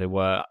enjoyed them as they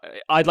were.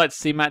 I'd like to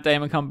see Matt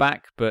Damon come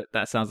back, but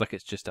that sounds like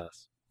it's just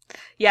us.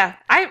 Yeah,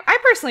 I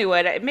personally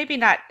would. Maybe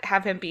not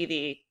have him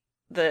be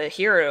the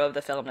hero of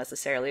the film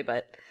necessarily,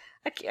 but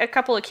a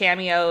couple of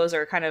cameos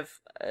or kind of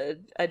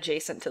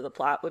adjacent to the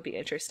plot would be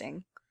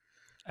interesting.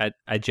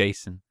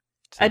 Adjacent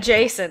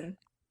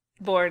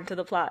Bourne to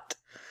the plot.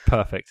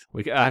 Perfect.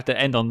 We have to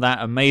end on that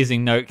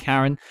amazing note.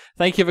 Karen,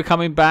 thank you for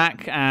coming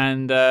back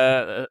and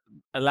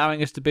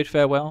allowing us to bid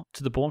farewell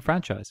to the Bourne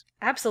franchise.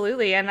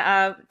 Absolutely.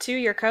 And to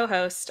your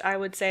co-host, I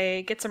would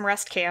say get some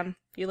rest, Cam.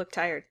 You look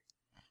tired.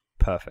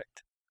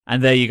 Perfect.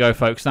 And there you go,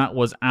 folks. That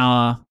was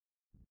our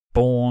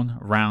Bourne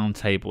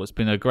Roundtable. It's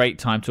been a great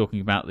time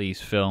talking about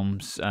these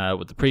films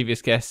with the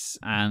previous guests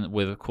and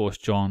with, of course,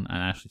 John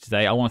and Ashley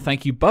today. I want to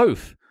thank you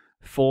both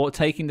for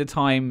taking the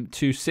time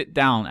to sit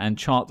down and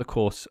chart the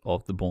course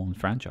of the Bourne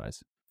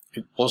franchise.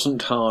 It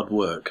wasn't hard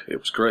work. It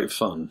was great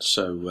fun.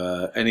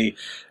 So any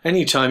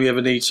time you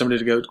ever need somebody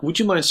to go, would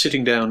you mind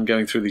sitting down and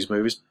going through these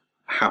movies?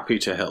 Happy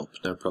to help.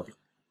 No problem.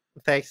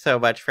 Thanks so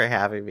much for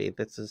having me.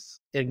 This is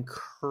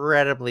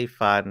incredibly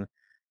fun.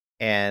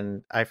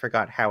 And I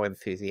forgot how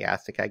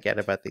enthusiastic I get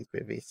about these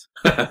movies.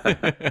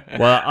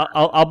 Well,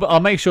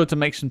 I'll make sure to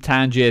make some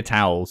Tangier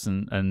towels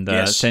and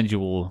yes. Send you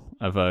all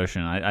a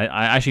version.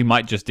 I actually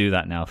might just do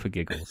that now for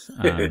giggles.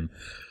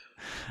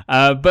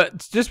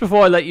 But just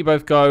before I let you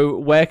both go,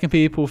 where can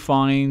people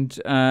find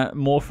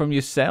more from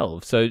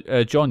yourselves? So,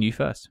 John, you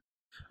first.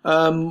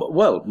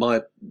 Well,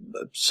 my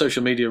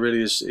social media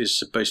really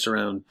is based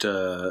around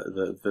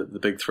the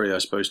big three, I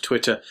suppose.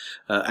 Twitter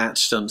at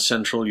Stunt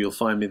Central, you'll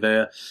find me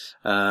there,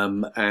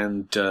 and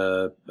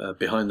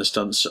Behind the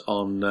Stunts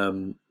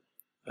on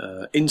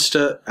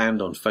Insta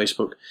and on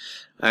Facebook,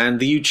 and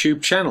the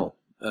YouTube channel.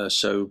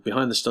 So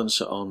Behind the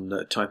Stunts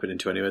on type it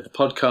into anywhere. The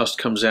podcast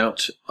comes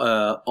out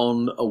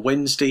on a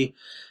Wednesday.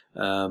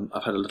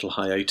 I've had a little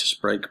hiatus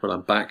break, but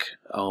I'm back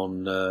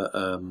on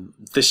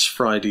this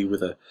Friday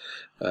with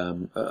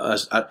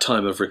at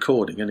time of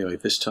recording anyway,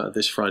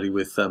 this Friday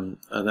with an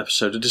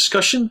episode of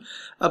discussion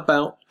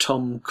about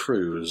Tom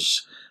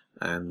Cruise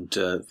and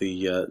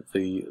the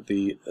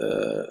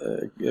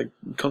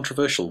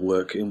controversial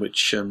work in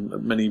which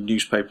many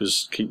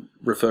newspapers keep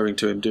referring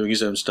to him doing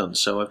his own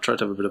stunts. So I've tried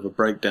to have a bit of a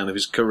breakdown of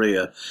his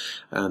career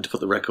and to put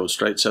the record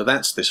straight. So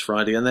that's this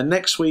Friday, and then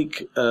next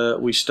week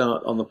we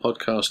start on the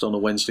podcast on a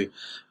Wednesday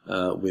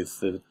with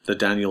the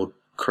Daniel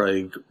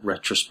Craig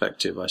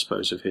retrospective, I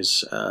suppose, of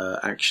his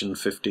action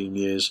 15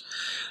 years,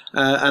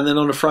 and then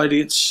on a Friday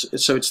it's the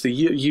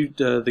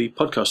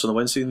podcast on the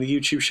Wednesday and the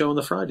YouTube show on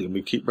the Friday, and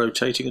we keep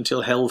rotating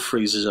until hell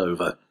freezes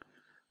over.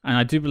 And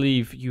I do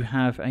believe you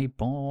have a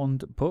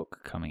Bond book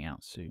coming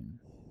out soon.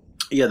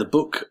 Yeah, the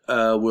book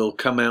will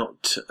come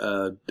out,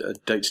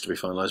 dates to be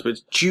finalised, but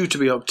it's due to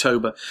be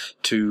October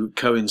to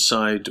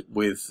coincide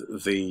with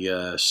the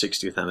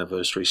 60th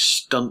anniversary.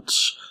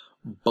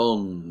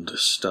 Bond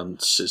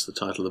Stunts is the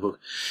title of the book,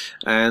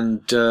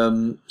 and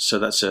so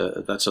that's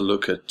a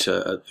look at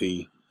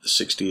the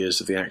 60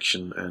 years of the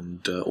action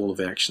and all of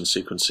the action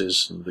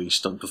sequences and the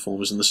stunt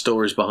performers and the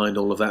stories behind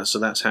all of that. So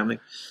that's happening.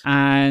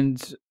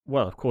 And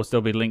well, of course,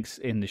 there'll be links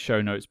in the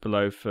show notes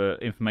below for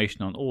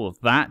information on all of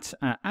that.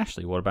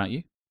 Ashley, what about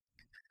you?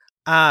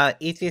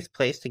 Easiest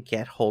place to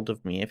get hold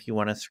of me if you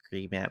want to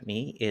scream at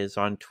me is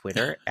on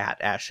Twitter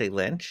at Ashley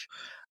Lynch.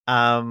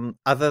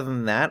 Other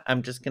than that,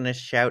 I'm just going to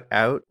shout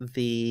out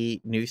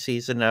the new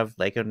season of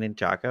Lego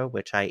Ninjago,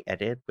 which I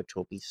edit, which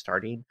will be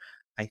starting,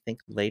 I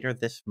think, later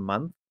this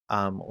month,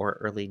 or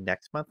early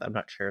next month. I'm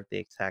not sure of the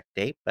exact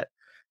date, but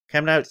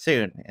coming out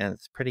soon, and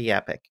it's pretty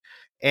epic.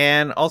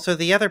 And also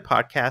the other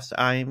podcast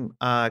I'm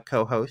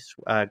co-host,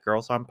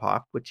 Girls on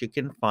Pop, which you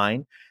can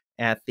find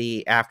at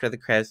the After the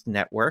Credits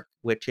Network,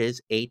 which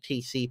is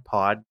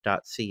atcpod.ca.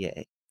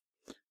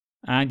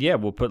 And yeah,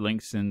 we'll put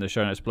links in the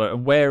show notes below.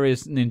 And where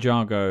is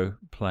Ninjago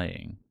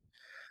playing?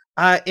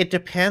 It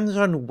depends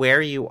on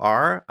where you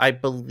are. I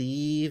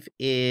believe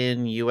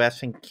in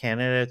US and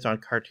Canada, it's on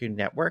Cartoon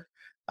Network.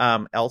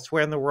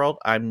 Elsewhere in the world,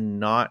 I'm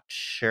not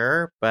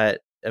sure,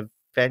 but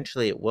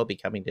eventually it will be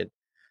coming to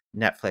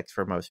Netflix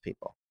for most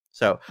people.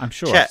 So I'm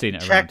sure I've seen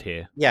it around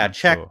here. Yeah, I'm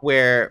check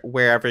sure.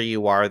 wherever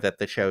you are that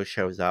the show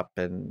shows up,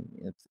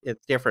 and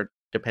it's different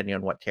depending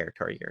on what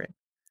territory you're in.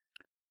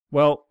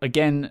 Well,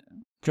 again,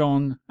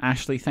 John,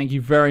 Ashley, thank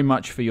you very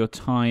much for your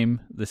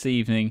time this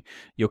evening.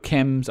 Your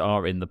chems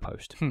are in the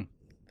post.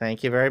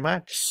 Thank you very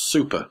much.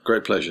 Super.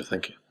 Great pleasure.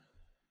 Thank you.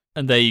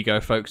 And there you go,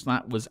 folks.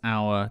 That was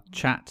our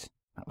chat.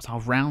 That was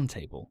our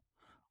roundtable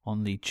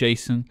on the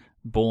Jason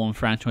Bourne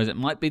franchise. It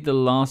might be the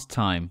last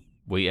time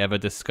we ever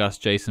discuss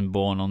Jason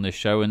Bourne on this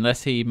show,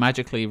 unless he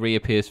magically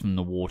reappears from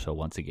the water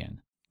once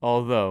again.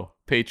 Although,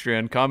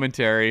 Patreon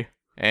commentary,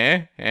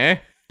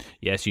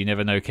 Yes, you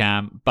never know,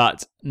 Cam.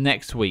 But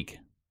next week,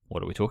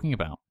 what are we talking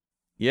about?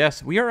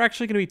 Yes, we are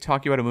actually going to be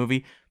talking about a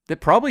movie that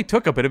probably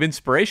took a bit of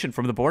inspiration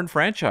from the Bourne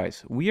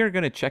franchise. We are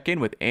going to check in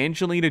with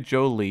Angelina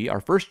Jolie,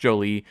 our first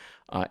Jolie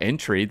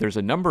entry. There's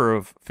a number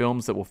of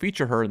films that will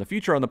feature her in the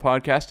future on the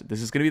podcast.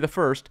 This is going to be the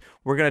first.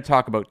 We're going to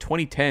talk about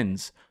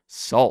 2010's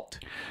Salt.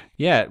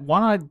 Yeah,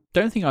 one I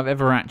don't think I've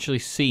ever actually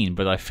seen,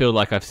 but I feel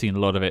like I've seen a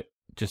lot of it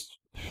just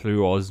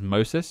through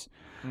osmosis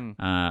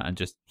and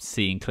just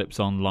seeing clips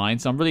online.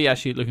 So I'm really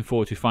actually looking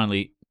forward to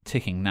finally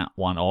ticking that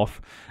one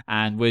off.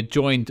 And we're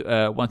joined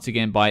once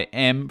again by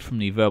M from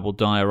the Verbal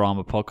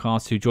Diorama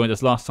podcast, who joined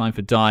us last time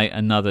for Die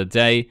Another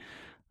Day.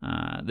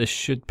 This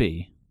should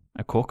be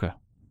a corker.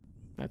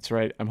 That's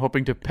right. I'm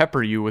hoping to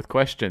pepper you with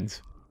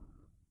questions.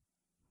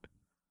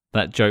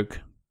 That joke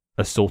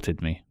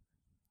assaulted me.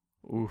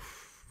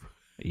 Oof.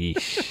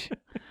 Yeesh.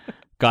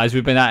 Guys,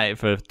 we've been at it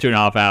for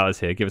 2.5 hours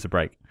here. Give us a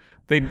break.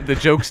 The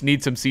jokes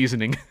need some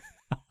seasoning.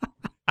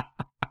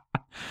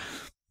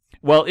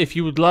 Well, if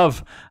you would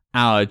love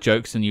our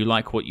jokes and you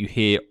like what you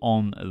hear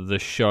on the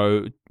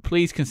show,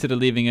 please consider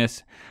leaving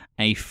us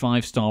a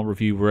 5-star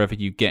review wherever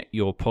you get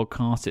your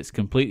podcast. It's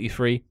completely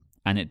free,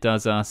 and it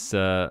does us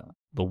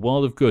the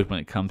world of good when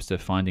it comes to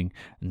finding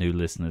new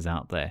listeners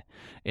out there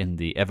in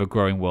the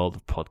ever-growing world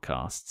of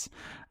podcasts.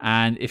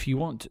 And if you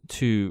want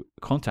to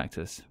contact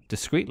us,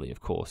 discreetly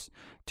of course,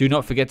 do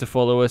not forget to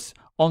follow us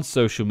on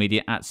social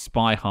media at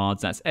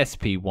SpyHards, that's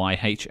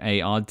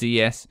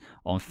SPYHARDS,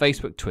 on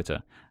Facebook,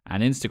 Twitter,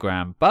 and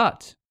Instagram.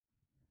 But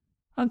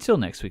until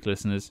next week,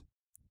 listeners,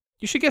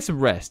 you should get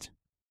some rest.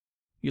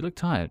 You look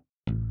tired.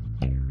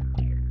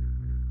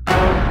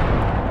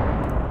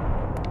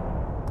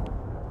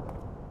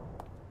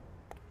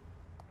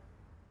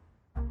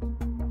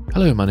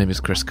 Hello, my name is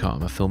Chris Carr,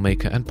 I'm a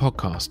filmmaker and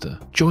podcaster.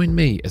 Join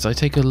me as I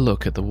take a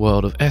look at the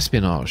world of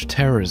espionage,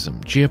 terrorism,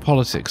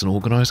 geopolitics, and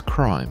organised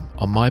crime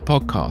on my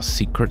podcast,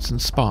 Secrets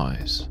and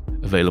Spies,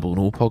 available on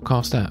all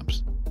podcast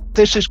apps.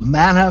 This is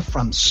manna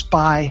from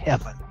spy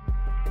heaven.